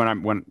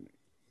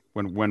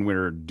when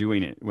we're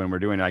doing it,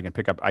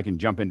 I can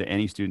jump into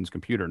any student's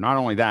computer. Not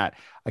only that,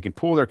 I can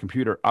pull their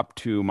computer up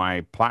to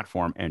my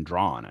platform and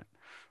draw on it.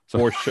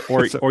 So,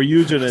 or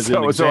use it as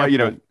an example. So,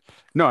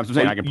 I'm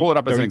saying I can pull it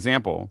up as an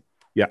example.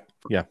 Yeah.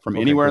 From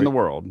anywhere in the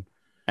world,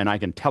 and I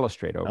can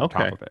telestrate over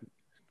top of it.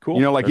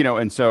 Cool.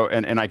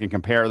 And I can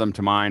compare them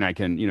to mine. I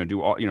can,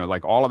 do all,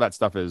 like all of that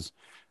stuff is.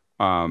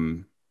 Are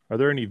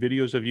there any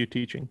videos of you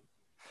teaching?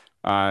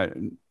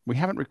 We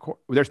haven't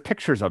recorded. There's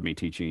pictures of me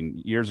teaching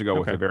years ago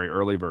with a very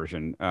early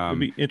version. It'd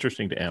be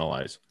interesting to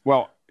analyze.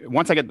 Well,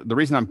 once I get the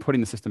reason I'm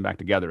putting the system back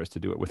together is to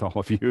do it with all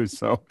of you.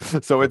 So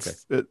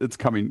it's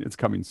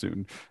coming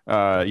soon.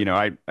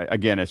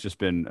 Again, it's just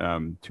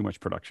been too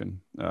much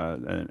production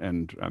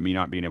and me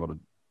not being able to.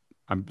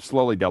 I'm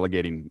slowly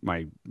delegating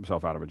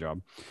myself out of a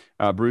job.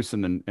 Bruce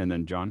and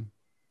then John.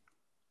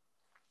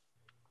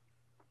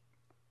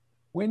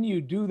 When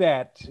you do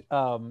that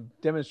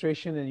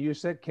demonstration and you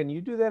said, can you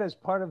do that as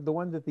part of the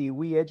one that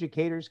we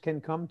educators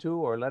can come to,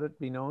 or let it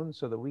be known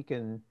so that we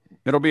can?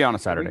 It'll be on a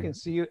Saturday. We can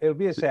see you. It'll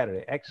be a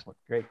Saturday. Excellent.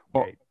 Great.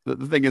 Well,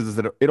 the thing is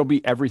that it'll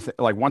be everything.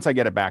 Like once I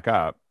get it back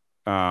up,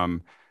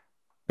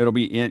 it'll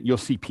be you'll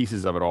see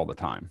pieces of it all the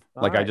time.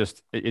 It's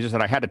just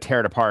that I had to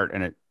tear it apart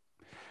and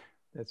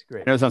That's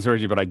great. It sounds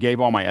crazy, but I gave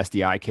all my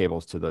SDI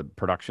cables to the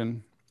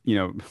production.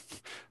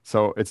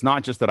 So it's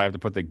not just that I have to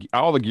put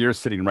all the gears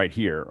sitting right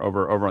here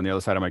over on the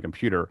other side of my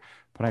computer,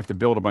 but I have to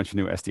build a bunch of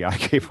new SDI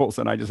cables,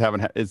 and I just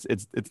haven't. It's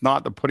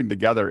not the putting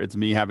together. It's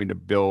me having to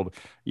build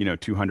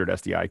 200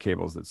 SDI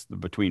cables. That's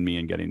between me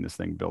and getting this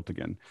thing built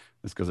again.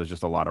 It's because there's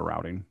just a lot of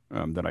routing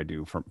that I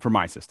do for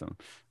my system.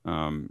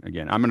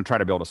 Again, I'm going to try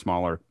to build a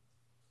smaller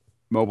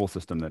mobile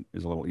system that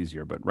is a little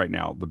easier, but right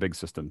now the big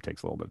system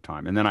takes a little bit of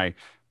time. And then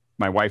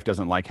my wife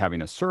doesn't like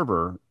having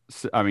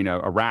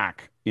a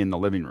rack in the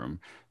living room.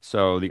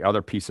 So the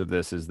other piece of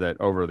this is that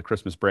over the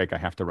Christmas break, I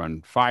have to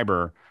run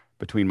fiber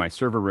between my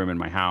server room in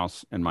my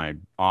house and my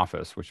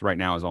office, which right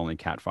now is only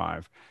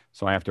Cat5.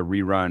 So I have to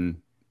rerun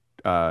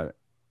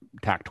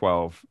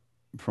TAC12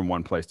 from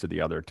one place to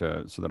the other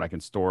so that I can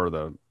store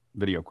the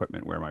video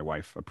equipment where my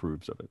wife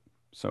approves of it.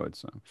 So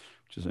it's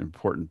just an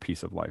important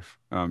piece of life.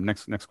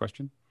 Next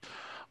question.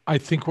 I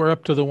think we're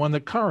up to the one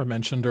that Kara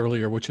mentioned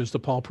earlier, which is the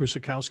Paul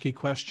Prusakowski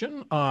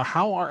question.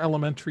 How are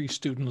elementary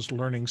students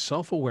learning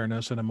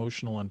self-awareness and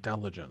emotional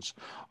intelligence?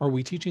 Are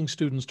we teaching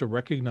students to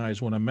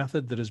recognize when a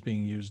method that is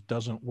being used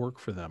doesn't work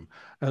for them,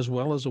 as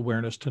well as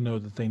awareness to know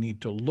that they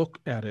need to look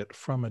at it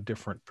from a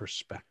different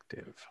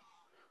perspective?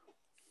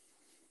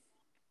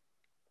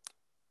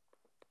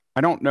 I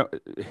don't know.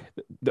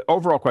 The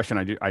overall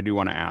question I do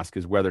want to ask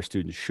is whether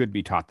students should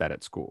be taught that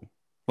at school.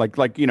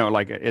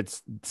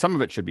 It's some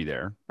of it should be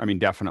there. I mean,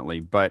 definitely.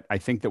 But I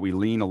think that we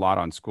lean a lot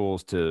on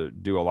schools to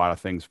do a lot of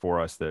things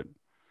for us that,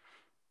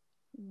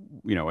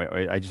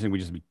 I just think we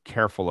just be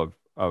careful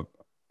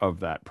of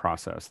that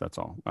process. That's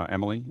all.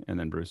 Emily and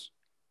then Bruce.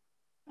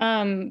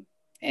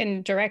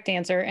 In direct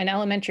answer, in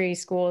elementary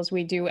schools,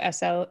 we do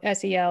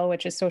SEL,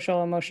 which is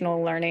social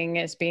emotional learning,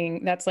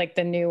 that's like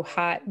the new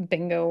hot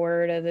bingo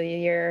word of the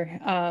year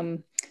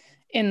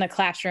in the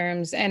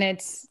classrooms. And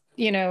it's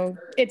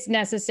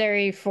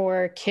necessary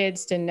for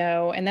kids to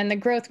know. And then the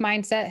growth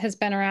mindset has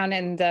been around,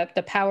 and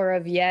the power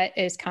of yet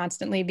is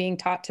constantly being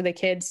taught to the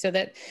kids, so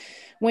that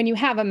when you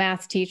have a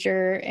math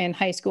teacher in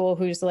high school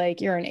who's like,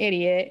 you're an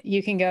idiot,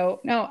 you can go,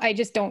 no, I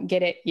just don't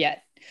get it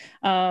yet.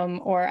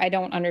 Or I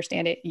don't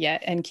understand it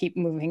yet, and keep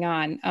moving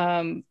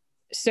on.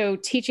 So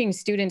teaching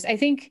students, I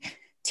think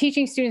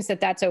teaching students that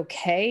that's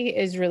okay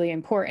is really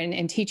important,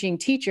 and teaching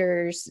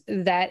teachers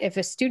that if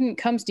a student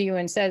comes to you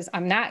and says,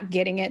 I'm not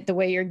getting it the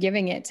way you're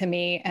giving it to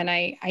me, and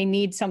I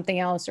need something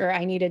else, or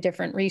I need a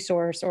different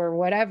resource or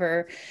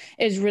whatever,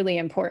 is really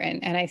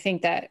important. And I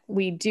think that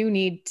we do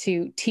need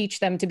to teach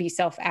them to be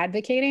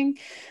self-advocating.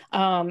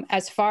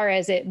 As far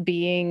as it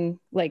being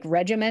like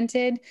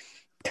regimented,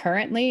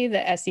 currently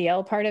the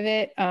SEL part of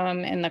it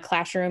in the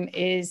classroom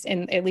is,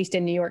 at least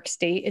in New York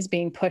State, is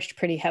being pushed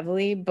pretty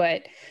heavily,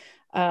 but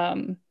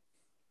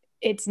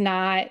it's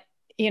not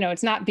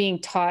being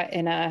taught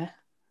in a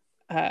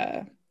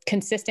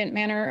consistent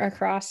manner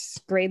across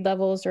grade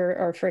levels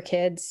or for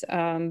kids.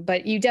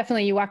 But you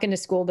walk into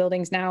school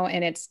buildings now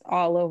and it's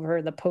all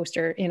over the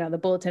poster, the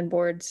bulletin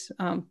boards.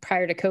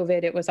 Prior to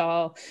COVID, it was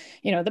all,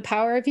 the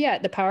power of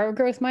the power of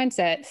growth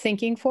mindset,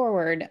 thinking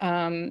forward,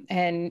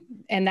 and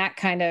that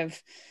kind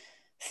of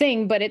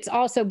thing. But it's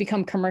also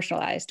become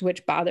commercialized,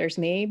 which bothers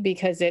me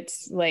because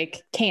it's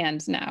like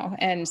canned now.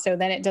 And so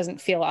then it doesn't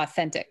feel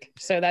authentic.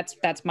 So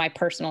that's my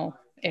personal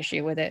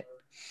issue with it.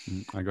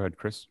 Go ahead,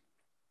 Chris.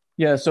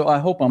 Yeah, so I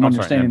hope I'm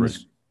understanding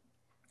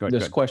sorry,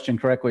 this question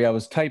correctly. I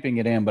was typing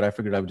it in, but I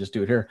figured I would just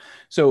do it here.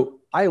 So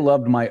I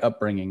loved my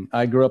upbringing.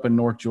 I grew up in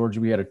North Georgia.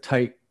 We had a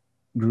tight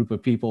group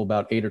of people,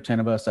 about 8 or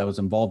 10 of us. I was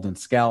involved in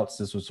scouts.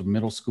 This was from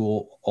middle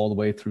school all the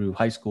way through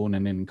high school and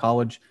then in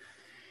college.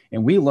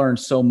 And we learned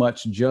so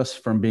much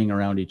just from being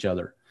around each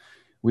other.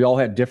 We all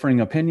had differing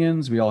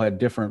opinions. We all had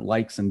different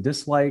likes and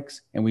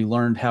dislikes. And we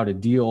learned how to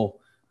deal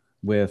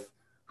with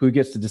who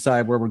gets to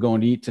decide where we're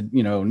going to eat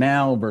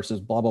now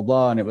versus blah, blah,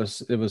 blah. And it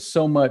was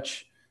so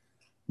much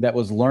that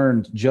was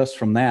learned just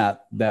from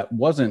that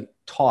wasn't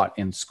taught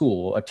in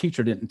school. A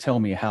teacher didn't tell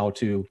me how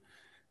to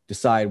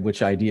decide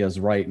which idea is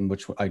right and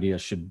which idea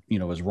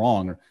is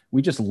wrong.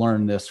 We just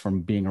learned this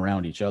from being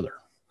around each other.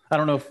 I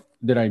don't know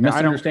did I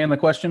misunderstand the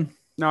question?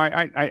 No,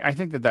 I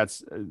think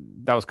that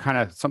was kind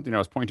of something I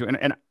was pointing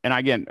to. And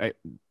again,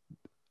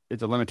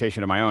 it's a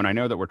limitation of my own. I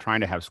know that we're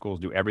trying to have schools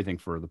do everything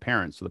for the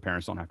parents so the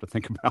parents don't have to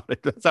think about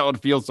it. That's how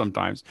it feels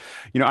sometimes.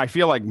 I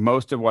feel like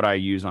most of what I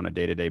use on a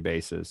day-to-day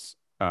basis,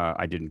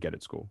 I didn't get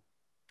at school,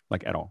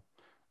 like at all.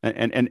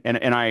 And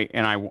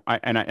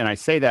I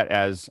say that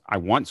as I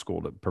want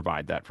school to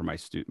provide that for my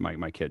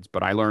kids,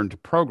 but I learned to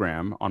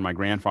program on my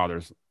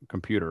grandfather's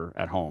computer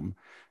at home.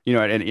 And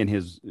my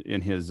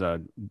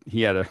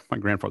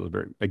grandfather was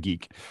a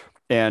geek.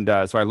 And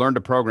so I learned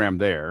to program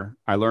there.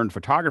 I learned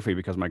photography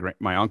because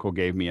my uncle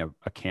gave me a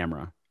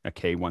camera, a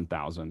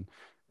K1000,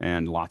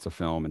 and lots of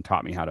film, and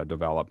taught me how to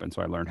develop. And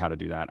so I learned how to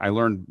do that. I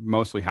learned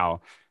mostly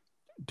how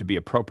to be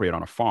appropriate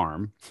on a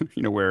farm,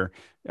 where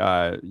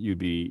you'd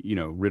be,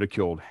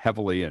 ridiculed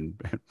heavily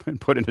and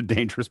put into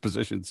dangerous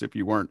positions if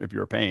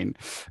you're a pain.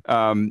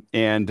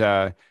 And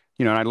I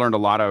learned a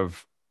lot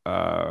of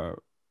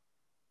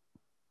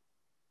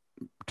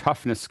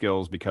toughness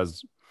skills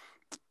because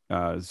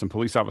some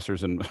police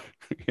officers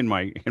at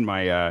my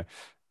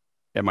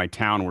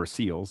town were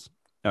SEALs,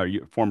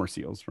 former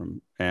SEALs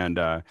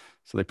so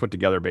they put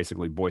together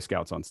basically Boy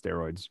Scouts on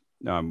steroids,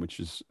 which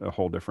is a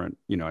whole different,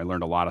 I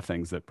learned a lot of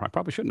things that I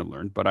probably shouldn't have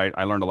learned, but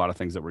I learned a lot of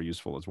things that were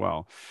useful as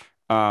well.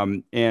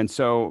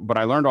 But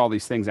I learned all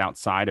these things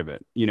outside of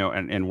it,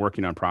 and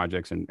working on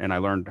projects, and I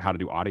learned how to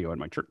do audio in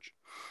my church.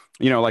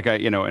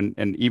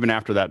 And even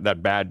after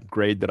that bad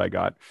grade that I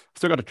got, I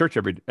still got to church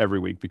every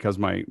week because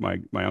my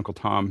Uncle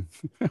Tom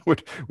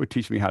would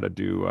teach me how to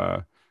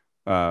do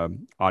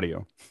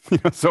audio.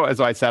 So as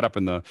I sat up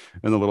in the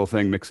little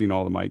thing mixing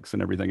all the mics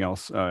and everything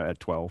else at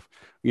 12,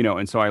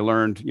 and so I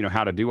learned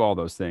how to do all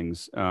those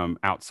things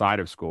outside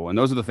of school, and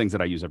those are the things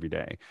that I use every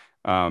day.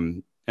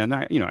 And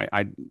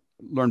I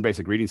learned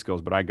basic reading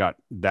skills, but I got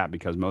that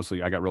because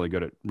mostly I got really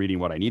good at reading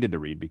what I needed to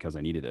read because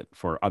I needed it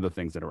for other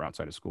things that are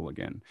outside of school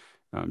again.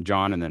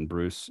 John, and then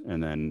Bruce,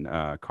 and then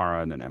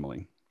Cara, and then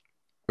Emily.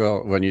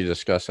 Well, when you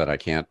discuss that, I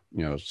can't,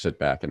 sit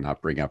back and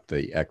not bring up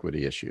the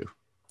equity issue.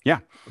 Yeah,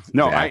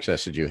 no, the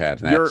access that you had.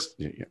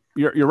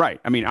 You're right.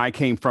 I mean, I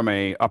came from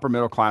a upper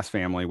middle class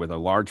family with a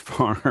large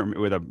farm.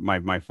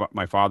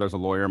 My father's a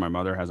lawyer. My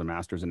mother has a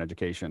master's in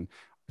education.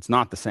 It's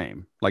not the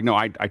same. Like, no,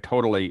 I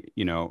totally,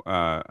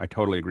 I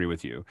totally agree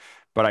with you.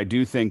 But I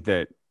do think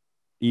that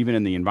even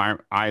in the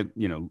environment, I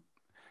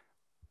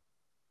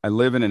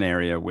live in an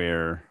area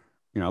where,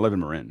 I live in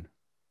Marin,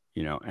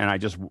 and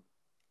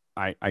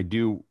I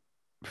do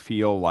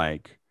feel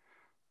like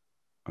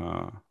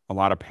a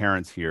lot of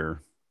parents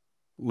here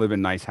live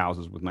in nice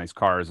houses with nice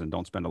cars and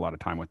don't spend a lot of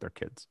time with their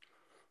kids.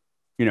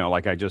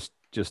 It's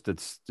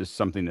just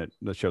something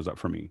that shows up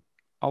for me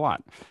a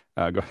lot.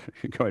 Go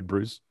ahead,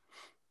 Bruce.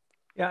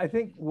 Yeah, I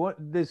think what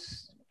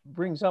this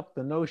brings up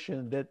the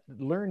notion that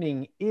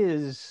learning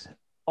is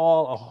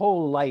a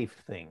whole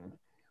life thing.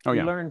 Oh,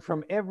 yeah. We learn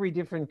from every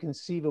different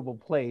conceivable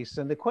place.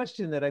 And the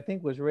question that I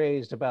think was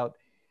raised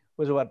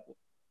was about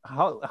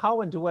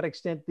how and to what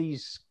extent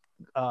these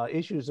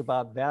issues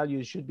about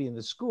values should be in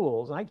the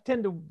schools. And I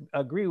tend to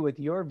agree with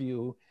your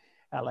view,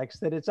 Alex,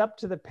 that it's up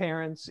to the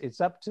parents,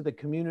 it's up to the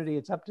community,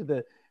 it's up to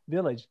the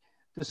village.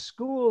 The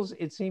schools,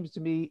 it seems to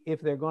me, if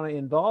they're going to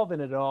involve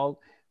in it all,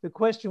 the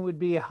question would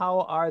be,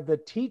 how are the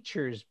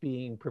teachers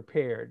being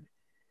prepared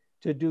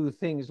to do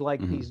things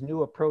like these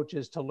new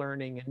approaches to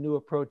learning and new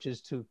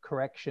approaches to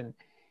correction?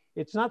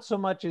 It's not so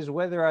much as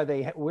where are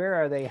they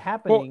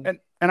happening. Well,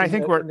 and I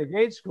think in the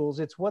grade schools,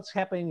 it's what's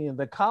happening in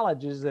the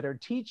colleges that are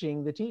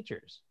teaching the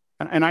teachers.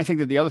 And I think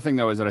that the other thing,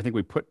 though, is that I think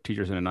we put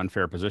teachers in an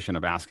unfair position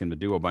of asking them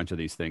to do a bunch of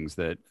these things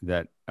that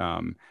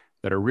are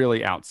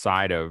really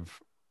outside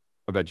of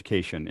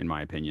education, in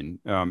my opinion.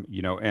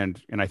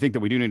 And I think that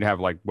we do need to have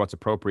like what's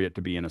appropriate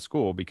to be in a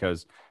school,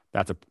 because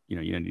that's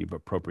you need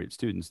appropriate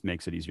students,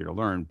 makes it easier to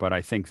learn. But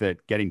I think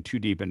that getting too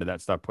deep into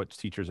that stuff puts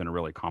teachers in a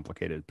really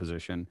complicated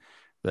position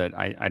that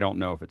I don't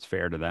know if it's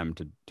fair to them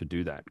to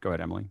do that. Go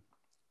ahead, Emily.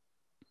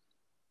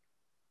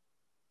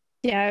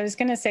 Yeah, I was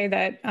going to say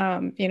that,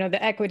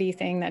 the equity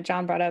thing that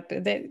John brought up,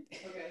 that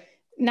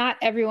not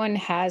everyone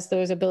has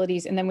those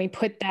abilities. And then we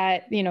put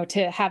that,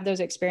 to have those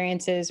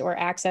experiences or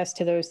access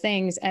to those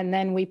things. And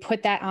then we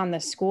put that on the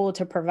school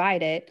to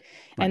provide it.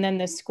 Right. And then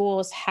the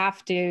schools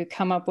have to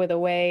come up with a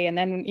way. And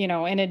then,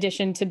 in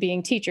addition to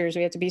being teachers,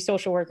 we have to be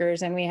social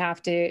workers, and we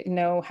have to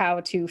know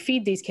how to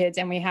feed these kids,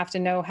 and we have to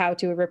know how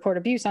to report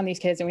abuse on these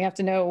kids. And we have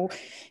to know,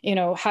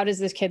 how does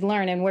this kid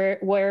learn, and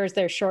where is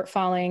their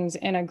shortfallings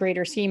in a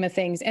greater scheme of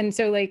things. And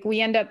so we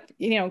end up,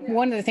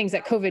 one of the things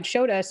that COVID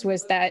showed us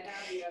was that,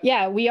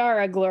 yeah, we are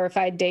a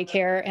glorified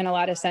daycare in a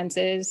lot of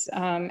senses,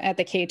 at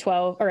the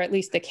K-12 or at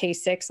least the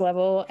K-6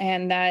 level.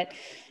 And that,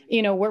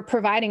 we're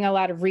providing a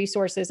lot of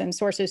resources and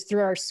sources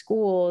through our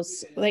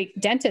schools. Like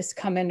dentists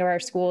come into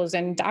our schools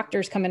and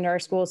doctors come into our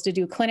schools to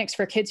do clinics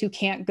for kids who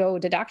can't go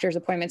to doctor's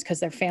appointments because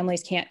their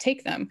families can't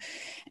take them.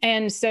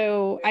 And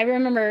so I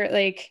remember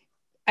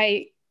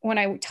when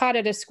I taught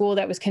at a school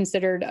that was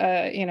considered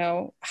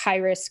a, high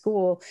risk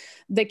school,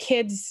 the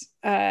kids,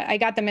 I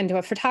got them into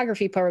a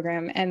photography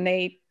program, and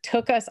they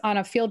took us on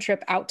a field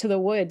trip out to the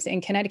woods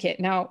in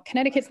Connecticut. Now,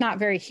 Connecticut's not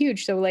very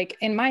huge. So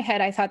in my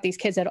head, I thought these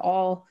kids had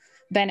all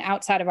been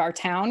outside of our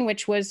town,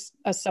 which was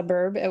a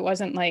suburb. It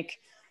wasn't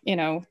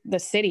the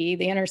city,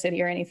 the inner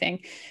city or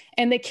anything.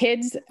 And the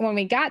kids, when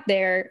we got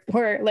there,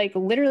 were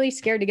literally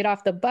scared to get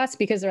off the bus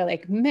because they're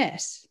like,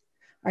 "Miss,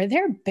 are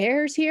there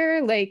bears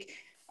here?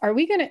 Are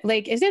we going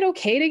to, is it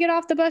okay to get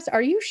off the bus?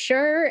 Are you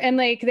sure?" And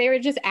they were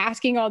just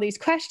asking all these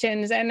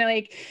questions. And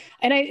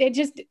I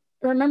just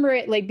remember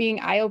it being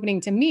eye-opening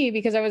to me,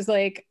 because I was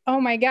like,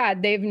 oh my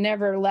God, they've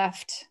never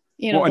left,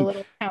 the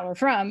little town we're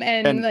from.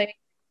 And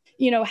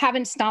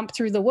haven't stomped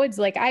through the woods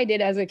like I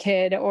did as a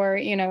kid, or,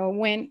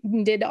 went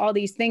and did all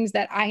these things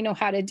that I know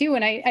how to do.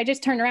 And I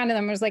just turned around to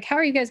them and was like, how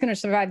are you guys going to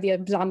survive the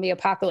zombie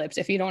apocalypse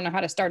if you don't know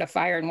how to start a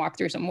fire and walk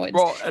through some woods?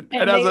 Well, and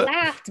they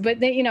laughed, but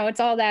it's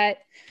all that,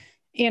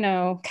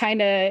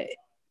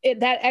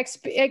 that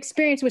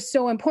experience was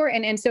so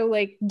important. And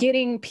so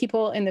getting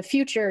people in the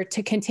future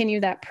to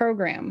continue that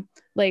program.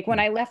 When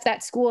I left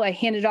that school, I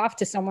handed it off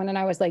to someone and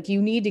I was like,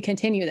 you need to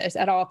continue this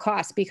at all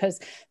costs, because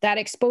that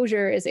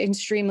exposure is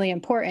extremely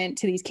important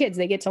to these kids.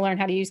 They get to learn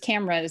how to use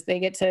cameras. They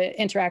get to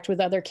interact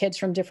with other kids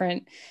from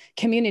different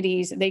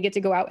communities. They get to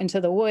go out into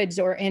the woods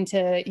or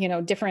into,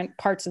 different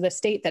parts of the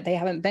state that they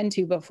haven't been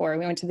to before.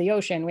 We went to the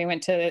ocean, we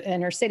went to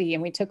inner city,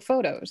 and we took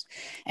photos.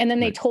 And then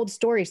they told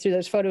stories through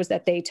those photos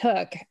that they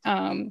took.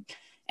 And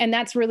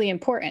that's really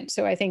important.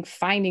 So I think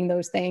finding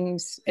those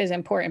things is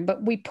important,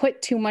 but we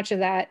put too much of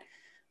that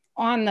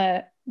on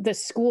the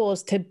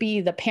schools to be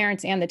the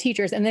parents and the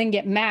teachers, and then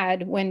get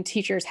mad when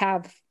teachers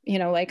have,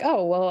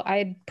 oh, well,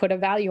 I put a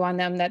value on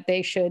them that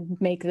they should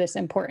make this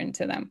important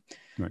to them.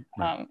 Right.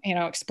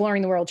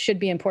 Exploring the world should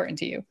be important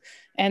to you.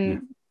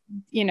 And,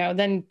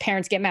 then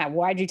parents get mad.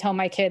 Why'd you tell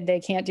my kid they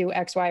can't do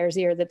X, Y, or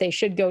Z, or that they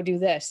should go do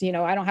this?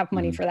 I don't have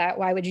money for that.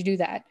 Why would you do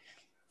that?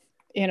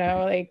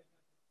 It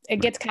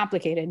gets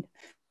complicated.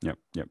 Yep.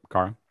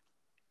 Cara,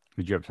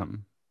 did you have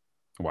something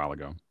a while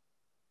ago?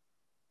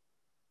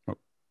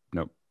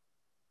 Nope.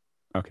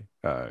 Okay.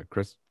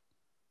 Chris?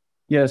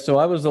 Yeah, so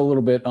I was a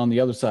little bit on the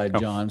other side,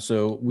 John.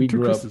 So we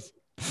grew up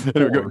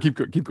poor.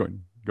 Keep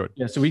going. Go ahead.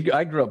 Yeah, so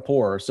I grew up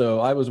poor. So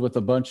I was with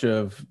a bunch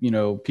of,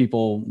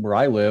 people where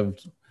I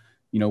lived.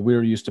 We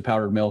were used to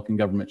powdered milk and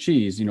government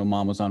cheese.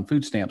 Mom was on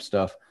food stamp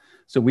stuff.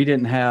 So we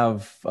didn't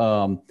have,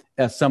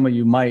 as some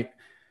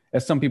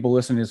people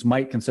listening to this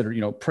might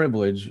consider,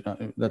 privilege.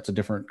 That's a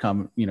different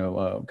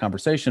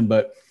conversation.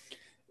 But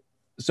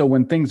so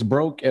when things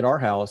broke at our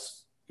house,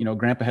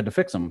 Grandpa had to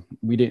fix them.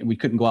 We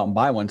couldn't go out and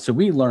buy one. So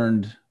we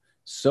learned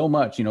so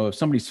much, if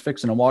somebody's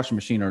fixing a washing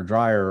machine or a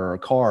dryer or a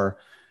car,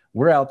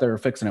 we're out there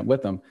fixing it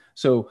with them.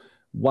 So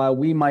while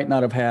we might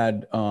not have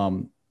had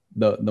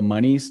the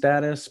money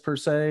status per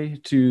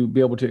se to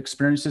be able to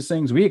experience these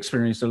things, we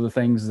experienced other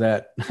things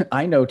that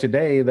I know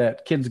today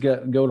that kids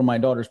go to my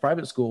daughter's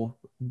private school,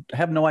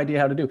 have no idea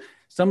how to do.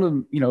 Some of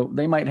them,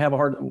 they might have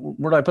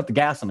where do I put the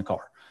gas in the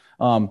car?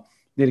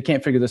 They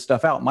can't figure this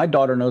stuff out. My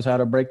daughter knows how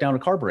to break down a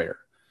carburetor,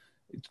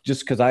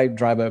 just because I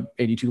drive a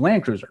 82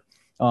 Land Cruiser.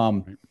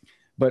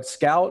 But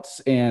scouts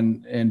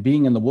and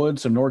being in the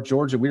woods of North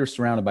Georgia, we were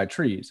surrounded by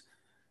trees.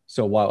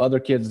 So while other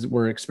kids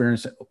were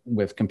experiencing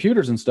with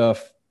computers and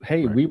stuff,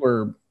 hey, we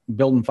were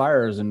building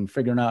fires and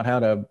figuring out how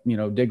to,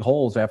 dig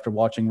holes after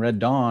watching Red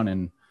Dawn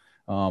and,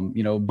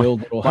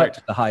 build little huts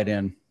to hide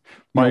in.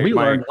 We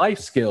learned life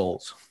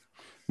skills.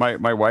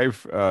 My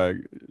wife,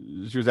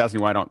 she was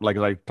asking why I don't, as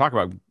I talk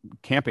about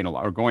camping a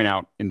lot or going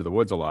out into the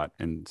woods a lot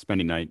and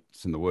spending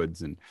nights in the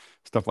woods and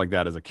stuff like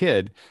that as a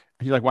kid.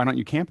 And he's like, why don't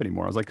you camp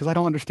anymore? I was like, because I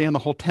don't understand the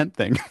whole tent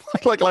thing. I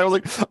was like,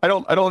 I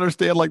don't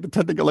understand like the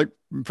tent thing. Like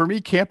for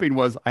me, camping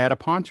was I had a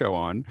poncho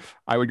on.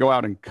 I would go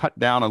out and cut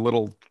down a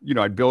little,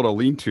 I'd build a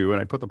lean-to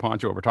and I put the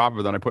poncho over top of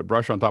it. Then I put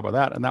brush on top of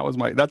that. And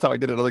that's how I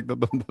did it. Like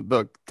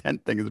the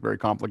tent thing is very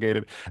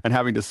complicated and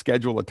having to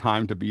schedule a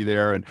time to be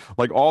there. And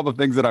like all the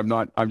things that I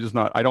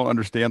don't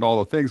understand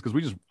all the things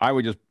because I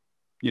would just,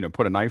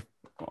 put a knife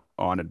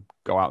on and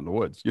go out in the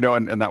woods,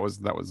 and that was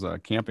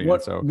camping.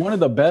 One of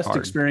the best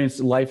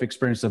life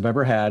experiences I've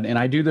ever had, and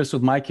I do this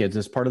with my kids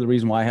as part of the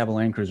reason why I have a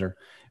Land Cruiser,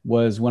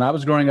 was when I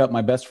was growing up,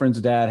 my best friend's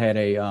dad had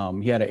he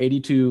had an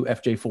 82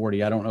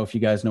 FJ40. I don't know if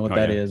you guys know what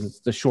that is. It's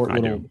the short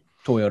little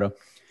Toyota.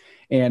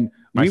 And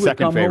my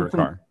second favorite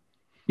car.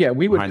 Yeah,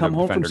 we would come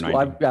home from school.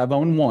 I've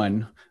owned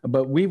one,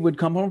 but we would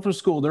come home from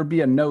school. There'd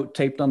be a note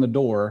taped on the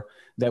door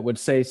that would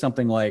say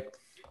something like,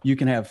 you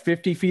can have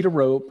 50 feet of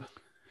rope,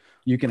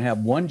 you can have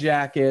one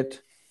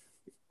jacket,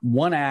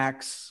 one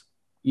axe,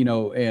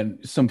 and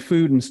some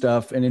food and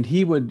stuff. And then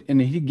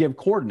he'd give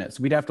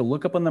coordinates. We'd have to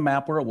look up on the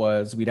map where it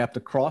was. We'd have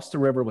to cross the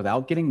river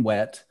without getting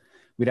wet.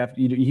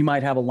 He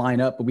might have a line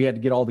up, but we had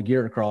to get all the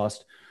gear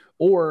across.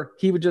 Or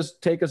he would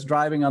just take us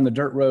driving on the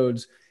dirt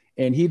roads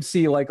and he'd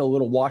see like a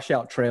little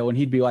washout trail. And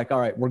he'd be like, all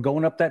right, we're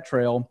going up that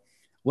trail.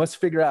 Let's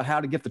figure out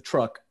how to get the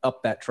truck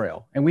up that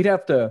trail. And we'd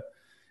have to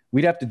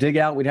dig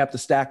out. We'd have to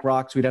stack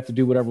rocks. We'd have to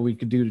do whatever we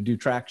could do to do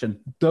traction.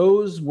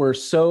 Those were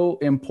so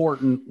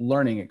important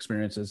learning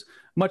experiences,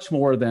 much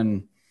more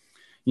than,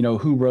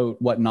 who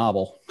wrote what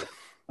novel.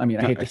 I mean,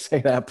 I hate to say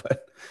that,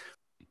 but.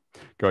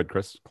 Go ahead,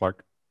 Chris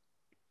Clark.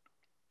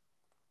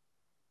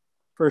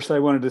 First, I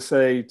wanted to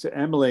say to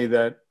Emily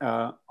that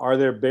are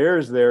there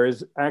bears there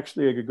is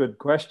actually a good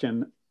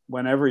question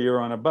whenever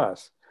you're on a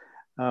bus.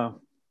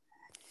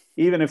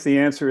 Even if the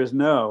answer is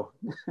no,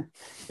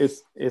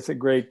 it's a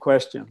great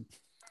question.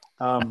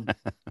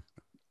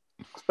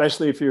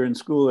 Especially if you're in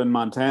school in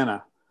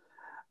Montana.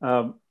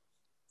 On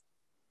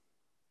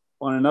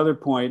another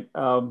point,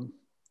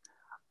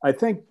 I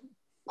think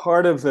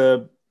part of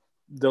the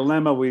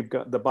dilemma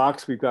the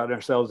box we've gotten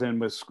ourselves in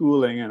with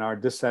schooling and our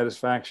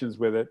dissatisfactions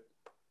with it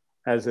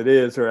as it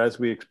is or as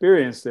we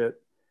experienced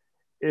it,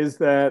 is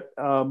that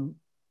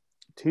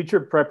teacher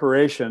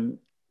preparation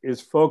is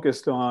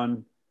focused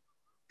on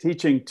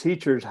teaching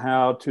teachers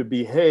how to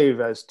behave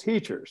as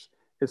teachers.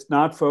 It's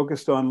not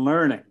focused on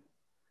learning.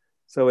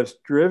 So it's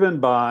driven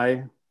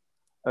by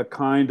a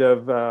kind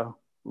of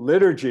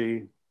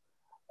liturgy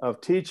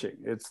of teaching.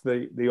 It's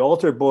the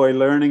altar boy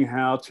learning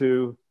how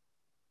to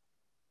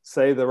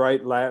say the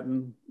right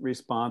Latin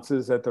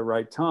responses at the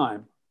right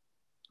time.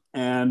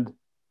 And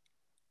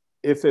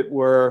if it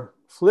were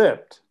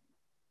flipped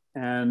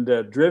and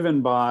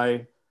driven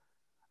by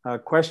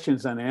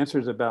questions and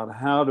answers about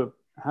how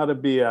to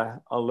be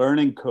a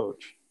learning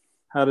coach,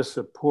 how to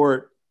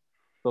support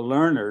the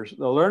learners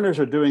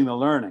are doing the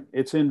learning.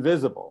 It's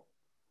invisible.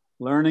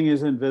 Learning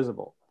is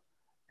invisible.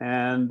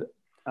 And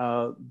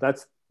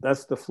that's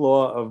the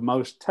flaw of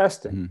most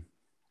testing,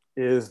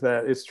 is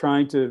that it's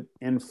trying to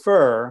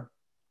infer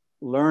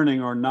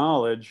learning or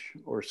knowledge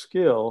or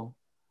skill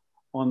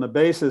on the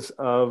basis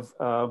of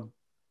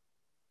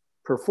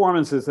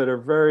performances that are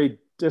very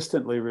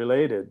distantly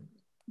related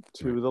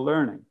to the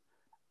learning.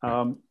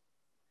 In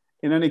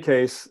any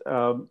case,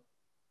 the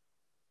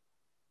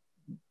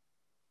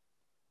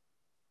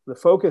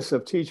focus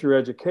of teacher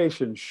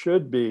education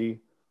should be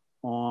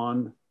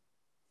on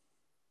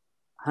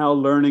how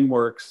learning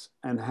works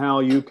and how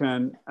you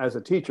can, as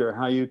a teacher,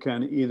 how you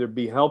can either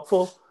be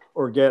helpful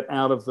or get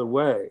out of the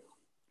way,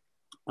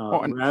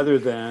 rather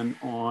than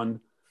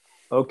on,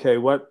 okay,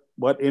 what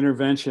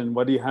intervention,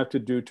 what do you have to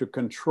do to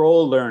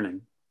control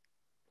learning?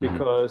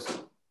 Because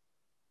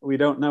we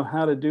don't know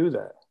how to do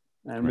that.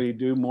 And we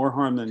do more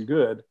harm than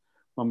good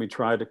when we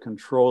try to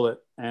control it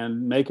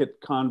and make it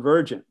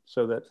convergent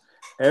so that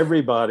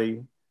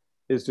everybody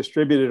is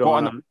distributed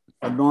on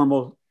a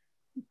normal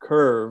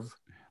curve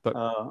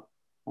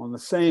on the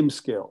same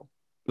skill.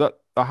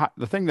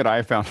 The thing that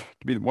I found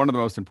to be one of the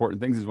most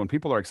important things is when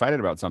people are excited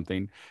about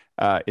something,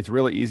 it's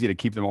really easy to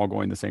keep them all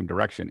going the same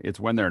direction. It's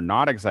when they're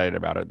not excited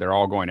about it, they're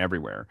all going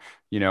everywhere,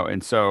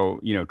 and so,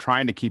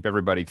 trying to keep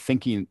everybody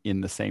thinking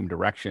in the same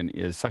direction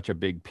is such a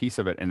big piece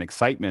of it. And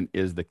excitement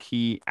is the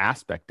key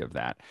aspect of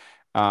that.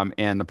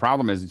 And the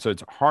problem is, so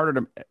it's harder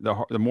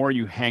to, the more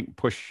you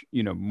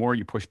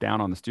push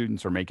down on the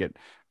students or make it,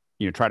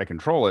 try to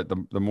control it,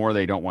 the more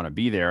they don't want to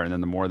be there. And then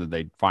the more that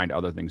they find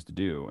other things to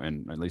do.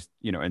 And at least,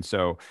 and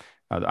so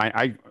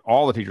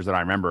all the teachers that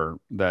I remember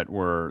that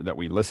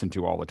we listened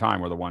to all the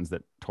time were the ones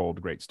that told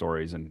great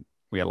stories, and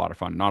we had a lot of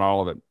fun. Not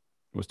all of it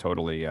was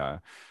totally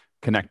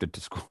connected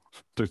to school,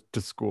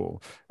 to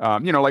school.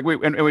 Like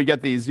we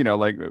get these,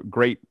 like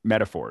great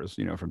metaphors,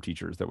 from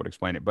teachers that would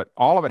explain it, but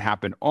all of it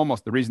happened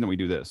the reason that we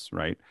do this,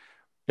 right,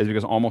 is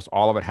because almost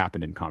all of it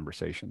happened in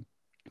conversation.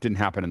 didn't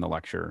happen in the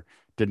lecture,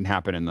 didn't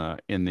happen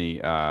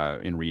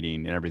in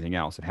reading and everything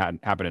else. It had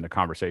happened in a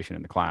conversation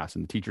in the class,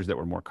 and the teachers that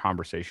were more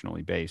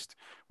conversationally based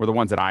were the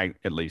ones that I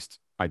at least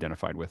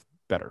identified with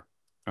better.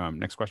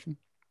 Next question.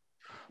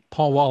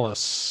 Paul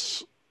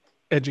Wallace,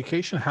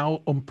 education,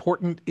 how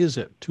important is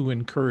it to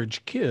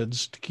encourage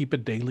kids to keep a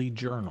daily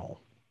journal?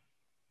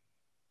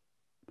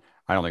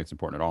 I don't think it's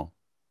important at all.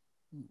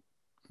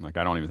 Like,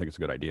 I don't even think it's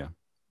a good idea.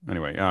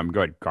 Anyway,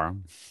 go ahead, Carl.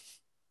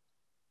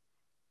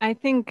 I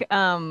think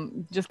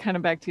just kind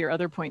of back to your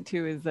other point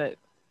too, is that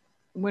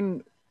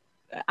when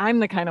I'm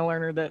the kind of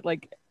learner that,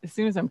 like, as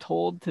soon as I'm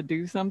told to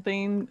do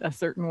something a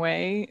certain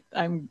way,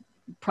 I'm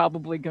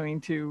probably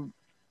going to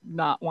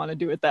not want to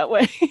do it that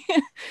way.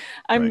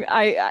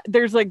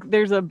 There's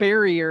a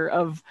barrier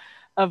of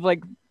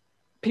like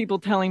people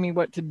telling me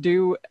what to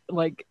do,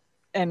 like,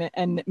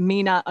 and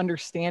me not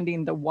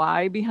understanding the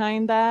why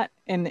behind that,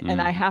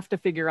 and I have to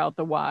figure out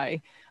the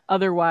why.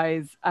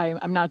 Otherwise,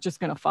 I'm not just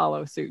going to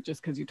follow suit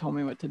just because you told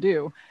me what to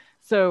do.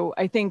 So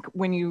I think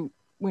when you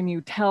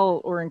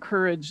tell or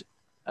encourage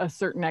a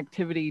certain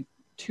activity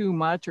too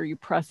much, or you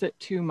press it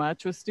too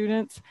much with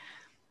students,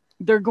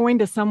 they're going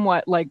to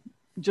somewhat like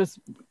just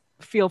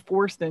feel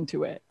forced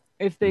into it.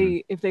 If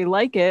they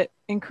like it,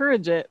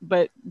 encourage it.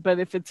 But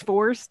if it's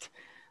forced,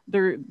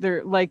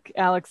 they're like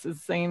Alex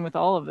is saying with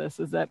all of this,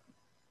 is that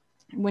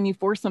when you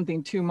force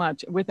something too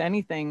much with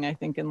anything, I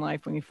think in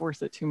life, when you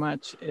force it too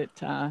much,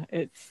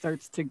 it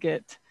starts to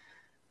get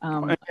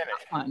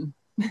fun.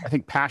 I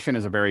think passion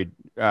is a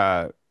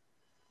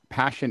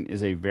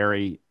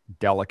very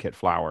delicate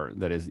flower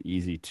that is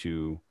easy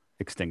to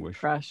extinguish.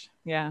 Crush,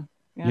 yeah.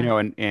 You know,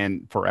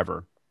 and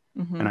forever.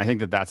 And I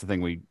think that's the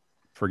thing we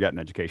forget in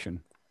education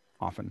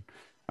often.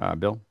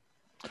 Bill?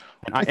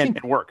 And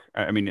work.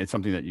 I mean, it's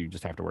something that you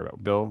just have to worry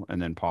about. Bill,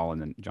 and then Paul, and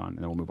then John, and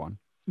then we'll move on.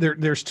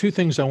 There's two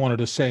things I wanted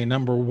to say.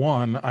 Number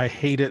one, I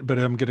hate it, but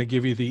I'm going to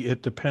give you the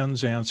it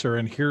depends answer,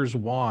 and here's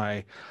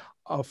why.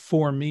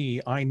 For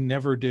me, I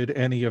never did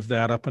any of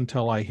that up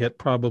until I hit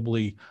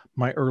probably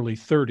my early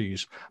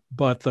 30s.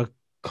 But the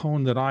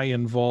cone that I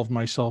involved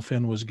myself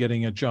in was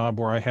getting a job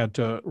where I had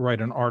to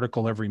write an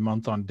article every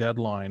month on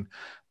deadline.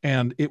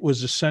 And it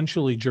was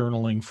essentially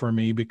journaling for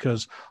me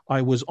because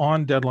I was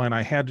on deadline.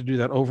 I had to do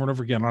that over and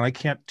over again. And I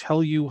can't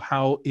tell you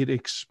how it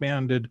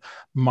expanded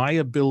my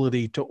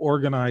ability to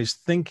organize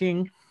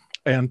thinking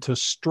and to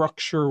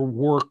structure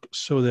work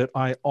so that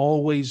I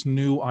always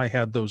knew I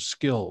had those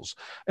skills.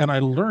 And I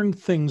learned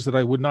things that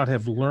I would not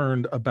have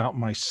learned about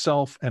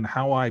myself and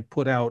how I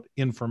put out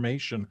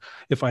information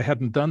if I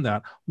hadn't done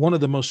that. One of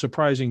the most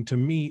surprising to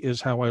me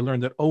is how I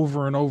learned that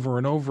over and over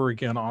and over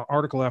again on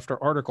article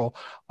after article,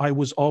 I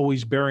was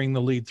always burying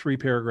the lead 3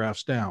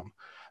 paragraphs down.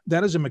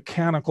 That is a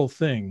mechanical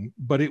thing,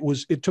 but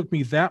it took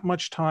me that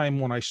much time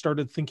when I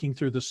started thinking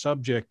through the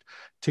subject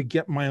to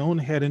get my own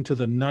head into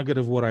the nugget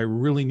of what I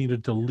really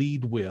needed to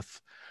lead with.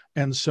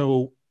 And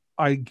so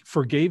I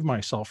forgave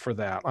myself for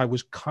that. I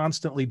was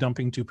constantly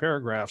dumping 2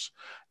 paragraphs.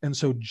 And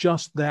so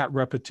just that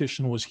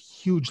repetition was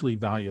hugely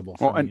valuable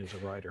for me as a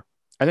writer.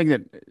 I think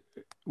that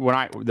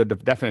the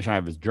definition I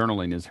have is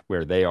journaling is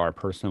where they are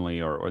personally,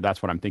 or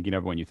that's what I'm thinking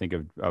of when you think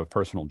of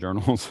personal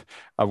journals,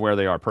 of where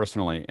they are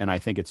personally. And I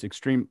think it's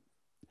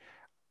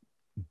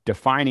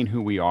defining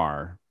who we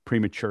are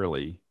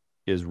prematurely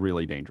is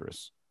really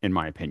dangerous, in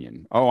my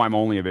opinion. Oh, I'm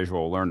only a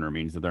visual learner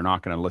means that they're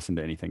not going to listen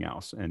to anything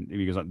else, and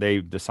because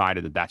they've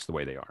decided that that's the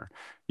way they are,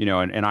 you know.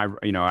 And I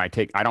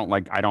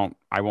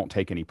won't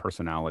take any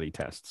personality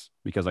tests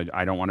because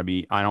I don't want to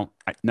be.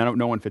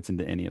 No one fits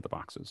into any of the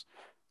boxes.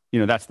 You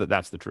know, that's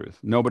the truth.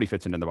 Nobody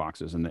fits into the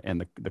boxes,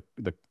 and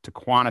to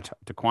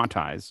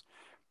quantize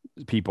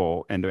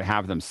people and to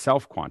have them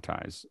self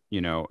quantize,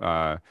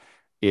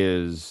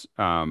 is.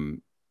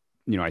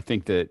 I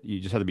think that you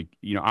just have to be,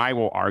 I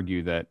will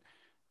argue that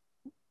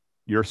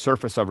your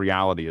surface of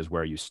reality is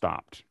where you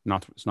stopped.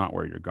 It's not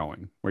where you're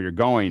going. Where you're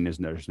going is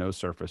there's no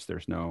surface,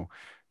 there's no,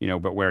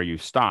 but where you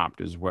stopped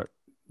is what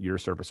your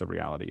surface of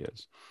reality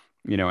is,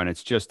 and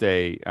it's just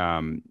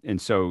and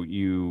so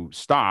you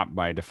stop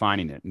by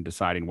defining it and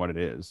deciding what it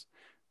is,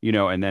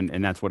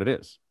 and that's what it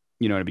is,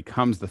 and it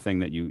becomes the thing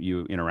that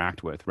you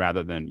interact with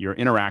rather than you're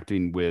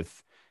interacting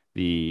with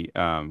the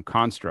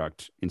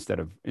construct instead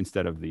of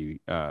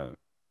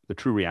the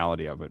true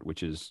reality of it,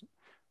 which is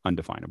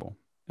undefinable.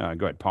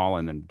 Go ahead, Paul,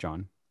 and then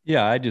John.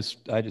 Yeah, I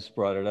just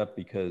brought it up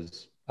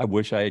because I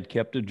wish I had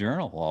kept a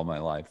journal all my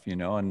life,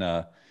 and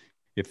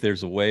if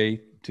there's a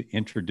way to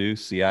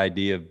introduce the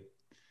idea of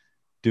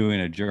doing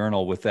a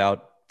journal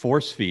without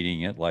force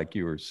feeding it, like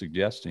you were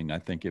suggesting, I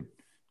think it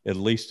at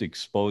least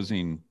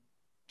exposing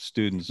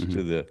students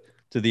to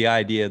the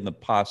idea and the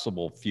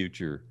possible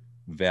future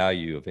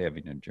value of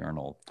having a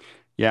journal.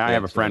 Yeah, I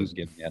have a friend.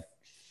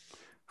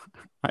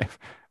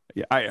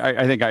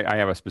 I think I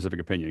have a specific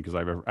opinion because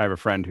I have a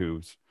friend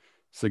whose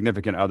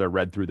significant other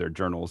read through their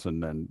journals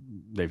and then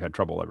they've had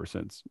trouble ever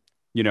since,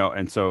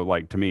 and so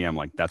like to me, I'm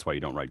like, that's why you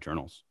don't write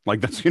journals. Like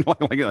that's, you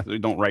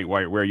don't write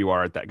where you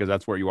are at that, because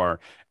that's where you are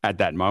at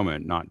that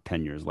moment, not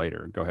 10 years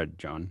later. Go ahead,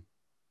 John.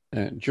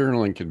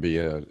 Journaling can be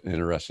an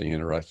interesting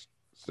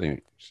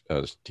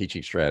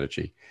teaching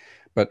strategy.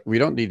 But we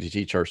don't need to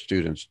teach our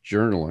students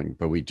journaling,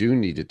 but we do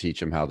need to teach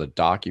them how to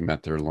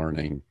document their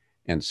learning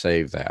and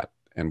save that.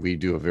 And we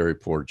do a very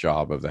poor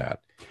job of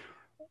that.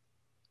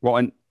 Well,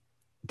 and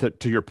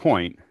to your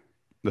point,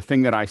 the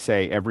thing that I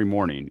say every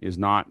morning is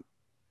not,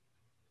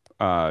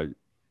 it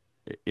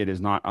is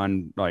not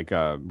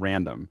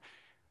random.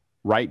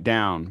 Write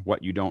down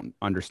what you don't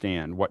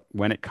understand,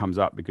 when it comes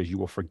up, because you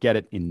will forget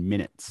it in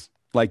minutes.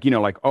 Like,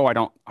 oh, I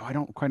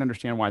don't quite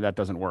understand why that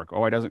doesn't work.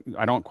 Oh,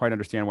 I don't quite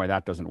understand why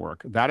that doesn't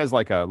work. That is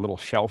like a little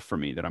shelf for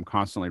me that I'm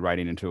constantly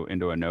writing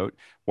into a note.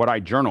 What I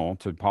journal,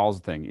 to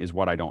Paul's thing, is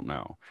what I don't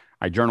know.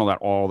 I journal that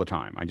all the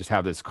time. I just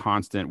have this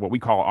constant, what we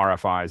call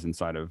RFIs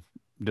inside of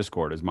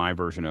Discord, is my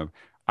version of,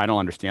 I don't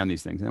understand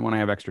these things. And then when I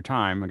have extra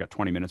time, I got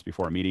 20 minutes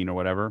before a meeting or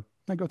whatever,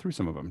 I go through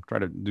some of them, try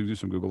to do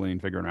some Googling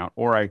and figure them out,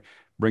 or I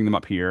bring them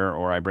up here,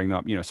 or I bring them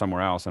up,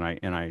 somewhere else, and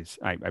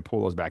I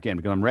pull those back in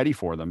because I'm ready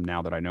for them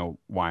now that I know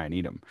why I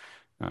need them.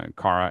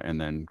 Cara,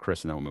 and then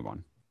Chris, and then we'll move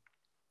on.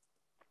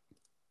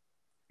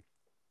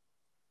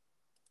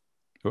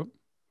 Oh.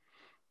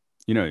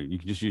 You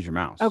can just use your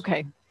mouse.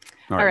 Okay.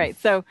 All right.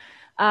 So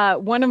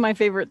one of my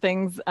favorite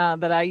things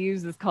that I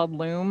use is called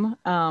Loom.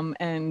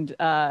 And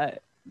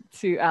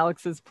to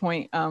Alex's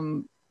point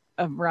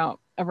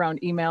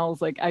around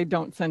emails, like, I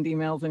don't send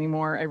emails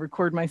anymore. I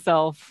record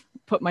myself,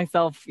 put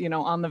myself,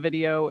 on the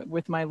video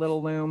with my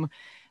little Loom,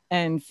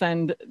 and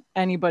send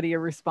anybody a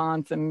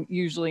response. And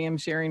usually I'm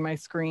sharing my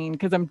screen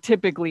because I'm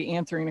typically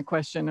answering a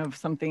question of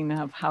something,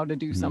 of how to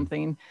do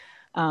something.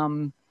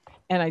 And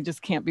I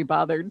just can't be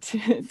bothered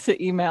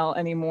to email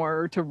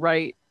anymore, or to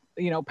write,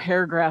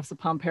 paragraphs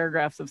upon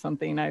paragraphs of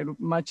something. I'd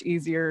much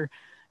easier,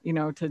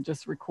 to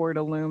just record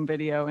a Loom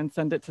video and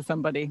send it to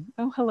somebody.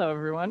 Oh, hello,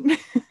 everyone.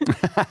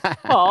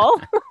 Paul.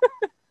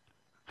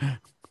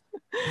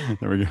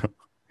 There we go.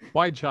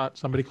 Wide shot.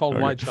 Somebody called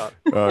wide shot.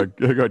 Go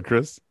ahead,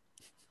 Chris.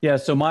 Yeah,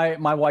 so my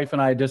wife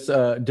and I just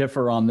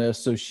differ on this.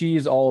 So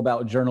she's all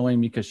about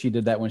journaling because she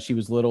did that when she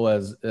was little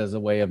as a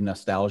way of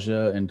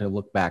nostalgia and to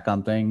look back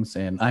on things.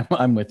 And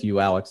I'm with you,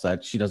 Alex,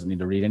 that she doesn't need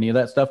to read any of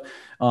that stuff.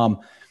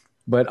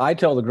 But I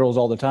tell the girls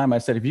all the time, I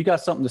said, if you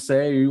got something to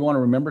say or you want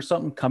to remember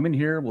something, come in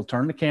here. We'll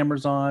turn the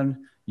cameras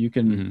on. You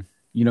can,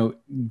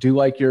 do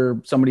like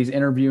somebody's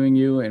interviewing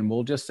you, and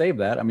we'll just save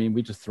that. I mean,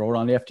 we just throw it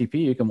on the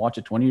FTP. You can watch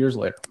it 20 years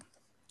later.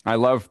 I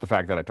love the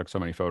fact that I took so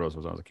many photos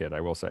when I was a kid.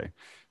 I will say,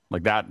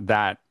 like,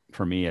 that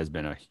for me has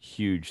been a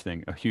huge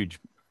thing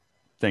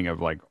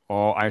of like,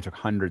 I took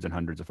hundreds and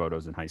hundreds of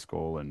photos in high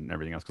school and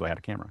everything else because I had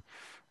a camera.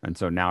 And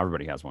so now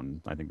everybody has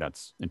one. I think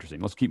that's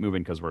interesting. Let's keep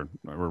moving because we're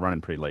running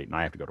pretty late and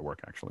I have to go to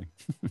work, actually.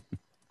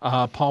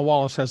 Paul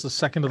Wallace has the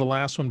second to the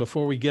last one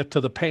before we get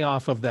to the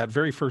payoff of that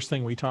very first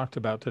thing we talked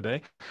about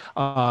today.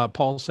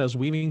 Paul says,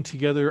 weaving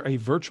together a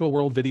virtual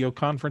world video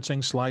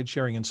conferencing, slide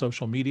sharing, and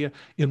social media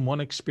in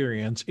one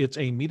experience. It's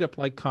a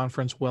meetup-like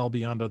conference well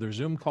beyond other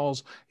Zoom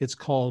calls. It's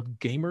called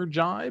Gamer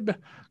Jibe.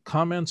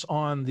 Comments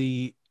on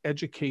the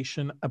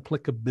education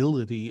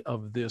applicability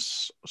of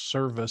this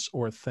service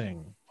or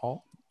thing.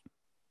 Paul?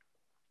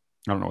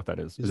 I don't know what that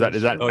is. Is that?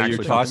 Oh,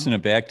 you're tossing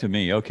it back to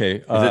me.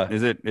 Okay.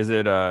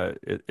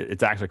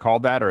 It's actually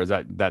called that, or is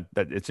that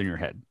it's in your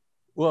head?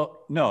 Well,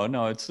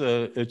 no. It's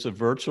a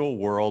virtual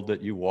world that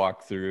you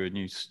walk through and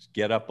you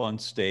get up on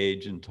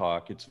stage and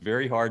talk. It's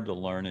very hard to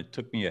learn. It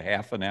took me a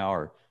half an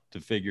hour to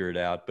figure it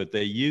out, but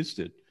they used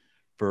it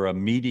for a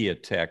media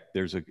tech.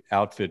 There's an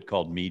outfit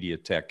called Media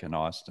Tech in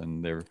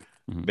Austin. They're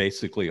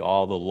basically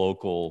all the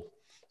local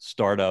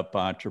startup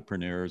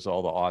entrepreneurs,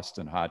 all the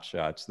Austin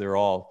hotshots. They're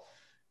all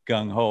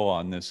gung-ho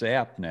on this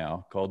app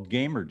now called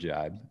Gamer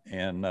Jibe,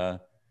 and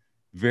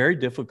very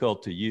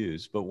difficult to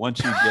use, but once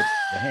you get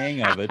the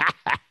hang of it,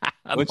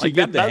 that's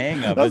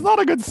not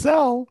a good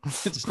sell.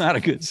 It's not a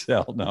good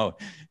sell. No,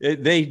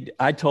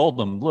 I told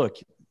them, look,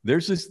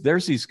 there's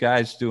these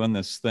guys doing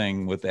this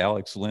thing with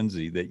Alex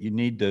Lindsay that you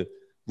need to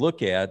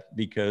look at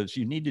because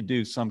you need to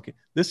do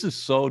this is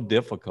so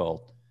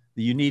difficult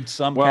that you need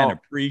some kind of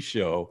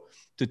pre-show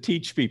to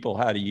teach people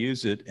how to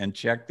use it and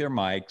check their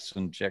mics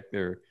and check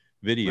their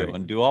video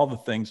and do all the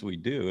things we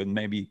do, and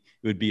maybe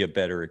it would be a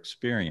better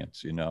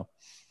experience,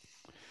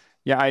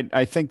 Yeah,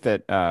 I think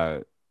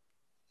that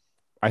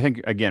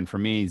again, for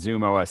me,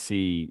 Zoom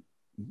OSC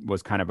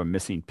was kind of a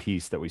missing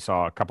piece that we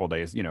saw a couple of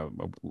days,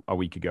 a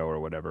week ago or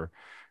whatever,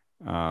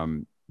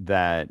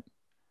 that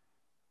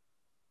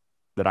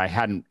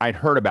I'd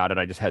heard about it,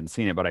 I just hadn't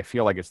seen it, but I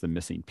feel like it's the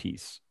missing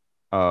piece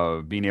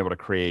of being able to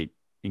create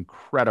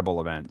incredible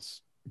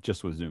events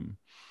just with Zoom.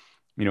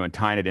 And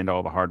tying it into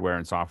all the hardware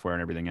and software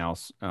and everything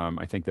else.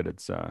 I think that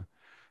it's,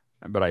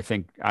 but I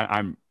think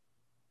I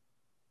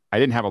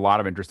didn't have a lot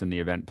of interest in the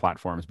event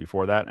platforms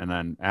before that. And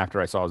then after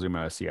I saw Zoom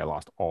OSC, I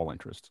lost all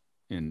interest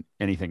in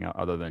anything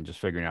other than just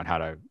figuring out how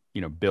to,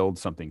 build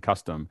something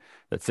custom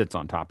that sits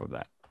on top of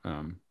that.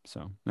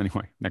 So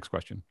anyway, next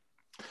question.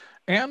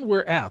 And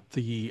we're at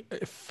the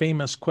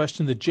famous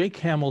question that Jake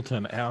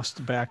Hamilton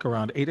asked back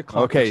around 8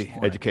 o'clock. Okay,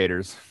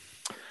 educators.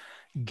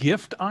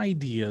 gift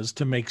ideas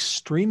to make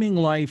streaming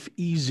life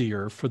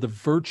easier for the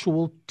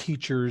virtual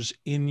teachers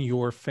in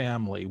your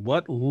family.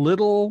 What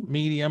little,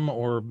 medium,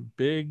 or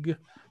big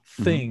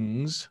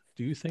things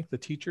do you think the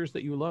teachers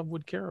that you love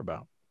would care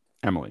about?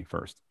 Emily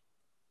first.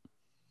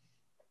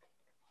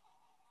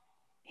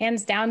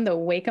 Hands down, the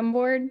Wacom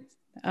board.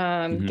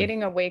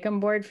 Getting a Wacom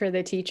board for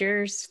the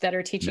teachers that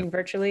are teaching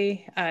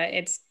virtually,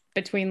 it's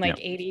between like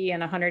 $80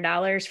 and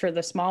 $100 for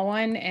the small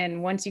one.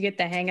 And once you get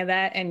the hang of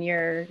that and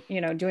you're,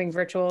 doing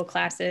virtual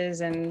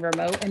classes and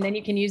remote, and then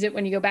you can use it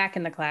when you go back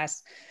in the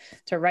class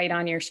to write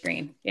on your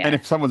screen. Yeah. And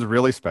if someone's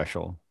really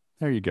special,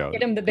 there you go.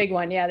 Get them the big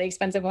one. Yeah, the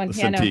expensive one. The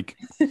Yeah, Cintiq.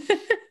 no.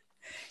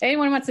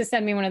 Anyone wants to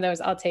send me one of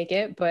those, I'll take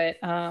it. But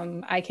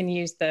I can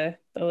use the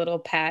little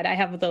pad. I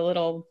have the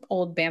little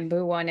old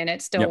bamboo one and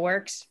it still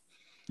works.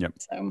 Yep.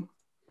 So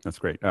that's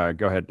great.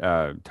 Go ahead,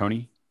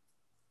 Tony.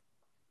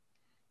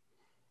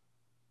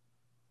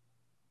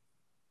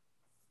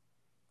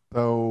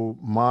 So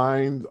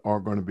mine are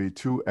going to be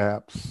 2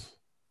 apps,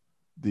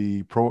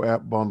 the Pro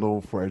App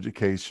Bundle for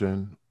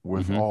education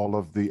with all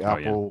of the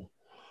Apple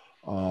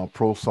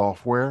Pro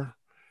software.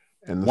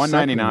 And the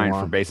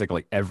 $199 for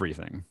basically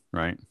everything,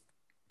 right?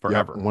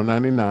 Forever. Yep,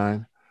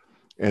 $199.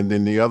 And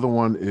then the other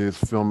one is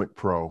Filmic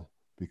Pro,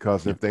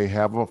 because if they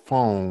have a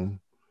phone,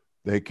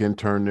 they can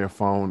turn their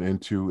phone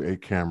into a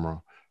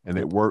camera, and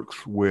it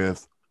works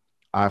with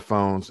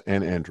iPhones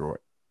and Android.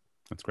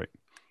 That's great.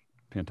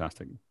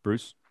 Fantastic.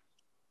 Bruce?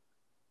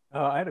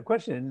 I had a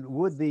question.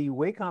 Would the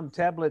Wacom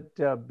tablet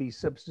be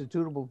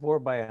substitutable for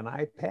by an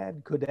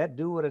iPad? Could that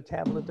do what a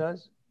tablet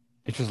does?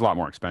 It's just a lot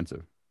more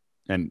expensive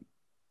and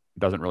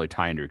doesn't really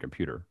tie into your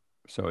computer.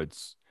 So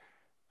it's,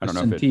 I don't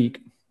know if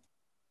it...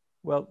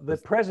 Well, the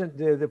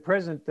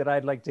present that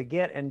I'd like to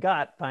get and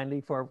got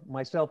finally for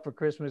myself for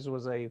Christmas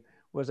was a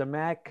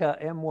Mac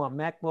M1,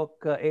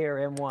 MacBook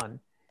Air M1. And,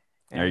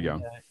 there you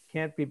go.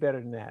 Can't be better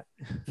than that.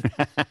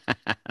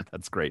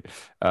 That's great.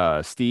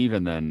 Steve,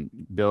 and then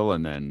Bill,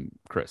 and then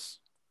Chris.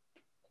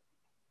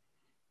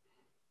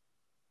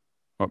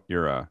 Oh,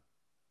 you're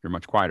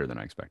much quieter than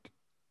I expected.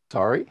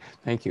 Sorry.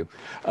 Thank you.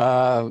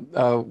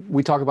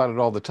 We talk about it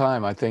all the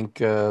time. I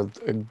think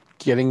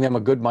getting them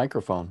a good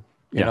microphone,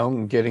 you know,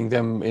 and getting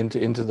them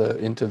into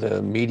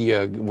the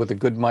media with a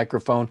good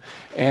microphone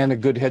and a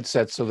good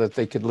headset so that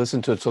they could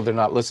listen to it, so they're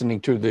not listening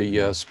to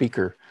the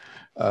speaker.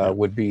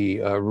 Would be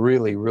a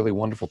really, really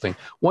wonderful thing.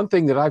 One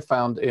thing that I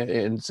found,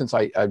 and since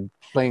I'm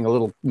playing a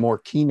little more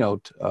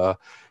Keynote,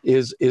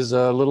 is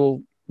a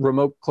little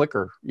remote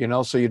clicker, you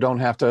know, so you don't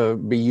have to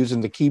be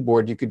using the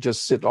keyboard. You could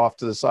just sit off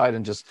to the side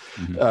and just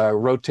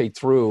rotate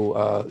through,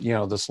 you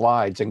know, the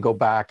slides and go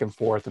back and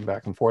forth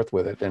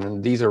with it.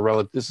 And these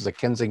are this is a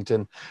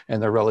Kensington,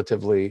 and they're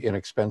relatively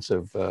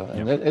inexpensive.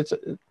 And it's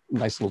a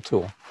nice little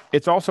tool.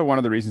 It's also one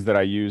of the reasons that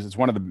I use, it's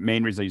one of the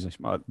main reasons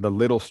I use the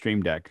little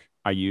Stream Deck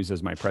I use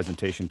as my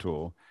presentation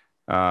tool,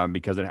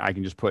 because I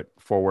can just put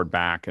forward,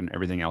 back, and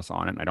everything else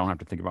on it. And I don't have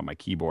to think about my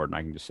keyboard, and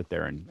I can just sit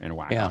there and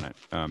whack on it.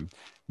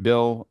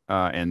 Bill,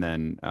 and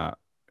then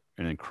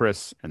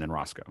Chris, and then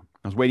Roscoe.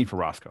 I was waiting for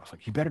Roscoe. I was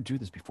like, you better do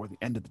this before the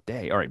end of the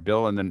day. All right,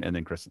 Bill, and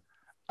then Chris.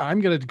 I'm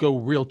going to go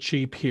real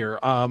cheap here.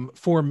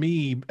 For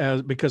me,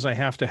 because I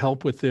have to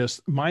help with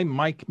this, my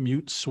mic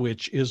mute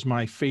switch is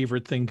my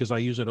favorite thing because I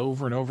use it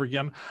over and over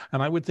again.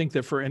 And I would think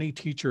that for any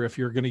teacher, if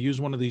you're going to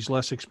use one of these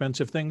less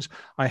expensive things,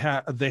 they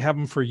have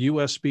them for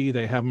USB,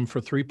 they have them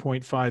for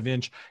 3.5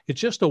 inch.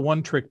 It's just a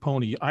one-trick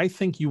pony. I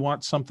think you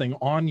want something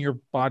on your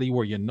body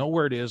where you know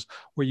where it is,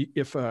 where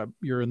if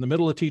you're in the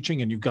middle of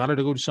teaching and you've got to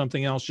go to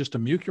something else, just to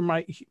mute your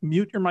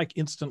mic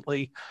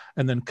instantly,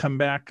 and then come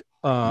back,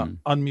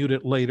 unmute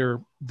it later.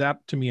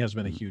 That to me has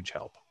been a huge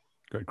help.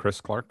 Good.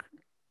 Chris Clark,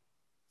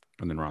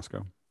 and then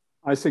Roscoe.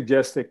 I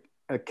suggest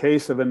a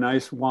case of a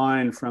nice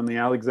wine from the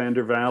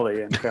Alexander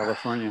Valley in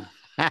California.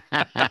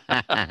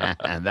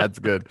 And that's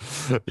good.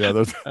 Yeah,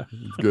 that's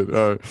good.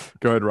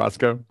 Go ahead,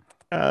 Roscoe.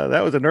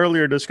 That was an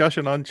earlier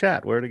discussion on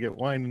chat, where to get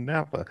wine in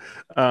Napa.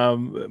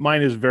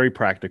 Mine is very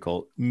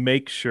practical.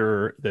 Make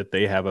sure that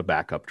they have a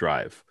backup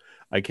drive.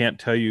 I can't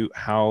tell you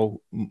how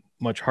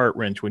much heart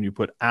wrench when you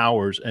put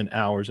hours and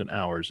hours and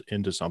hours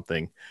into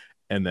something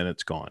and then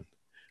it's gone.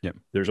 Yep.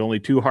 There's only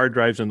 2 hard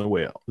drives in the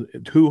whale,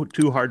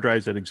 two hard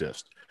drives that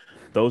exist,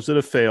 those that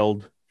have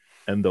failed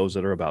and those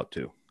that are about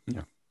to.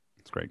 Yeah,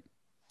 that's great.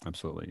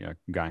 Absolutely. Yeah.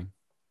 Guy.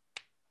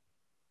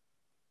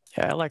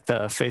 Yeah, I like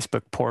the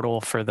Facebook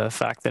portal for the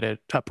fact that it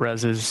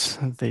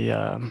upreses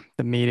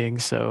the meeting.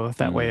 So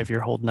that way, if you're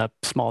holding up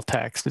small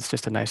text, it's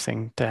just a nice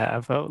thing to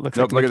have. Oh, looks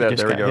like look at that.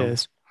 just There we got go.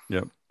 his.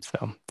 Yep.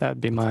 So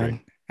that'd be mine.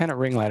 Great. And a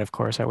ring light, of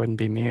course. I wouldn't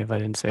be me if I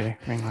didn't say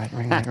ring light,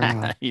 ring light,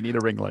 ring light. You need a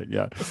ring light.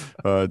 Yeah.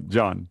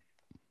 John.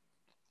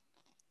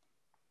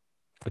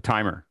 A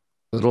timer.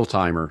 A little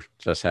timer.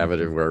 Just have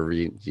it wherever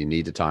you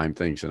need to time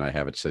things, and I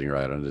have it sitting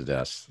right on the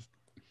desk.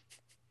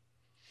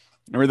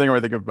 Everything I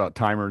think about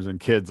timers and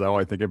kids, all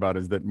I think about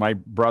is that my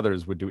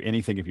brothers would do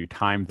anything if you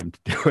timed them to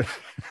do it.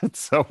 And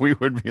so we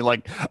would be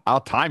like,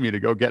 I'll time you to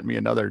go get me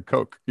another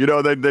Coke. You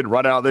know, they'd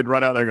run out. They'd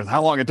run out. They goes,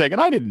 how long it take?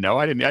 And I didn't know.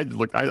 I'd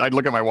look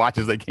at my watch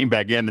as they came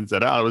back in and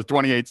said, oh, it was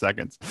 28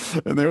 seconds.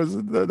 And there was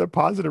the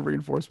positive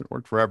reinforcement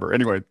worked forever.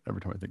 Anyway, every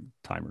time I think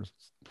timers,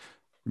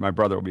 my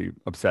brother will be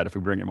upset if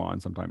we bring him on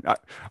sometime.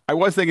 I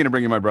was thinking of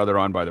bringing my brother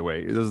on, by the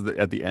way. This is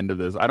at the end of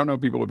this. I don't know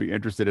if people would be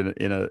interested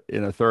in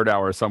a third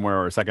hour somewhere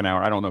or a second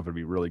hour. I don't know if it'd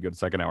be really good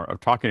second hour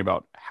of talking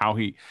about how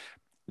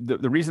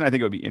the reason I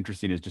think it would be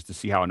interesting is just to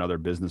see how another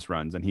business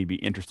runs, and he'd be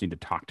interesting to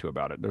talk to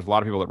about it. There's a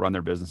lot of people that run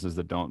their businesses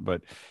that don't,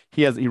 but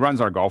he runs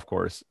our golf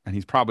course, and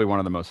he's probably one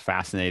of the most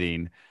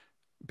fascinating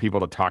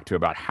people to talk to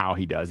about how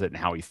he does it and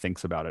how he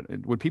thinks about it.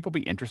 Would people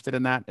be interested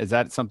in that? Is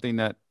that something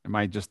that, am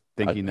I just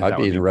thinking that I'd that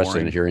be would interested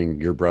boring? in hearing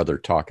your brother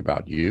talk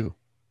about you.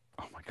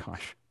 Oh my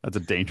gosh, that's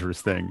a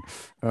dangerous thing.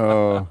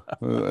 Oh,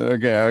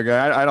 okay.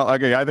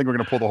 I think we're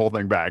gonna pull the whole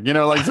thing back. You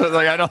know, like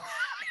I don't.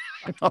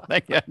 I don't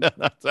think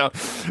so.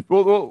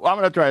 Well, I'm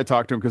going to try to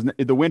talk to him because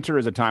the winter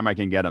is a time I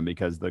can get him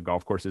because the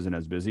golf course isn't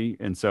as busy.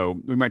 And so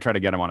we might try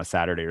to get him on a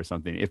Saturday or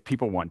something. If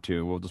people want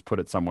to, we'll just put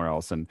it somewhere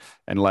else and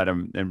let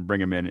him and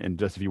bring him in. And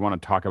just if you want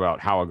to talk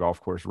about how a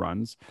golf course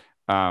runs,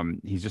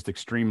 he's just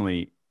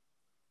extremely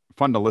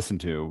fun to listen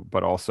to,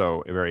 but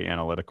also very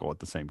analytical at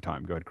the same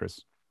time. Go ahead,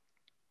 Chris.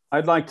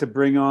 I'd like to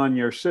bring on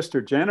your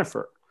sister,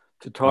 Jennifer,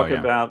 to talk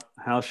about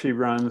how she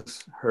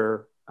runs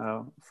her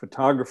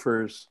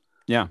photographers.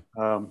 Yeah.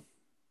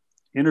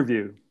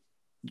 Interview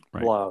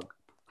blog.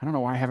 I don't know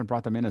why I haven't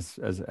brought them in as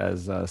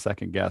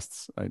second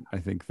guests. I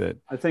think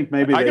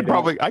maybe I could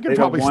probably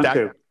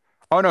stack.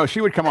 Oh no, she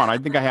would come on. I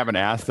think I haven't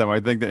asked them. I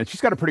think that she's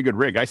got a pretty good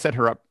rig. I set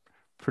her up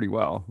pretty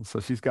well, so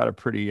she's got a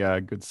pretty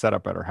good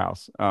setup at her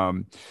house.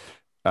 Yeah,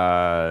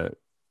 I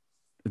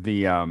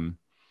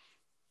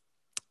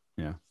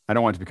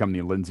don't want it to become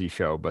the Lindsay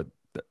show, but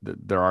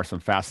there are some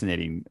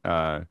fascinating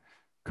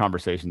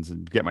conversations,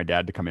 and get my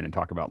dad to come in and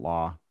talk about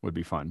law would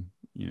be fun.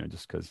 You know,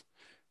 just because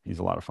he's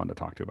a lot of fun to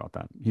talk to about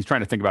that. He's trying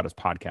to think about his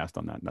podcast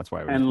on that. And that's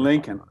why. And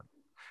Lincoln.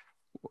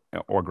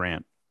 Or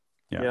Grant.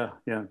 Yeah,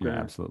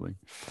 absolutely.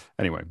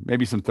 Anyway,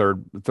 maybe some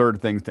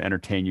third things to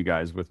entertain you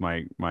guys with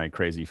my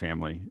crazy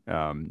family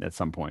at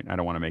some point. I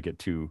don't want to make it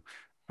too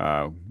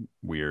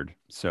weird.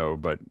 So,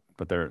 but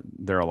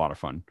they're a lot of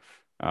fun.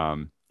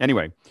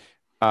 Anyway,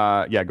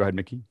 go ahead,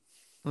 Micky.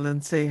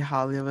 Lindsay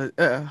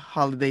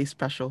holiday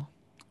special.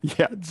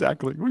 Yeah,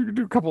 exactly. We could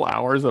do a couple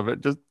hours of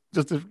it just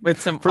with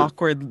some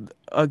awkward,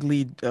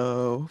 ugly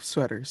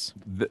sweaters.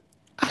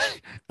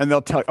 And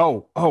they'll tell.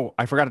 Oh,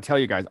 I forgot to tell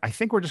you guys. I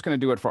think we're just going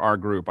to do it for our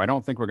group. I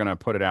don't think we're going to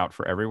put it out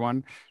for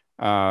everyone.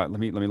 Let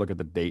me look at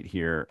the date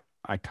here.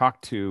 I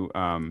talked to.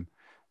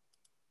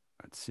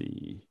 Let's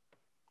see.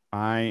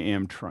 I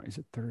am trying. Is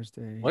it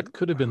Thursday? What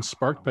could have been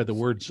sparked by the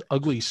words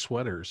 "ugly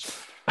sweaters"?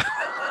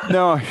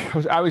 No,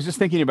 I was just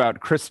thinking about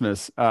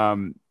Christmas,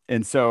 and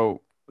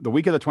so. The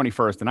week of the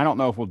 21st, and I don't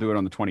know if we'll do it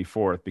on the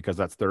 24th because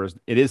that's Thursday.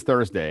 It is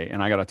Thursday,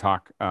 and I got to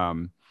talk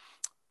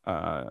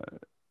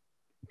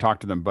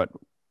to them. But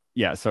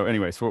yeah, so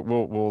anyway, so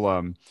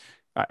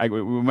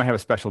we might have a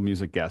special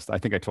music guest. I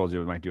think I told you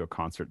we might do a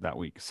concert that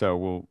week. So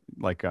we'll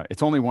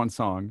it's only one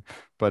song,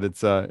 but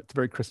it's a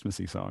very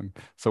Christmassy song.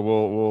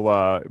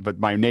 So but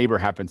my neighbor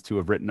happens to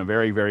have written a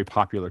very, very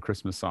popular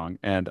Christmas song,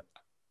 and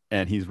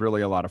he's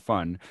really a lot of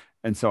fun.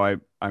 And so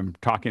I'm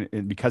talking,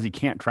 because he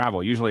can't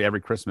travel. Usually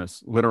every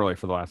Christmas, literally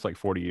for the last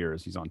 40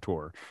 years, he's on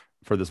tour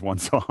for this one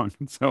song.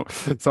 So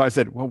I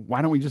said, well,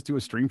 why don't we just do a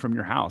stream from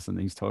your house?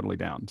 And he's totally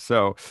down.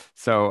 So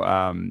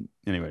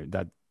anyway,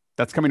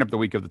 that's coming up the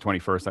week of the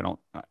 21st.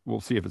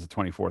 We'll see if it's the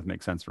 24th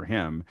makes sense for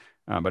him.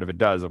 But if it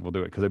does, we'll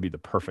do it because it'd be the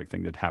perfect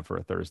thing to have for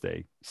a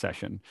Thursday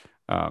session.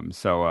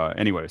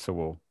 Anyway,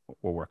 so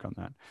we'll work on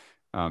that.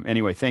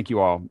 Anyway, thank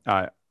you all.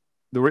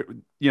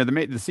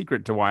 The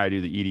secret to why I do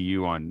the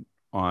EDU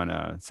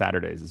on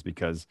Saturdays is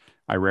because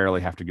I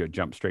rarely have to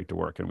jump straight to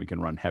work, and we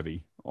can run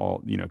heavy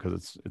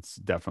because it's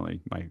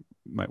definitely my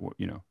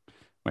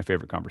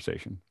favorite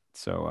conversation.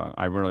 So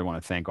I really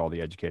want to thank all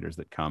the educators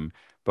that come,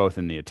 both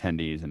in the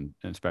attendees and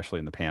especially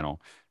in the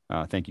panel.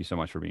 Thank you so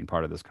much for being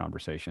part of this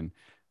conversation.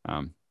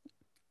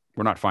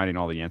 We're not finding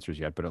all the answers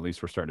yet, but at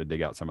least we're starting to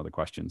dig out some of the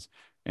questions.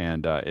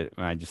 And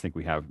I just think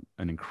we have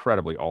an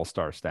incredibly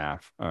all-star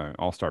staff,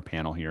 all-star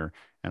panel here,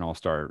 and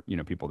all-star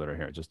people that are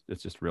here.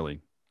 It's just really.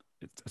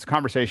 It's a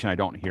conversation I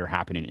don't hear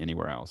happening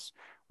anywhere else,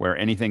 where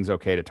anything's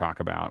okay to talk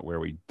about, where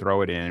we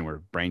throw it in,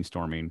 we're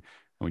brainstorming, and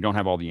we don't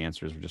have all the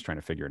answers. We're just trying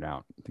to figure it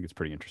out. I think it's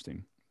pretty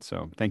interesting.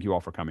 So thank you all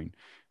for coming.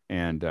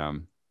 And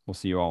we'll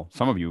see you all,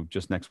 some of you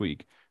just next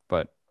week,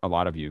 but a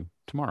lot of you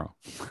tomorrow.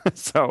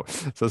 So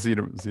see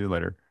you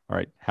later. All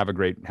right. Have a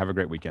great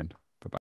weekend.